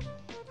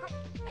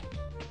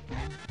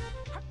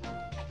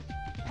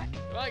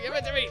 Come on, give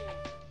it to me.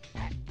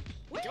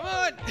 Come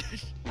on.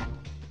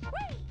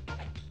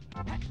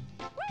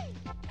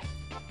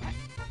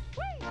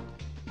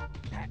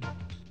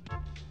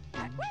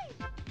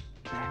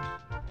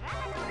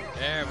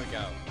 There we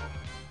go.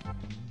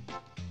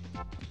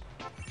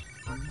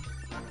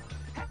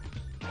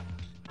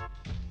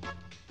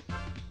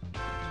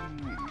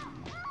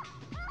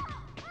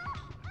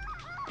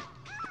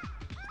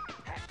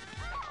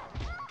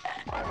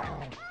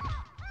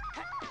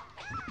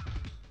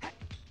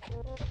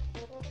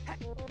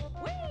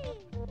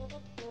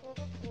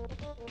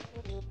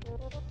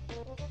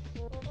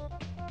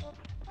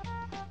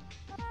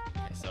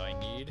 Okay, so I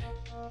need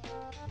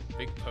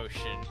big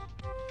potion.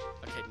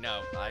 Okay,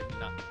 no, I'm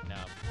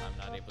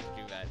not able to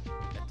do that.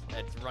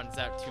 It runs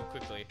out too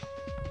quickly.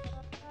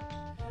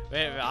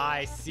 Wait a minute,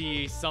 I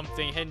see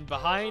something hidden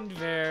behind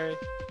there.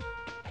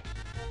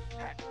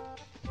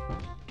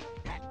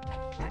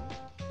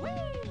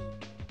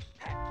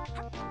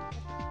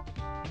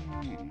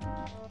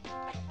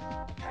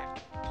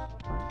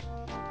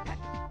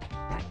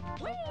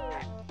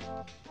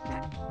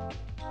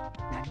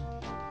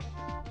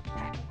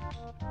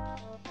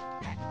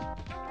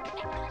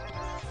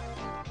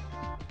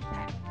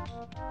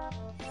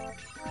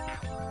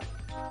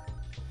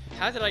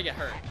 How did I get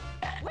hurt?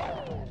 Okay,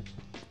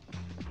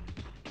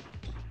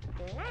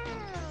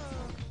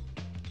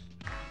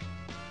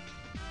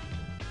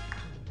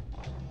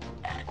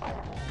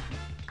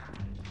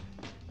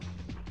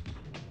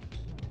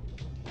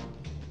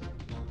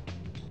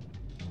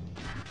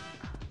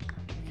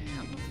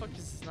 how the fuck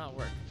does this not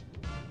work?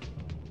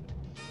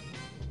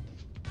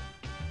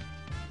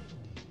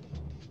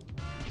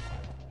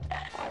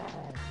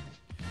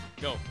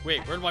 Go.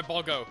 Wait, where'd my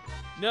ball go?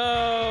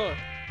 No!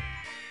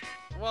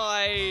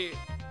 Why?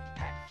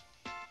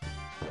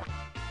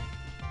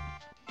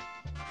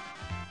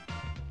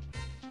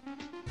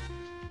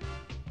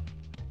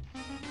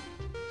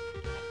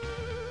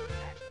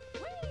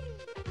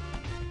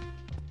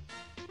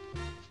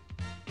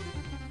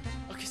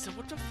 Okay, so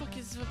what the fuck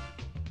is the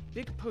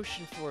big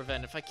potion for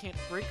then if I can't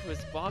break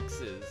those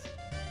boxes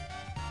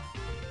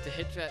to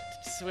hit that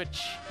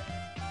switch,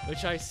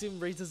 which I assume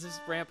raises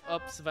this ramp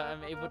up so that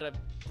I'm able to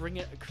bring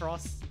it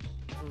across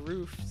the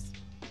roofs.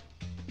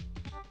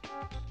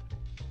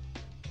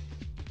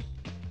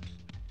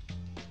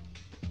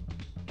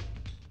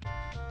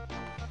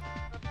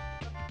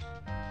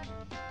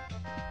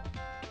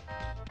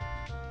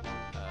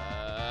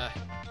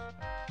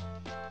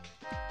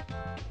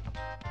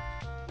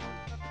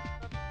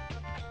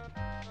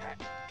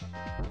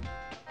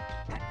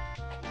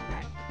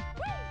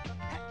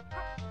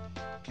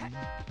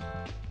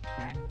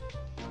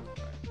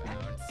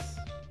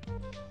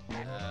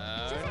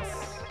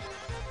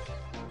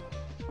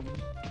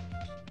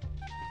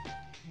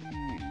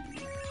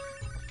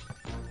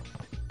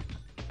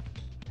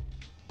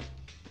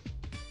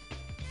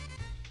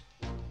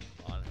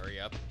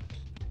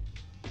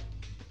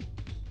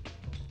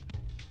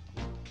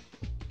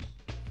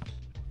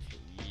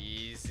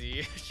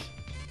 you.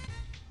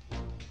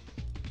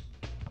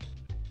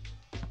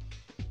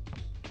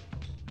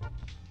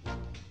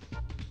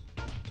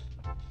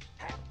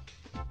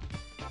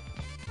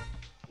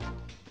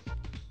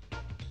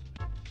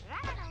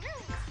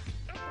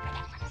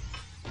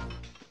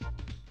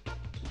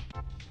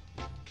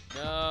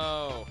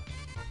 No.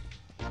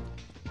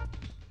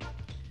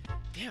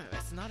 Damn it,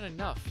 that's not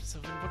enough. So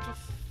then what the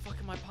fuck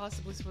am I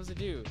possibly supposed to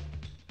do?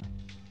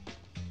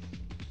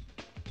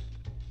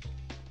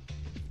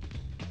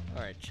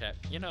 Alright, chat.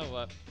 You know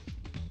what?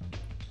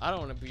 I don't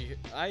want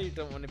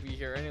to be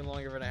here any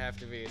longer than I have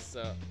to be,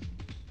 so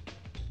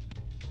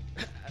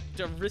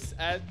to risk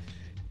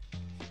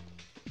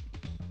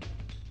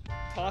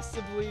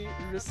possibly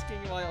risking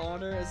my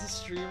honor as a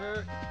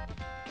streamer,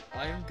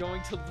 I'm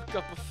going to look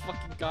up a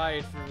fucking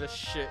guide for this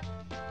shit.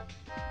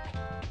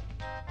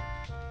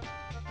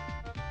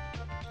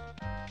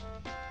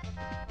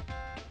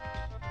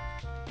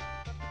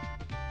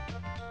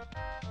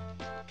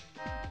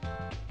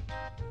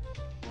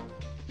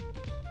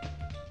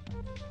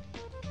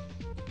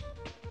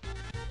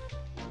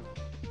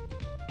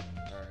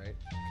 Alright,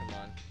 come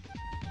on.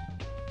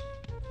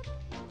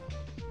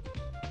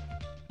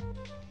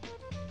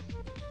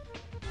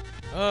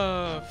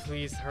 Oh,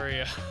 please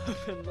hurry up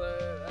and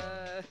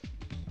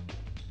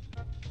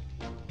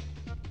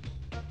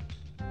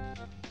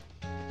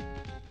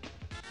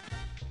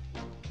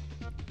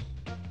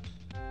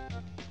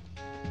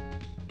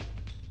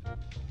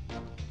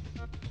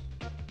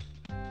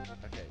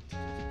okay.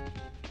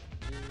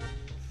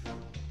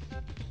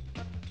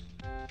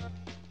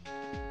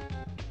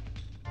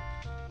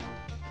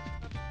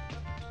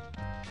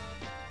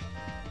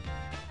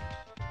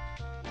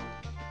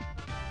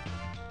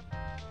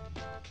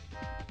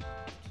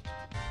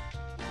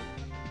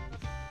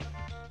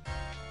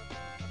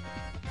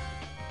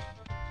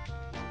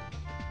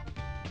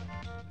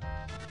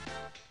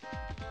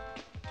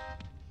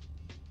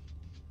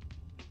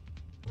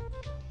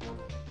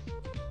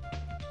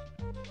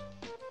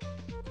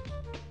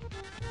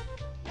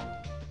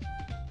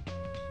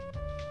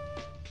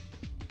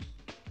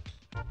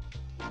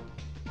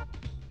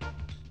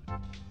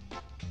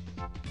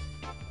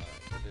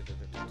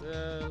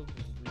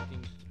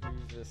 Reading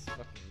through this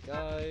fucking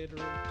guide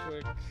real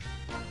quick.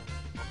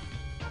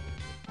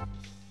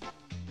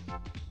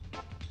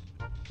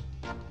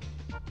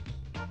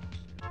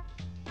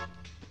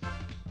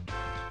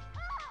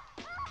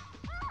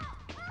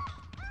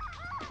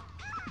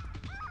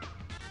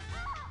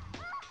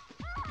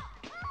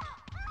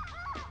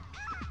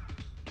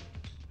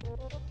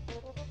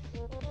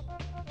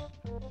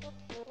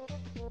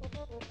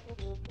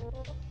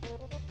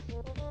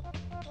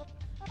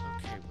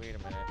 Okay, wait a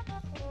minute.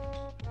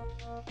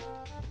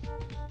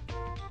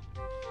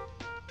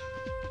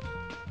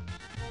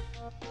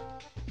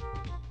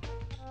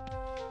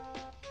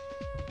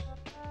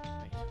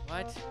 Wait,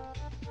 what?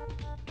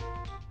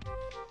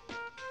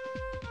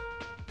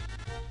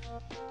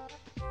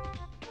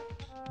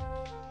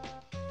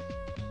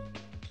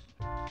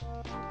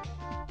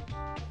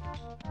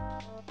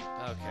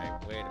 Okay,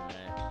 wait a minute.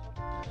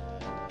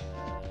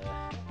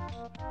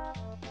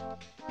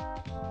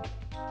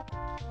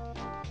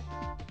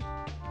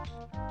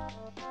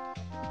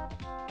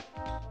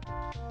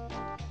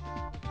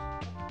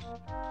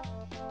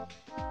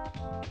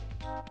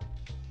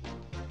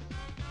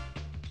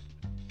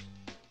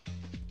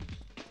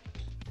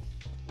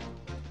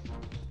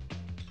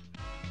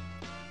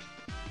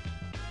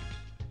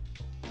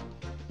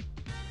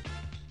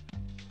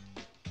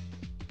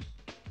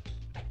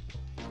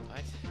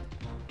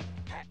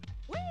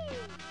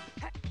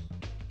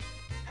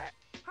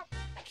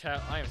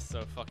 Chat, I am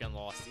so fucking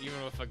lost,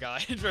 even with a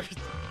guide.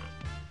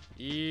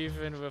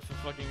 Even with a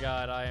fucking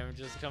guide, I am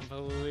just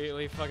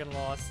completely fucking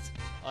lost.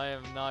 I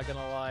am not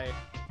gonna lie.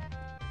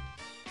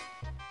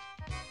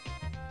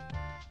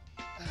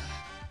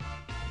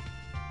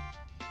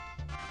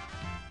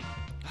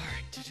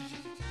 Alright.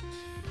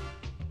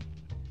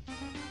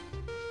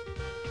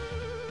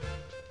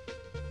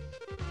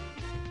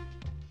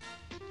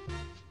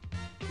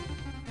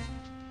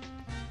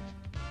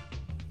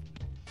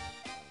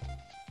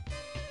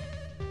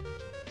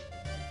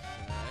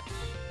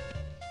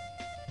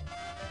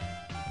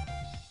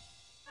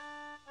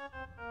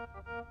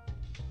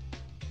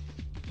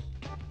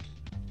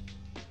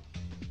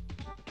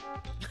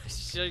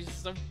 He's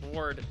so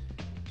bored.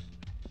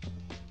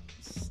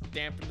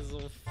 Stamping his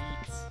little feet.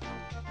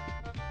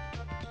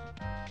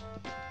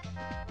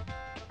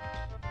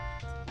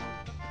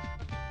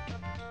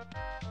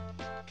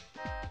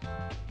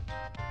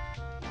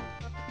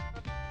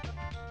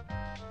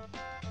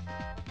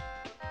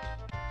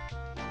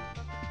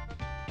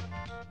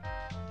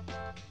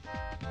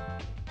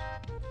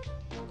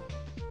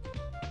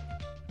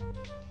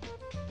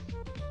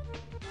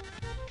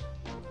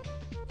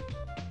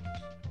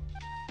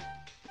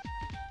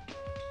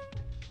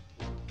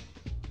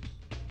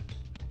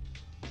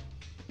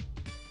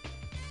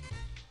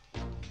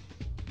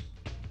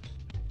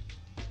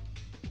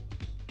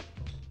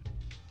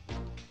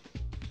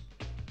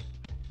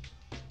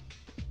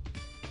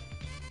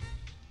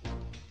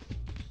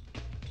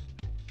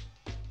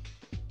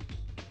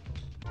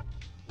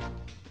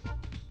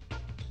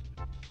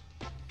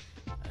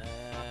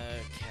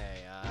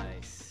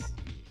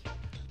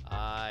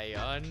 I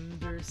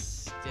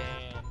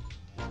understand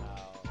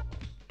now.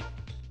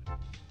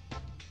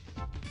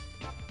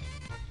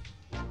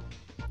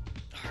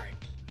 Alright.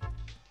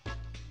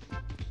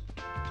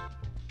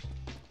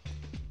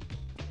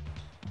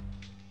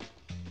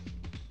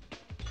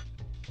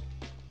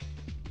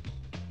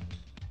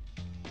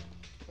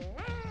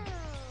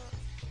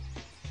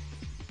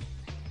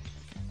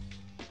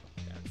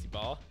 Bouncy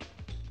ball.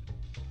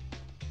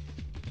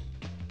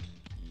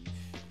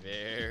 Be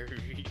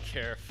very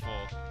careful.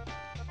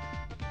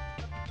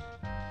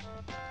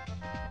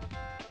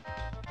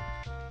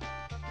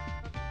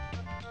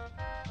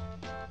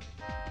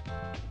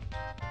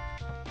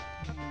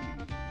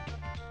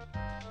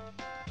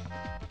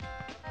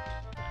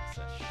 That's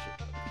that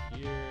shit up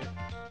here.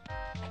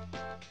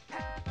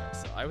 Alright,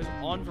 so I was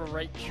on the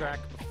right track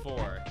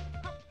before.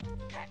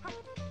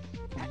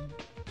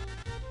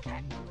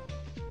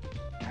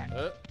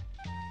 Uh.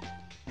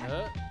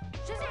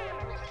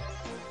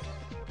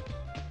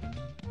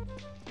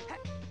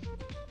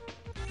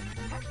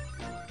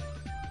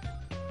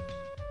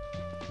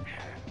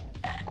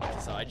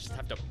 So I just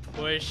have to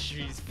push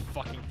these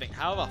fucking things.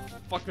 How the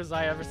fuck was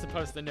I ever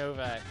supposed to know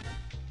that?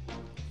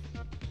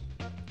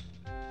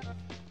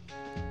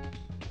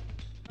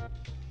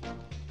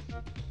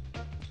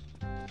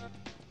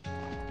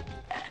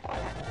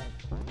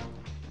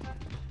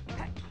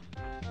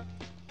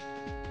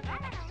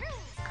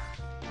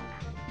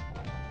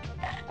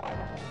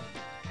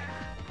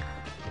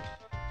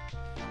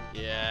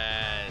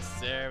 Yes,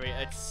 there we.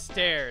 It's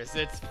stairs.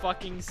 It's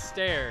fucking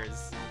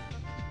stairs.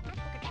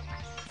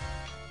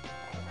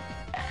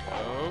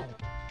 Oh.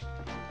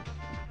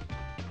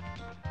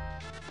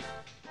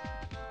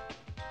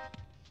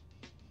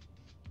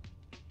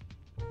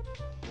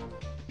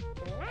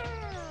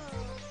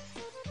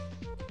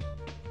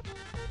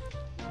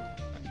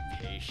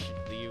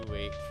 Patiently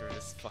wait for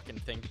this fucking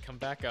thing to come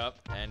back up,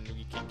 and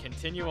we can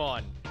continue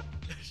on.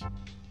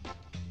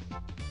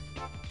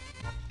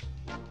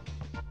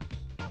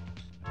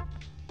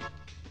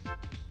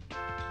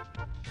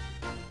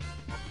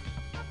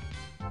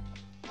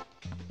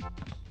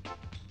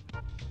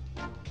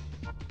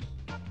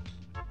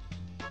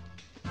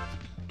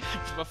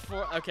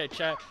 Okay,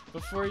 chat,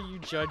 before you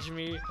judge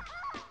me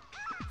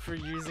for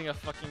using a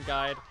fucking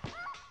guide,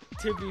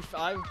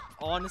 I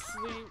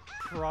honestly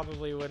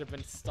probably would have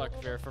been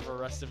stuck there for the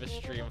rest of the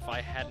stream if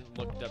I hadn't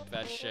looked up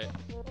that shit.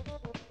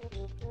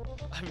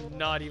 I'm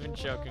not even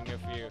joking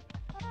with you.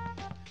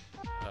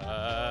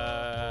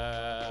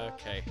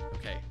 Okay.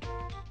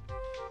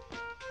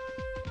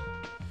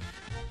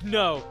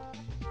 No!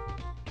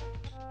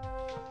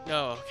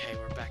 No, okay,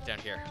 we're back down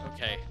here.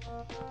 Okay.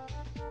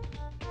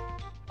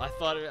 I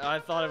thought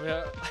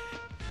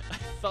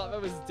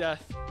that was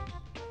death.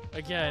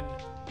 Again.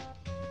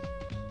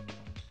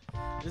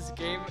 This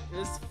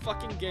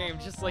fucking game,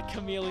 just like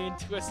Chameleon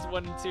Twist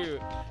 1 and 2,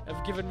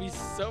 have given me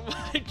so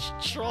much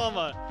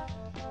trauma.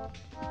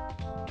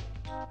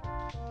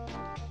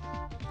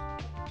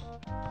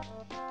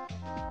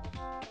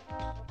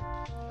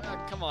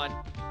 Come on.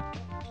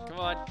 Come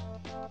on.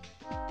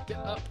 Get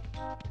up.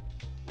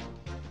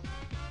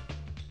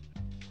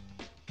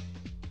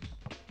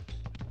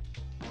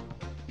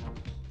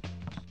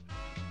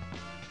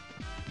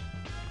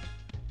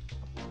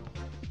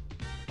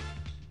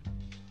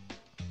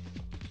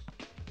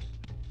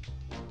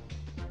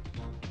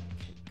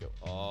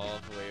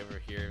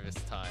 Here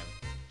this time.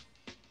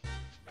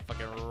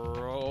 Fucking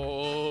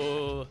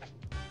roll.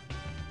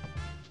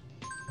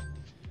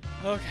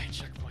 Okay,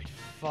 checkpoint.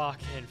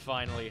 Fucking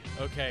finally.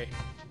 Okay.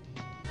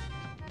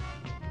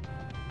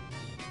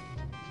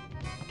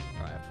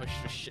 Alright, I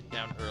pushed this shit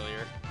down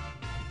earlier.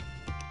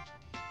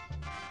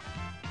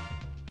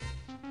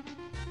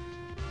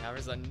 Now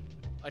there's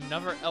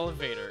another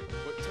elevator.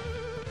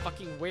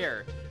 Fucking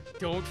where?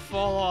 Don't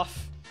fall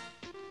off.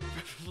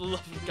 For the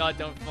love of God,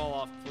 don't fall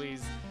off,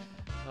 please.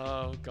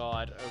 Oh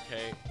God,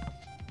 okay.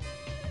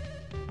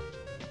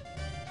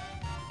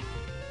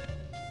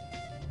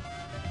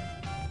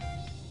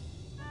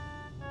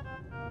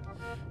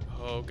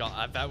 Oh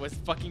God, that was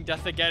fucking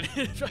death again.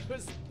 That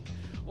was...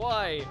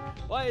 Why?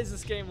 Why is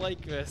this game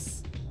like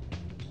this?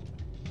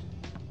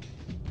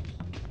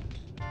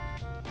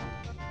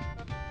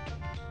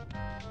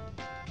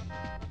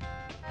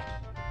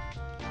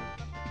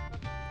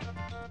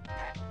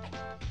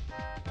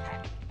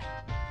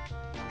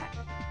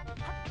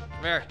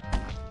 Come here.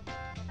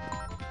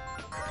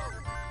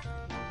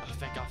 Oh,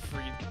 thank God,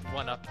 free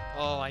one up.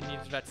 Oh, I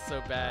needed that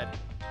so bad.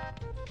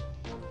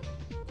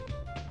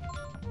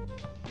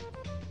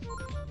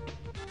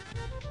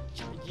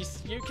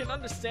 You can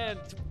understand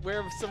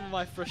where some of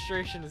my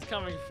frustration is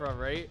coming from,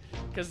 right?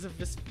 Because of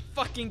this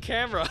fucking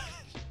camera.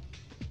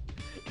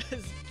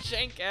 This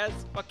jank-ass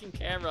fucking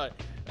camera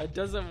that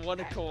doesn't want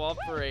to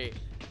cooperate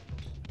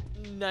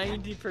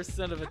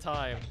 90% of the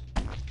time.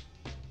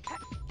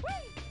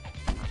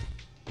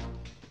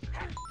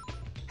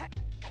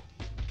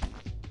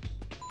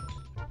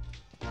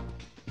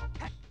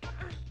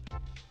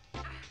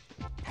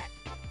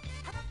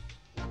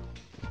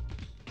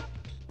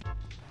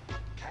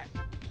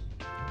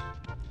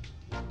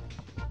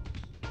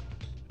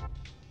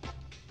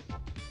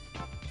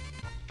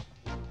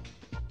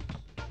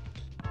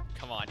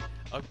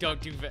 Oh,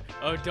 don't do that.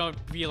 Oh, don't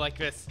be like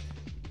this.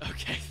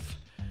 Okay.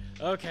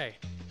 Okay.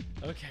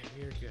 Okay,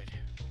 we are good.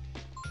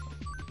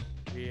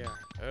 We are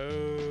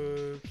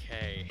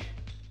okay.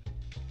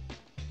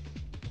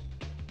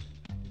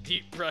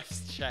 Deep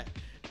breaths, chat.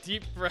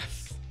 Deep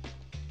breaths.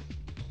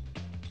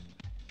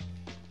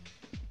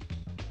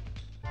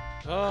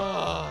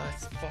 Oh,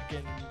 it's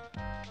fucking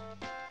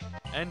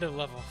end of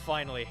level,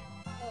 finally.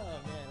 Oh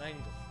man, I need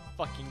a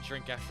fucking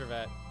drink after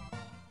that.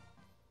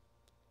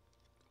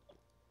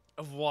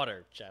 Of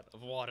water, chat,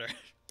 of water.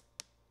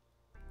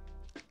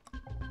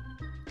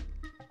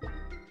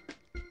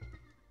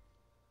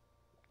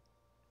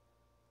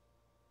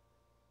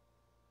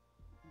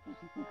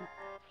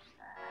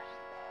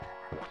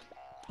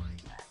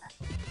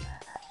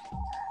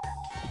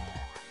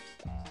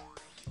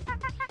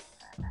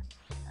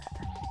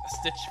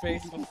 Stitch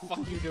face, what the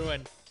fuck you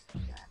doing?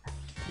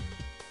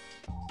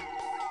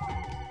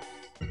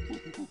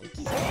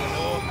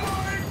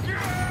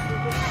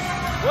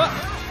 What?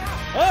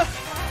 Huh?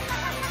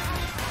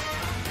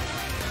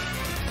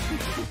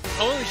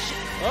 Holy shit!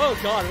 Oh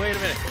god, wait a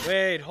minute.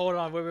 Wait, hold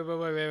on.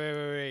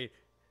 Wait.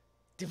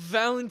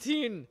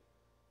 Valentine!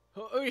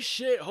 Holy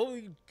shit,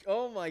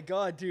 oh my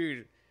god,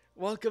 dude.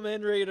 Welcome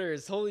in,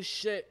 Raiders. Holy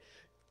shit.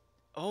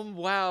 Oh,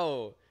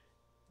 wow.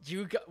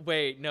 You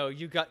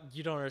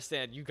don't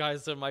understand. You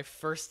guys are my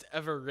first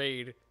ever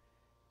raid.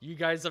 You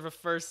guys are the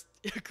first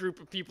group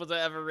of people to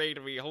ever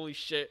raid me. Holy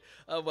shit.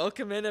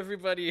 Welcome in,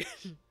 everybody.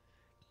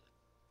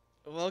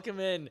 Welcome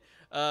in.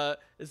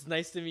 It's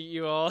nice to meet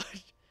you all.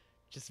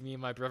 Just me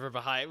and my brother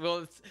behind. Well,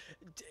 it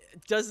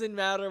doesn't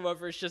matter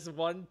whether it's just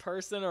one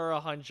person or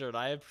 100.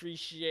 I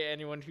appreciate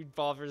anyone who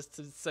bothers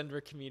to send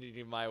their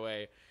community my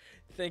way.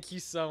 Thank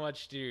you so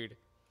much, dude.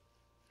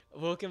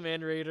 Welcome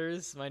in,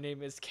 Raiders. My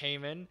name is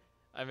Cayman.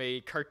 I'm a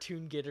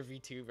cartoon getter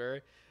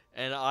VTuber,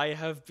 and I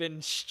have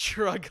been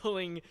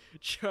struggling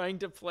trying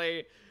to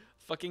play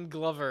fucking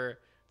Glover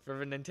for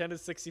the Nintendo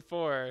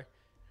 64.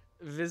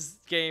 This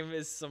game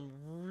is some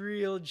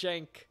real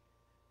jank.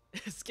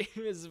 This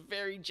game is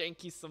very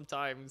janky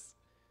sometimes.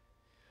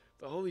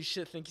 But holy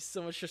shit, thank you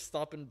so much for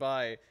stopping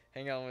by.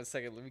 Hang on 1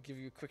 second, let me give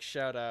you a quick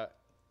shout out.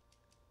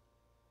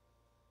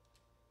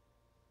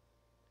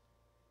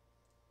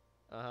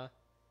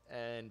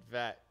 And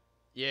that.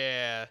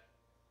 Yeah.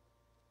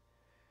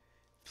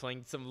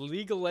 Playing some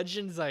League of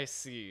Legends, I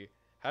see.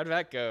 How'd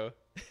that go?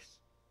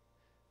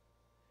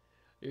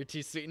 You're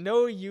too sweet.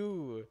 No,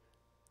 you.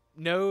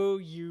 No,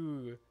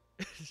 you.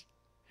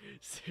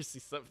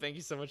 Seriously, thank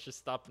you so much for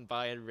stopping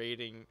by and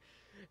rating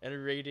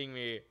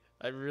me.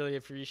 I really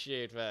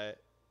appreciate that.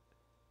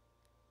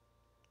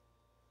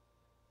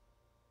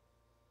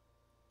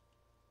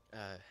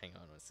 Hang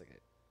on 1 second.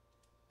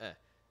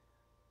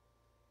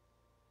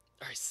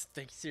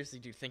 Alright, seriously,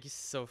 dude, thank you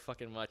so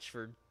fucking much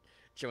for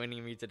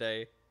joining me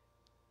today.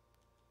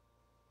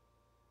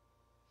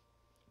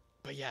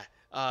 But yeah,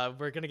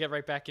 we're gonna get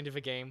right back into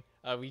the game.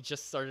 We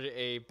just started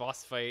a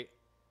boss fight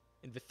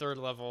in the 3rd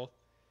level.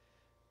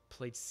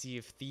 Played Sea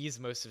of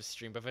Thieves most of the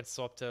stream, but then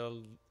swapped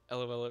to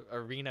LOL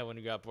Arena when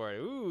we got bored.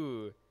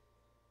 Ooh!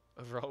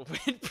 Overall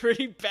went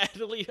pretty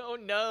badly. Oh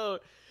no!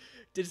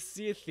 Did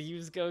Sea of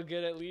Thieves go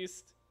good at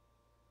least?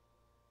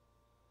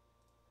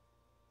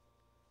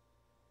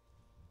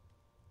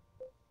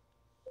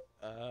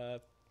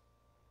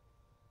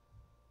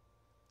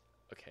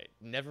 Okay,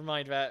 never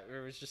mind that.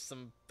 There was just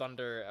some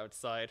thunder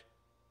outside.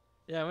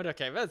 Yeah, I went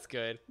okay. That's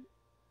good.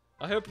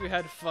 I hope you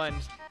had fun.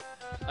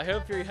 I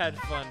hope you had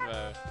fun,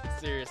 though.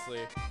 Seriously.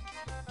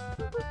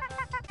 Alright,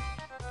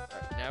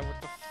 now what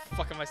the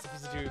fuck am I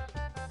supposed to do?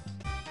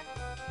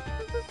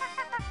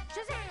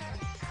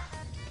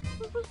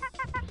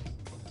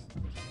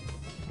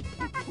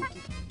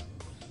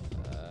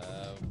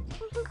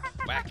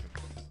 Whack.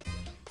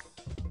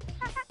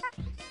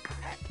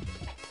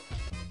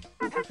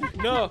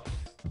 No!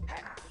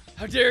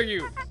 How dare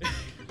you!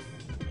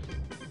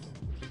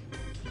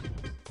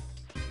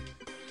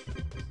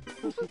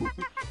 You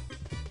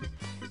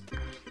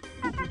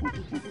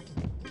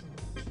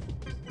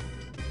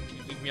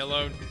leave me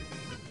alone.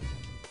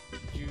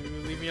 You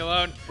leave me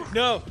alone.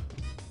 No!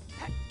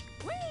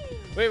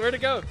 Wait, where'd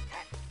it go?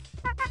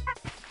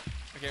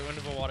 Okay, I went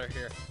into the water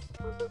here.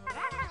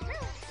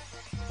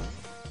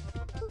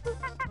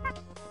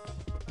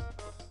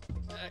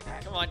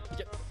 Come on,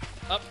 get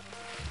up.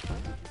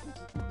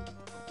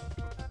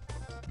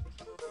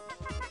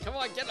 Come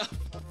on, get up.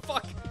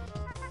 Fuck.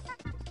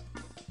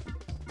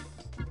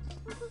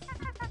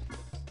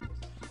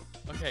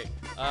 Okay,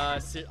 I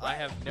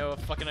have no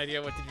fucking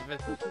idea what to do.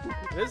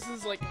 This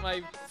is like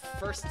my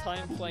first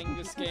time playing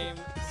this game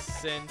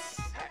since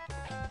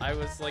I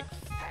was like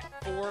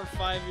 4 or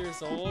 5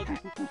 years old,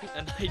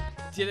 and I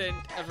didn't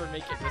ever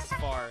make it this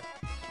far.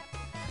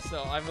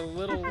 So I'm a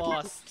little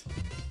lost.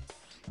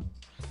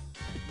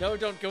 No,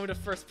 don't go into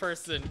first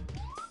person.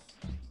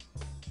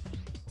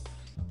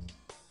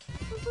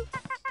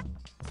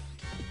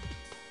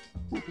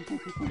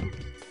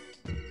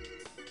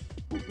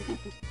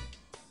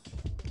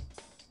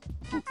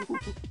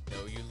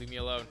 No, you leave me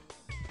alone.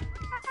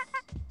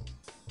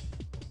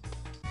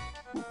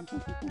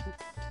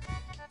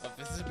 Oh,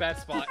 this is a bad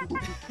spot.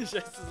 This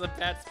is a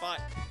bad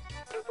spot.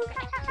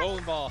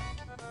 Bowling ball.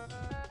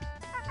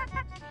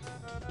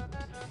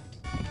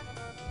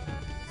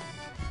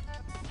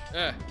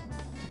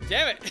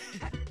 Damn it!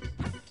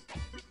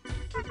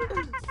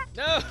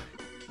 No!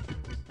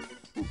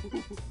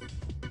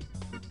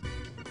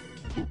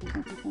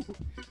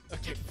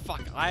 Okay,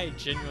 fuck. I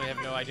genuinely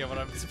have no idea what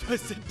I'm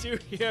supposed to do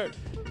here.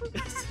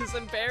 This is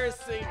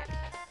embarrassing.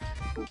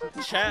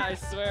 Chat, I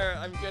swear,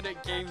 I'm good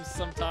at games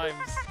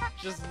sometimes.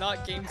 Just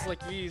not games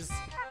like these.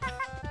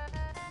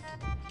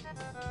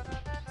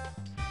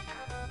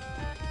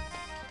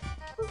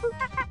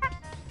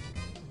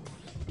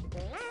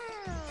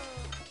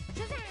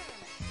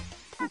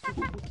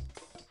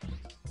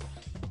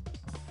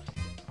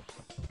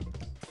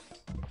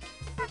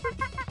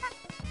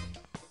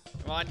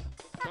 Come on.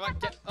 Come on,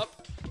 get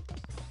up.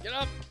 Get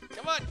up.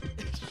 Come on.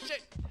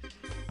 Shit.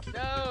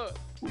 No.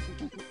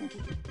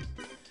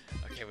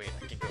 Okay, wait,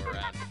 I can go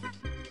around.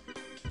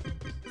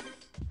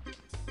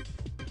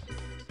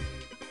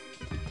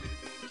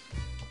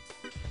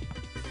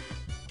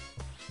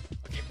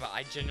 Okay, but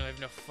I genuinely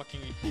have no fucking...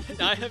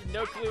 I have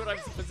no clue what I'm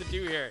supposed to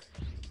do here.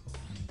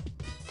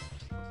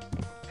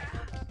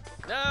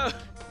 No!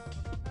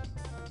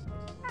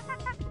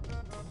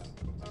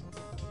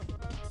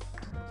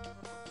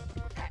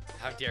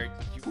 How dare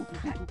you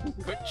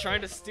quit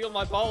trying to steal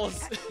my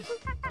balls!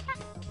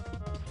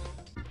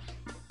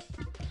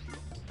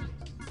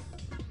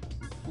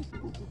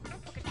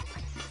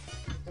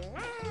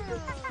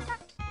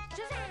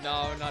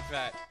 No, not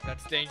that.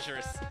 That's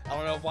dangerous. I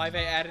don't know why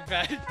they added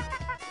that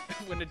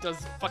when it does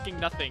fucking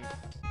nothing.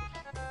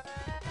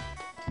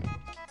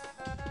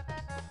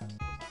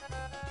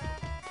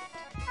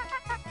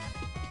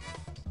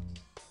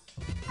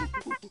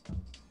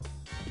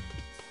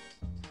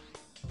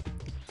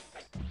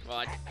 Come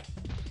on.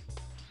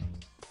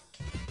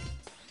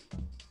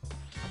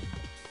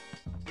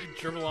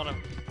 Dribble on him.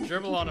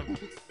 Dribble on him.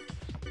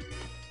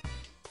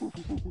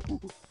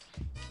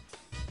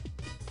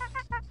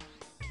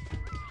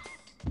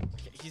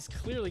 Okay, he's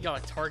clearly got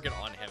a target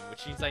on him,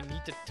 which means I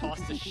need to toss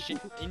the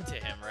shit into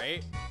him,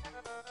 right?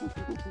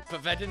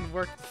 But that didn't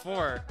work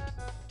before.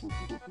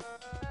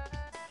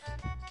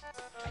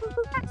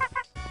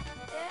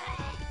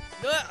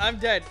 I'm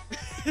dead.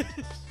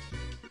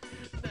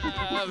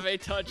 They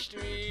touched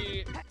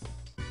me.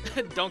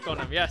 Dunk on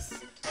him,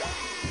 yes.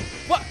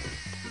 What?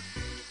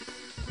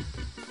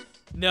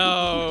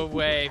 No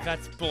way,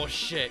 that's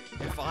bullshit.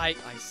 If I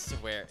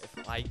swear,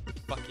 if I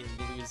fucking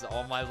lose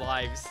all my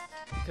lives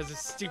because of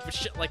stupid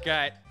shit like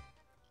that.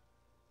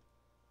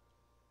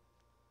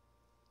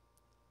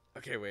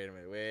 Okay, wait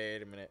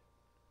a minute.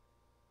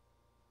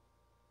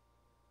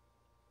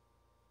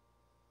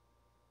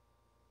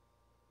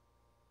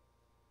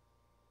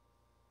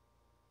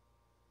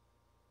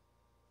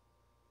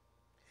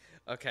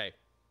 Okay,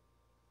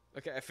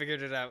 I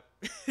figured it out.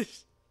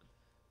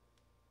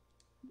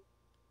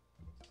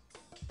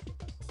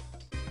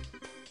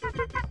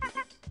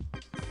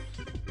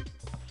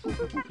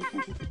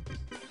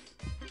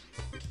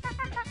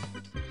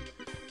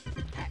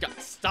 God,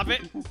 stop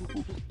it!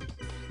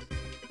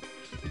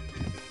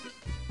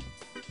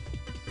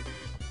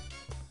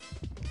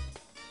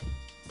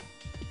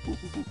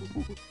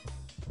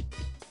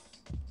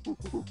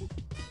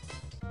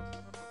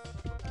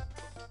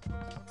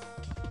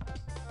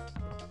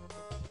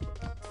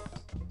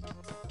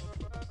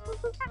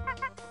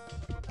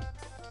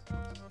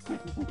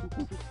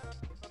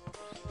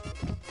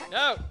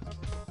 No!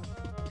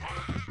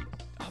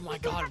 Oh my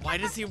god, why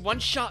does he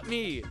one-shot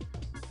me?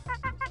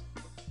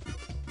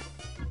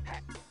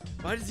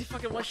 Why does he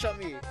fucking one-shot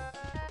me?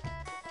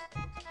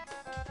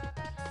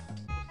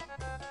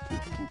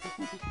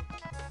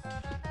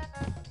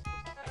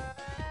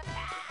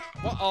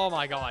 What? Oh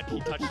my god, he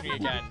touched me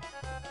again.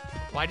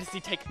 Why does he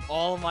take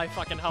all of my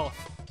fucking health?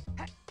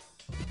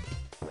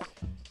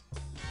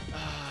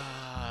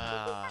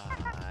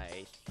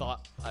 I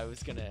thought I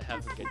was gonna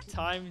have a good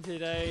time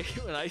today.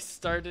 When I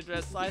started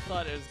this, I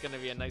thought it was gonna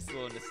be a nice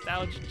little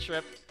nostalgia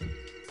trip.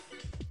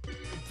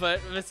 But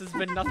this has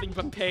been nothing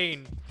but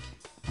pain.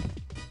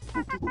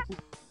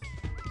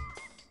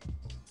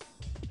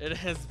 It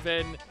has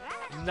been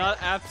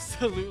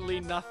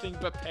absolutely nothing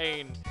but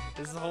pain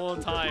this whole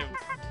time.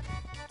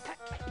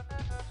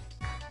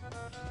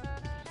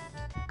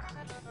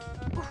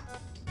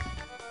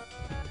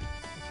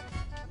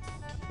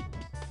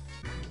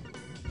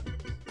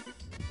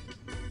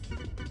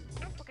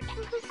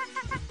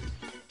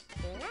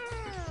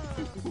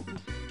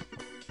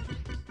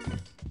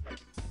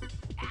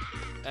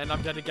 And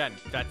I'm dead again.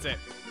 That's it.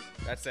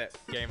 That's it.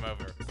 Game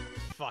over.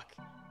 Fuck.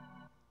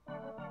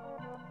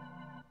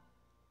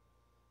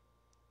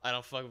 I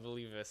don't fucking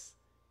believe this.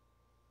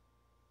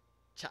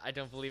 I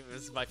don't believe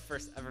this is my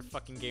first ever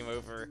fucking game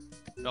over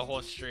the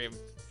whole stream.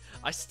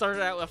 I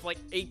started out with like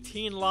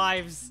 18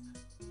 lives.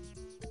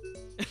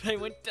 And I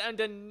went down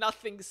to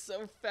nothing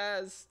so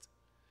fast.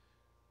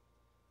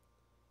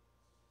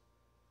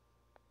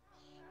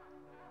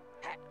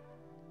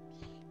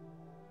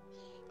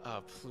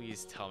 Oh,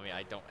 please tell me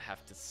I don't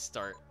have to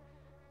start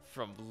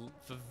from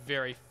the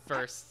very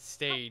first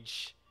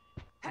stage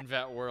in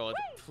that world.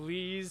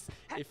 Please,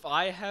 if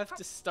I have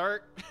to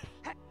start,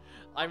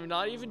 I'm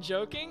not even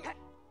joking.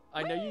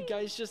 I know you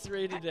guys just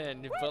rated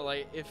in, but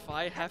like, if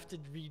I have to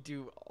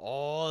redo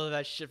all of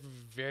that shit from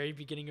the very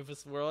beginning of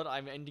this world,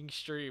 I'm ending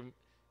stream.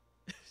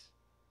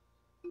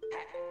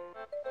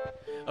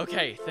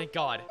 Okay, thank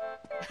God.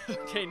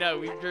 Okay, no,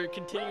 we're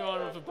continuing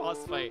on with the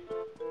boss fight.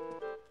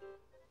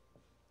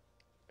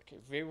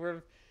 Okay, they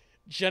were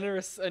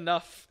generous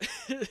enough.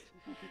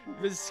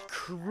 This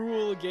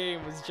cruel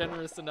game was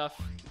generous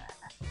enough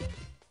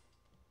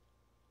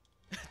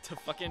to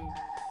fucking...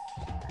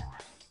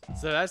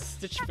 So that's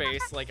Stitch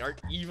Face, like our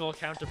evil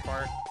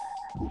counterpart.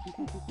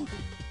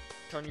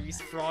 Turning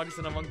these frogs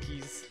into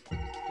monkeys. And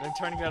then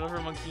turning that other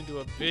monkey into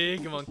a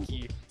big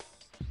monkey.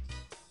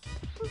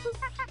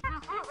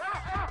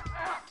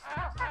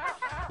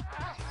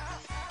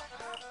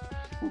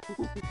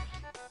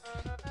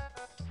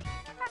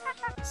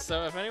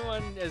 So if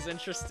anyone is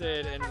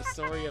interested in the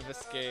story of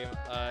this game,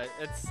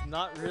 it's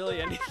not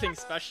really anything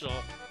special.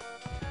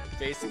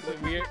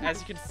 Basically, as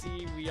you can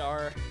see, we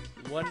are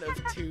one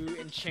of 2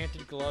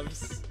 enchanted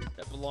gloves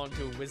that belong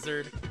to a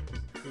wizard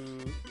who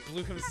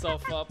blew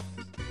himself up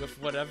with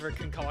whatever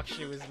concoction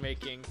he was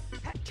making,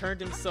 turned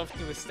himself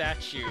into a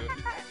statue.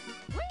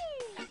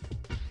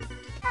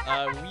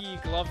 Wee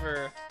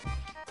Glover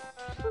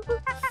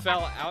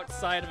fell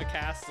outside of a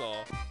castle,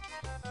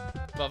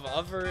 but the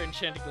other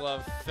enchanted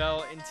glove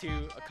fell into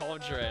a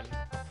cauldron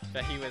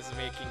that he was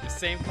making. The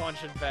same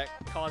cauldron that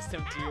caused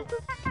him to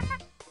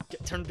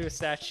get turned into a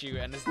statue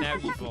and is now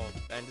evil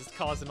and is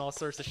causing all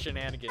sorts of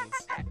shenanigans.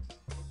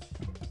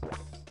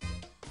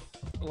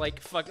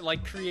 Like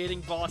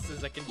creating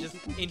bosses that can just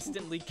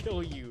instantly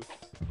kill you.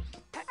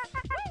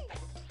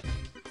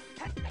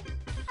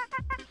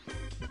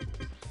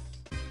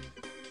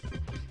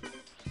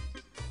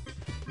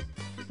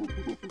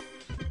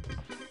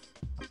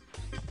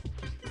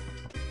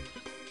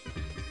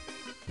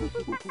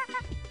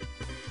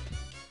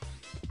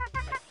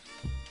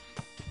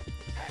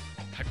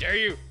 How dare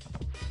you!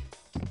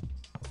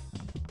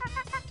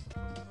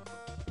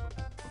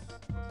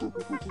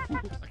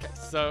 Okay,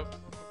 so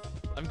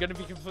I'm gonna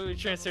be completely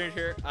transparent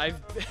here. I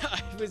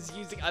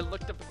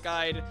looked up a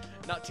guide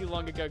not too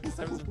long ago because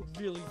I was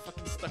really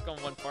fucking stuck on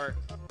one part.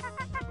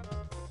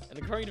 And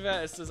according to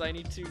that, it says I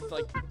need to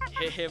like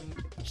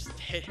just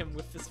hit him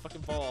with this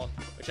fucking ball,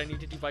 which I need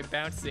to do by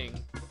bouncing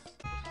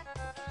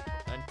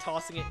and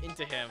tossing it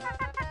into him.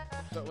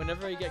 But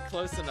whenever I get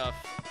close enough,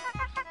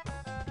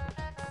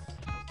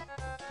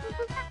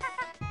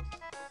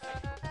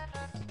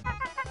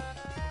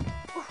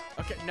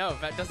 okay, no,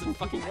 that doesn't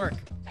fucking work.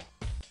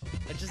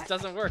 It just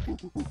doesn't work.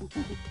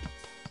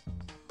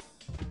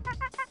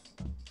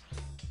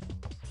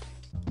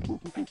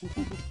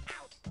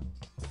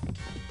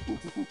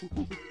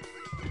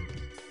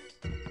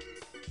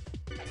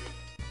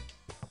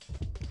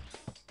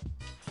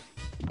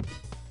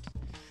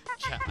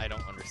 Chat, I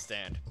don't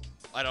understand.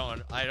 I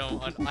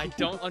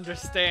don't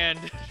understand.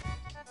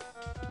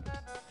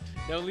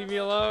 No, leave me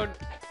alone.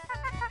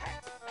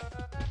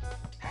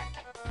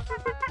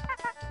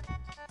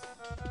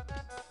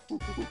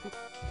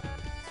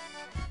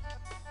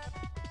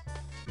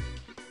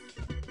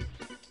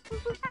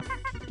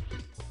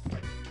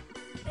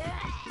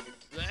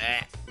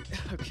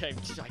 Okay,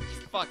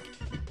 fuck.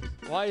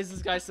 Why is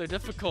this guy so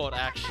difficult,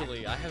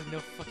 actually? I have no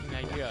fucking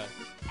idea.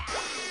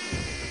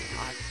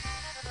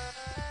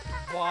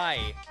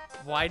 Why?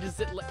 Why does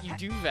it let you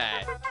do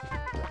that?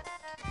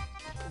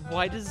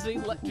 Why does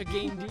it let the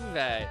game do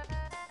that?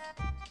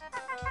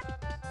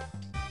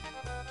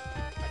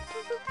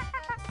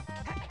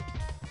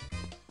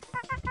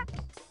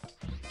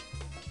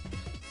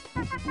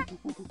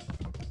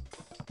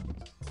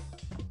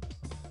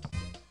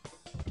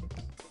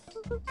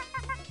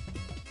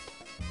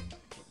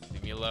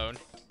 Leave me alone.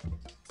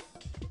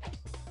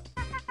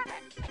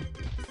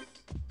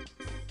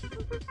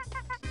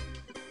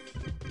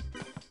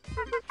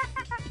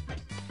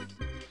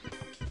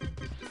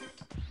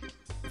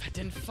 That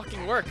didn't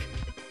fucking work.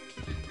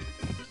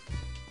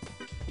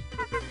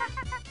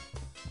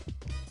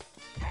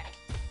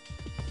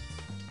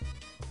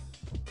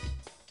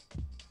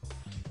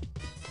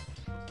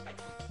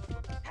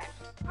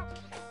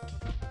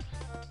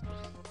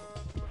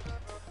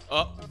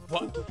 Oh,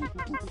 what?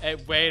 Hey,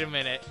 wait a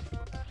minute.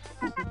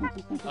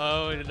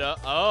 Oh, no.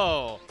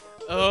 Oh.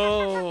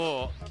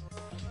 Oh.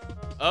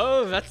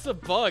 Oh, that's a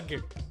bug.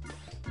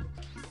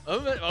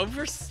 Oh,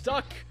 we're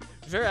stuck.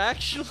 They're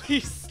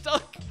actually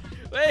stuck.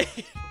 Wait.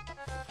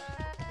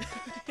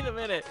 Wait a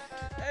minute.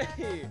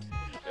 Hey.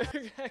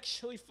 They're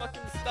actually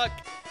fucking stuck.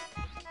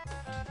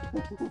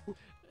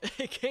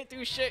 I can't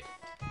do shit.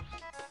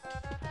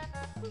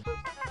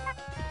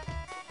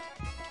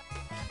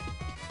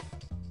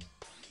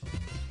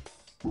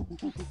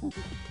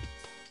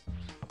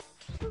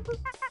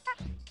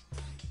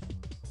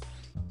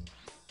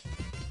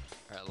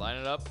 Alright, line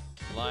it up.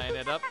 Line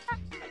it up.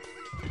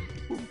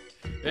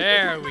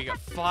 There we go.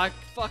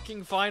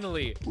 Fucking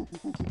finally.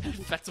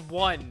 That's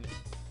one.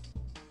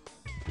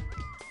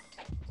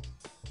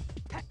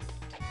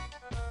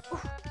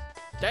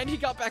 Then he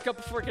got back up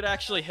before it could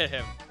actually hit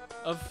him.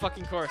 Of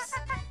fucking course.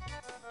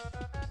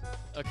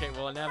 Okay,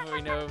 well now that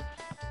we know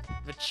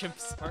the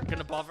chimps aren't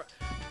gonna bother.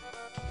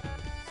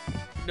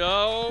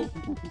 No!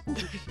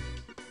 Okay,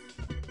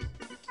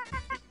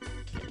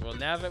 well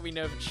now that we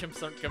know the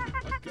chimps aren't gonna...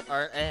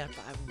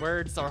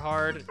 words are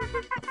hard.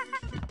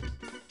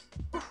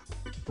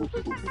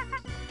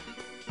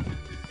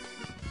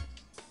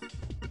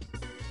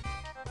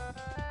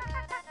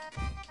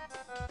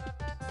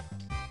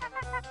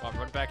 Come on,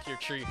 run back to your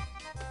tree.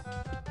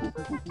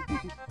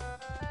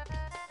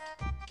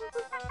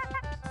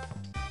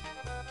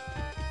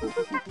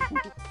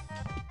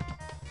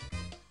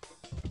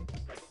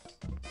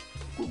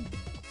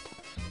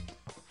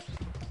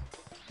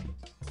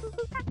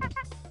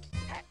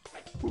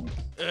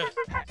 Ugh.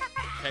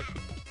 Okay.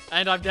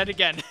 And I'm dead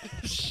again.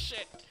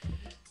 Shit.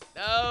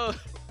 No.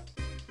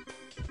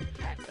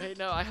 Hey,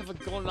 no, I have a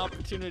golden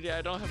opportunity.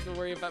 I don't have to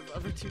worry about the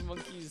other two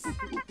monkeys.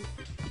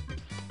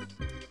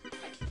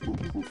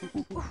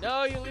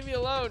 No, you leave me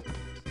alone.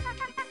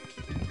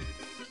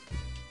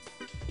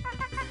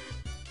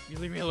 You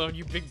leave me alone,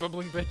 you big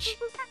bubbling bitch.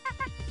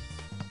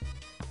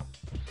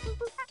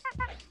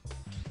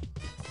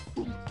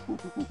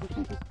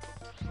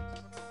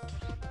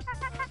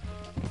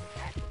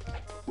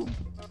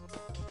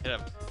 Hit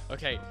him.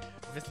 Okay,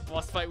 this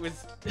boss fight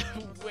was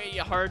way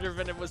harder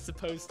than it was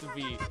supposed to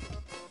be.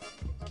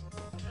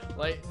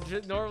 Like,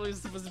 normally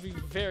it's supposed to be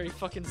very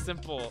fucking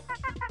simple.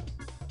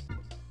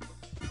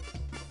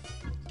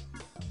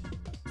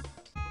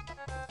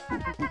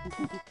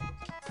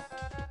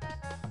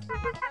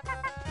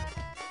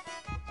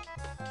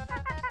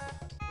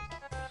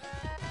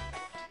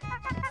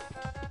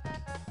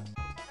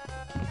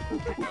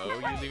 No,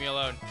 you leave me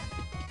alone.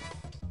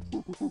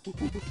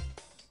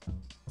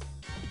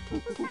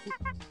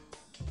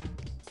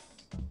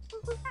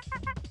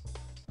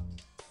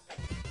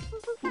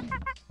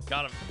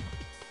 Got him.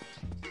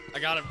 I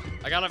got him.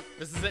 I got him.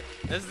 This is it.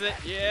 This is it.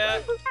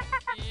 Yeah.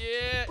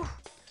 Yeah.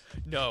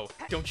 No.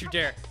 Don't you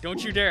dare.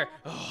 Don't you dare.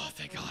 Oh,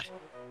 thank God.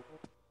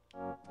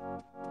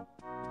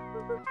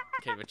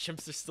 Okay, the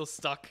chimps are still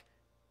stuck.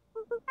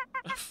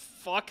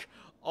 Fuck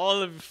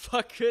all of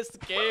fuck this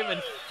game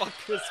and fuck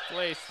this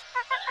place.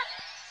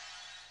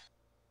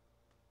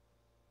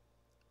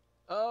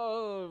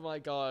 Oh my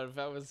God,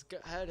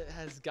 that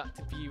has got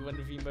to be one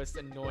of the most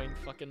annoying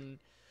fucking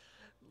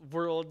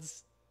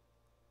worlds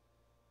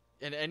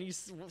in any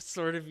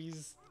sort of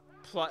these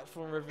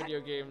platformer video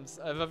games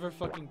I've ever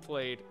fucking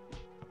played.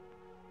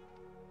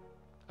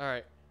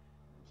 Alright.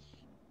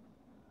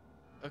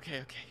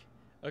 Okay, okay.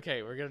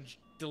 Okay, we're gonna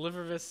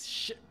deliver this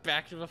shit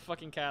back to the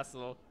fucking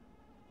castle.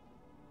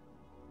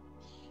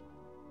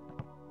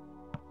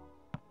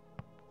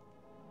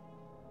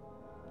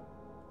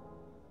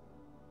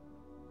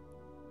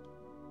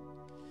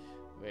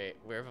 Wait,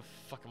 where the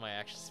fuck am I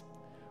actually...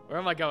 Where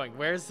am I going?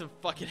 Where's the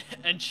fucking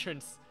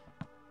entrance?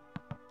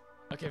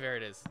 Okay, there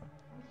it is.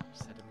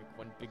 Just had to make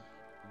one big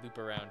loop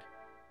around.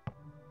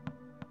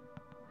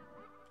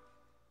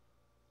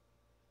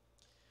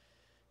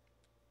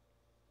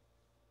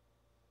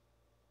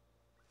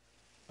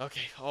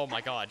 Okay, oh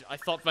my God. I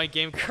thought my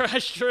game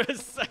crashed for a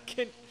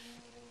second.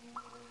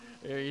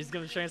 Here, he's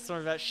gonna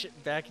transform that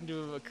shit back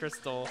into a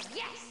crystal.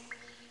 Yes!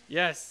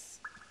 Yes!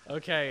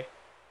 Okay.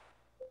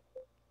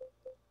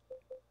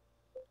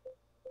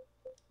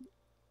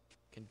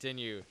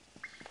 Continue.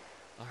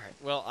 Alright,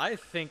 well, I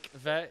think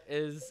that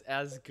is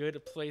as good a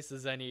place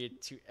as any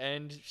to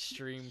end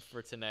stream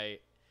for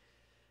tonight.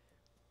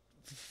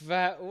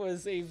 That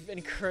was a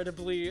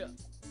incredibly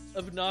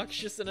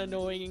obnoxious and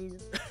annoying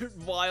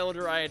wild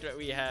ride that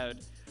we had.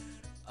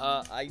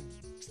 I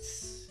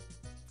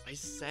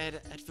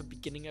said at the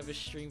beginning of the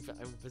stream that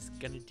I was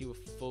gonna do a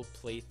full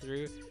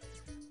playthrough.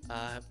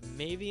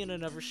 Maybe in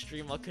another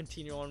stream I'll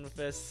continue on with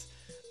this.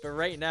 But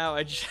right now,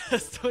 I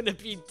just want to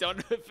be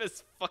done with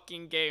this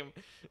fucking game.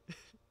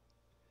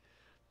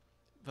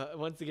 But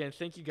once again,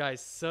 thank you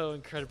guys so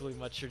incredibly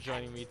much for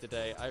joining me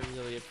today. I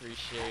really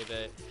appreciate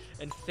it.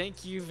 And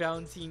thank you,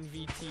 Valentine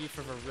VT,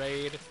 for the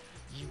raid.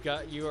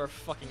 You are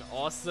fucking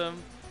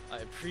awesome. I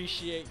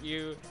appreciate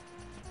you.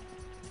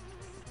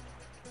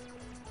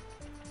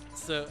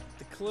 So,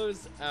 to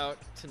close out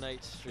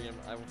tonight's stream,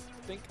 I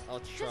think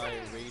I'll try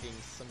raiding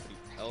somebody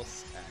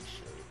else,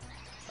 actually.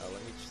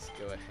 Let me just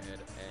go ahead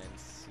and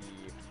see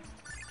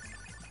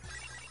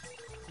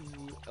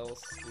who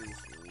else is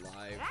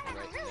live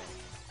right now.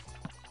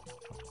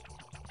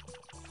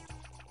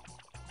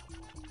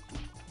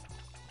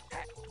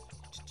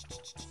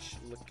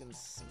 Looking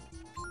some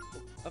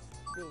people up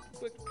real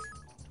quick.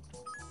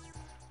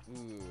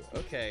 Ooh,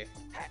 okay.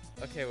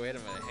 Okay, wait a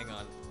minute, hang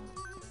on.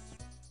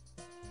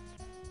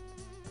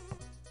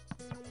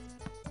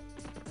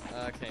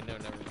 Okay, no,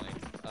 never mind.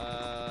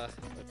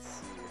 Let's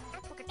see.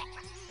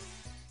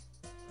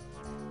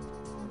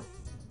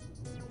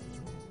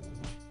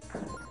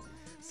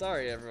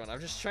 Sorry, everyone.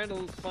 I'm just trying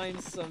to find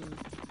some.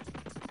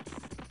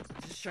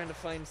 Just just trying to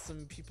find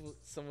some people,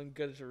 someone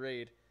good to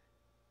raid.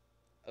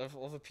 Out of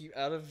all the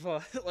people, out of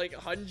like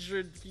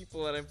 100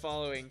 people that I'm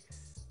following.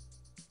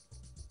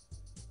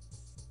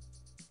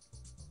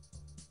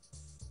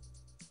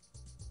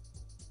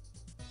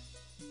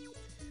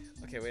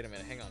 Okay, wait a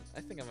minute, hang on.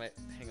 I think I might,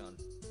 hang on.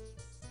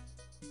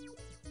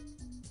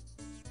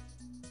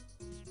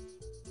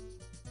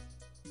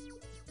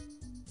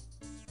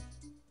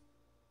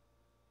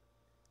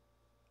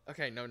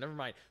 Okay, no, never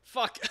mind.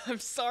 Fuck, I'm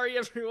sorry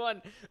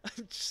everyone.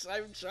 I'm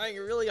trying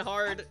really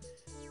hard.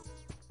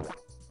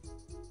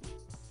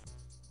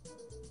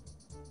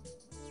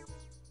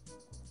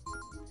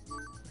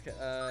 Okay,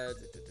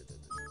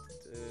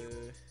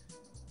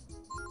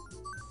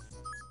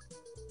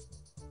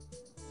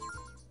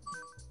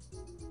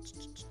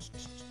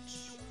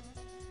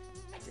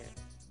 damn,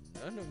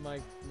 none of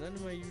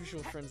my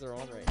usual friends are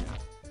on right now.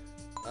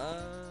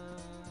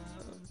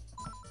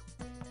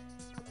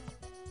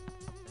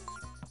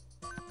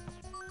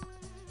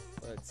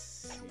 Let's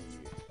see.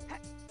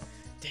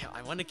 Damn,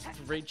 I want to keep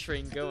the raid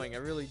train going. I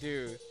really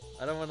do.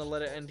 I don't want to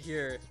let it end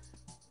here.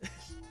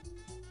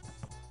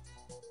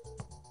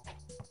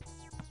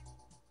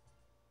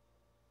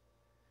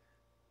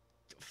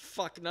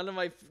 Fuck, none of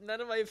my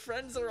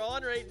friends are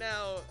on right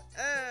now.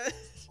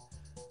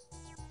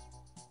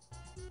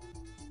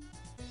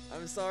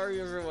 I'm sorry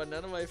everyone,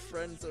 none of my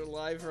friends are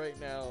live right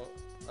now.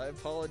 I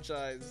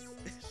apologize.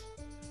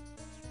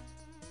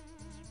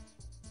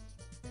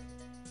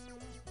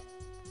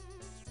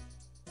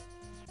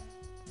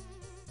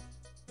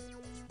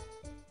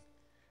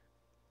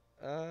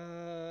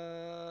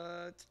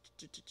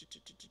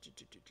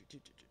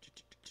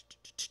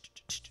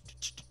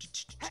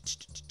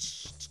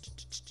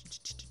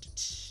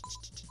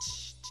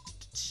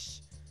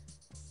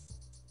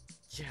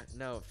 Yeah,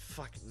 no,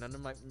 fuck,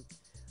 nobody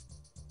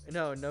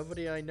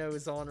I know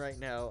is on right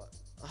now.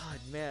 Oh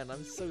man,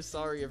 I'm so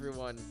sorry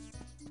everyone.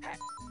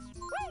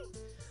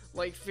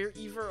 Like, if you're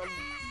either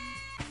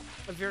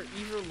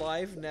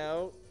live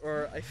now,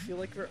 or I feel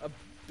like we're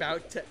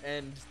about to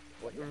end,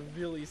 like,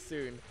 really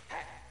soon.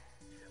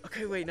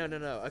 Okay, wait, no.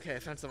 Okay, I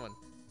found someone.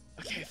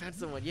 Okay, I found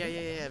someone.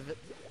 Yeah.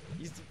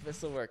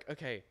 This'll work.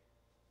 Okay.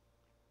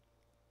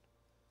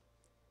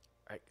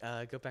 Alright,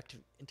 go back to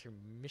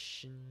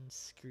intermission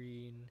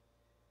screen.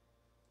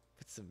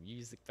 Put some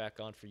music back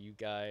on for you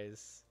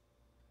guys.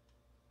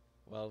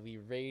 While we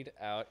raid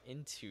out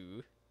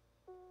into...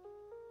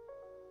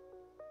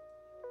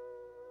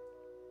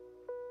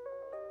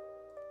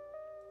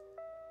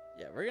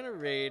 Yeah, we're gonna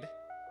raid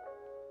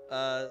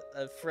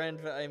a friend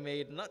that I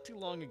made not too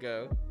long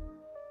ago.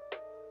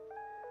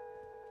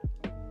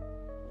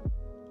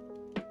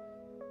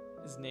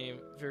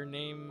 Their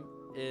name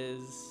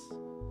is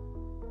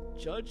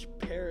Judge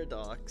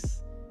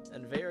Paradox,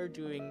 and they are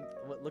doing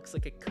what looks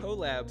like a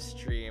collab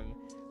stream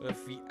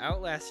with the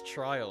Outlast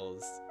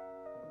Trials.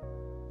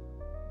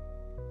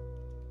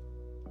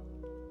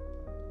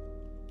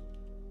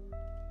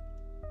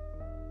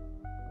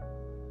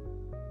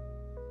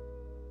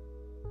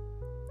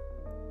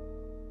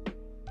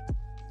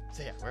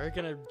 So yeah, we're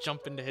gonna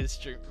jump into his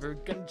stream. We're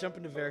gonna jump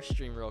into their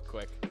stream real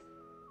quick.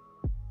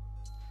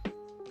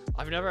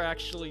 I've never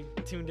actually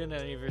tuned in to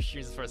any of your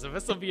streams before, so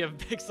this will be a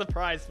big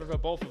surprise for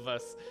both of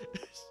us.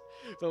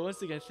 But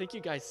once again, thank you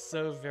guys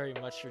so very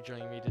much for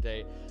joining me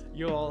today.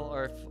 You all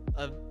are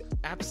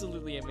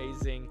absolutely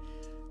amazing.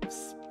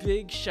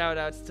 Big shout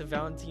outs to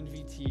Valentine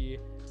VT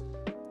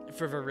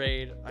for the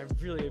raid. I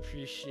really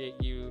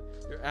appreciate you.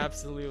 You're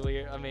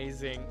absolutely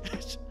amazing.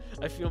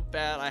 I feel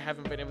bad I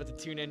haven't been able to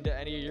tune into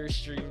any of your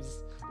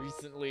streams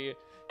recently.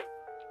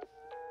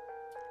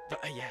 But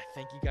yeah,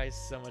 thank you guys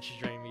so much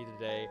for joining me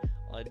today.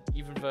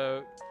 Even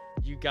though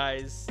you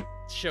guys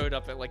showed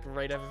up at like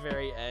right at the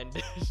very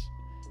end.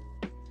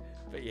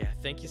 But yeah,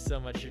 thank you so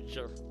much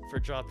for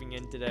dropping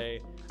in today.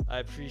 I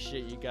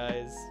appreciate you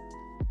guys.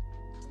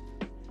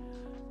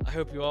 I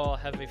hope you all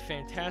have a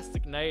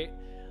fantastic night.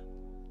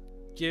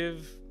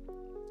 Give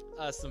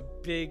some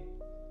big...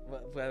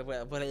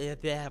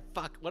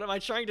 fuck, what am I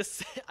trying to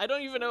say? I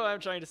don't even know what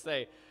I'm trying to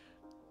say.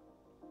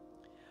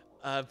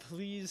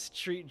 Please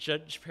treat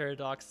Judge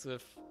Paradox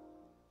with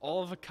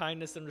all of the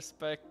kindness and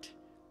respect.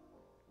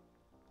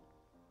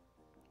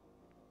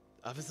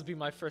 This will be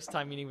my first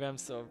time meeting them,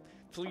 so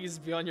please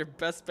be on your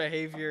best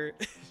behavior.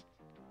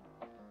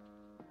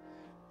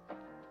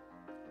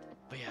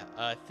 But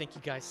yeah, thank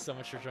you guys so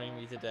much for joining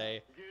me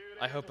today.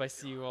 I hope I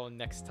see you all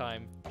next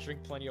time.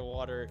 Drink plenty of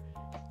water,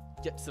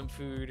 get some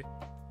food,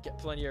 get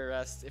plenty of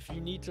rest. If you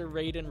need to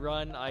raid and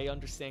run, I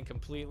understand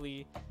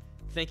completely.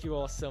 Thank you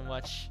all so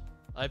much.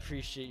 I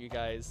appreciate you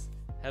guys.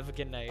 Have a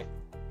good night.